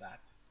drama in that.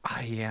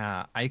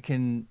 Yeah, I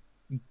can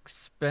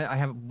spend. I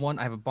have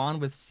a bond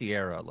with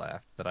Ciarra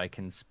left that I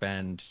can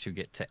spend to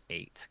get to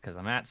 8 because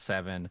I'm at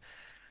 7.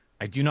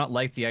 I do not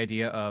like the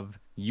idea of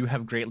you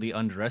have greatly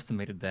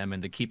underestimated them,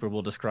 and the keeper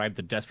will describe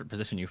the desperate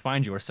position you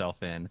find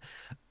yourself in.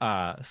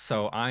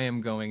 So I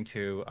am going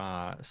to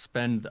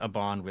spend a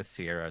bond with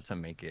Ciarra to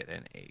make it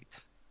an 8.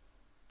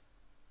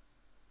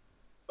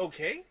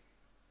 Okay.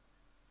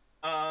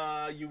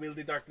 You wield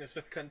the darkness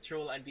with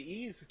control and the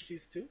ease.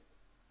 Choose 2.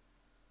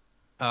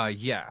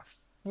 Yeah.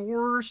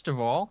 First of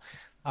all,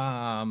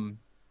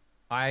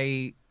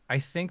 I I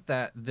think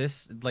that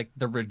this, like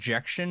the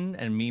rejection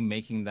and me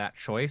making that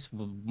choice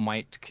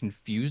might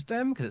confuse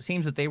them because it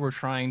seems that they were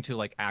trying to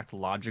like act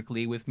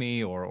logically with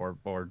me or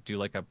do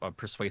like a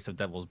persuasive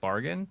devil's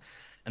bargain,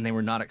 and they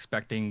were not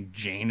expecting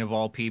Jane of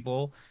all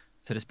people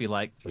to just be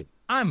like,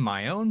 I'm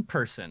my own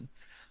person,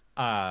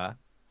 uh,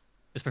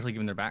 especially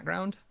given their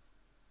background.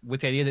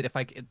 With the idea that if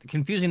I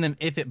confusing them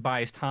if it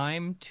buys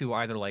time to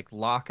either like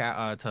lock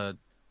out to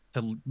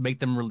make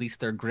them release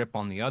their grip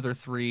on the other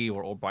three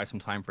or buy some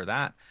time for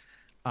that.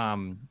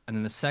 And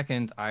then the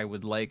second, I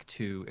would like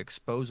to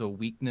expose a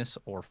weakness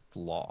or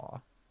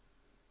flaw.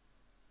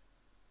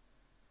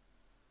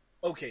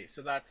 Okay,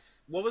 so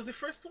that's what was the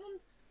first one?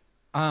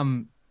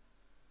 Um,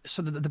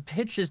 so the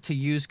pitch is to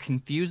use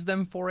confuse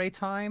them for a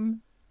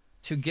time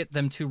to get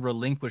them to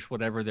relinquish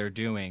whatever they're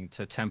doing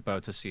to Tempo,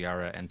 to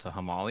Ciarra, and to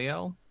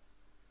Hamaliel.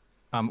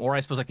 Or I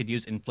suppose I could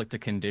use inflict a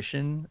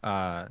condition,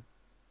 but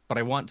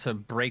I want to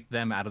break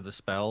them out of the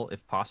spell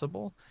if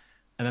possible.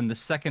 And then the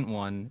second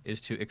one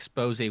is to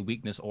expose a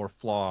weakness or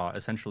flaw.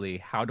 Essentially,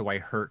 how do I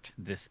hurt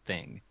this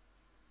thing?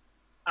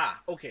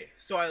 Ah, okay.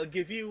 So I'll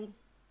give you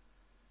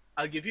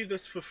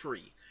this for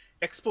free.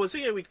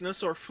 Exposing a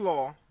weakness or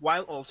flaw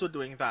while also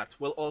doing that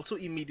will also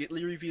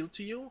immediately reveal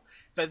to you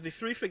that the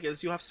three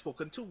figures you have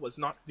spoken to was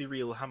not the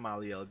real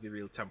Hamaliel, the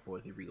real Tempo, or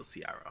the real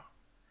Ciarra.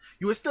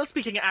 You were still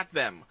speaking at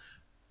them.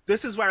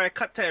 This is where I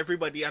cut to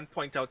everybody and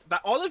point out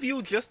that all of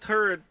you just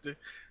heard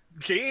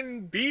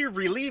Jane be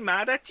really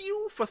mad at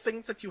you for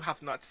things that you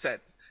have not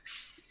said.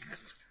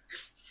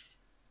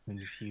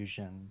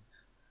 Confusion.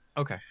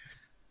 Okay.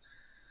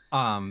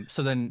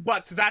 So then,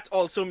 But that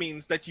also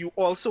means that you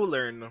also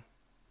learn,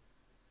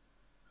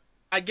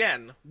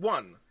 again,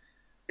 one,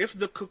 if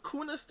the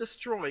cocoon is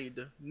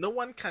destroyed, no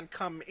one can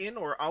come in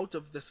or out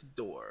of this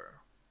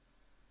door.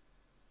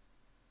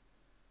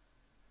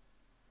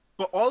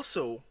 But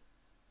also,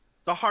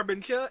 the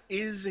Harbinger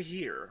is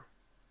here.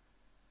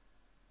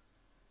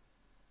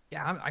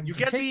 yeah, You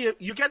get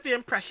the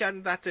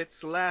impression that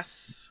it's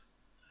less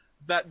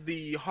that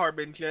the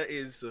Harbinger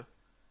is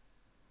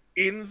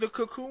in the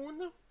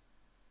cocoon,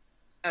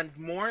 and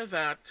more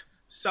that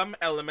some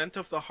element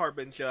of the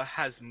Harbinger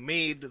has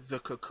made the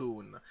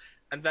cocoon,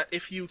 and that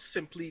if you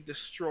simply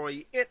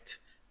destroy it,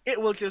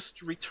 it will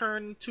just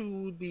return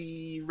to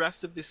the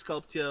rest of the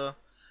sculpture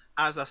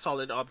as a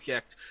solid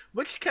object,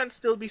 which can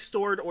still be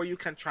stored, or you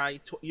can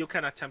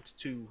attempt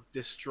to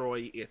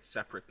destroy it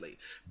separately.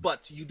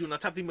 But you do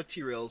not have the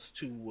materials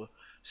to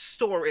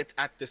store it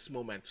at this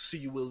moment, so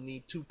you will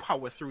need to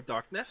power through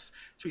darkness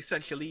to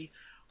essentially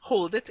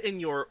hold it in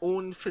your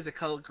own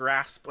physical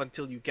grasp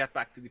until you get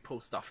back to the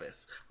post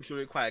office, which will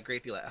require a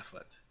great deal of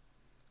effort.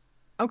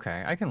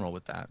 okay, I can roll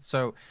with that.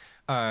 So,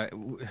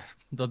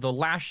 the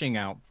lashing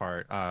out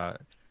part,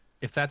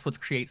 if that's what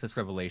creates this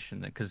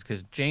revelation, because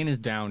Jane is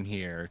down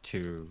here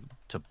to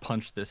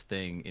punch this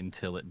thing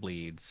until it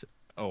bleeds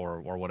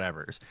or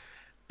whatever's,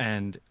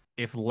 and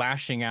if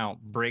lashing out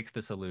breaks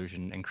this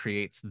illusion and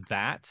creates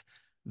that,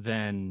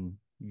 then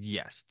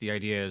yes, the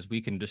idea is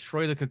we can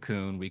destroy the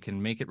cocoon, we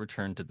can make it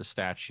return to the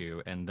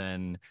statue, and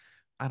then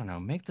I don't know,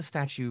 make the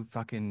statue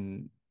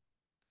fucking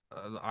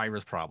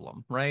Ira's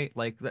problem, right?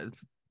 Like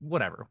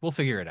whatever, we'll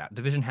figure it out.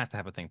 Division has to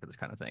have a thing for this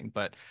kind of thing,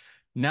 but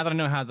now that I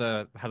know how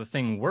the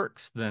thing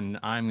works, then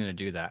I'm gonna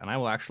do that, and I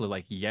will actually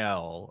like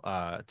yell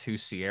to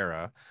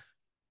Ciarra,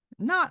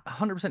 not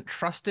 100%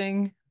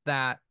 trusting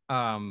that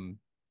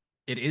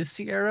it is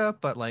Ciarra,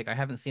 but like I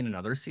haven't seen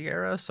another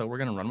Ciarra, so we're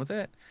gonna run with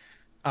it.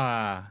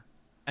 Uh,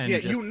 Yeah,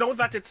 and just you know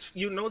that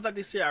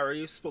the Ciarra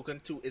you've spoken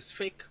to is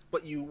fake,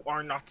 but you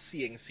are not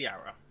seeing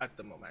Ciarra at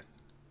the moment.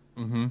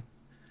 mm-hmm.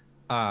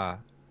 Uh,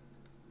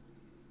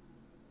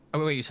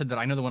 oh wait, you said that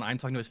I know the one I'm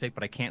talking to is fake,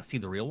 but I can't see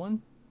the real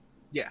one.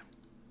 Yeah.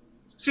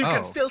 So you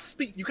can Oh, still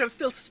speak. You can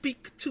still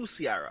speak to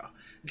Ciarra.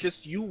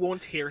 Just you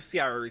won't hear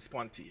Ciarra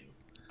respond to you.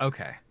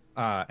 okay.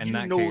 In You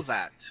that know case,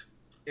 that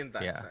in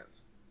that yeah.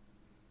 sense.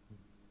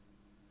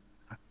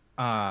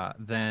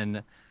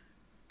 Then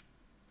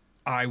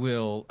I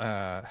will.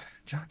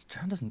 John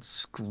doesn't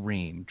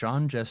scream.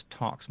 John just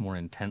talks more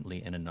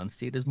intently and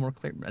enunciates more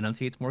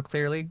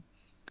clearly.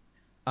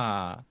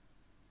 Uh,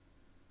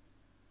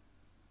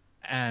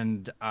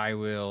 and I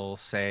will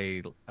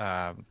say,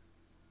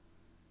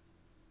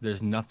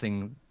 there's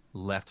nothing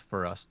left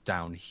for us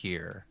down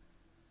here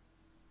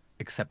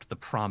except the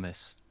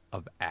promise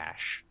of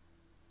ash.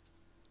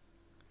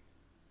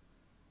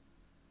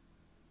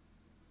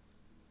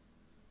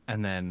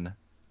 And then,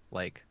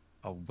 like,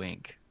 a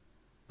wink,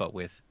 but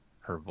with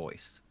her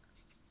voice.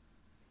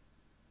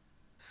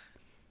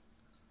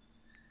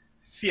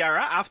 Ciarra,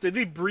 after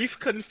the brief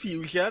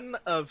confusion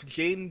of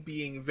Jane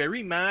being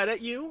very mad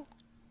at you,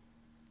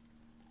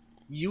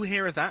 you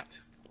hear that.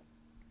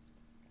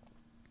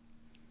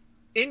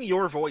 In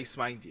your voice,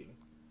 mind you.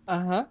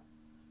 Uh-huh.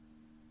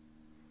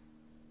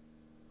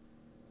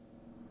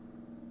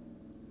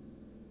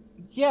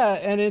 Yeah,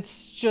 and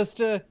it's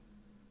just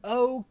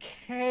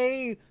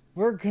okay,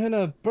 we're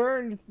gonna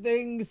burn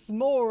things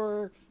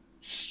more.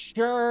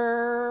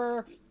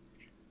 Sure.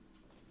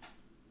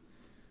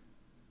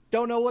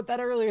 don't know what that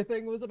earlier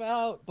thing was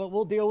about, but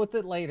we'll deal with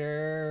it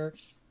later.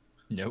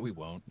 No, we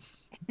won't.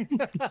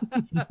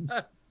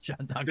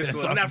 Not This gonna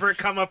will talk, never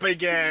come up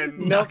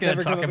again. not Nope, gonna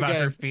never come talk up about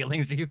her again.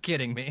 feelings. Are you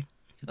kidding me?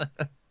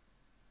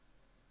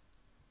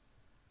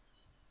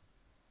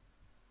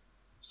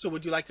 So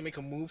would you like to make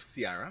a move,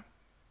 Ciarra?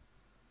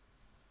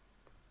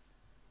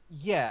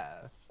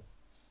 Yeah.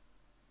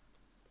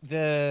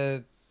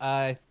 The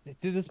I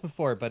did this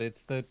before, but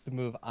it's the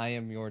move I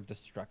am your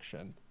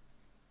destruction.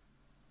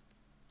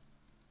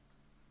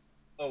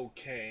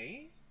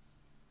 Okay.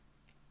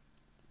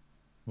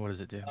 What does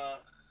it do?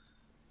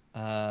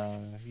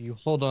 You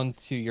hold on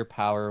to your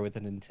power with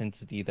an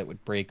intensity that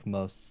would break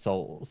most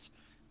souls.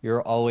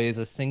 You're always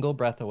a single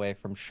breath away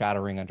from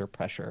shattering under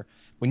pressure.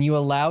 When you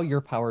allow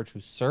your power to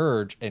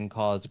surge and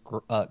cause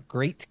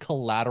great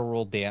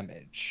collateral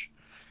damage,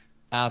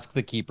 ask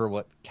the keeper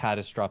what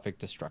catastrophic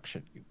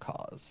destruction you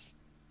cause,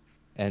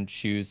 and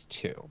choose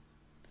two.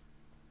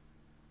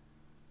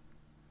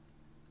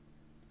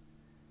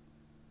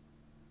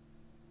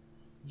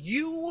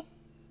 You.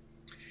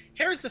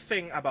 Here's the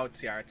thing about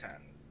Ciarra.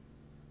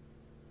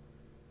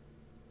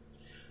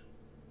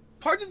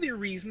 Part of the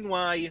reason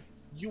why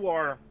you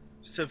are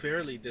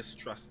severely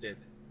distrusted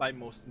by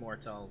most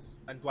mortals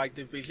and why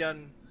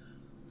division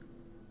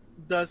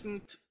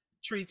doesn't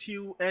treat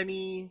you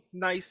any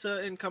nicer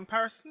in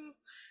comparison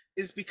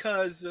is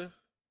because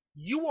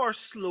you are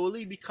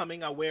slowly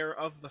becoming aware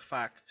of the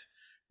fact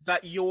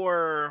that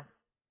your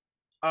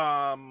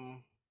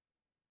um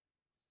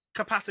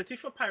capacity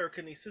for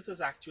pyrokinesis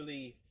is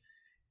actually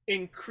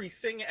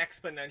increasing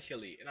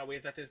exponentially in a way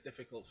that is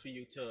difficult for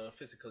you to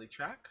physically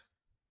track.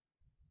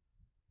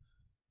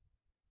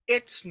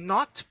 It's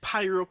not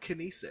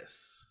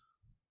pyrokinesis.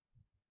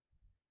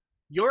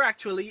 You're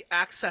actually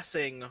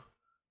accessing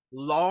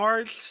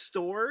large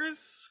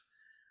stores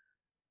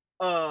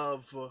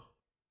of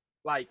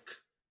like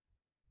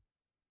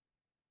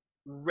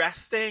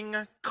resting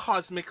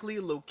cosmically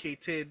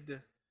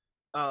located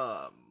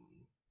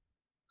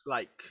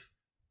like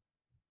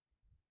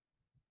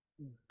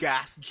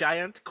gas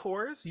giant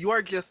cores. You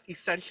are just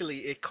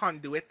essentially a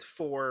conduit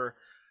for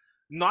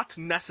not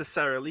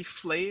necessarily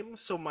flame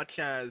so much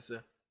as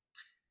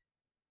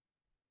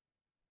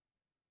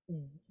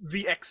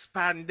the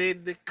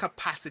expanded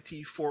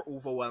capacity for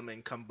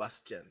overwhelming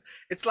combustion.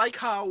 It's like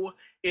how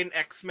in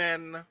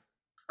X-Men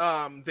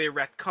they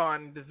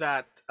retconned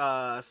that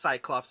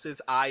Cyclops'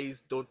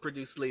 eyes don't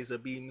produce laser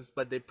beams,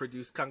 but they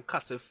produce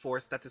concussive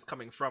force that is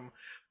coming from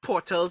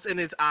portals in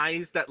his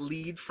eyes that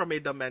lead from a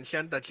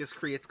dimension that just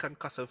creates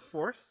concussive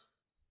force.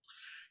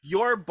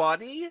 Your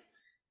body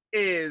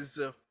is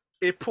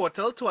a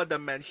portal to a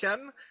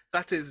dimension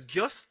that is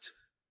just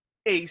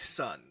a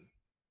sun.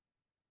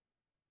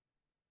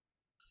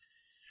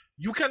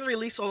 You can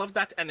release all of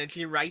that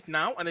energy right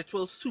now and it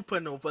will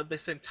supernova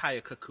this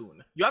entire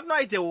cocoon. You have no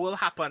idea what will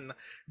happen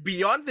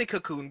beyond the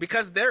cocoon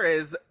because there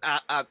is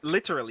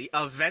literally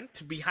a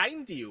vent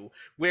behind you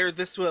where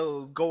this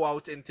will go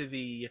out into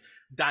the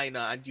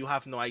diner and you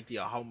have no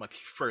idea how much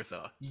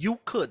further. You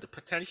could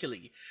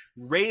potentially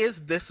raise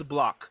this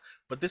block,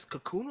 but this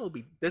cocoon will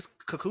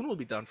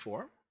be done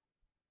for.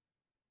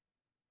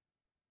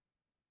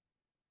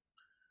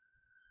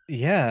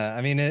 Yeah,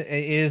 I mean, it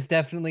is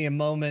definitely a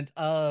moment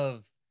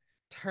of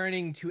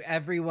turning to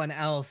everyone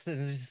else,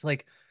 and it's just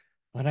like,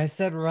 when I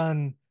said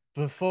run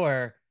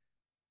before,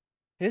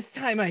 this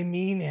time I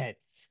mean it.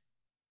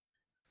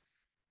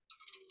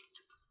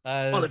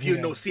 All As of you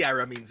you know know,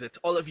 Ciarra means it.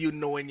 All of you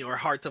know in your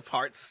heart of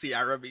hearts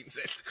Ciarra means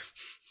it.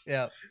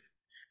 yeah.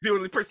 The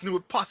only person who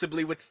would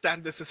possibly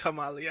withstand this is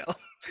Hamaliel.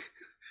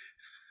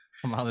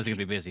 Hamaliel's gonna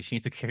be busy. She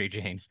needs to carry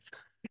Jane.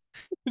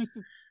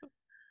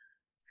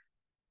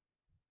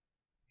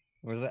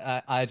 Was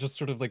I just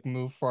sort of like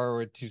move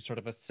forward to sort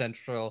of a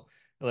central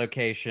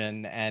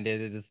location, and it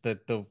is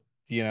the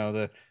you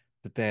know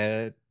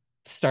the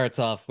starts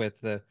off with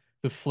the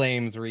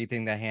flames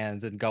wreathing the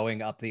hands and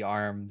going up the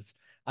arms.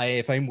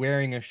 If I'm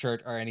wearing a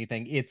shirt or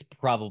anything, it's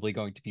probably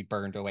going to be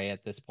burned away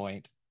at this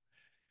point.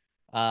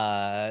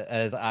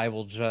 As I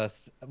will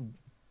just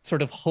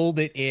sort of hold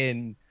it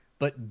in,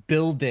 but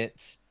build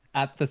it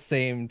at the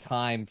same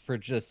time for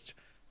just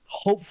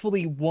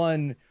hopefully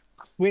one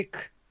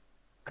quick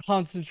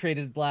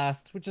concentrated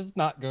blast, which is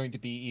not going to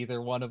be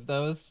either one of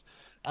those.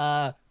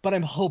 But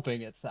I'm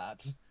hoping it's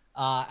that.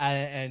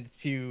 And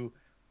to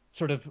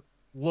sort of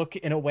look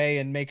in a way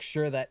and make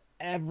sure that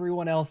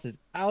everyone else is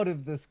out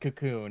of this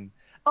cocoon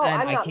Oh,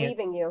 and I'm not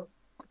leaving you.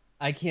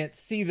 I can't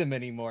see them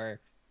anymore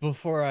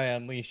before I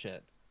unleash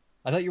it.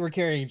 I thought you were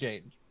carrying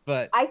Jade,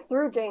 but I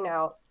threw Jane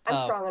out. I'm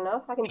oh, strong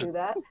enough. I can do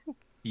that.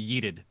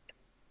 Yeeted.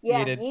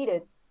 Yeah, yeeted.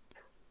 yeeted.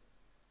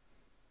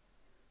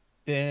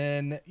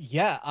 Then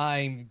yeah,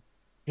 I'm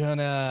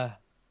gonna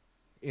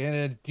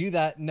do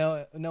that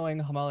knowing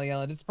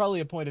Hamaliel, and it's probably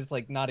a point it's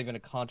like not even a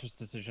conscious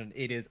decision.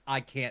 It is I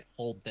can't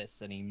hold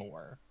this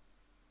anymore.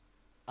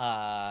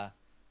 Uh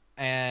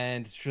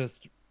and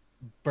just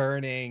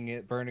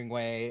burning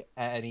away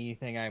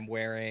anything I'm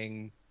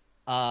wearing.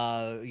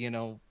 You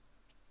know,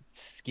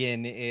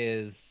 skin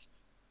is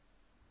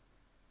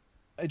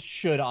it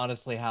should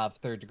honestly have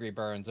third-degree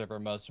burns over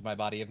most of my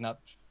body, if not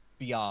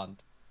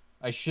beyond.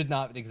 I should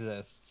not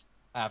exist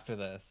after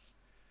this.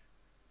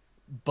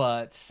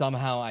 But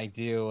somehow I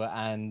do,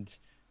 and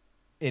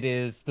it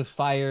is the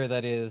fire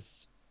that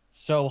is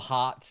so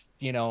hot,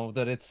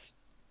 that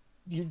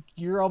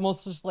you're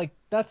almost just like,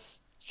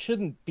 that's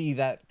shouldn't be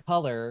that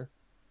color,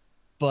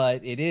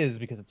 but it is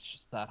because it's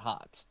just that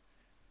hot.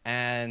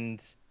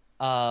 And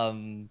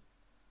um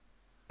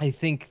I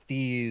think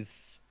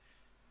these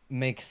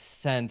make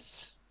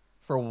sense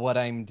for what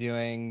I'm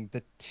doing.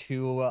 The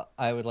two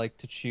I would like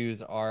to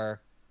choose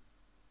are,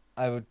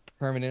 I would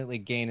permanently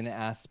gain an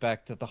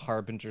aspect of the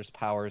Harbinger's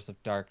powers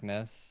of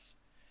darkness,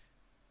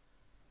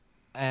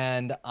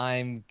 and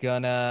I'm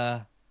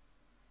gonna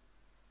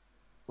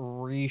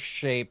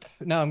protect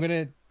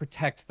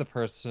the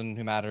person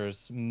who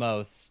matters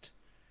most.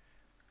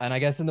 And I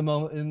guess in the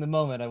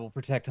moment I will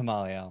protect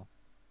Hamaliel.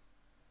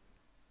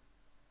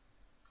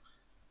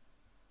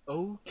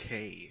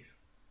 Okay.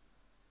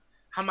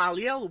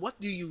 Hamaliel, what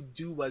do you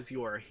do as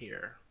you are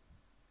here?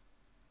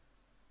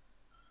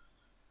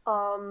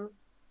 I'm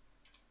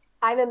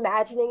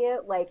imagining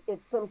it like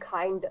it's some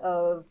kind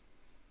of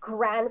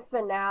grand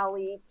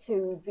finale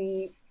to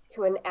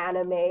an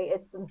anime.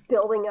 It's been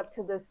building up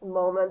to this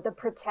moment. The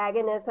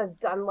protagonist has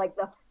done like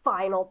the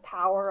final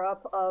power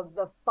up of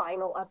the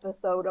final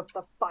episode of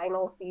the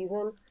final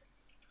season.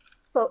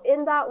 So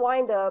in that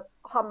wind up,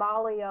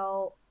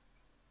 Hamaliel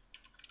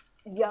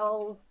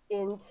yells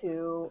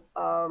into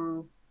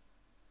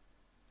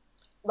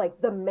like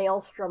the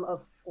maelstrom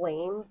of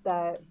flame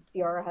that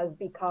Ciarra has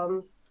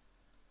become.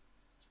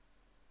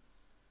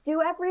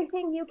 Do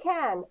everything you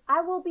can.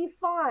 I will be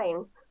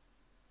fine.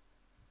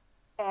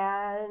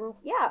 And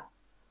yeah,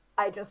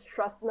 I just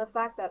trust in the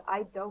fact that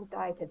I don't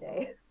die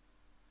today.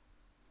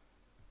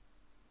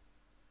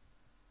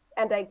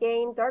 And I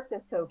gain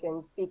darkness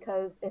tokens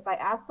because if I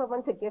ask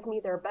someone to give me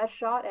their best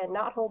shot and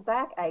not hold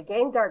back, I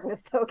gain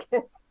darkness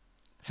tokens.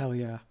 Hell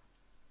yeah.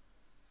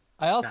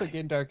 I also Nice.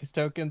 gain darkest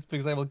tokens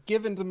because I will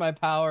give into my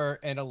power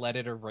and let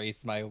it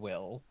erase my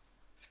will.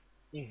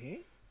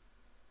 Mm-hmm.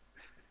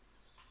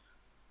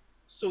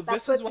 So That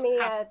this is puts what me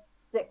happened. at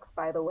 6,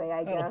 by the way,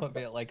 I That'll guess. put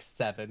me at like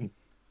 7.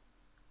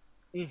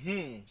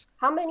 Mm-hmm.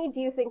 How many do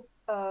you think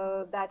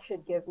that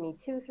should give me?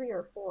 2, 3,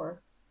 or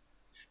 4?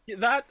 Yeah,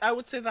 that I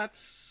would say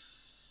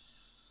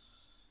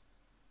that's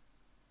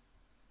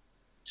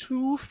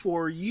 2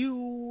 for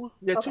you.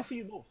 Yeah, Okay. 2 for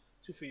you both.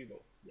 2 for you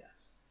both.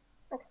 Yes.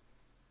 Okay.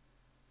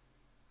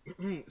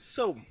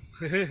 So,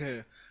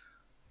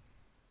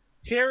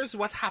 here's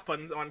what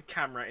happens on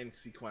camera in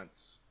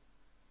sequence.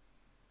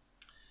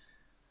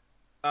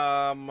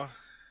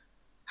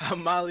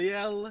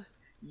 Hamaliel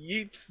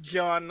yeets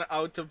John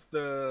out of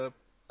the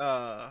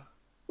uh,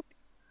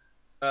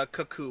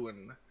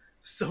 cocoon.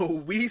 So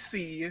we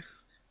see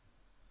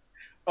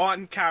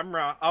on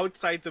camera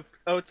outside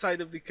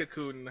of the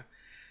cocoon,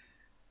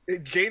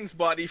 Jane's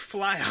body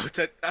fly out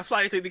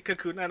of the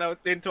cocoon and out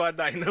into a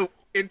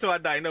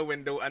dino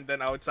window, and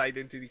then outside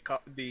into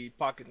the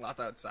parking lot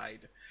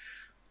outside.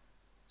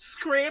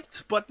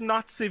 Scraped but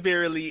not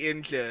severely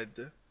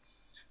injured.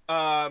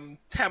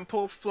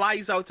 Tempo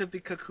flies out of the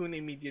cocoon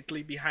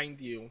immediately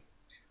behind you,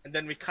 and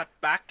then we cut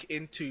back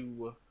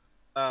into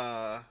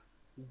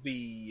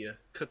the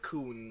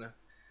cocoon.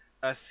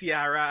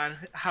 Ciarra and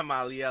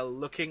Hamaliel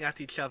looking at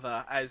each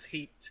other as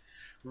heat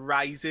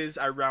rises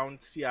around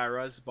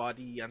Ciarra's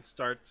body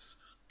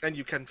and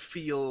you can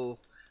feel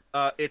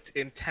it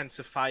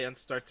intensify and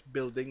start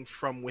building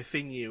from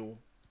within you.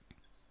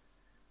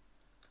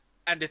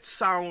 And it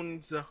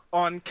sounds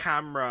on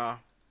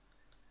camera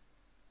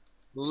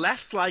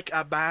less like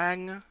a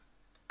bang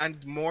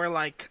and more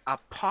like a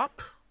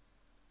pop.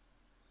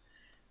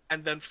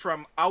 And then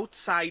from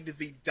outside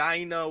the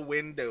diner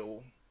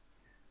window,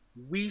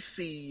 we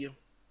see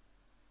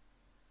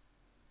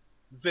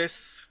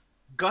this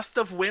gust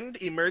of wind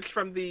emerge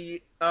from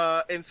the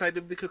inside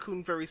of the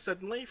cocoon very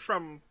suddenly,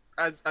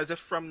 as if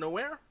from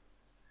nowhere.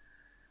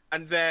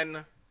 And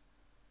then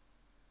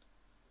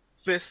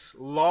this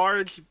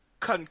large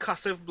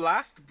concussive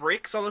blast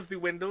breaks all of the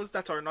windows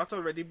that are not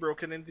already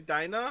broken in the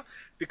diner.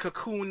 The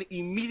cocoon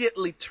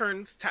immediately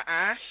turns to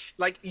ash.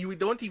 Like, you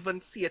don't even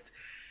see it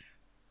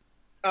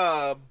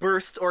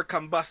burst or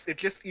combust. It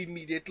just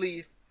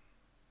immediately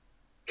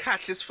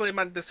catches flame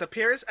and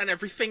disappears, and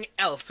everything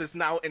else is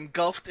now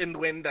engulfed in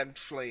wind and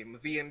flame.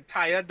 The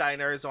entire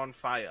diner is on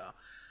fire.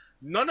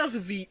 None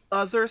of the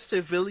other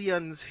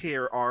civilians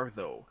here are,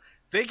 though.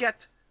 They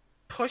get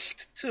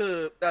pushed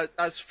to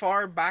as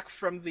far back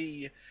from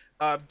the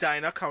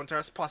diner counter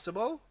as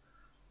possible,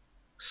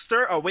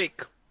 stir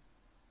awake,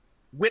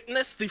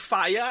 witness the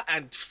fire,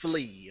 and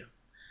flee.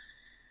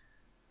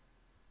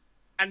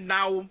 And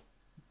now,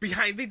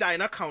 behind the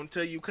diner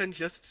counter, you can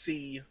just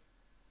see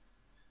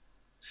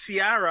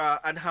Ciarra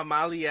and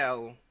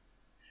Hamaliel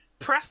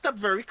pressed up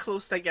very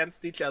close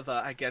against each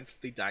other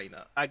against the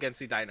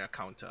diner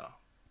counter.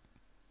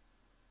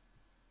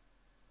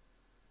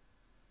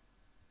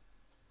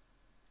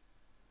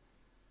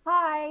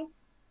 Hi.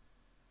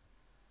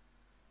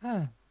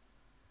 Huh.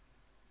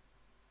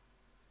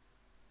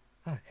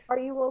 Fuck. Are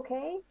you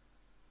okay?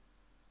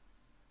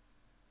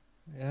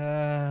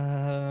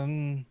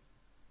 Um,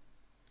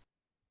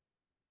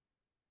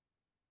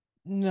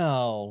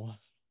 no.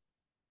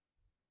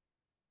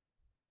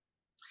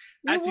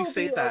 You As you will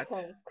say be that,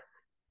 okay.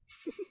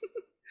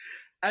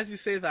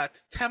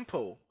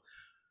 Tempo,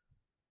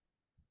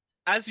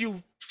 as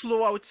you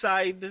flow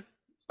outside,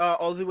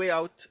 all the way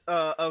out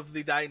of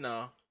the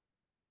diner,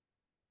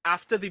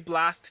 after the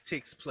blast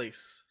takes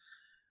place,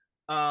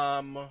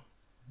 um,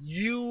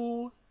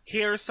 you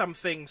hear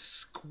something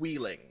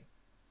squealing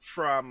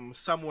from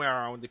somewhere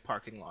around the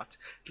parking lot.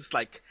 This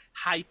like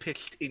high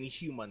pitched,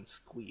 inhuman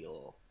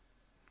squeal.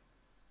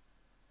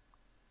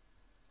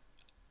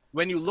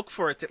 When you look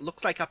for it, it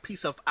looks like a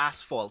piece of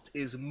asphalt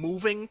is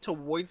moving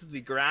towards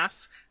the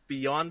grass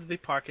beyond the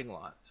parking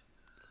lot.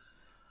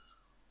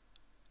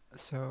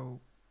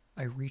 So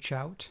I reach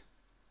out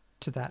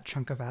to that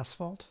chunk of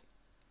asphalt,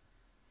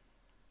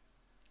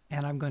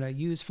 and I'm going to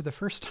use for the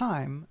first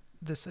time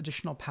this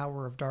additional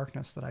power of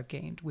darkness that I've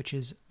gained, which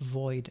is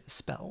void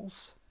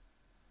spells.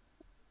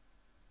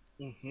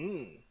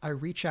 Mm-hmm. I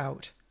reach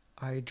out,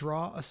 I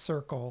draw a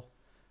circle,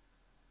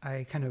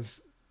 I kind of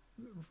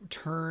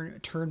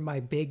turn my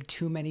big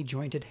too many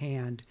jointed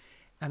hand,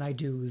 and I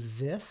do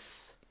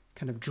this,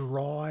 kind of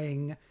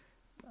drawing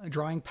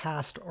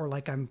past, or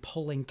like I'm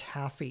pulling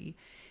taffy,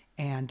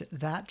 and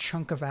that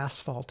chunk of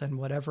asphalt and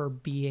whatever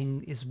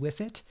being is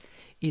with it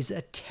is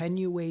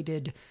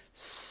attenuated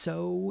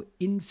so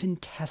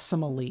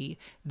infinitesimally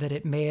that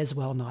it may as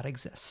well not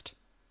exist.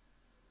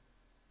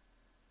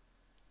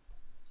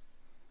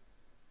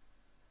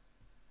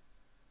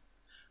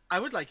 I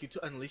would like you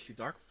to unleash the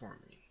dark for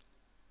me.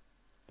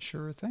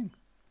 Sure thing.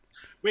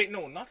 Wait,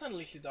 no, not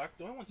unleash the dark.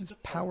 Do I want you to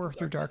Power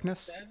through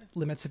darkness, instead?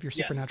 limits of your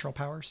Yes. supernatural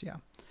powers, yeah.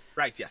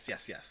 Right,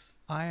 yes.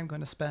 I am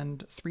going to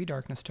spend 3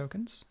 darkness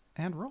tokens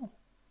and roll.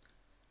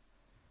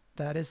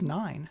 That is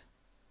 9.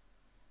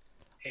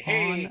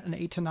 Hey. On an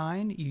 8 to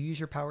 9, you use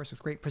your powers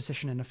with great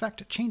precision and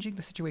effect, changing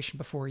the situation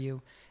before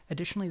you.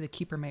 Additionally, the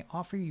Keeper may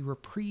offer you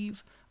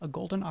reprieve, a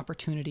golden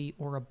opportunity,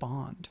 or a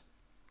bond.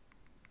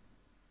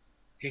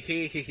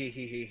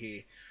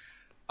 Hey.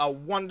 A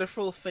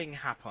wonderful thing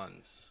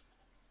happens.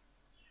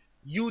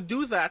 You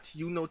do that,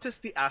 you notice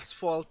the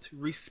asphalt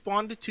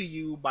respond to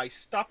you by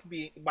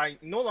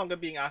no longer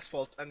being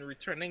asphalt and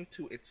returning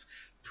to its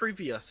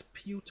previous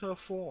pewter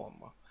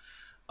form.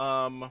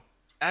 Um,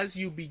 as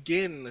you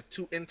begin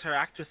to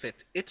interact with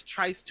it, it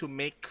tries to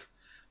make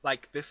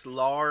like this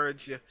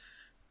large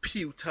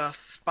pewter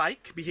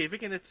spike,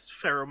 behaving in its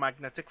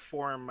ferromagnetic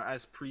form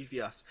as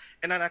previous,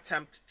 in an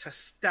attempt to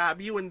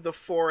stab you in the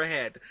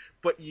forehead,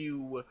 but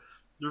you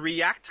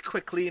react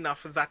quickly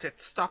enough that it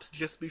stops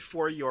just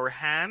before your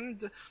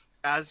hand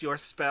as your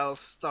spell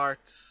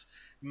starts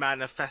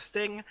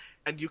manifesting,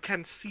 and you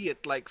can see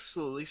it like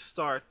slowly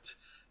start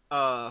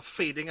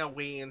fading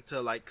away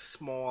into like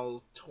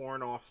small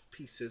torn off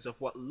pieces of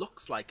what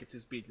looks like it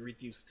is being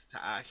reduced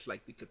to ash,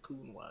 like the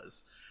cocoon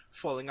was,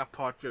 falling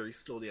apart very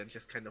slowly and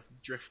just kind of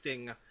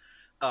drifting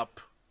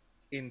up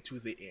into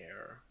the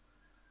air.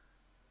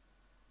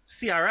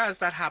 Ciarra, as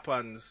that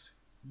happens,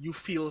 you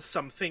feel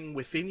something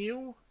within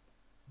you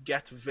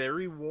get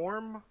very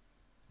warm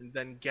and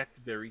then get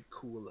very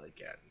cool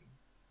again.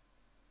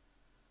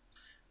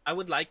 I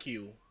would like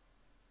you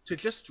to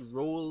just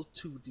roll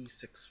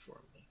 2d6 for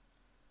me.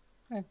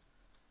 Okay.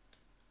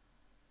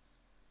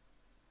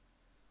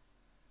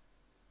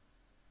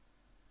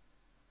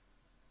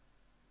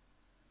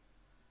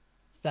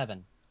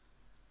 Seven.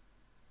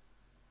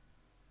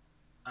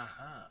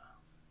 Uh-huh.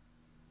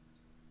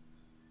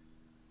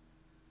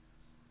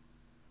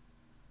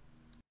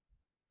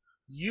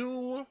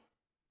 You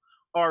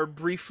are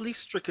briefly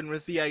stricken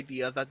with the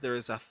idea that there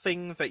is a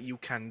thing that you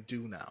can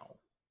do now.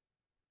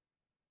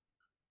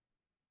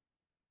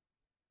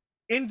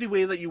 In the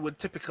way that you would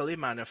typically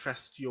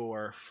manifest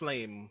your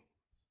flame,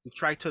 you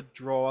try to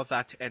draw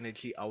that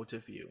energy out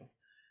of you.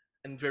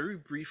 And very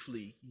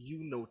briefly, you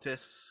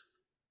notice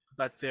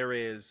that there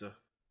is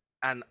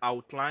an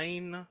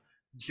outline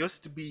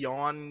just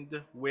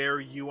beyond where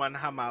you and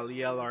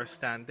Hamaliel are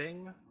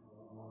standing.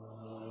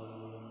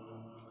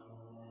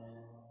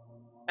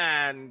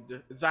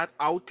 And that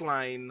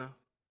outline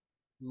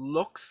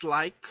looks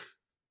like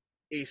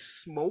a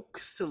smoke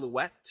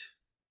silhouette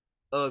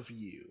of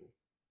you.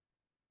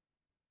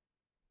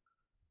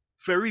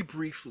 Very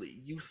briefly,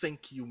 you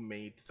think you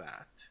made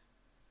that.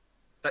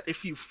 That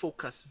if you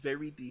focus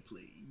very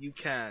deeply, you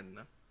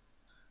can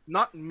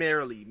not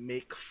merely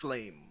make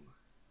flame,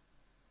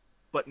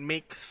 but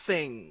make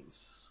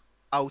things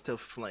out of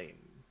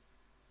flame.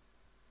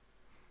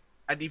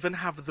 And even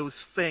have those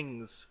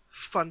things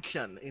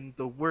function in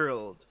the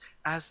world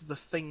as the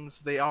things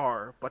they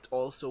are, but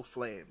also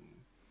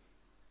flame.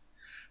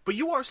 But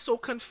you are so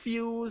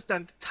confused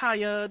and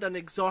tired and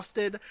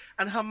exhausted,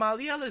 and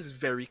Hamaliel is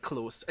very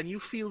close, and you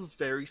feel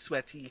very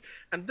sweaty,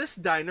 and this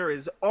diner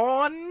is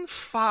on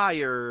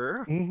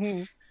fire.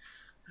 Mm-hmm.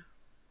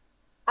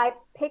 I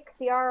pick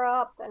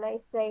Ciarra up and I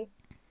say,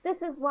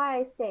 "This is why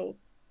I stayed.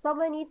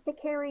 Someone needs to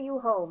carry you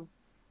home."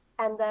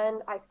 And then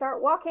I start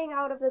walking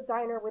out of the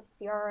diner with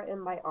Ciarra in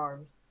my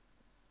arms.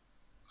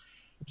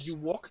 You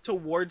walk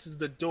towards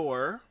the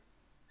door,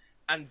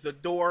 and the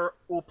door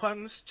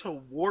opens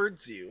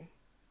towards you.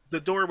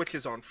 The door, which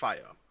is on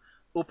fire,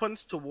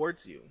 opens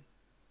towards you.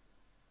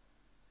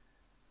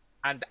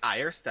 And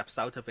Ire steps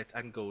out of it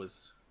and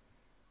goes,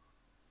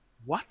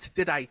 "What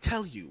did I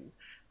tell you?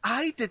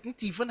 I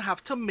didn't even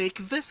have to make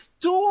this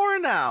door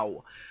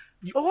now.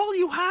 All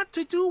you had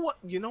to do was...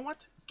 You know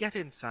what? Get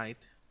inside."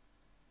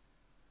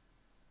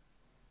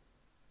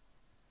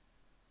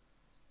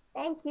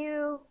 Thank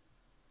you.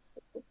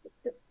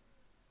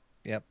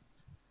 Yep.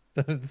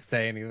 Doesn't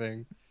say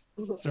anything.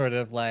 Sort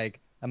of like,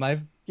 am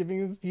I giving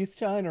him peace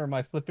shine or am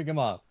I flipping him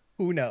off?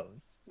 Who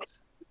knows?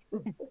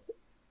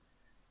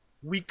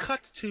 We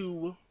cut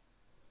to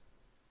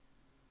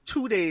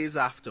 2 days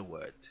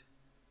afterward.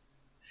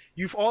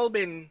 You've all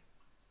been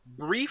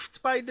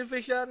briefed by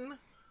Division.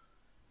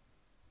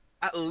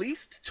 At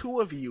least 2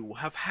 of you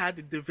have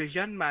had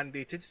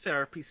Division-mandated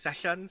therapy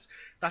sessions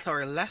that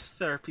are less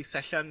therapy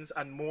sessions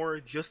and more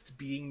just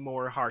being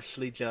more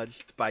harshly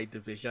judged by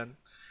Division.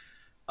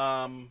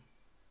 And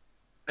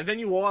then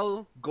you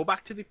all go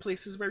back to the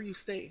places where you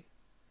stay.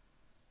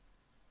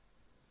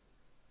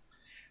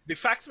 The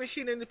fax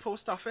machine in the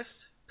post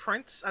office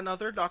prints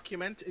another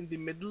document in the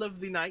middle of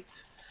the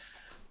night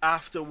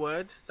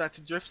afterward that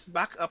drifts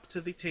back up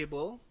to the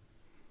table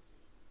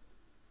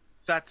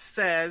that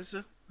says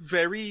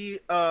very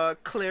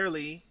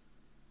clearly,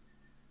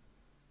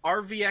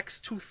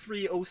 RVX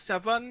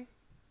 2307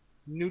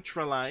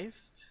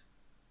 neutralized.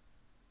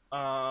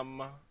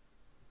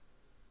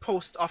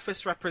 Post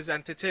office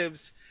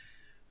representatives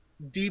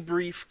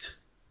debriefed,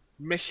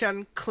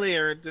 mission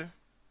cleared,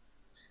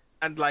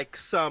 and like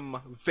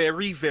some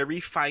very,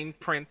 very fine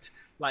print,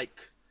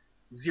 like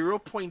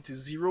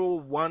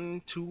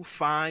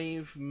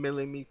 0.0125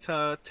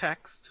 millimeter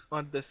text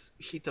on this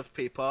sheet of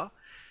paper.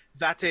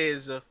 That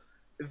is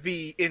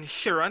the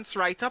insurance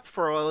write-up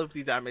for all of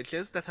the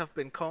damages that have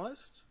been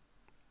caused.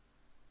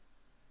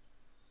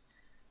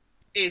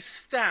 A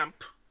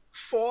stamp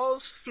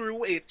falls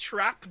through a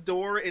trap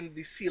door in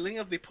the ceiling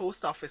of the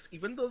post office,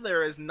 even though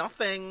there is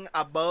nothing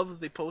above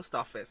the post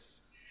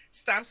office.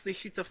 Stamps the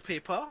sheet of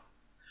paper,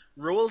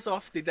 rolls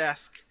off the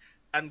desk,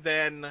 and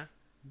then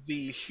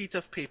the sheet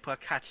of paper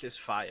catches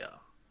fire.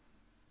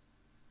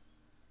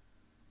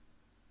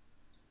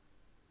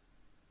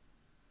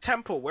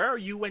 Tempo, where are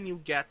you when you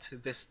get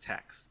this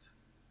text?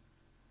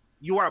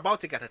 You are about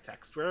to get a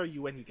text. Where are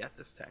you when you get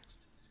this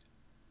text?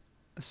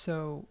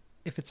 So,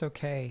 if it's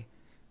okay,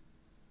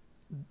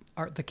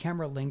 the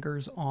camera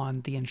lingers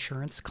on the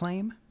insurance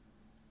claim,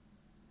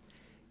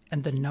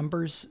 and the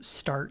numbers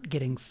start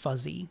getting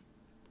fuzzy.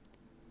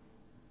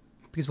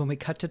 Because when we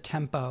cut to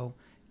tempo,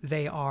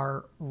 they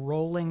are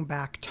rolling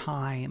back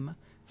time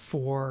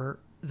for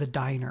the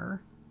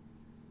diner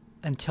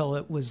until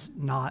it was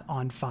not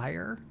on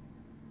fire.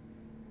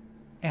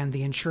 And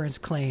the insurance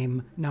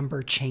claim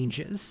number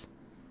changes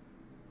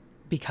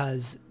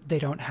because they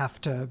don't have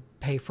to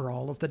pay for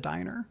all of the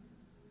diner.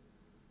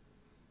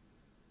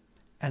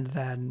 And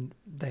then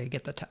they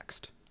get the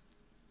text.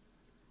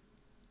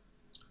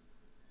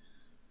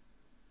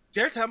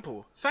 Dear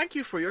Tempo, thank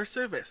you for your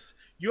service.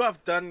 You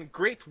have done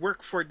great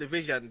work for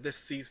Division this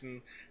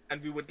season,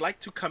 and we would like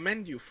to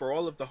commend you for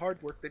all of the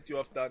hard work that you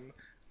have done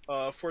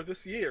for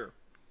this year.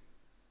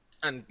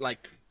 And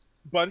like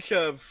bunch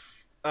of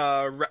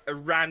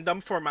random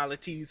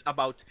formalities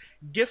about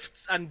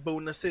gifts and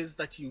bonuses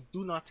that you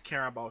do not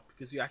care about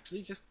because you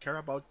actually just care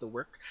about the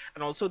work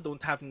and also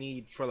don't have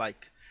need for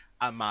like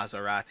a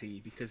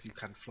Maserati because you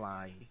can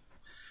fly.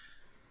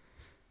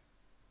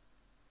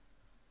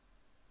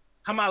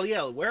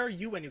 Hamaliel, where are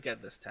you when you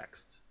get this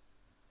text?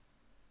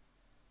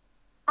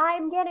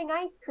 I'm getting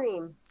ice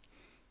cream.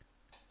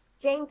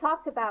 Jane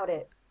talked about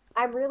it.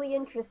 I'm really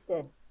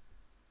interested.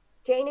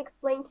 Jane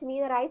explained to me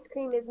that ice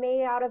cream is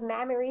made out of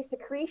mammary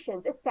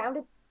secretions. It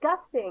sounded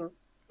disgusting,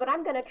 but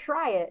I'm going to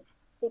try it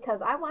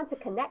because I want to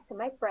connect to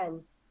my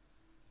friends.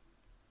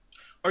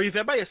 Are you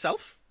there by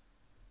yourself?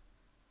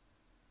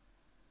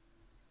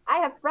 I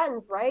have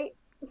friends, right?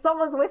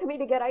 Someone's with me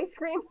to get ice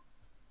cream.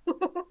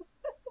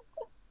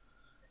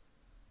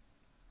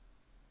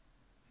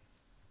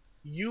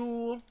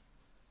 You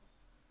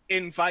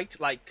invite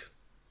like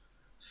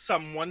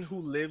someone who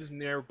lives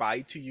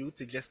nearby to you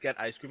to just get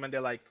ice cream and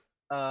they're like,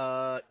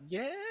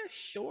 yeah,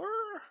 sure.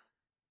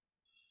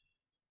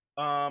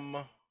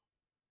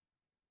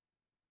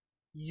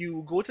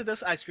 You go to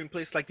this ice cream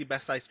place, like the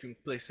best ice cream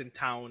place in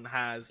town,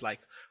 has like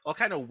all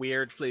kind of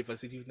weird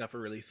flavors that you've never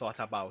really thought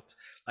about.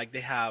 Like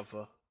they have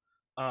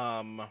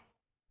an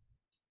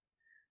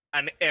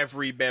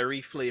every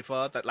berry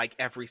flavor that like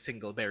every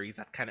single berry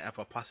that can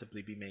ever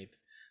possibly be made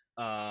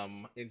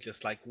in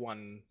just like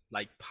one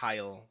like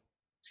pile.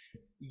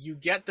 You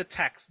get the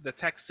text. The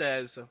text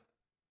says,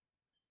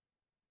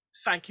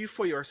 "Thank you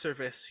for your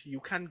service. You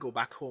can go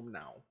back home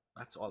now."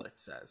 That's all it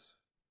says.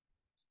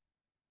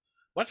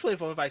 What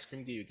flavor of ice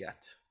cream do you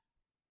get?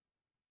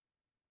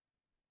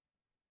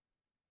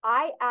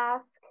 I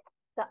ask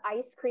the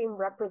ice cream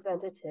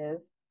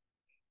representative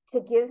to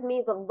give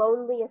me the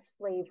loneliest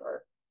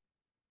flavor.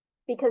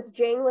 Because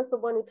Jane was the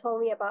one who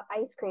told me about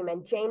ice cream,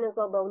 and Jane is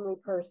a lonely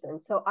person.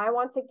 So I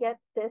want to get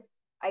this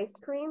ice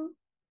cream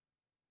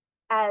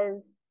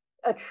as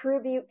a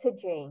tribute to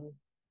Jane.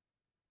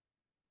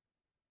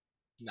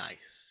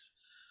 Nice.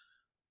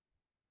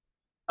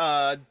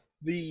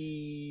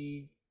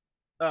 The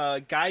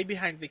guy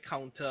behind the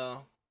counter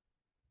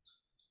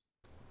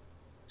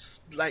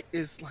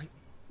is like,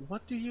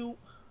 what do you?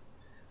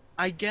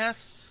 I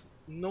guess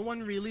no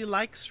one really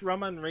likes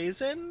rum and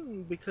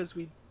raisin because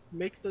we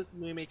make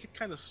it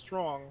kind of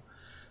strong.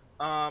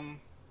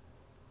 Um,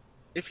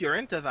 if you're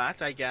into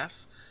that, I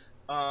guess.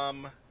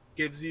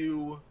 Gives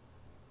you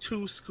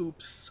 2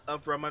 scoops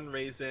of rum and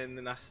raisin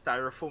in a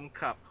styrofoam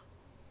cup.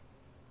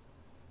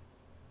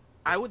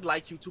 I would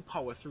like you to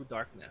power through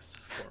darkness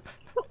for me.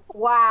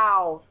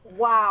 Wow,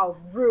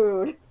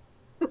 rude.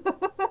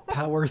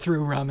 Power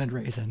through rum and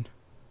raisin.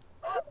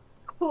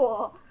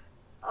 Cool.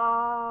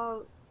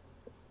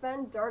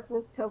 Spend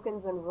darkness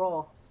tokens and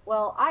roll.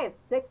 Well, I have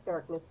 6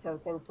 darkness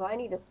tokens, so I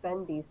need to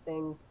spend these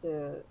things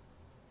to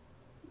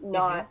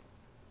not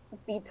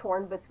be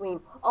torn between.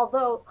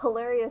 Although,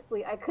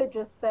 hilariously, I could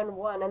just spend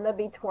 1 and then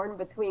be torn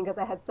between because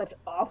I had such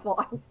awful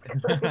ice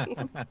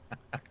cream.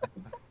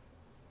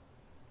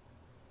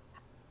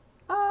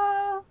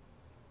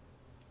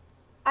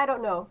 I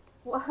don't know.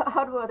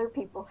 How do other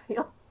people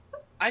feel?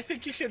 I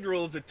think you should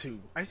roll the 2.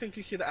 I think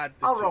you should add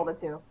the 2. I'll roll the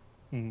 2.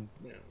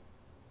 Mm-hmm. Yeah.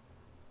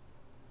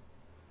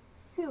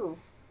 2.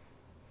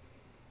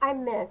 I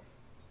miss.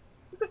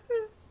 This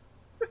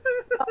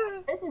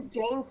is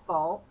Jane's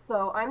fault,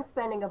 so I'm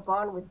spending a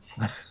bond with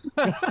Jane.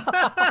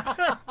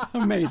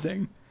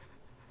 Amazing.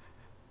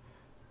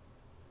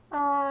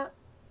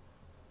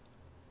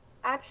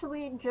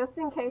 Actually, just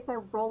in case I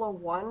roll a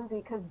 1,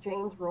 because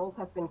Jane's rolls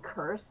have been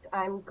cursed,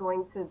 I'm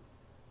going to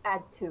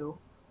add 2.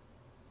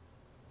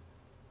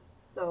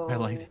 So I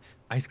like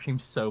ice cream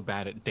so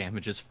bad it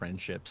damages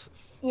friendships.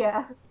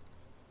 yeah.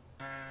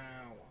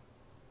 Wow.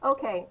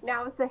 Okay,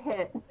 now it's a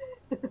hit.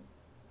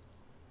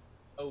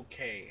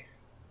 Okay.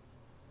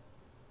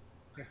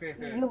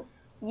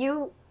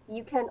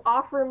 You can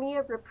offer me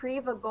a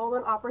reprieve, a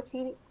golden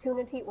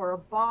opportunity, or a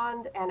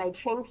bond, and I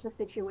change the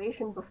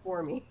situation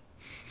before me.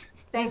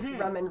 Thanks,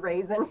 rum and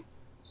raisin.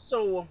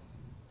 So,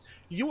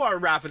 you are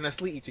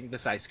ravenously eating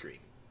this ice cream.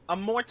 A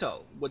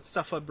mortal would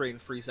suffer brain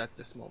freeze at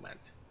this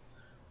moment.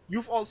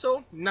 You've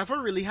also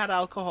never really had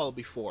alcohol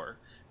before,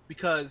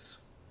 because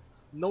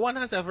no one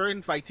has ever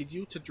invited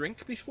you to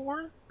drink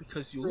before,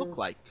 because you look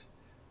like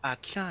a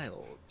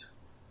child.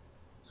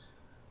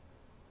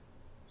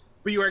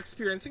 But you are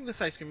experiencing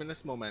this ice cream in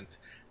this moment,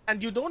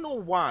 and you don't know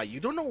why. You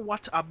don't know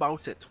what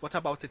about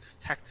its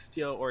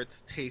texture or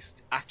its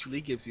taste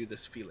actually gives you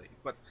this feeling.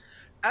 But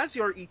as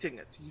you're eating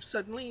it, you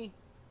suddenly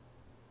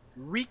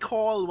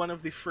recall one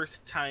of the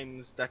first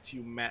times that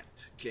you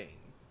met Jane.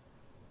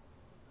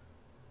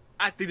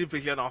 At the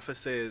division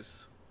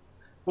offices,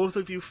 both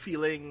of you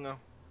feeling...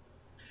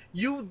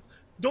 You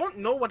don't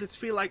know what it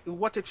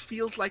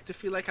feels like to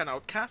feel like an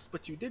outcast,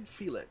 but you did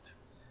feel it.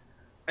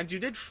 And you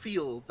did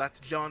feel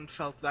that John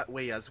felt that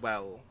way as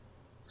well.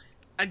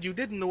 And you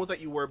did know that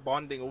you were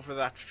bonding over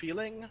that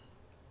feeling.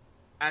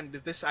 And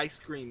this ice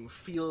cream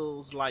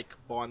feels like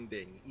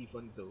bonding,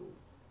 even though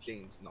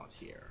Jane's not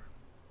here.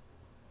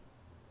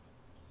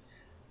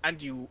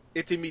 And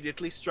it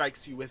immediately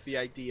strikes you with the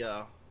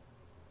idea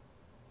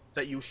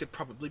that you should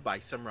probably buy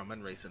some rum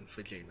and raisin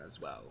for Jane as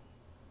well.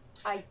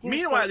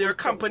 Meanwhile, your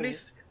company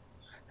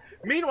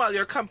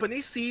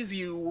sees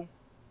you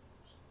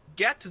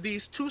get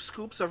these 2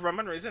 scoops of rum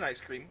and raisin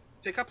ice cream,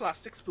 take a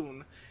plastic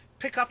spoon,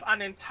 pick up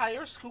an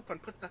entire scoop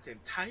and put that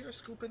entire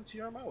scoop into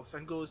your mouth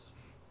and goes,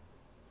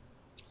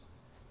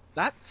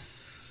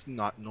 "That's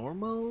not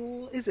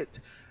normal, is it?"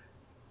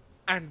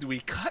 And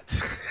we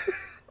cut.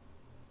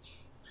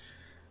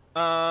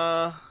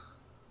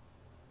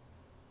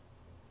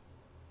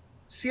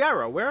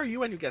 Ciarra, where are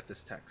you when you get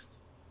this text?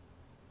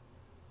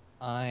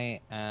 I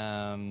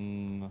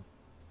am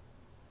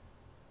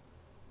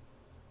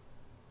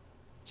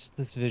just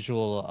this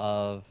visual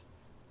of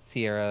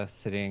Ciarra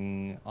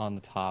sitting on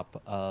the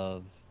top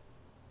of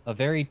a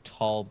very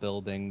tall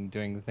building,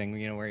 doing the thing,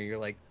 where you're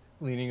like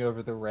leaning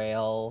over the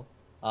rail,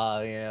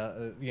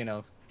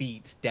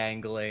 feet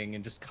dangling,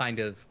 and just kind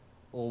of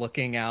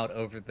looking out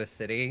over the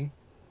city,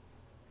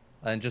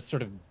 and just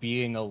sort of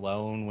being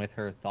alone with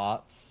her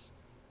thoughts.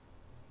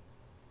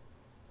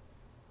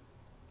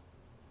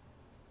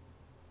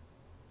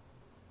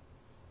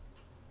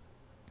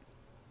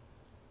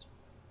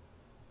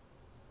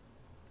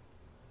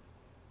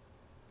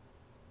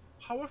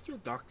 Power through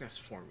darkness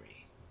for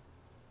me.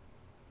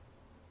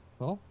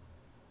 Cool.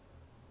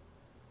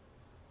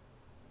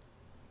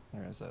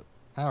 There is a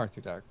power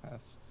through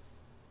darkness.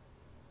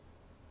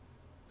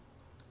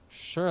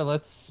 Sure,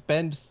 let's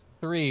spend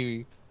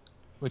 3,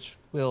 which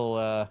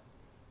will,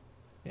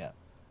 yeah.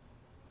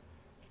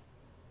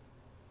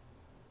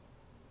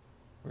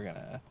 We're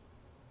gonna...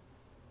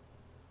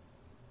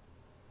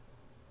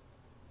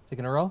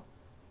 Taking a roll?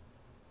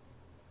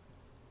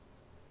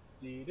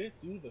 Did it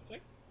do the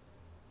thing?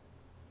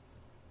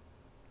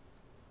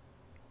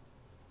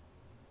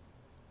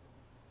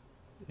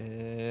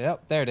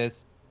 Yep, there it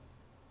is.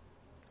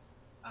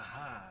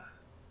 Aha.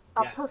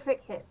 A Yes.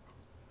 perfect hit.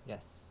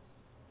 Yes.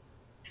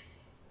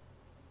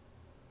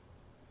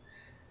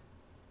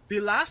 The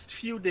last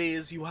few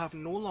days you have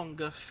no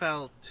longer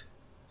felt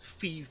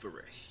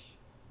feverish.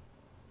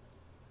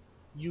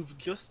 You've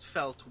just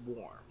felt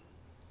warm.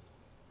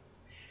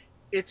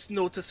 It's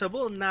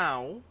noticeable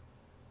now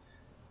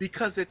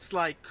because it's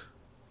like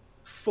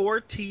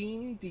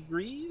 14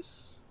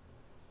 degrees,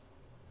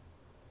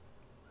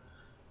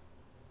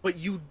 but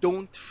you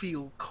don't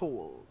feel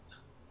cold.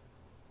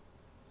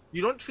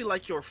 You don't feel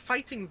like you're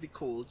fighting the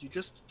cold, you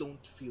just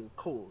don't feel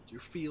cold. You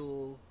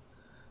feel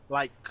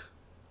like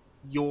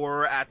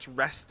you're at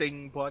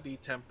resting body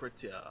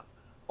temperature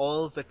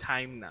all the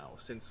time now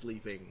since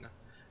leaving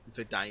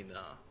the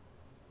diner.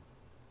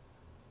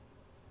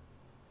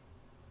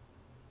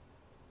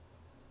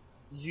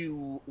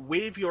 You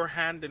wave your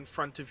hand in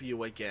front of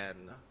you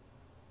again.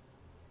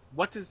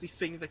 What is the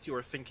thing that you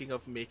are thinking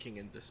of making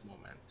in this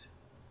moment?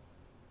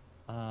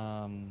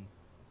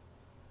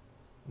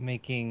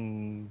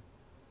 Making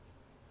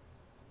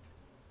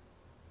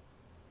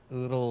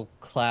little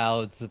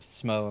clouds of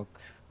smoke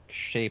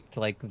shaped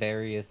like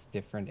various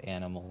different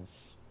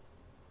animals.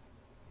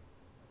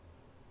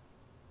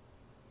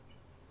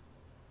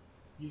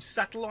 You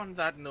settle on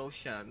that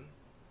notion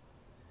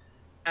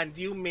and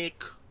you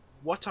make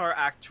what are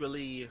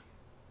actually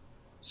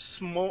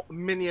small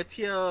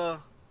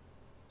miniature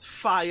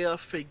fire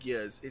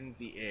figures in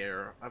the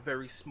air. A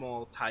very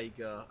small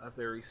tiger, a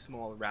very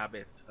small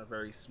rabbit, a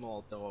very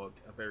small dog,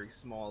 a very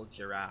small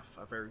giraffe,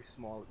 a very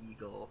small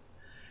eagle,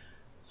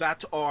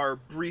 that are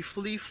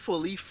briefly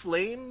fully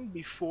flame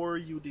before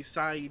you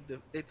decide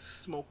it's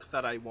smoke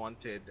that I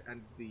wanted,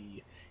 and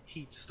the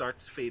heat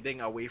starts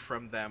fading away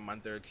from them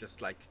and they're just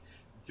like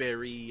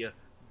very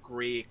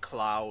gray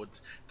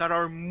clouds that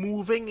are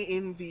moving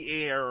in the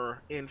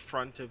air in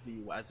front of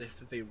you as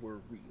if they were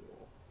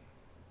real.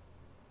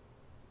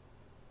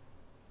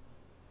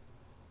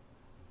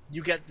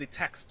 You get the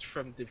text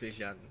from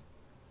Division.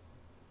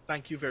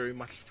 Thank you very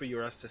much for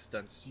your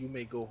assistance. You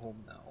may go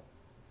home now.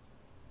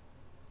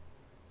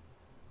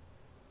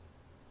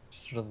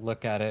 Just sort of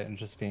look at it and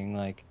just being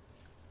like,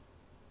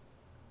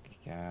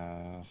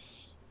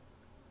 yes.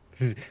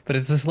 But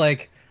it's just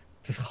like,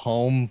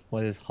 home?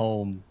 What is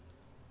home?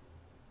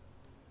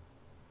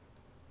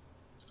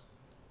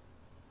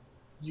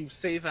 You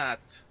say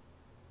that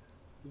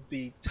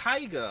the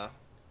tiger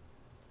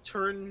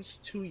turns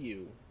to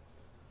you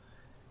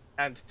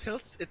and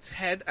tilts its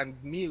head and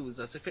mews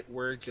as if it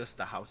were just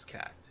a house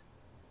cat.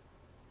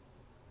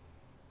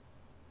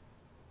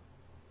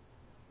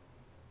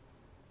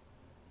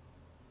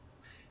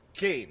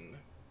 Jane,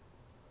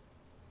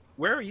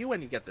 where are you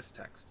when you get this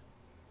text?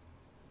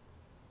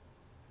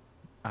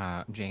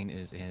 Jane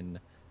is in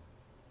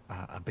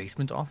a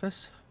basement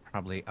office,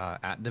 probably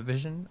at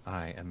Division.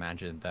 I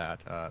imagine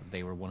that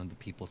they were one of the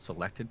people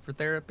selected for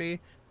therapy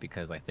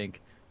because I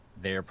think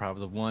they're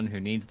probably the one who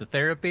needs the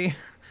therapy.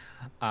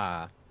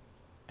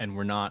 And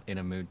we're not in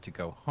a mood to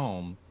go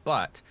home,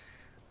 but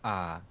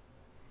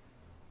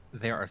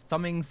they are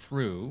thumbing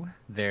through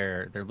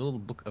their little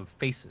book of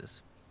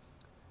faces.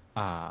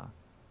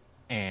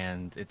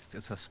 And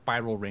it's a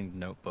spiral ringed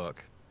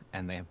notebook,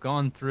 and they have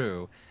gone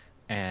through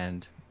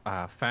and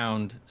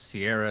found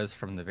Ciarra's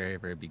from the very,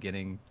 very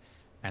beginning,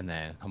 and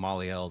then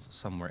Hamaliel's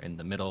somewhere in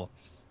the middle.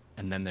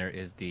 And then there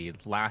is the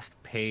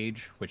last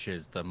page, which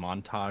is the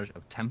montage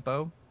of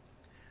tempo.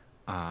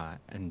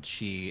 And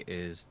she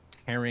is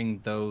tearing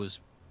those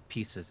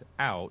pieces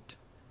out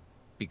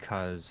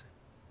because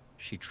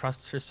she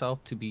trusts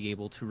herself to be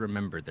able to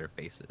remember their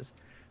faces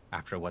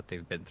after what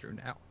they've been through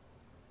now.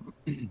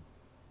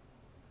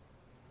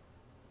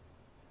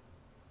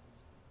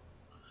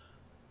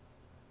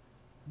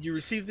 You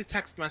receive the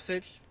text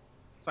message.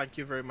 Thank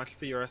you very much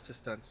for your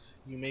assistance.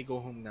 You may go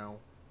home now.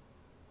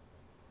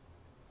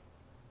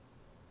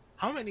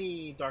 How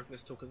many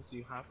darkness tokens do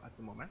you have at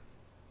the moment?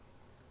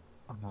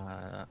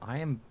 I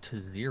am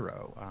to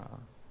 0.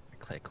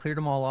 I cleared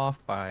them all off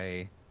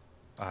by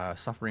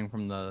suffering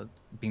from the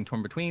being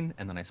torn between,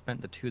 and then I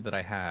spent the 2 that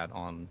I had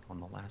on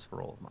the last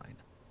roll of mine.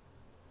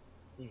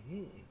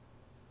 Mm-hmm.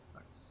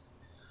 Nice.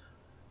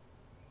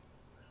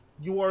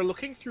 You are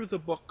looking through the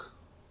book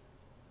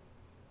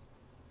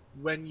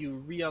when you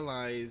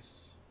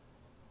realize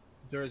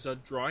there's a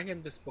drawing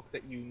in this book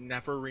that you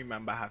never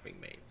remember having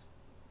made.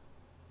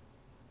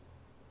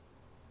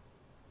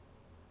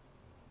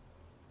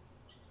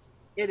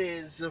 It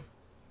is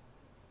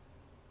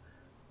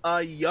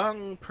a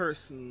young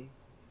person,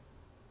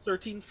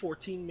 13,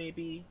 14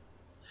 maybe.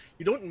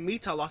 You don't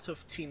meet a lot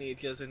of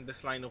teenagers in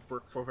this line of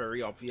work for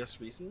very obvious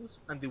reasons,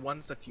 and the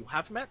ones that you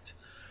have met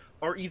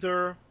are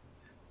either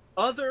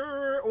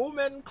other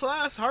Omen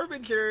class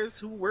harbingers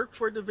who work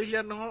for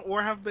Division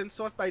or have been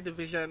sought by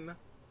Division.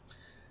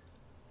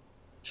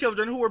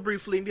 Children who were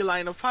briefly in the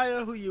line of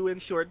fire, who you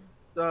ensured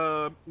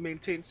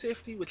maintained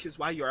safety, which is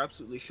why you're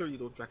absolutely sure you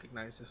don't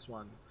recognize this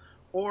one.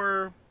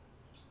 Or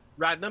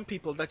random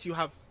people that you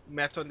have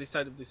met on the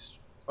side of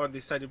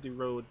the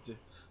road,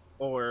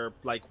 or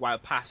like while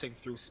passing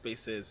through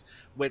spaces,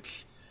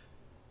 which,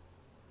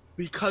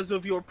 because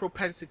of your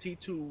propensity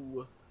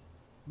to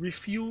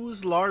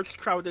refuse large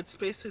crowded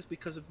spaces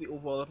because of the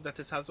overwhelm that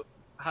it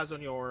has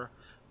on your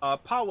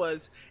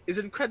powers, is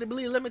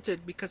incredibly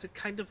limited, because it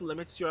kind of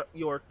limits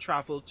your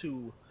travel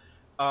to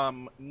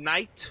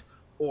night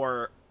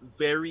or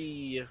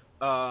very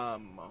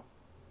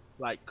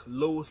like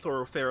low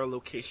thoroughfare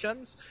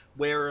locations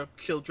where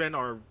children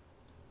are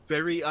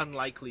very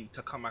unlikely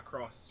to come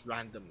across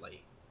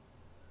randomly.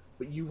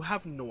 But you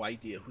have no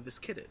idea who this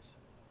kid is.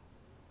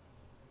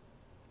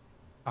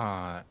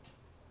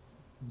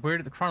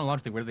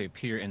 Chronologically, where do they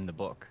appear in the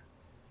book?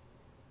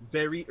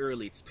 Very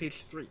early. It's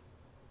page 3.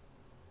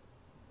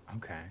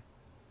 Okay.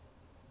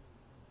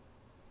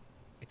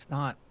 It's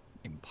not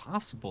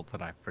impossible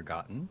that I've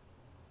forgotten,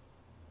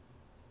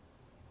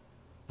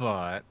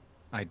 but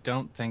I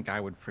don't think I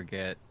would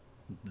forget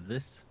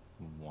this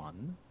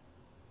one.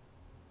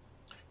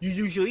 You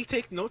usually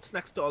take notes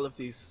next to all of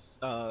these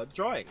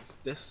drawings.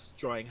 This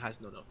drawing has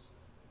no notes.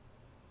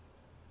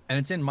 And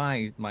it's in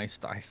my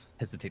style. I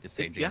hesitate to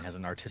say Jane Yeah. has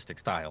an artistic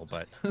style,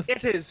 but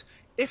It is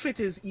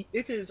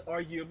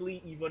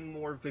arguably even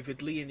more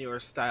vividly in your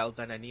style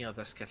than any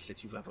other sketch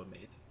that you've ever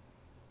made.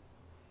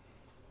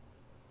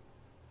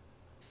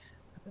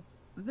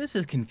 this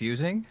is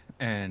confusing,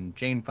 and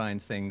Jane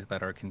finds things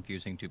that are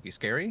confusing to be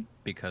scary,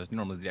 because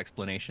normally the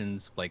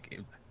explanations, like,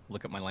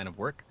 look at my line of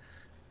work.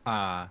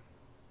 I'm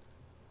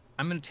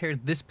going to tear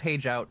this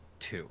page out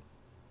too.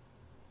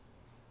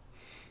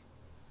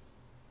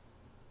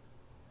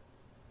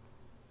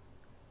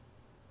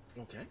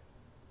 Okay.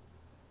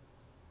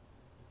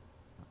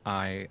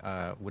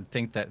 I would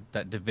think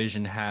that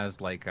Division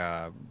has like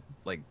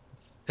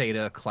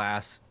Theta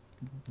class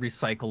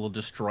recycle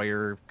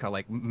destroyer, kind of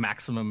like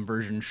maximum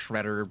version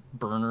shredder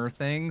burner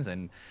things,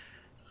 and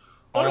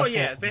Oh no, awful-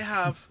 yeah, they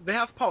have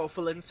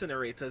powerful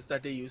incinerators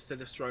that they use to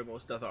destroy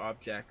most other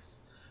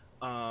objects.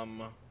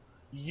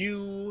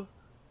 You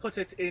put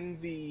it in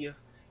the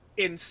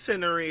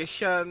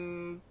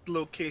incineration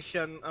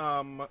location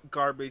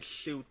garbage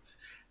chute,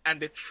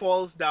 and it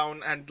falls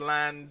down and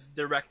lands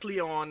directly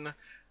on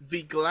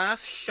the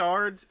glass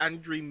shards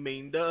and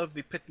remainder of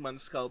the Pitman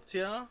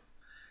sculpture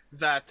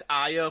that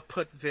Aya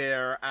put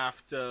there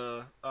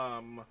after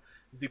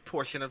the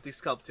portion of the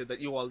sculpture that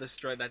you all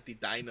destroyed at the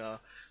diner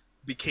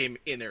became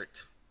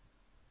inert.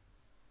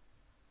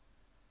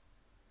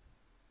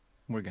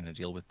 We're gonna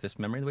deal with this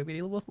memory the way we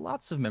deal with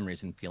lots of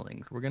memories and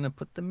feelings. We're gonna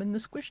put them in the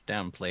squish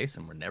down place,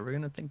 and we're never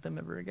gonna think them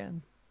ever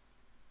again.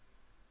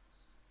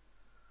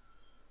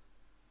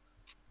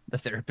 The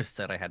therapist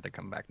said I had to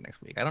come back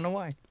next week. I don't know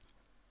why.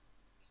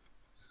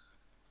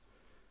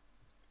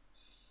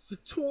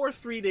 2 or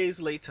 3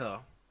 days later,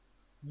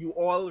 you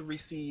all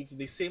receive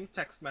the same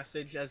text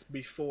message as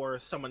before,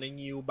 summoning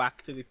you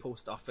back to the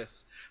post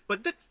office.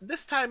 But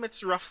this time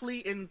it's roughly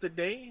in the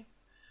day.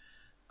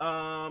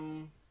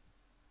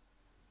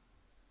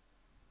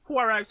 Who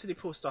arrives to the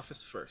post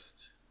office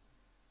first?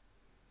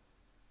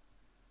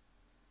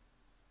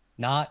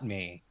 Not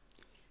me.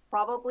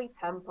 Probably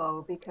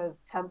Tempo, because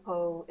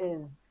Tempo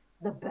is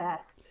the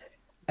best.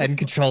 And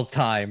controls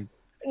time.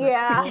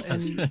 Yeah. Well,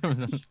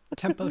 and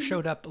Tempo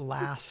showed up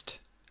last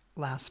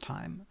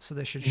time, so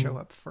they should show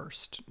up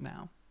first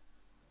now.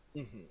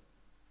 Mm-hmm.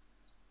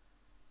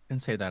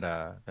 And say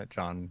that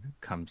John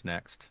comes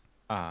next.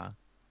 And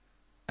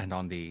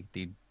on the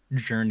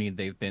journey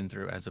they've been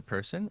through as a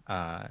person,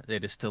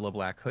 it is still a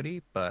black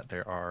hoodie, but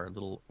there are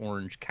little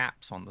orange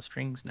caps on the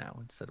strings now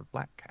instead of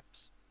black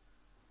caps.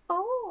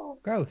 Oh.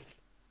 Growth.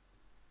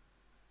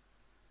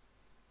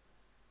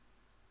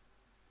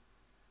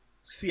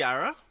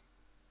 Ciarra?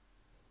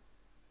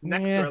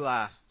 Next Yeah. or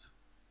last?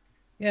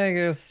 Yeah, I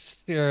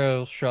guess Ciarra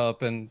will show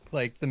up in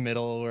like the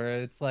middle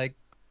where it's like,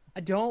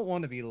 I don't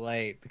want to be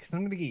late because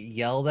I'm gonna get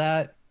yelled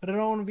at, but I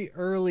don't want to be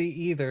early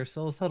either,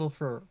 so I'll settle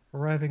for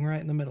arriving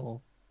right in the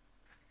middle.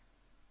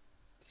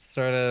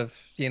 Sort of,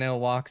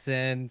 walks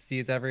in,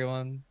 sees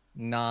everyone,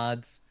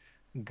 nods,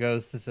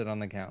 goes to sit on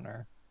the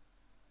counter.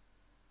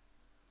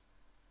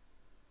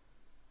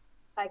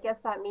 I guess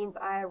that means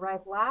I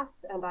arrived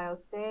last, and I'll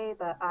say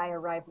that I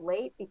arrived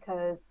late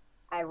because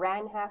I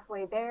ran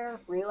halfway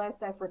there,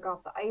 realized I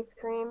forgot the ice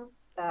cream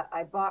that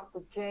I bought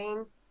with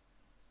Jane,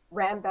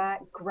 ran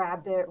back,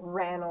 grabbed it,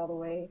 ran all the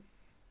way.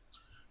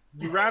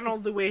 You ran all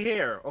the way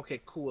here.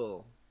 Okay,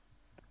 cool.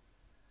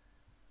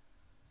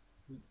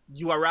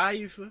 You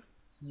arrive,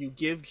 you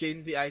give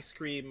Jane the ice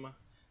cream.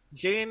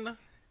 Jane,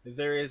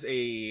 there is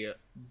a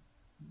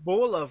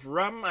bowl of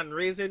rum and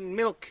raisin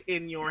milk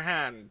in your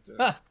hand.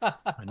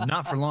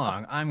 Not for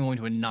long. I'm going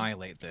to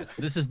annihilate this.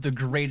 This is the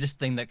greatest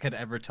thing that could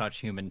ever touch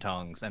human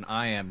tongues, and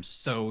I am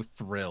so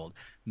thrilled.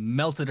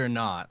 Melted or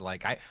not,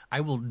 like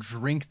I will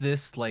drink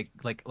this like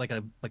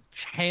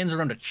hands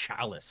around a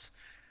chalice.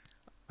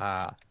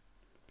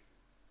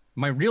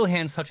 My real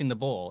hands touching the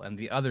bowl, and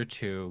the other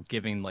two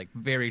giving like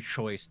very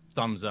choice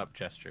thumbs up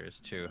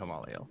gestures to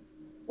Hamaliel.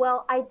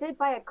 Well, I did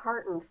buy a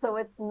carton, so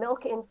it's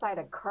milk inside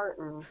a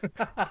carton.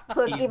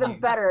 So it's even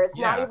better. It's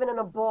not Yeah. even in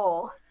a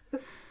bowl.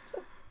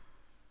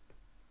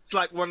 It's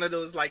like one of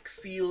those like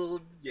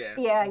sealed, yeah.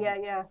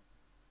 Yeah.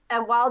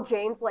 And while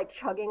Jane's like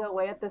chugging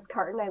away at this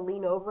carton, I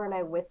lean over and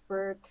I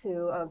whisper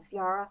to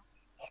Ciarra,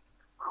 "It's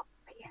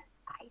glorious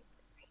ice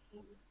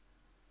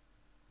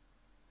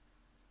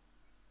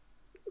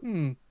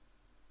cream."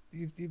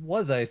 It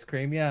was ice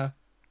cream, yeah.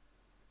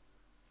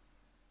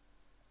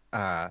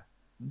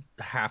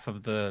 Half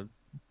of the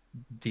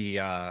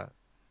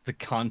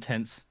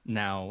contents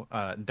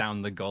now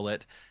down the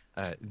gullet.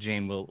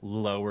 Jane will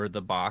lower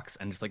the box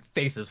and just like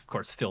face is of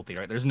course filthy,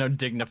 right? There's no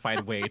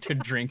dignified way to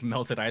drink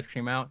melted ice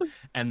cream out,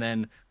 and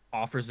then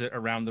offers it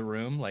around the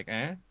room like,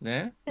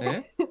 Unless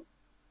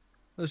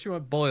you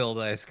want boiled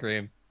ice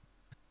cream.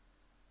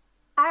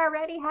 I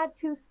already had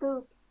 2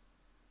 scoops.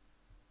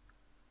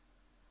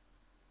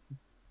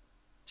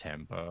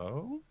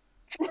 Tempo.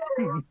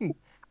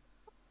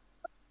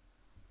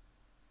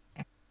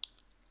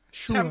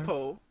 Sure.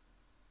 Tempo.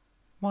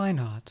 Why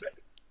not?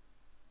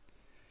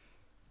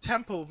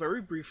 Tempo,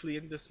 very briefly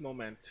in this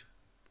moment,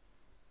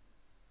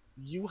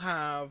 you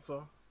have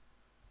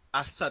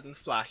a sudden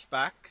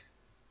flashback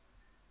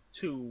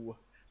to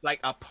like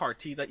a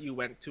party that you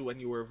went to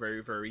when you were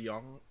very, very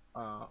young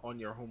on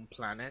your home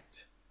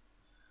planet,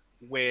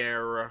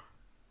 where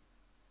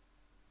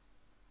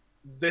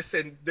this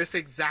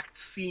exact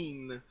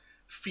scene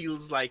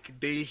feels like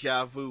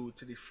deja vu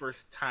to the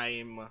first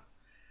time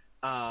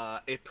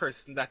a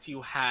person that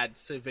you had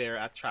severe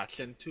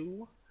attraction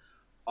to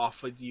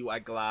offered you a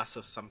glass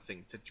of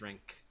something to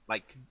drink,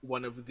 like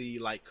one of the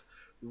like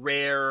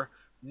rare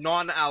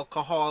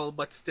non-alcohol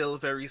but still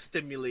very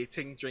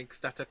stimulating drinks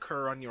that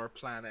occur on your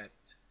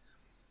planet,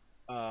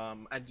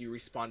 and you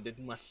responded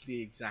much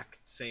the exact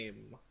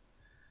same.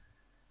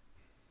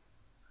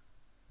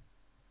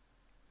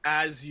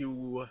 As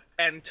you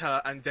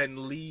enter and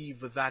then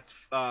leave that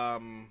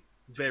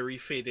very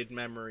faded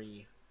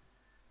memory,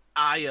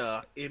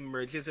 Aya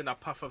emerges in a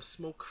puff of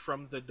smoke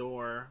from the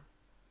door,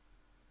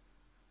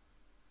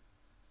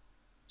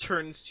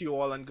 turns to you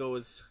all and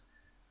goes,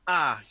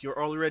 "Ah,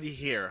 you're already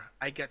here.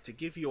 I get to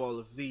give you all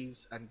of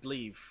these and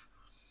leave."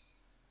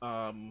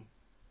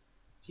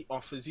 He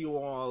offers you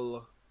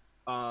all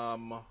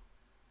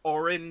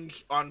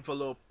orange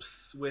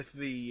envelopes with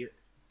the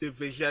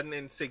division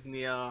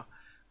insignia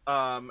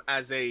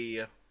as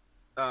a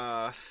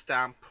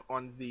stamp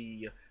on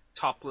the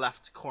top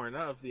left corner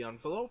of the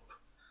envelope.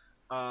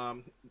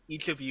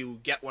 Each of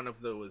you get one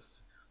of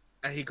those,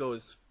 and he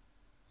goes,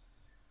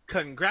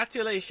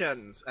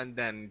 "Congratulations," and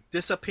then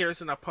disappears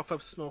in a puff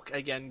of smoke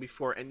again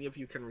before any of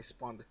you can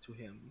respond to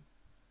him.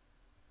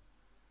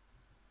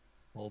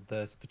 Hold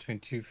this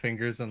between 2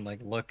 fingers and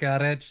like look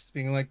at it, just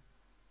being like,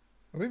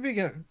 are we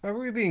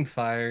being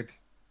fired?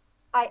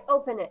 I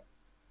open it.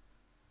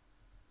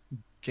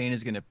 Jane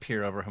is going to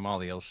peer over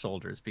Hamaliel's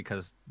shoulders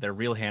because their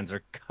real hands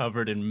are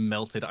covered in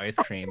melted ice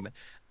cream,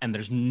 and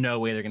there's no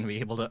way they're going to be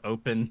able to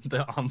open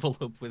the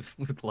envelope with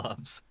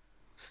gloves.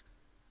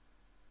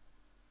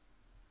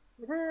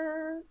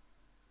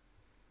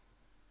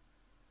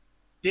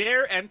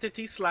 Dear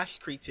entity /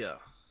 creature.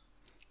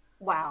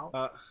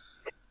 Wow.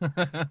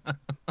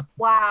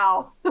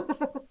 Wow.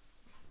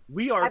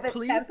 We are I bet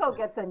pleased. Tempo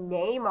gets a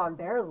name on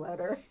their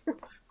letter.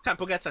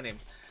 Tempo gets a name.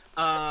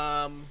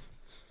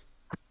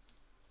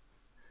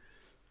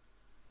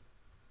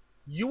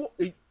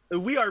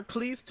 We are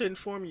pleased to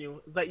inform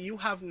you that you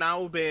have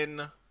now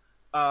been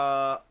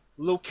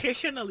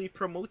locationally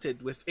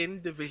promoted within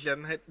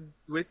division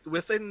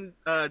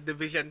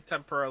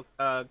temporal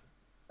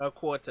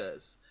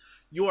quarters.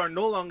 You are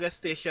no longer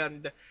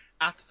stationed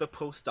at the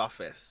post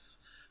office.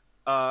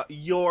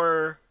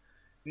 Your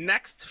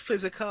next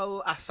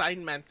physical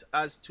assignment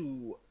as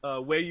to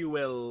where you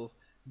will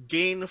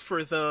gain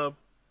further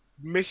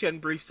mission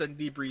briefs and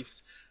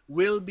debriefs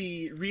will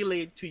be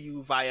relayed to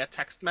you via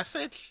text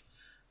message.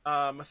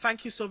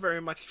 Thank you so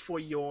very much for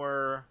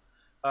your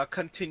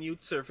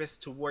continued service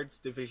towards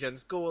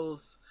Division's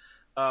goals.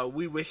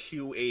 We wish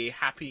you a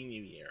happy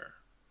new year.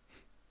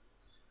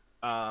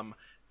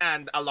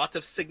 And a lot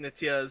of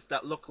signatures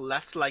that look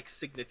less like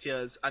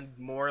signatures and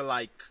more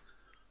like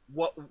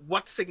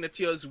what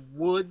signatures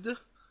would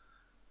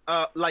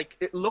like.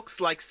 It looks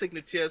like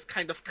signatures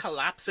kind of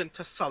collapse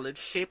into solid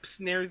shapes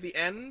near the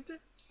end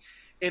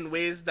in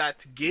ways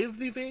that give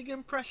the vague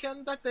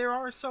impression that there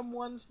are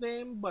someone's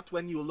name, but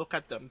when you look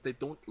at them, they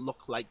don't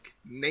look like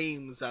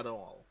names at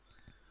all.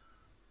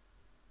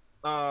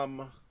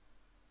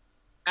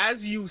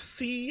 As you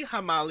see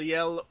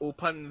Hamaliel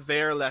open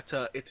their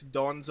letter, it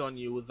dawns on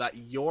you that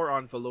your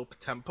envelope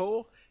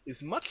tempo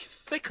is much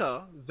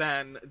thicker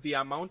than the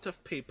amount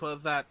of paper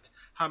that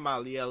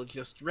Hamaliel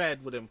just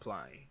read would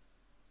imply.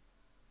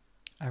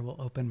 I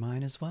will open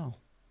mine as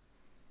well.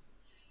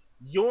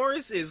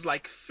 Yours is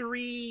like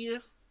three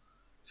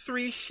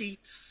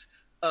sheets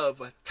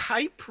of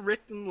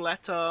typewritten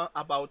letter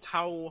about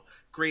how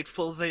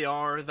grateful they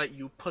are that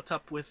you put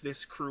up with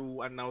this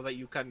crew, and now that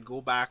you can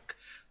go back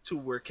to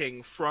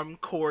working from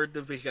core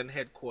division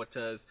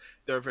headquarters,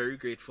 they're very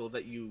grateful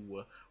that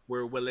you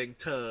were willing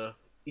to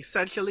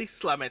essentially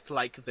slum it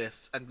like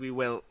this, and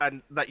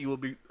that you will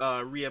be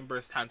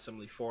reimbursed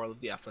handsomely for all of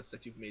the efforts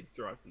that you've made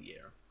throughout the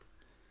year.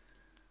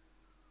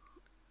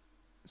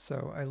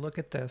 So I look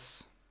at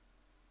this,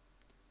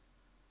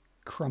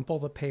 crumple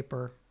the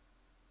paper,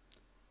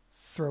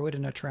 throw it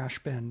in a trash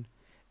bin,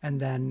 and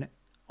then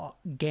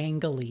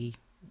gangly,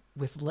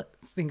 with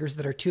fingers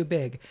that are too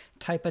big,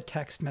 type a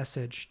text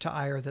message to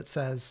Ire that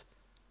says,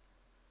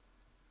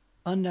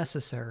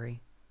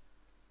 "Unnecessary.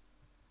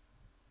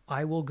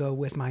 I will go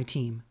with my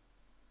team."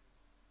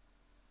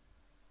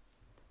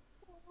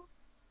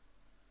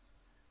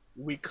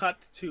 We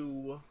cut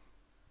to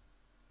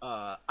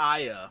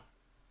Aya,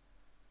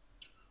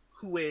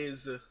 who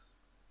is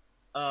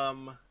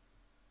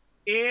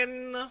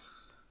in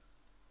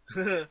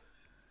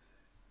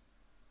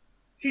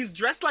he's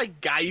dressed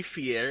like Guy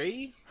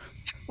Fieri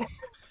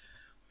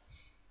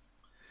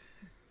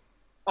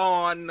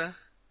on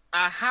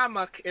a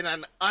hammock in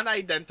an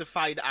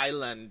unidentified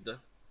island,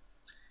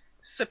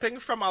 sipping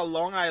from a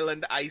Long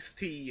Island iced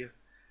tea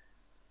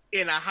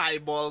in a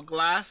highball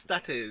glass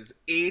that is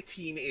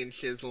 18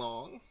 inches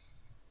long.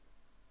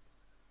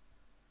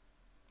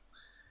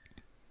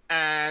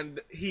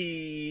 And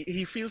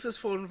he feels his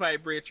phone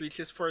vibrate,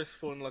 reaches for his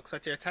phone, looks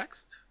at your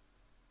text.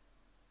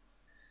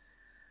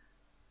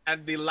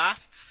 And the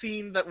last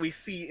scene that we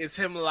see is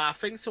him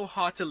laughing so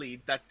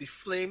heartily that the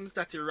flames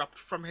that erupt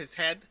from his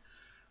head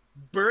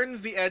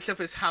burn the edge of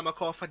his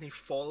hammock off, and he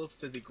falls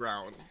to the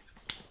ground.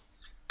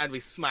 And we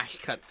smash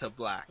cut to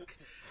black.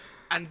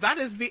 And that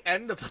is the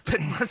end of the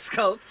Pitman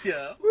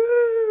sculpture.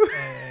 Woo!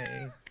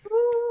 Hey.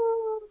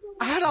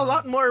 I had a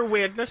lot more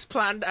weirdness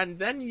planned, and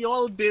then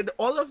y'all did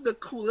all of the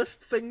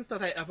coolest things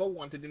that I ever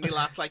wanted in the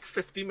last,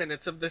 50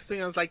 minutes of this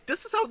thing. I was like,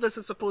 this is how this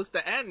is supposed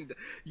to end.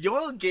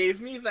 Y'all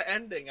gave me the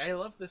ending. I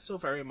love this so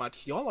very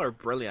much. Y'all are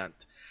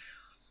brilliant.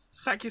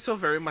 Thank you so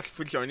very much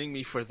for joining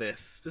me for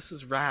this. This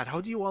is rad. How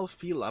do you all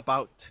feel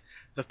about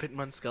the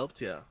Pitman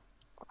sculpture?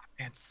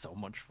 It's so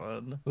much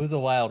fun. It was a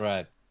wild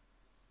ride.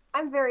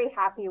 I'm very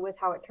happy with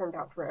how it turned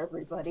out for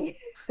everybody.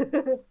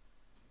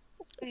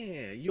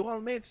 Yeah, you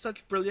all made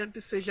such brilliant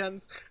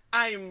decisions.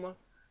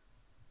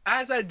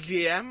 As a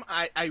GM,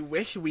 I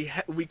wish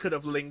we could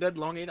have lingered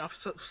long enough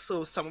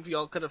so some of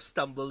y'all could have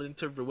stumbled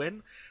into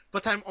ruin.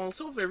 But I'm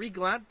also very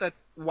glad that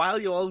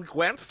while you all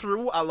went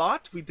through a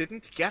lot, we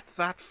didn't get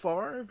that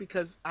far,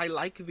 because I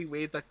like the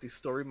way that the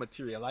story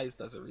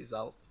materialized as a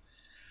result.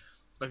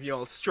 Of you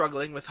all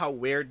struggling with how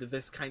weird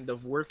this kind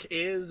of work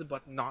is,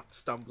 but not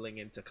stumbling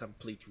into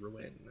complete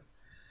ruin.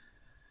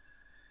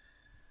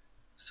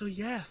 So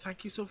yeah,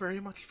 thank you so very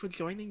much for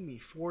joining me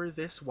for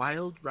this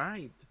wild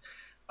ride.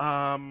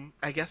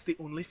 I guess the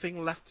only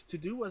thing left to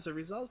do as a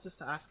result is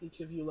to ask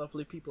each of you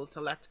lovely people to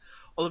let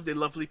all of the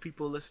lovely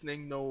people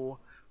listening know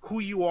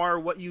who you are,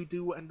 what you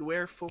do, and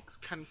where folks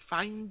can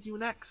find you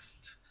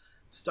next.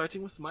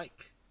 Starting with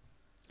Mike.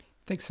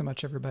 Thanks so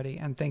much, everybody.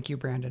 And thank you,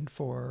 Brandon,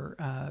 for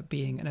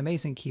being an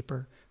amazing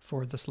keeper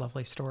for this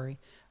lovely story.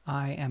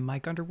 I am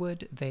Mike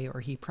Underwood, they or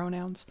he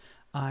pronouns.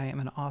 I am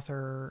an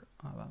author,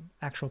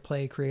 actual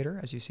play creator,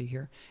 as you see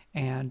here,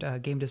 and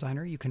game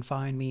designer. You can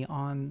find me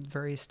on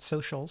various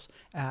socials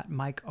at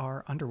Mike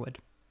R. Underwood.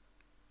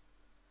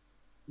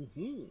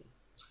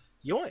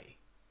 Jeoi.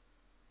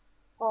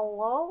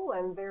 Hello,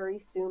 and very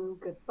soon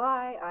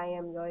goodbye. I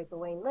am Jeoi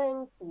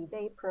Gawain, he,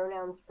 they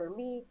pronouns for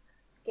me,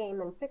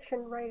 game and fiction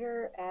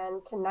writer,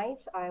 and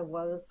tonight I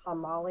was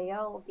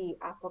Hamaliel, the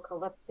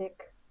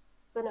apocalyptic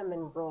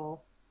cinnamon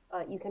roll.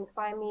 You can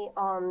find me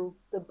on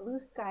the Blue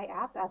Sky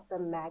app at the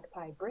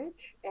Magpie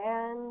Bridge,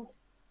 and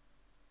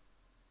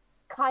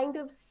kind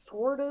of,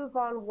 sort of,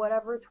 on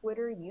whatever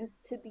Twitter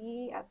used to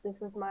be at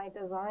This Is My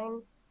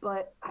Design,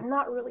 but I'm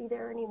not really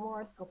there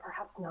anymore, so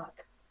perhaps not.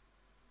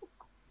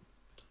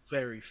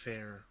 Very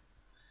fair.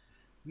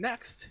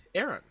 Next,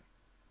 Aaron.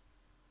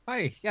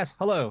 Hi, yes,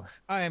 hello.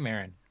 I am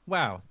Aaron.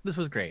 Wow, this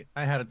was great.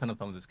 I had a ton of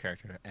fun with this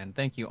character, and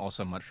thank you all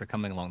so much for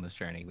coming along this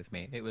journey with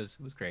me. It was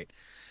great.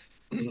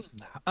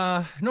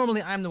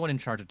 Normally I'm the one in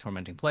charge of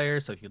tormenting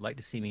players, so if you'd like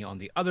to see me on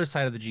the other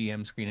side of the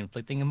GM screen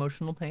inflicting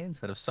emotional pain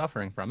instead of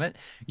suffering from it,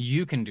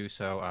 you can do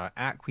so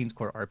at Queen's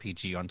Court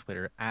RPG on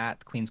Twitter,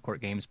 at Queen's Court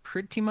Games,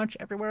 pretty much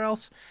everywhere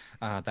else.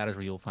 That is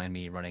where you'll find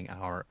me running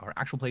our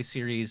actual play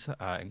series,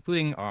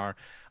 including our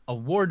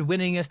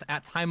award-winningest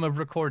at time of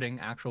recording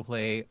actual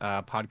play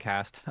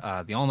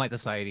podcast, The All Night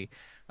Society,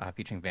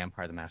 featuring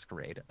Vampire the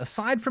Masquerade.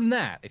 Aside from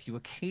that, if you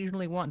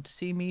occasionally want to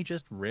see me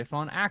just riff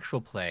on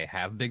actual play,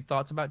 have big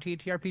thoughts about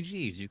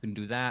TTRPGs, you can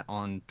do that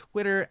on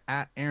Twitter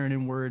at Aaron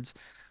in Words.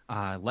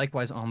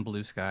 Likewise on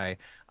Blue Sky.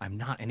 I'm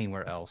not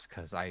anywhere else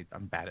because I'm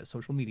bad at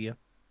social media.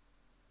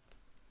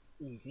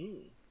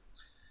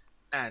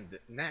 And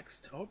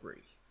next,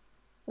 Aubrey.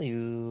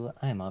 Hello,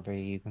 I'm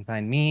Aubrey. You can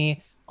find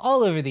me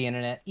all over the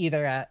internet,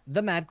 either at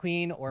the Mad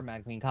Queen or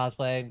Mad Queen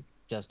Cosplay,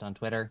 just on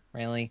Twitter,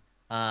 really.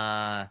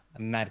 I'm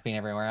Mad Queen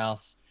everywhere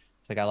else,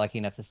 so I got lucky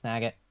enough to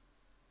snag it.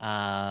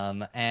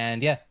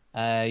 And yeah,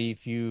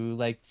 if you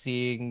like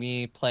seeing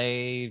me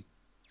play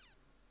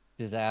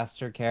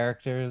disaster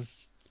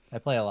characters, I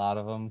play a lot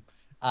of them.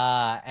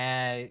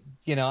 And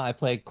I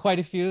played quite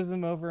a few of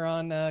them over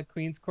on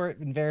Queen's Court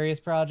in various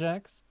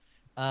projects.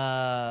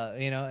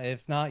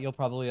 If not, you'll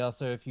probably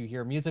also, if you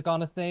hear music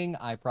on a thing,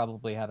 I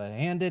probably have a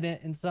hand in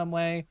it in some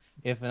way.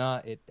 If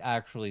not, it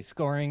actually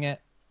scoring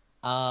it.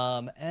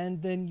 And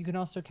then you can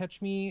also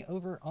catch me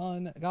over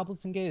on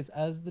Goblins and Gays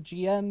as the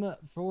GM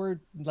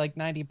for like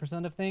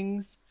 90% of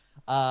things.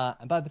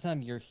 And by the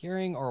time you're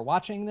hearing or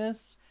watching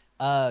this,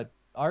 our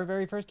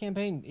very first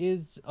campaign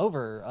is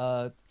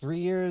over. 3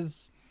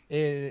 years,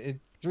 3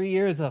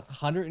 years,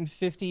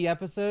 150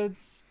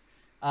 episodes.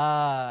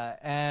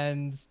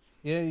 And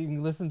yeah, you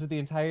can listen to the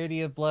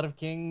entirety of Blood of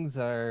Kings,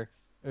 or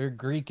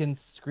Greek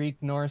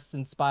Norse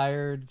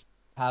inspired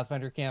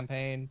Pathfinder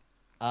campaign.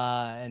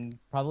 And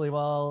probably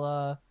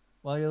while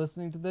you're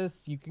listening to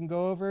this, you can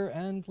go over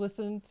and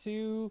listen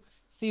to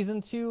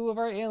season 2 of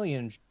our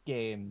Alien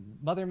game,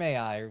 Mother May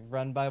I,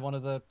 run by one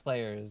of the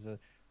players,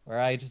 where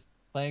I just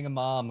playing a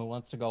mom who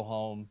wants to go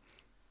home.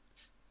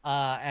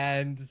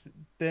 And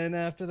then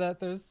after that,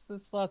 there's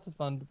lots of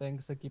fun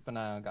things. So keep an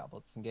eye on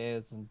Goblets and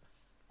Gays, and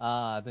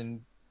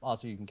then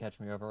also you can catch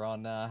me over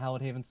on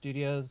Howard Haven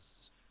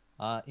Studios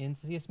in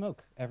City of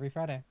Smoke every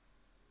Friday.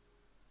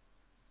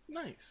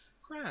 Nice,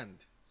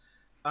 grand.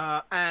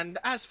 And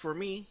as for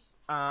me,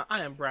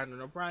 I am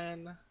Brandon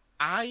O'Brien.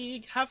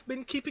 I have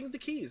been keeping the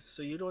keys,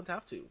 so you don't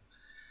have to.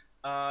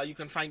 You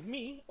can find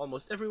me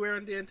almost everywhere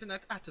on the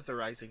internet at The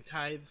Rising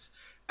Tides,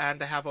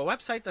 and I have a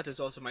website that is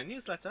also my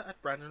newsletter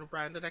at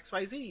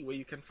brandonobrien.xyz, where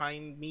you can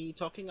find me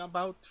talking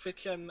about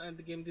fiction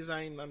and game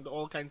design and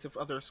all kinds of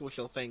other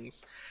social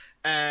things.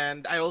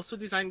 And I also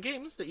design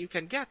games that you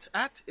can get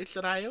at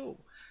itch.io.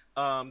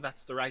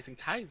 That's The Rising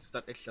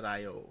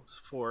Tides.itch.io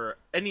for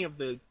any of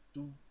the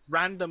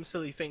random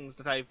silly things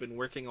that I've been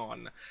working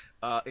on,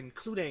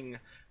 including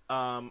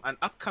an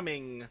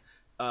upcoming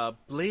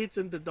Blades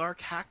in the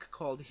Dark hack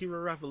called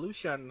Hero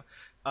Revolution,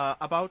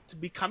 about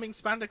becoming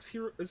spandex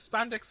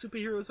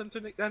superheroes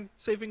and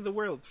saving the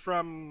world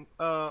from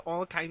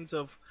all kinds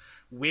of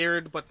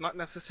weird but not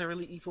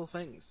necessarily evil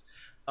things.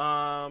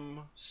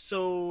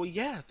 So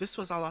yeah, this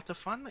was a lot of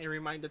fun. A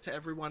reminder to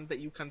everyone that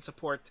you can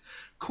support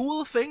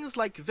cool things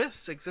like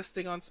this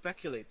existing on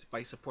Speculate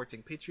by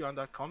supporting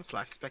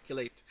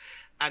patreon.com/speculate,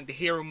 and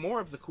hear more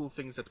of the cool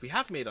things that we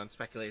have made on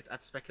Speculate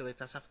at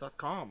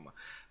speculatesf.com.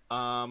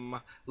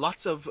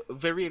 Lots of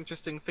very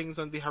interesting things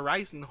on the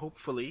horizon,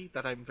 hopefully,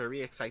 that I'm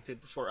very excited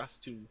for us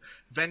to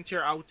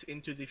venture out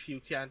into the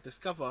future and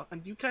discover,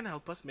 and you can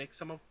help us make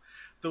some of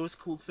those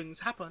cool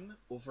things happen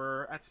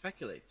over at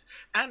Speculate.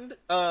 And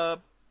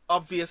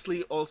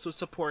obviously also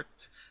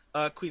support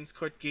Queen's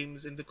Court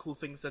Games in the cool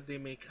things that they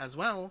make as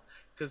well,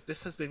 because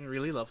this has been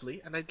really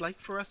lovely, and I'd like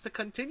for us to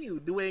continue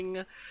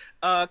doing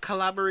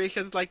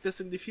collaborations like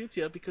this in the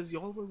future, because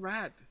y'all were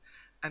rad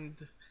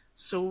and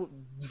so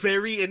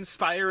very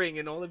inspiring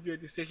in all of your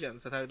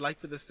decisions that I would like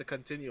for this to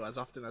continue as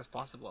often as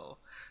possible.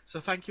 So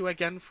thank you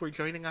again for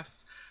joining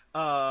us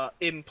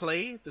in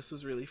play. This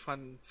was really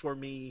fun for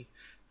me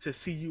to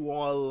see you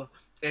all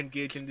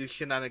engage in these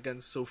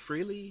shenanigans so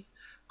freely.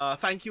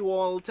 Thank you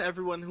all to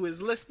everyone who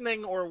is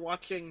listening or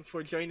watching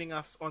for joining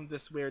us on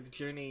this weird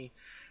journey.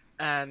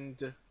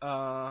 And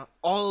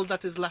all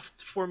that is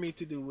left for me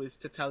to do is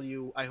to tell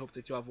you, I hope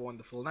that you have a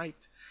wonderful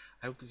night.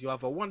 I hope that you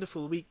have a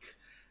wonderful week.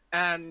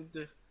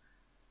 And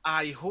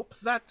I hope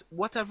that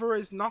whatever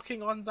is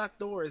knocking on that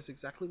door is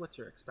exactly what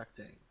you're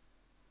expecting.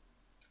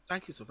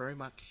 Thank you so very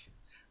much.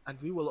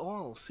 And we will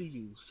all see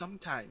you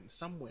sometime,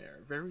 somewhere,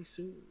 very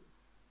soon.